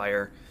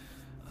campfire.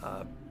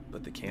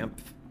 But the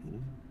camp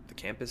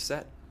is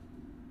set.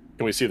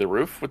 Can we see the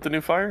roof with the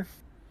new fire?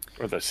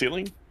 Or the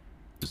ceiling?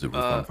 Is the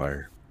roof on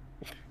fire?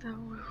 The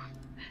roof.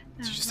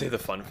 Did you say the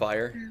fun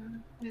fire?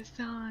 It's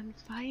on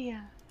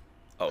fire.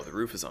 Oh, the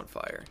roof is on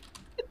fire.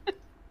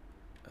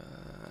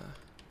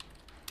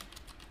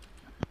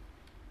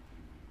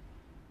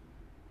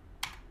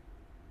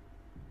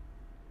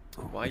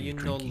 Why you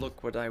no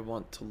look what I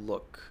want to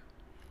look?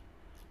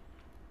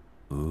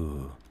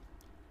 Ooh.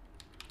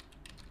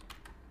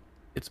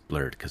 It's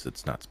blurred because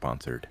it's not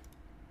sponsored.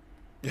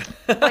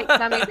 Like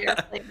gummy bear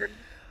flavored.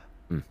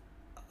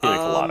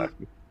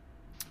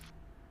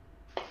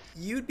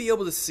 You'd be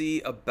able to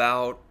see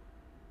about,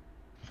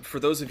 for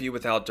those of you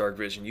without dark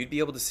vision, you'd be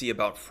able to see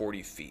about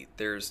 40 feet.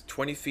 There's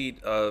 20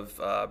 feet of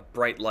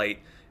bright light,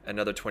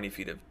 another 20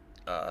 feet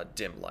of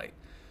dim light.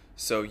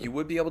 So you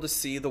would be able to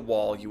see the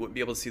wall, you wouldn't be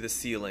able to see the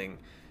ceiling,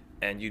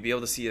 and you'd be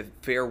able to see a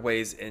fair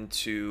ways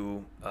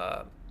into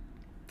the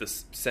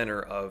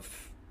center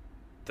of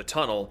the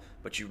tunnel,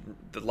 but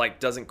the light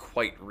doesn't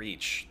quite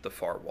reach the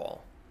far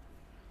wall.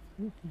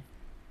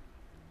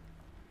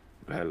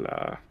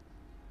 Well,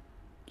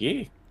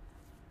 yeah.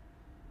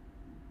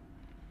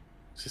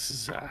 This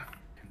is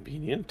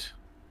convenient.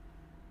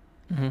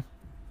 Mm-hmm.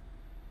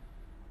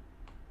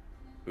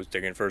 Who's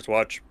taking first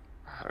watch?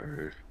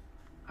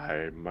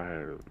 I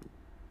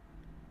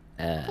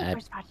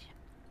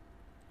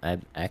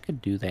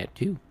could do that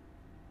too.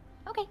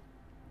 Okay.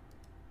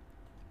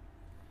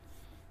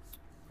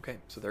 Okay,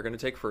 so they're going to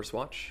take first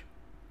watch.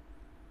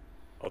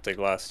 I'll take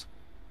last.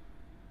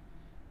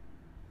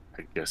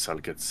 I guess I'll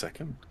get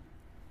second.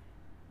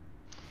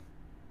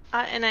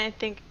 And I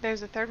think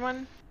there's a third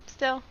one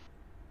still.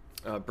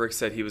 Brick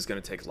said he was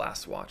going to take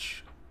last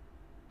watch.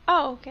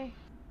 Oh, okay.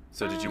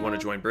 So did you want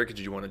to join Brick, or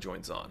did you want to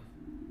join Zahn?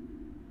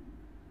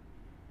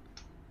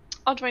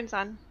 I'll join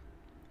Zahn.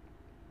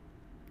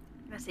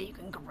 I'm gonna say you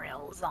can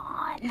grill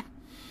on.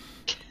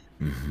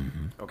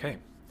 Okay.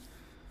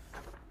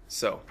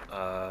 So,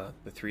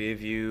 the three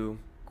of you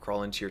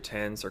crawl into your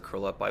tents or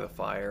curl up by the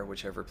fire,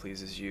 whichever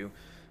pleases you.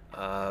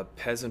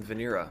 Pez and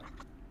Vanera,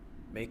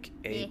 make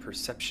a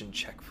perception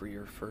check for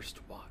your first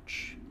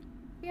watch.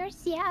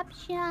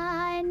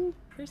 Perception.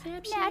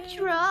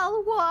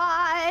 Natural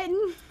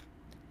 1.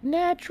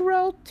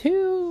 Natural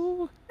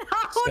 2.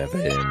 Oh,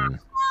 7. no!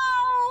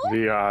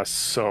 We are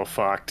so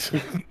fucked.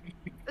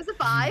 Is it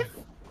 5?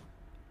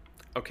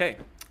 Okay.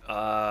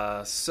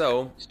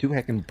 So It's too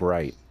heckin'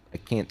 bright. I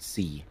can't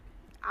see.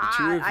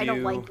 two of I don't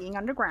you- like being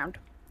underground.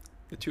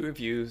 the two of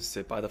you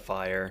sit by the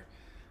fire.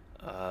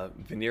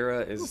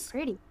 Vanera Ooh, is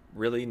pretty.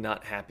 really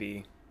not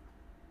happy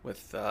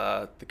with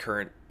the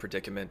current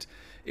predicament.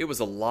 It was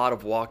a lot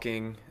of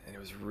walking, and it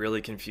was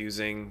really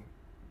confusing.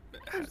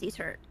 Hoosies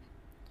hurt.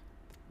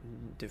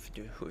 The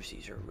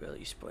hoosies are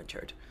really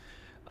splintered.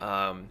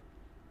 Pez,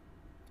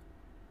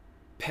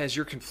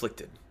 you're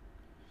conflicted.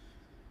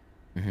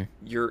 Mm-hmm.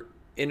 Your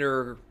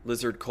inner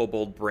lizard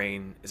kobold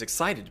brain is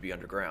excited to be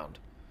underground.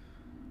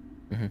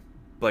 Mm-hmm.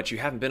 But you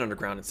haven't been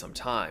underground in some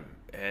time,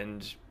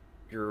 and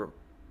you're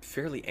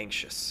fairly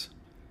anxious.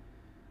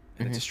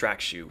 And it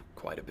distracts you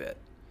quite a bit.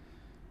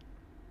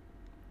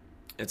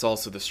 It's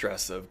also the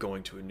stress of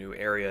going to a new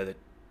area that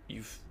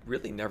you've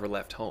really never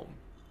left home.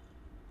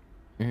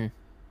 Mm-hmm.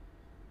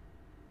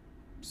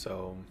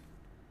 So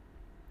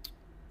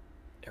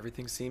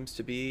everything seems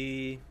to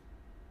be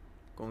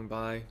going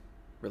by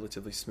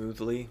relatively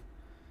smoothly.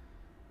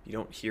 You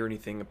don't hear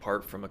anything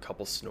apart from a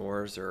couple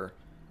snores or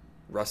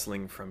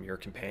rustling from your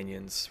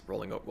companions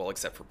rolling up. Well,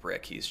 except for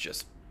Brick. He's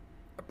just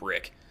a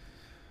brick.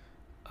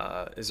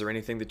 Is there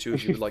anything the two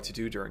of you would like to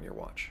do during your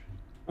watch?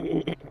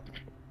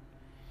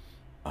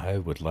 I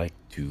would like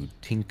to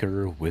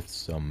tinker with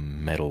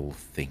some metal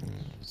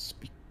things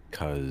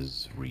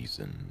because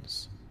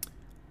reasons.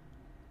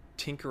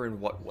 Tinker in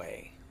what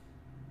way?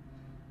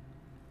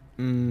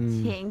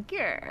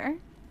 Tinker.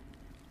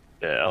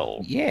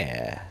 Hell.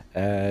 Yeah,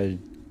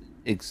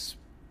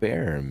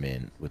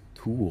 experiment with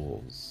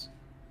tools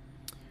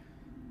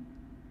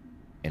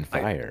and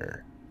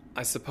fire.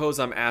 I suppose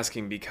I'm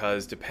asking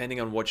because depending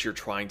on what you're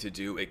trying to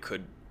do, it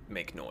could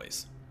make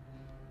noise.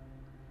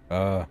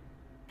 Come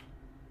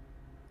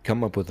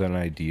up with an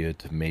idea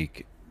to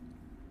make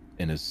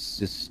an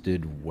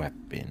assisted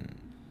weapon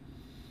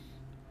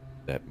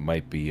that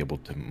might be able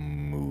to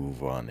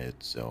move on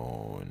its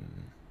own.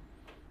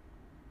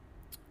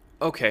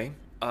 Okay.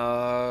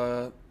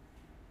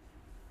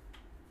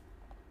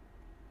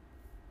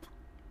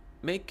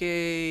 Make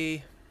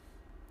a...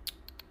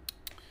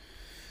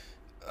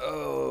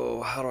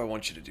 Oh, how do I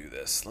want you to do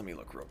this? Let me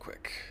look real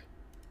quick.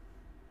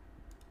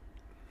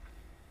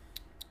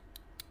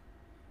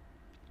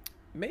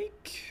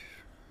 Make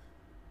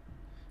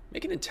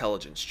an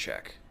intelligence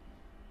check.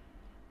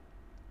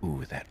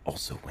 Ooh, that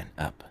also went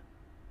up.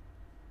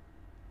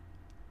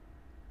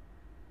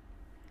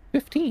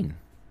 15.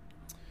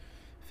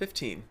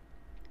 15.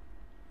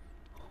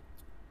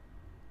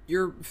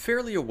 You're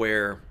fairly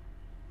aware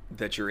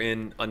that you're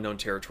in unknown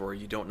territory.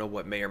 You don't know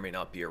what may or may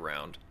not be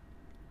around.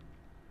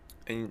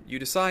 And you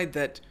decide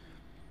that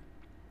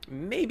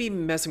maybe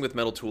messing with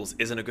metal tools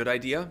isn't a good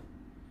idea.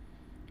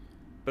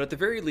 But at the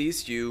very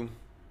least, you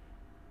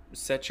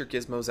set your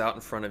gizmos out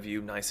in front of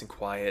you, nice and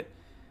quiet.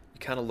 You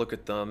kind of look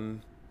at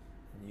them,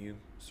 and you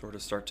sort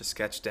of start to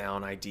sketch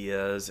down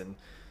ideas and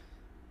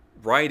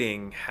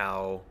writing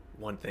how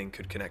one thing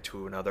could connect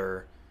to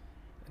another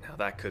and how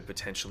that could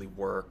potentially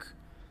work.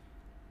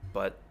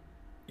 But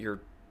you're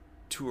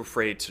too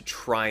afraid to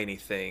try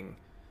anything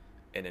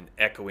in an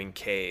echoing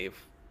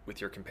cave with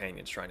your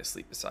companions trying to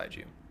sleep beside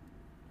you.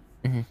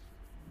 Mm-hmm.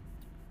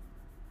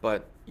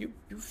 But you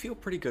feel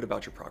pretty good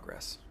about your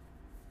progress.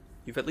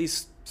 You've at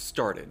least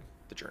started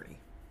the journey.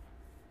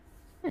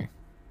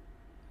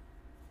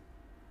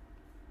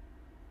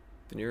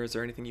 Vanira, is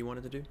there anything you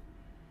wanted to do?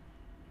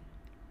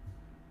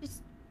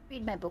 Just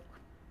read my book.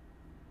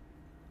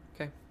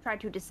 Okay. Try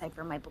to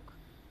decipher my book.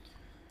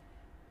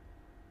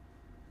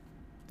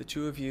 The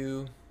two of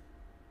you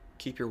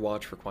keep your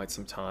watch for quite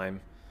some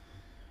time.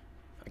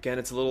 Again,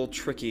 it's a little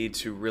tricky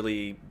to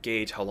really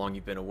gauge how long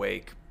you've been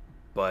awake,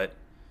 but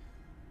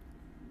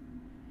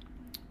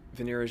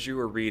Vanira, as you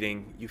were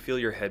reading, you feel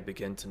your head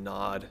begin to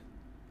nod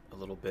a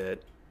little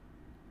bit.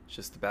 It's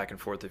just the back and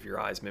forth of your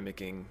eyes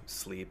mimicking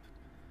sleep.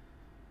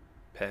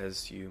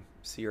 Pez, you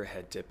see your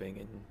head dipping,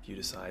 and you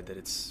decide that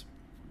it's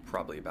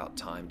probably about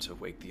time to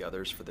wake the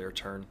others for their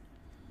turn.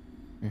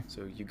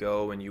 So you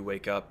go and you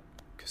wake up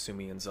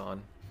Kasumi and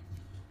Zahn.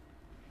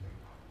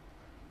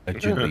 I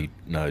gently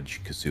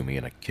nudge Kasumi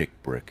and I kick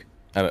Brick.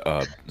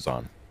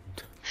 Zahn.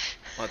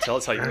 Well, tell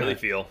us how you really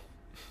feel.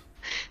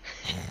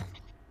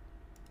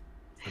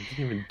 I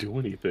didn't even do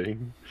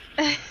anything.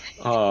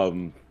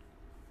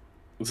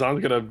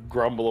 Zahn's gonna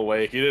grumble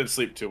awake. He didn't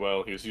sleep too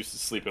well. He was used to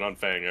sleeping on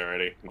Fang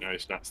already. Now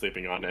he's not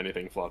sleeping on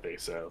anything fluffy,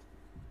 so...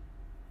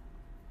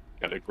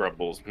 Kinda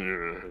grumbles.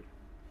 Good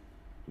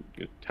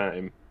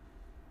time.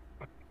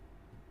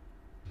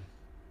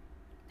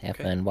 Have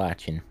Okay. fun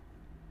watching.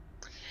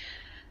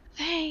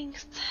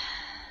 Thanks.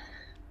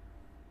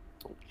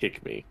 Don't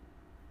kick me.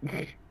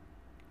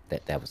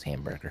 That was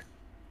hamburger.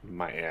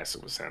 My ass,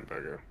 it was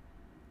hamburger.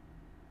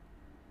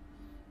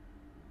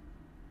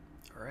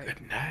 All right.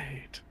 Good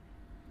night.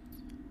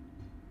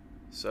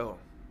 So,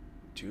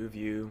 two of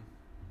you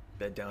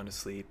bed down to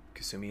sleep,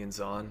 Kasumi and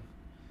Zahn.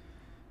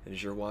 It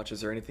is your watch.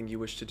 Is there anything you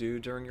wish to do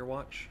during your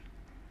watch?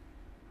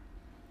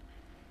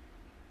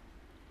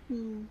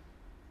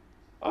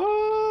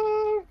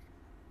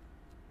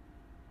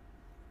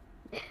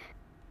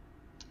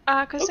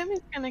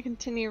 Kasumi's gonna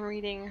continue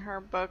reading her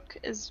book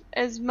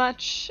as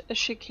much as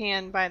she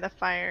can by the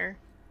fire.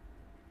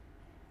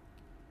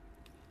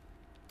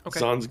 Okay.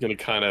 Zahn's gonna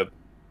kind of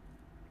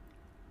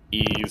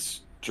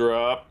ease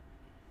Drop.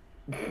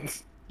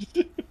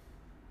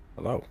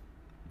 Hello.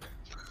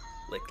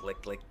 Lick,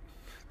 lick, lick.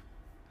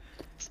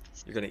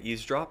 You're gonna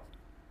eavesdrop?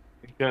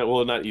 Yeah,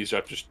 well, not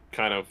eavesdrop, just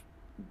kind of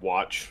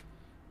watch.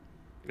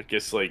 I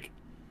guess, like,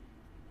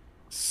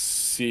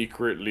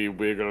 secretly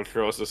wiggle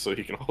across this so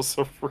he can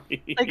also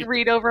read. Like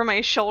read over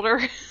my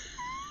shoulder.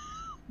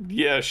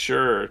 Yeah,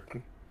 sure.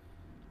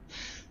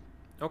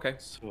 Okay.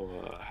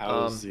 So,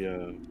 how's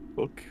the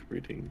book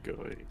reading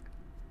going?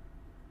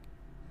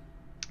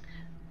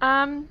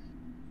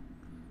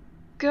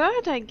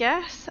 Good, I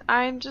guess.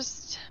 I'm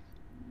just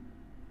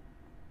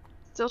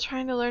still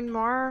trying to learn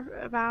more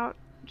about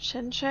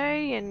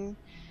Shinsei and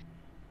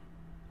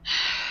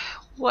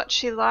what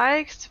she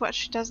likes, what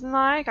she doesn't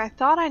like. I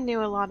thought I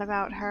knew a lot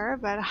about her,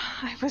 but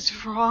I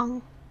was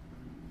wrong.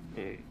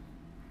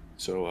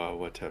 So,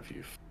 what have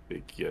you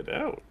figured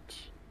out?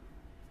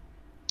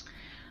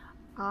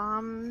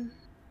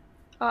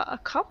 A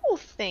couple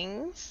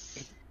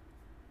things.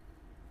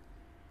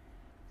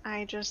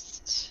 I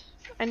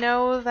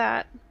know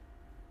that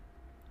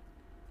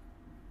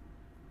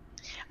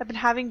I've been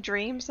having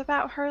dreams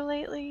about her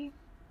lately.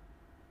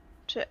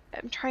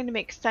 I'm trying to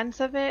make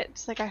sense of it.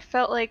 It's like I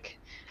felt like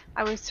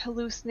I was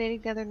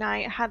hallucinating the other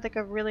night. I had like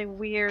a really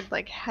weird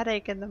like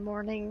headache in the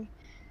morning.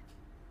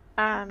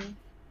 I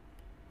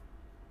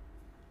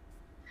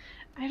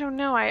don't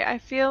know. I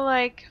feel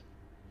like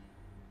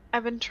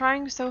I've been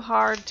trying so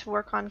hard to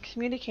work on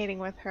communicating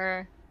with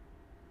her,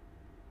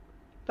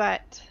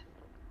 but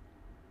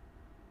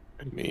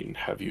I mean,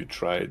 have you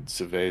tried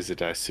the way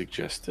that I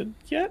suggested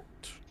yet?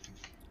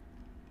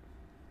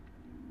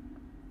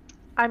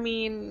 I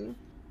mean,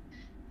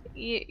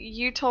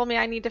 you told me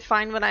I need to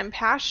find what I'm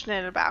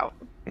passionate about.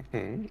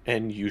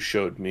 And you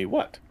showed me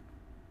what?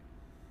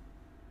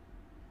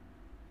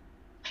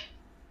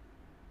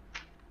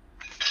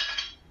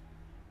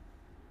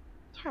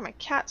 Sorry, my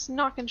cat's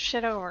knocking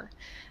shit over.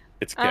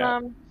 It's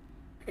cat.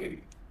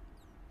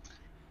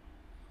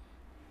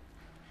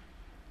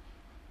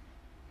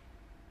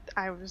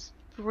 I was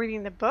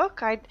reading the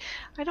book. I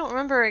don't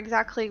remember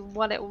exactly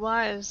what it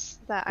was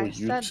that I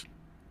said.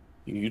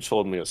 You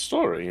told me a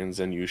story, and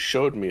then you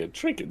showed me a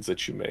trinket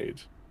that you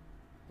made.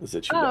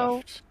 That you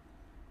left.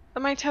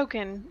 My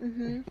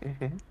token.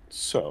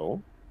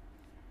 So,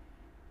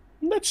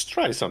 let's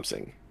try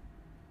something.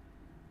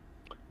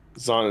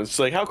 Zahn, it's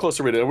like, how close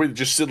are we to? Are we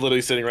just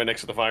literally sitting right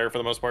next to the fire for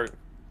the most part?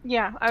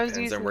 Yeah, I was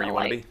Depends using on where the you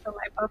wanna light be. for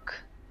my book.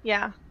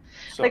 Yeah,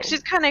 So, like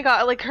she's kind of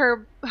got like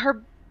her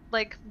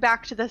like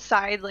back to the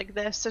side like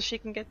this, so she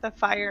can get the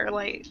fire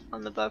light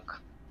on the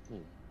book.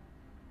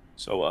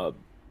 So,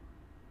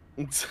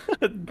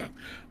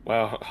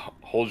 wow,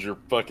 hold your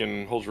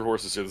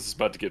horses here. This is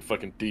about to get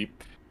fucking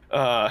deep.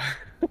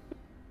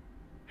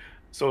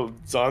 So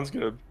Zahn's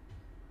gonna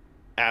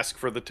ask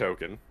for the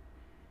token.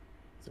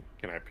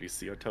 Can I please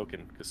see your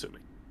token,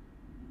 Kasumi?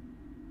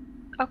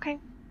 Okay.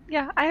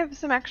 Yeah, I have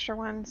some extra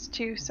ones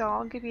too, so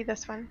I'll give you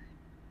this one.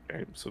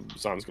 Okay, so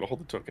Zahn's gonna hold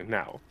the token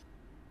now.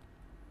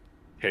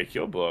 Take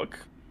your book.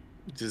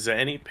 Is there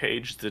any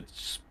page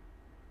that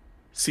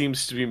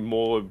seems to be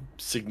more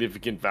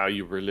significant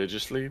value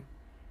religiously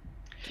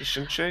to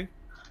Shinsei?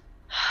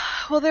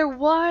 Well, there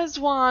was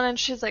one, and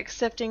she's like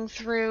sifting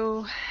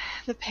through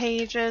the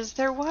pages.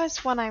 There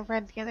was one I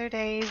read the other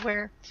day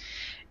where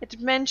it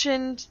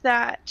mentioned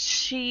that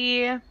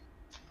she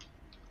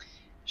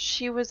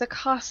was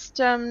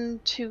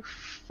accustomed to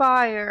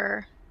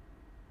fire.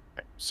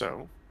 Okay,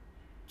 so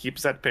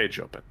keeps that page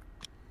open.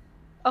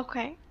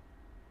 Okay.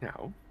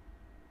 Now,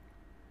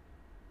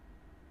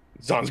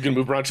 Zahn's gonna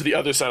move around to the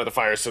other side of the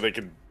fire so they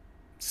can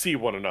see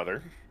one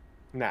another.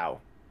 Now,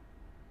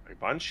 I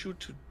want you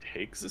to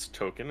take this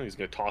token, and he's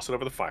gonna toss it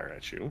over the fire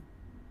at you.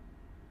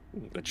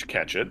 Let you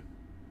catch it.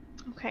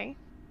 Okay.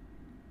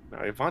 Now,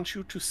 I want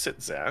you to sit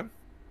there,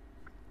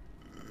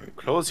 and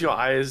close your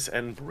eyes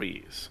and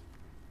breathe.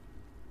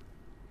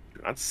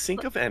 Do not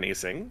think of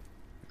anything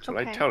until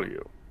I Okay. tell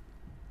you.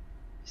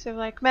 So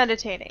like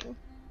meditating.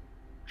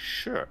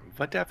 Sure,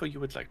 whatever you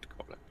would like to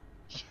call it.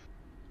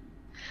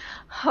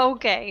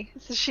 Okay.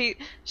 So she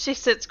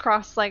sits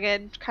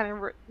cross-legged, kind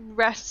of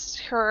rests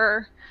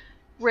her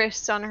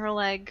wrist on her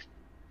leg,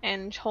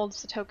 and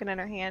holds the token in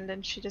her hand,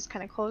 and she just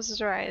kind of closes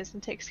her eyes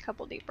and takes a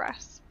couple deep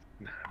breaths.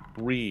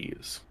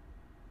 Breathe.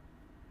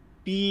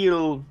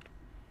 Feel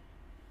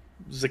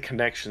the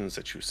connections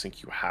that you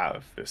think you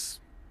have, this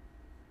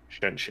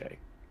Shinsei.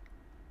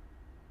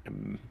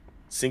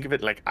 Think of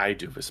it like I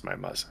do with my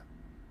mother.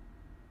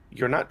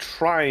 You're not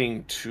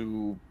trying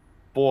to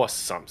force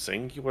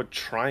something, you are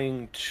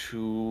trying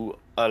to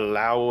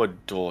allow a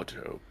door to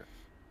open.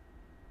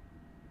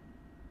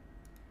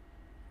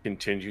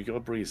 Continue your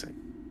breathing.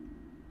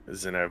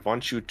 Then I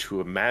want you to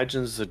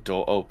imagine the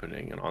door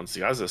opening, and on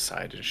the other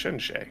side is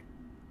Shinsei.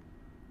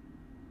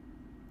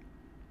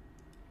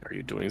 Are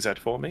you doing that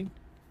for me?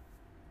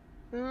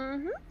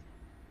 Mm-hmm.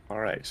 All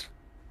right.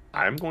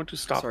 I'm going to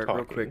stop Sorry,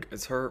 talking. real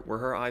quick. Were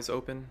her eyes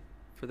open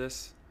for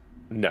this?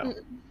 No.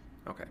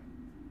 Okay.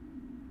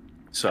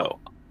 So,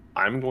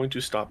 I'm going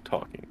to stop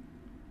talking.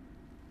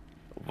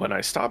 When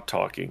I stop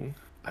talking,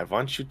 I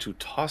want you to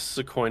toss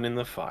the coin in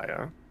the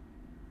fire,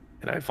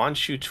 and I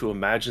want you to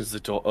imagine the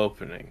door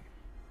opening,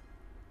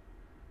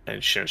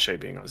 and Shinsei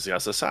being on the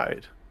other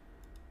side.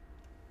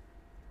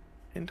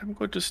 And I'm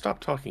going to stop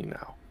talking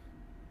now.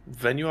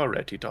 When you are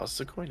ready, toss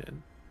the coin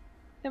in.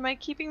 Am I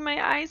keeping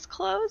my eyes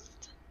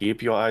closed?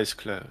 Keep your eyes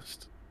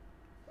closed.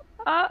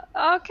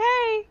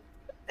 Okay.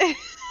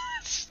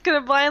 Just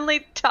gonna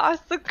blindly toss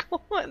the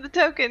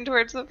token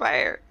towards the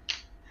fire.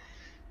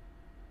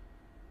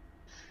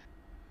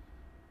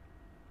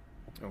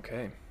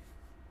 Okay.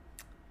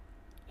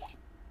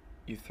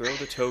 You throw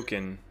the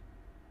token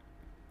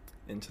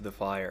into the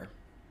fire.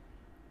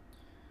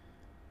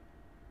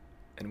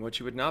 And what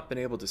you had not been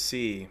able to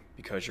see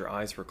because your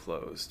eyes were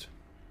closed,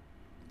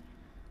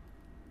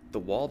 the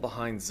wall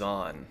behind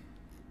Zahn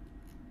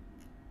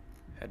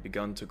had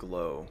begun to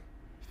glow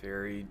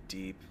very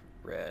deep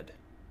red.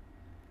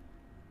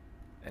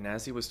 And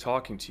as he was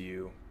talking to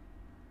you,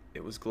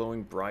 it was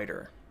glowing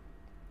brighter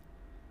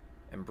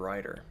and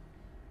brighter,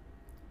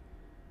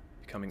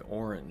 becoming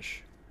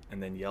orange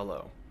and then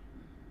yellow.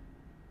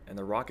 And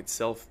the rock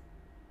itself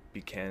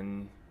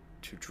began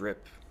to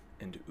drip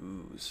and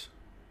ooze.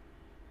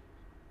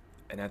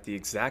 And at the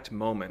exact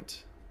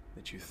moment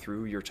that you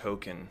threw your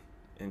token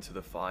into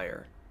the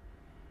fire,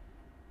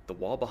 the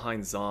wall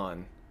behind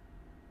Zahn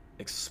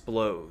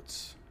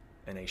explodes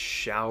in a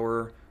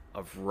shower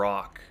of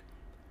rock,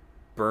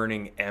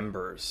 burning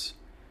embers,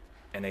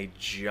 and a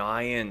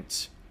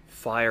giant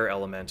fire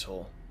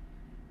elemental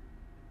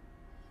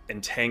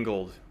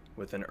entangled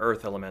with an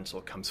earth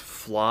elemental comes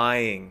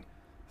flying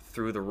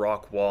through the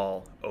rock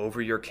wall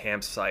over your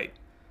campsite,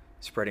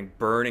 spreading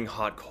burning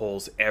hot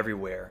coals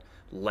everywhere,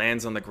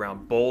 lands on the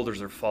ground,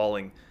 boulders are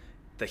falling.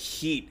 The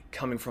heat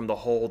coming from the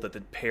hole that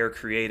the pair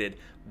created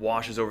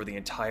washes over the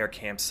entire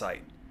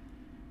campsite.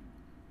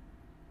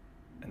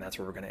 And that's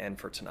where we're going to end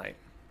for tonight.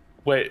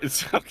 Wait,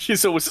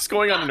 so was this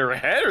going on in her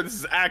head, or this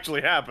is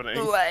actually happening?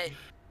 What?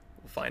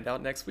 We'll find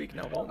out next week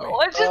now, won't we?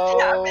 What just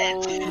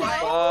happened?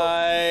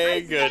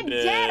 My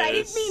goodness. Dead. I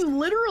didn't mean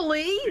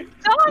literally.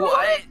 Don, what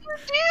What? did you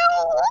do?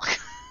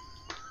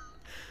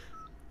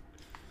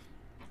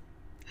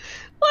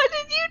 What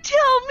did you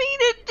tell me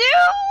to do?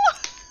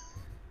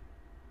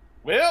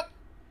 Well,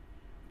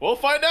 we'll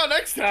find out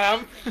next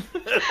time.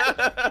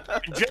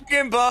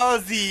 Dragon Ball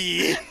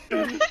Z.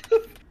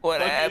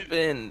 What Okay.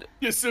 happened?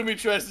 Yasumi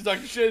tries to talk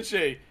to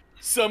Shinsei,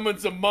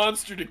 summons a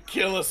monster to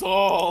kill us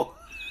all.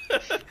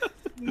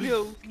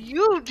 No,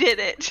 you did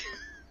it.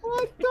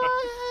 What the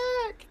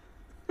heck?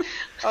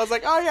 I was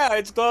like, oh yeah,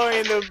 it's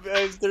glowing.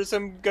 There's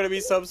gonna be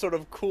some sort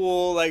of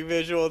cool like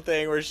visual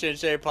thing where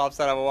Shinsei pops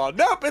out of a wall.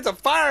 Nope, it's a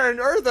fire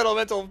and earth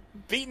elemental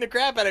beating the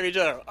crap out of each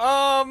other.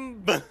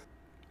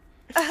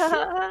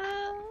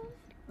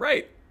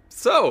 Right.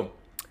 So,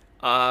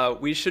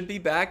 we should be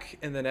back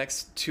in the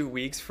next 2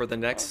 weeks for the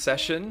next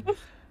session.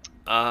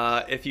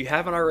 If you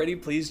haven't already,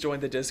 please join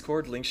the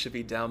Discord. Link should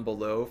be down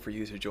below for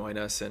you to join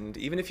us. And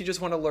even if you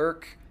just want to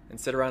lurk and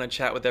sit around and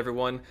chat with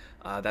everyone,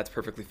 that's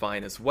perfectly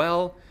fine as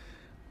well.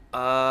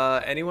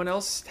 Anyone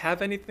else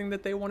have anything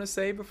that they want to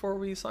say before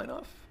we sign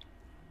off?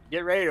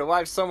 Get ready to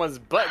watch someone's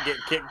butt get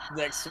kicked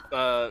next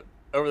over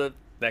the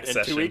Next in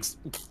session. 2 weeks.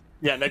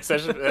 Yeah, next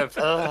session.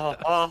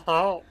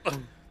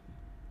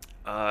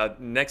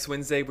 Next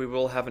Wednesday, we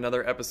will have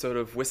another episode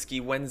of Whiskey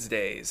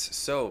Wednesdays,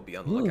 so be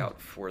on the lookout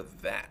for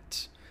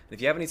that. And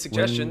if you have any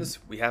suggestions,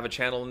 we have a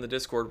channel in the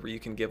Discord where you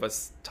can give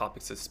us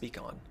topics to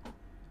speak on.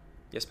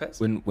 Yes,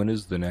 Pez? When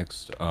is the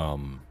next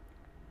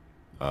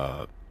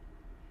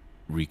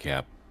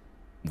recap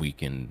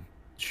weekend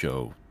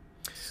show?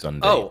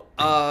 Sunday?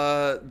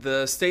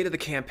 The state of the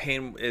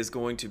campaign is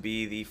going to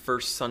be the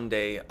first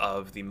Sunday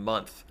of the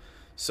month.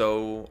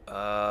 So,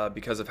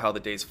 because of how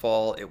the days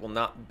fall, it will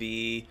not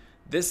be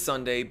this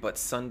Sunday, but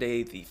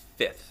Sunday the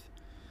 5th.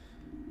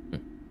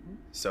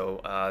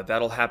 So,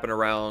 that'll happen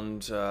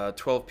around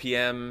 12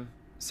 p.m.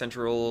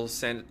 Central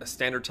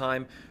Standard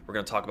Time. We're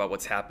going to talk about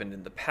what's happened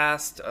in the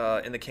past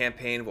in the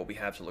campaign, what we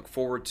have to look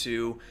forward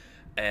to,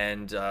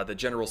 and the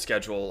general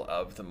schedule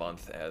of the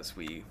month as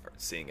we are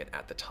seeing it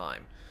at the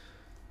time.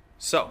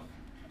 So,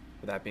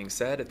 with that being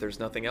said, if there's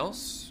nothing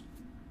else...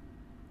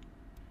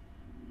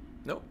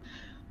 Nope.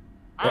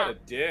 What a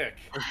dick.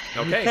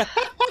 Okay.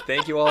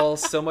 Thank you all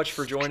so much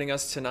for joining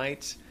us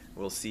tonight.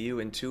 We'll see you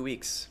in 2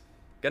 weeks.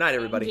 Good night,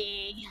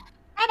 everybody.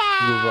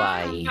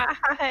 Bye.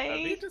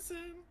 Bye.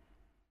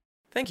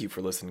 Thank you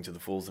for listening to the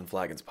Fools and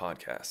Flagons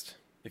podcast.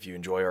 If you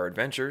enjoy our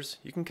adventures,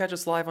 you can catch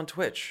us live on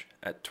Twitch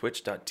at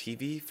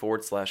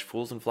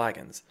twitch.tv/Fools and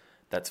Flagons.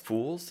 That's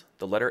Fools,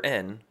 the letter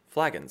N,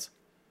 Flagons,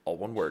 all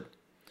one word.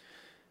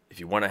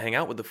 If you want to hang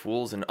out with the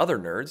Fools and other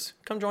nerds,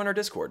 come join our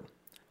Discord.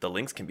 The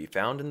links can be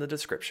found in the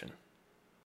description.